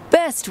not my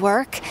best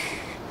work.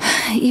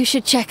 You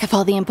should check if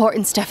all the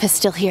important stuff is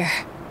still here.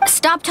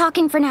 Stop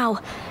talking for now.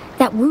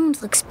 That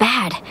wound looks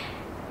bad.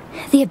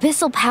 The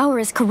abyssal power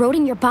is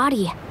corroding your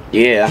body.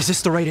 Yeah. Is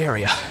this the right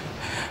area?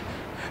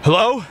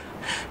 Hello?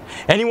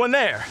 Anyone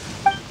there?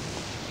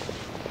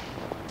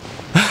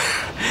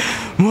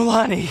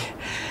 Mualani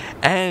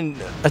and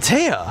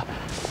Ataya.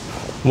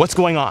 What's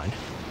going on?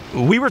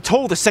 We were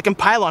told the second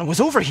pylon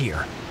was over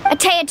here.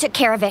 Ataya took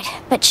care of it,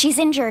 but she's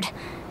injured.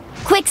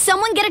 Quick,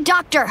 someone get a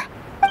doctor.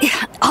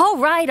 All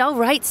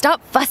right,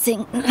 stop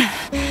fussing.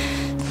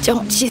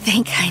 Don't you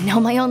think I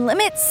know my own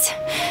limits?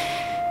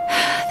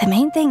 The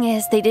main thing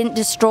is they didn't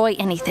destroy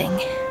anything.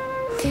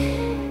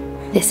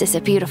 This is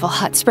a beautiful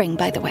hot spring,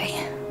 by the way.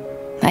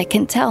 I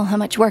can tell how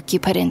much work you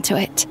put into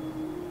it.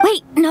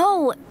 Wait,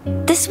 no.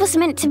 This was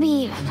meant to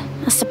be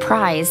a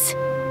surprise.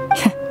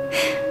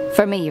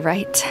 For me,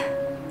 right?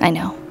 I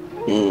know.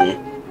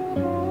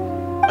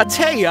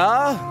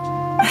 Ataya!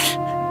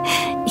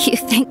 You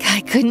think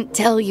I couldn't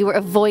tell you were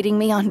avoiding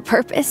me on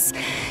purpose?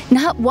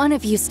 Not one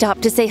of you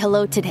stopped to say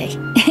hello today.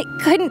 It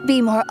couldn't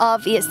be more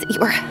obvious that you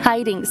were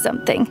hiding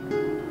something.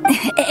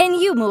 And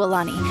you,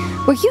 Mualani,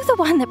 were you the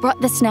one that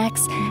brought the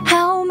snacks?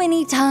 How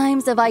many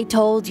times have I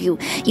told you?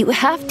 You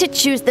have to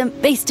choose them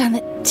based on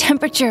the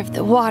temperature of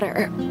the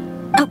water.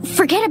 Oh,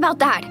 forget about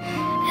that.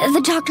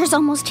 The doctor's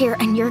almost here,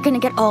 and you're gonna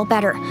get all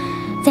better.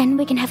 Then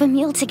we can have a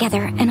meal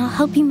together, and I'll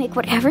help you make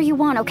whatever you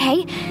want,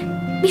 okay?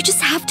 You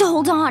just have to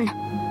hold on.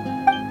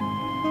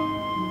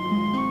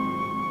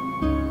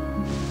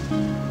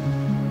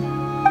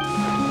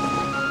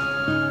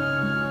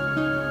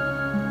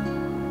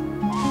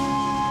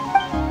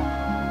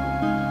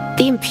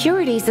 The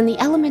impurities and the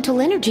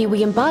elemental energy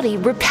we embody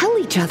repel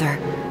each other.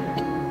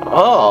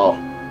 Oh,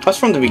 that's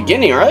from the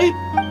beginning, right?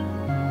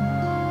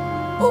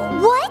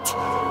 What?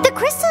 The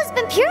crystal has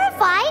been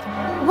purified?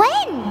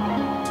 When?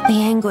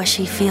 The anguish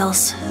he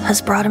feels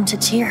has brought him to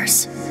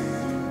tears.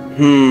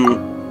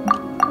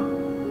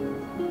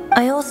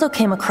 I also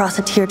came across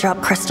a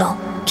teardrop crystal.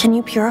 Can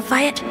you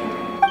purify it?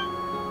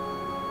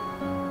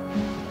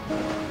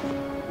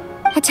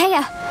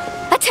 Ataya!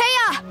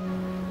 Ataya!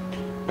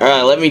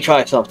 Alright, let me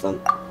try something.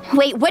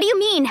 Wait, what do you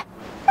mean?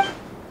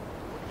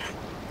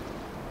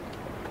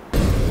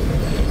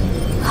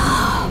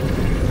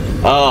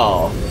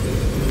 Oh.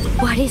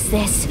 What is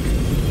this?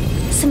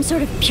 Some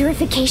sort of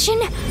purification?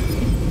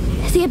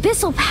 The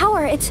abyssal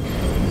power, it's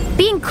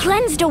being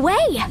cleansed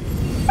away.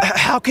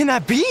 How can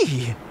that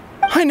be?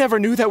 I never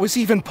knew that was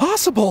even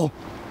possible.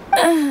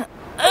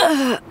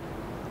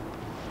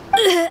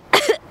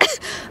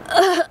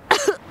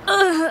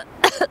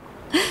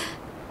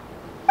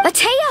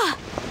 Atea!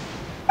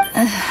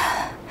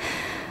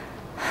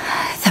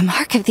 The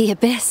mark of the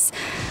abyss.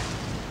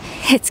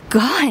 It's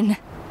gone.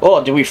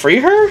 Oh, did we free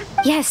her?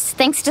 Yes,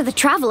 thanks to the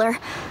Traveler.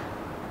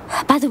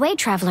 By the way,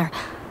 Traveler,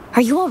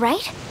 are you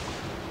alright?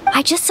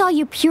 I just saw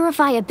you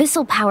purify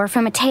abyssal power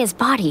from Atea's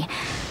body.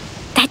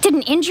 That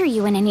didn't injure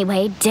you in any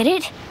way, did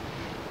it?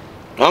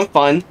 I'm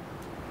fine.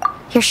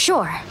 You're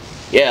sure?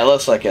 Yeah, it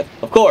looks like it.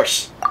 Of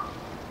course.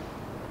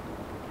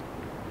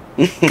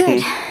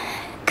 Good.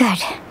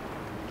 Good.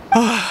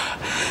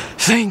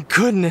 Thank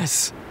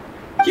goodness.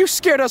 You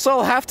scared us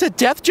all half to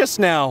death just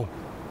now.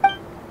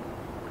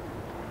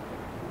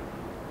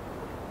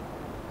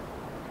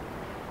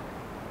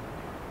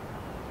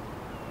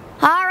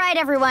 All right,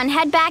 everyone,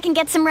 head back and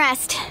get some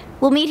rest.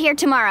 We'll meet here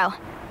tomorrow.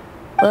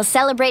 We'll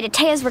celebrate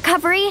Atea's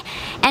recovery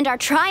and our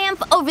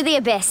triumph over the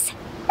abyss.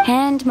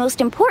 And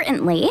most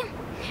importantly,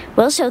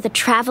 we'll show the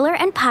Traveler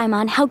and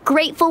Paimon how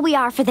grateful we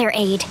are for their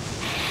aid.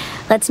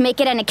 Let's make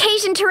it an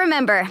occasion to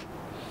remember.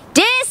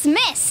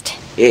 Dismissed!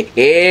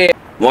 Yeah,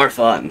 more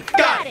fun.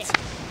 Got it!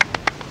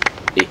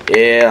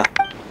 Yeah.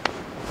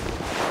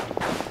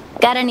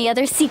 Got any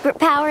other secret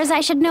powers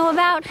I should know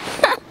about?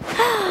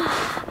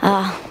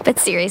 But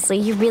seriously,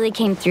 you really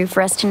came through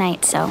for us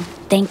tonight, so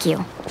thank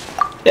you.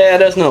 Yeah,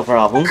 there's no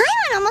problem.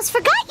 Paimon almost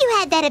forgot you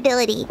had that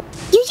ability.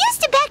 You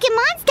used it back in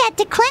Mondstadt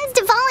to cleanse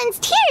Dvalin's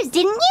tears,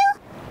 didn't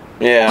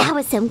you? Yeah. That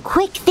was some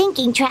quick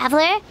thinking,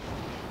 Traveler.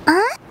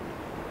 Huh?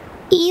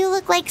 You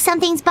look like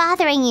something's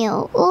bothering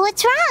you.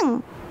 What's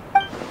wrong?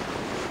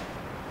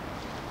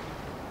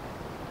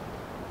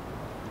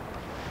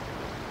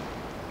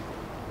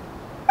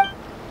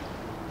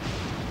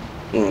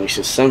 We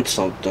should send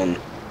something.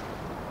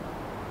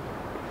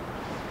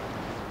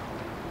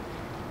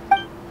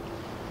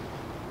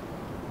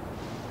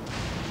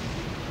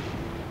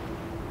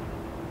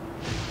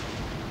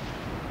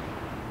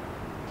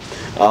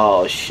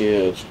 Oh,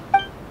 shoot.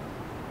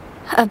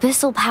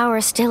 Abyssal power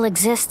still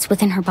exists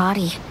within her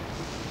body.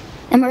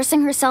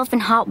 Immersing herself in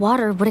hot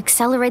water would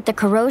accelerate the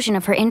corrosion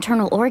of her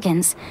internal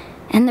organs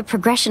and the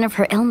progression of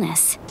her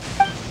illness.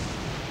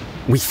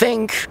 We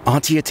think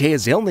Auntie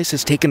Atea's illness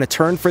has taken a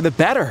turn for the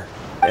better.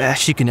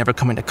 She could never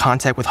come into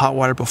contact with hot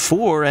water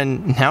before,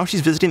 and now she's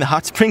visiting the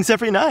hot springs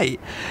every night.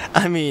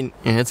 I mean,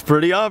 it's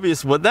pretty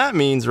obvious what that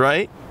means,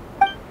 right?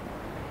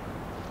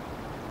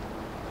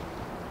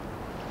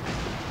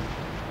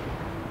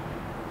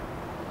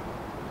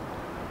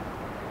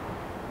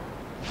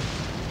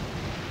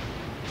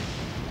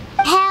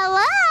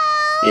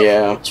 Hello?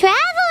 Yeah.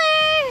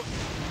 Traveler!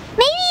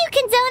 Maybe you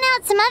can zone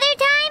out some other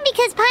time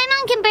because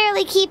Paimon can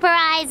barely keep her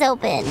eyes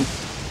open.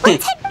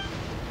 What's it?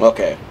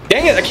 Okay.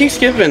 Dang it, I keep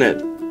skipping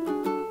it.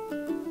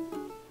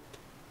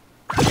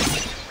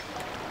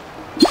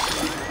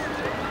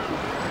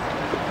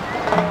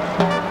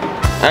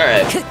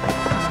 Alright.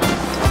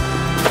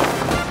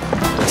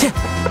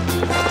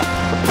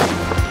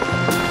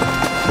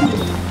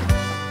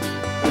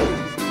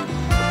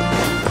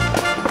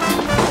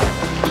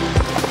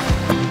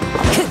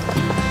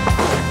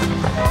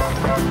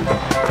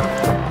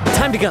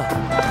 Time to go.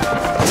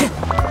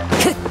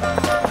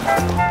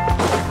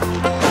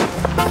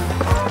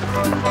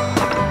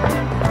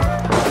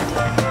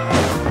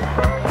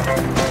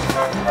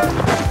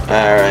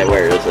 Alright,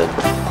 where is it?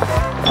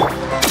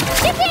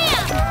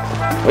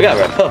 We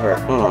gotta recover.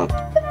 Hold on.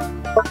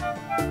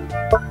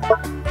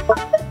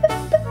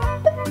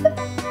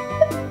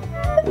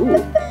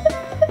 Ooh.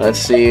 Let's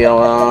see,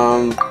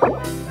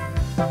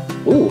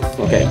 Ooh,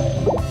 okay.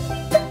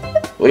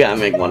 We gotta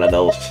make one of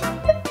those.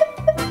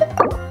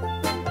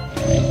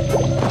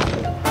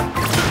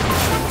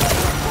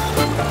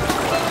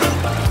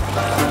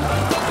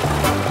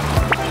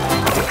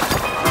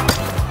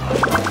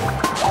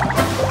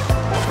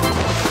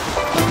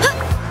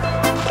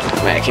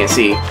 Man, I can't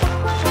see.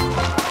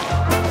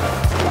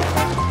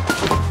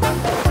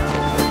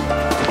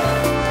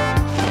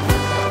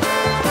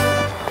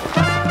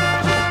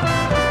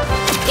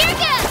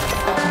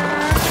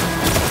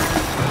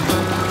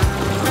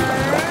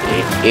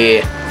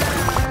 Yeah.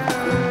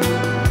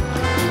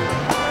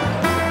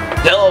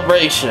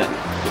 Celebration.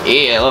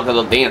 Yeah, look at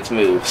the dance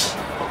moves.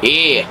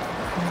 Yeah.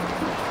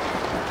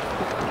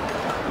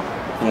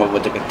 One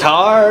with the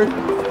guitar.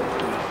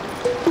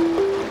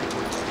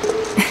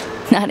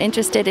 Not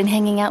interested in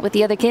hanging out with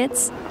the other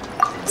kids?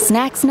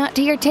 Snacks not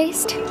to your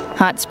taste?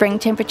 Hot spring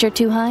temperature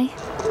too high?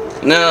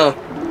 No.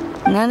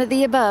 None of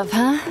the above,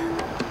 huh?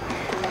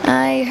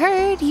 I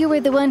heard you were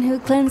the one who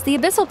cleansed the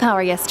abyssal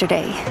power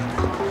yesterday.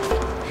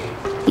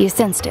 You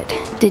sensed it,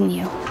 didn't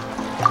you?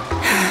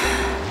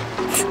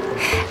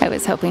 I was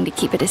was hoping to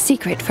keep it a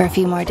secret for a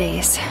few more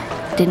days.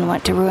 Didn't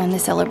want to ruin the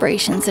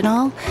celebrations and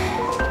all.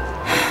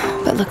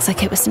 But looks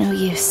like it was no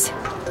use.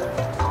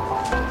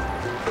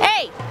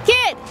 Hey,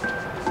 kid!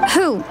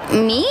 Who,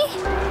 me?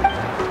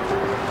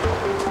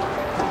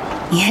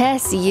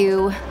 Yes,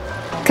 you.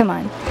 Come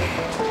on.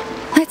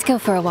 Let's go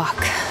for a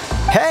walk.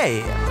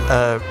 Hey,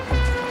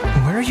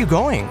 where are you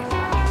going?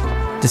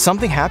 Did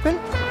something happen?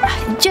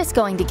 Just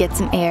going to get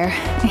some air.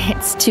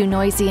 It's too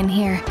noisy in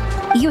here.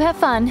 You have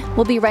fun.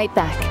 We'll be right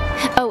back.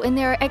 Oh, and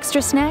there are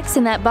extra snacks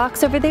in that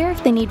box over there.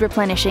 They need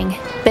replenishing.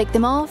 Baked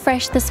them all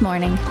fresh this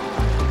morning.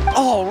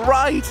 All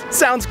right.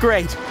 Sounds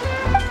great.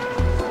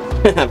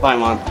 Bye,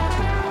 Mom.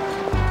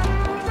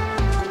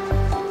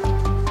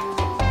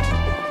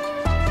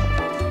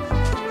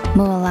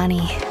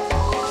 Mualani.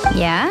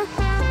 Yeah?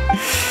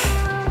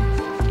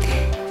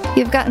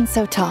 You've gotten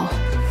so tall.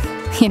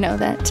 You know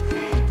that.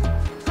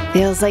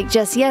 Feels like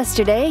just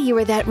yesterday you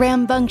were that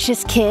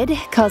rambunctious kid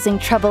causing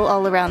trouble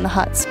all around the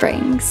hot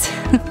springs.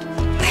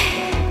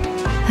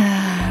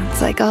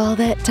 It's like all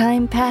that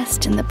time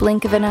passed in the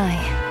blink of an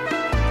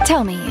eye.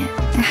 Tell me,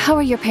 how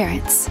are your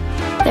parents?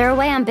 They're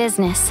away on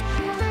business.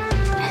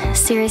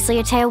 Seriously,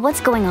 Ateo, what's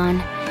going on?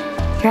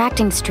 You're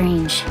acting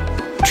strange.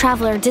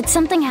 Traveler, did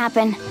something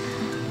happen?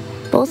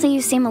 Both of you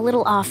seem a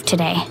little off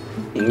today.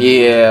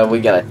 Yeah, we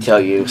gotta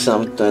tell you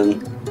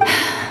something.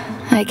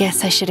 I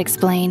guess I should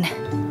explain.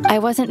 I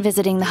wasn't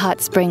visiting the hot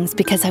springs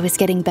because I was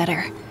getting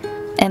better.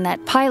 And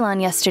that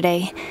pylon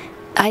yesterday,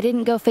 I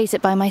didn't go face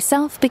it by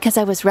myself because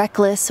I was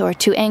reckless or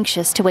too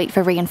anxious to wait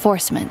for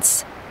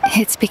reinforcements.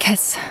 It's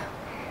because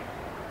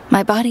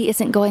my body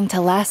isn't going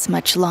to last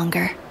much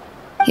longer.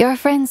 Your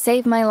friend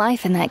saved my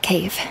life in that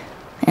cave.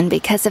 And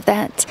because of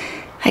that,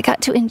 I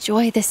got to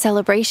enjoy this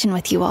celebration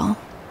with you all.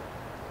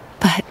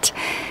 But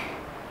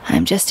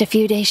I'm just a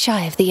few days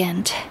shy of the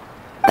end.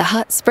 The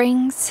hot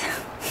springs,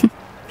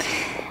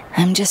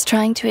 I'm just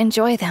trying to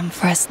enjoy them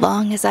for as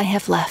long as I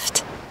have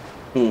left.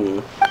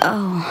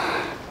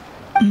 Oh.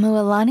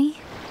 Mualani?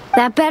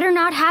 That better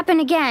not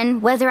happen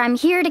again, whether I'm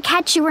here to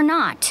catch you or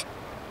not.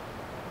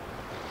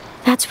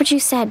 That's what you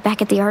said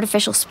back at the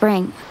artificial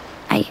spring.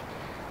 I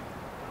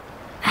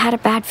had a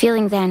bad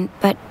feeling then,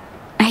 but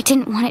I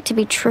didn't want it to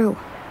be true.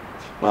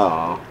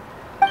 Aww.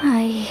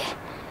 I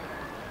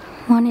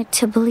wanted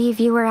to believe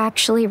you were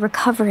actually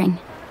recovering.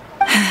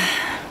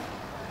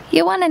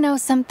 You want to know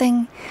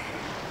something?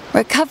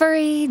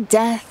 Recovery,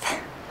 death,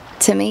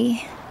 to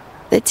me,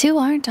 the two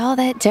aren't all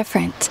that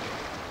different.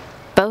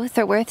 Both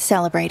are worth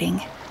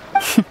celebrating.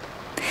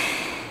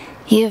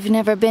 You've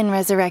never been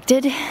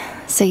resurrected,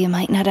 so you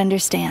might not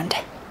understand.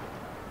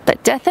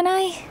 But Death and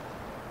I,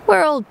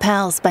 we're old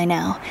pals by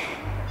now.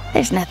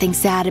 There's nothing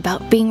sad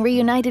about being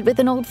reunited with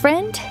an old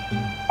friend.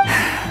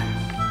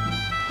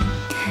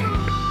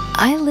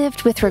 I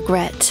lived with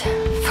regret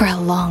for a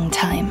long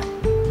time.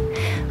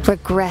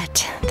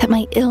 Regret that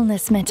my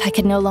illness meant I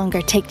could no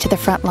longer take to the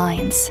front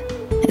lines,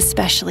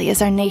 especially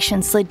as our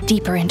nation slid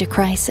deeper into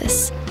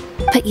crisis.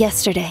 But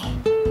yesterday,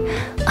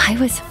 I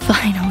was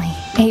finally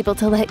able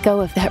to let go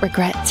of that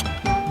regret.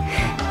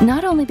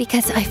 Not only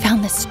because I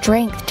found the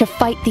strength to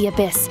fight the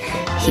abyss,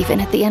 even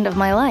at the end of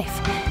my life,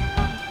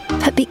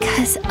 but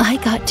because I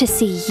got to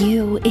see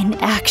you in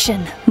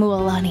action,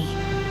 Mualani.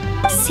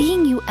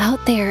 Seeing you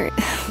out there,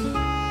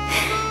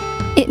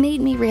 it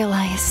made me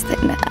realize that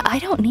I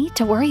don't need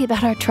to worry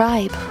about our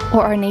tribe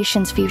or our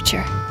nation's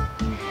future.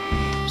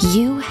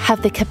 You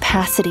have the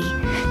capacity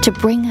to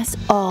bring us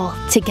all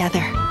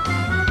together.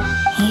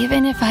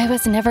 Even if I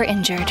was never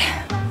injured,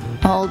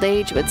 old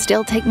age would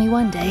still take me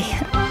one day.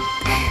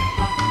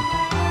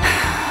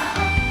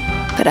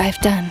 But I've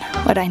done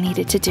what I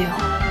needed to do.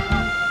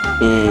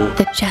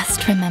 But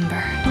just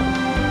remember,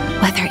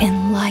 whether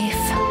in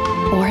life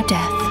or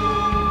death,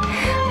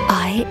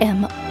 I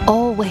am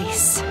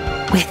always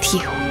with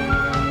you.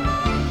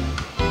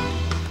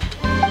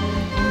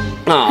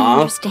 I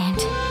understand.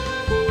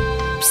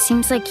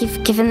 Seems like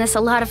you've given this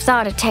a lot of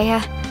thought,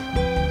 Ateo.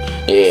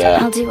 Yeah.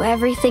 I'll do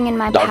everything in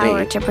my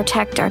power to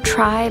protect our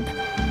tribe,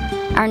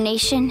 our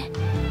nation,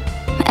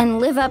 and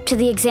live up to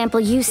the example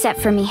you set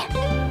for me.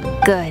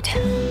 Good.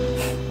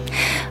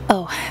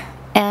 Oh,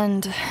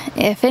 and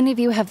if any of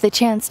you have the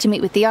chance to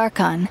meet with the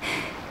Archon,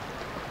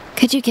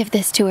 could you give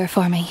this to her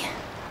for me?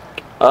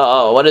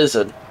 What is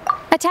it?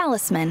 A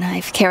talisman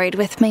I've carried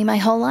with me my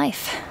whole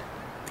life.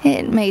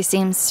 It may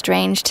seem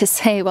strange to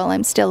say while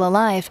I'm still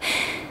alive,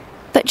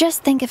 but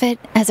just think of it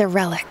as a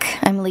relic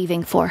I'm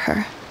leaving for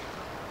her.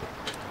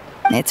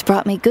 It's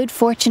brought me good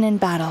fortune in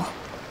battle.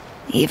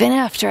 Even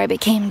after I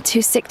became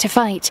too sick to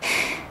fight,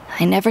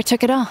 I never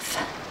took it off.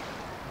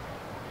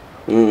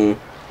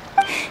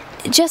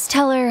 Just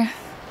tell her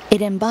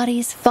it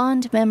embodies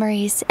fond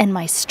memories and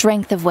my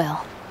strength of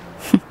will.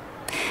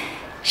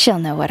 She'll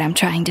know what I'm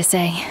trying to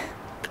say.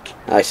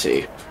 I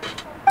see.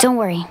 Don't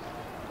worry.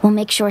 We'll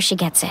make sure she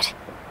gets it.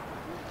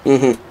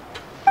 All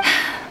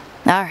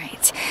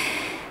right.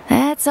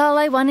 That's all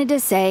I wanted to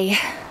say.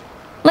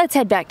 Let's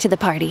head back to the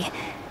party.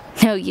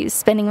 No use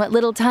spending what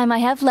little time I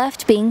have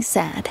left being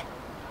sad.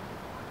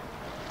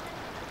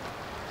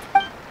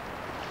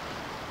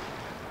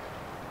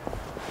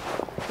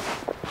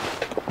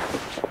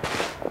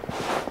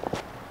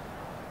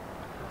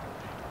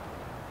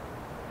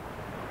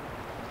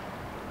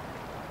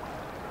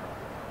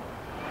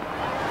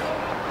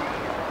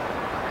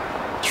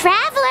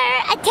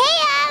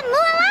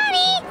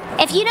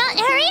 If you don't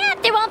hurry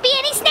up, there won't be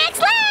any snacks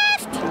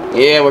left!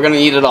 Yeah, we're gonna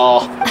eat it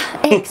all.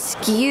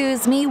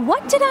 Excuse me,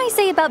 what did I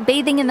say about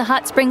bathing in the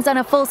hot springs on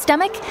a full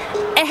stomach?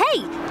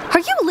 Hey, are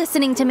you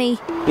listening to me?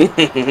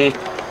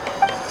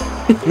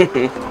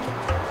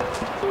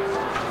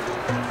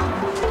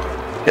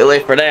 Too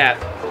late for that.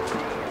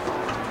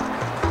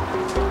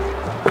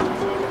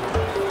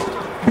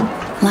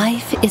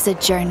 Life is a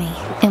journey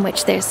in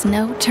which there's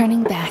no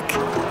turning back.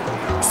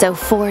 So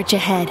forge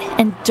ahead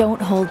and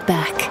don't hold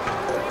back.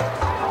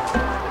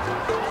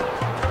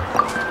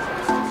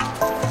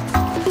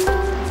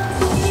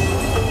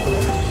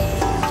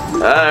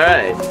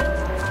 Alright.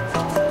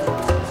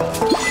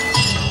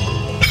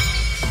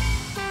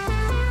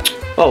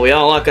 Oh, we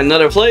unlock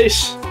another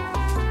place?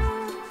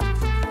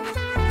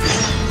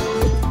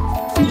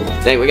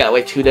 Dang, we gotta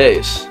wait 2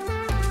 days.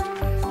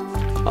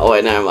 Oh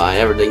wait, never mind.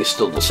 Everything's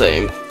still the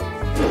same.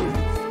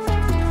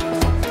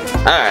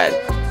 Alright.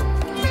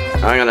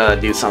 I'm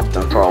gonna do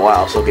something for a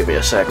while, so give me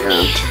a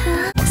second.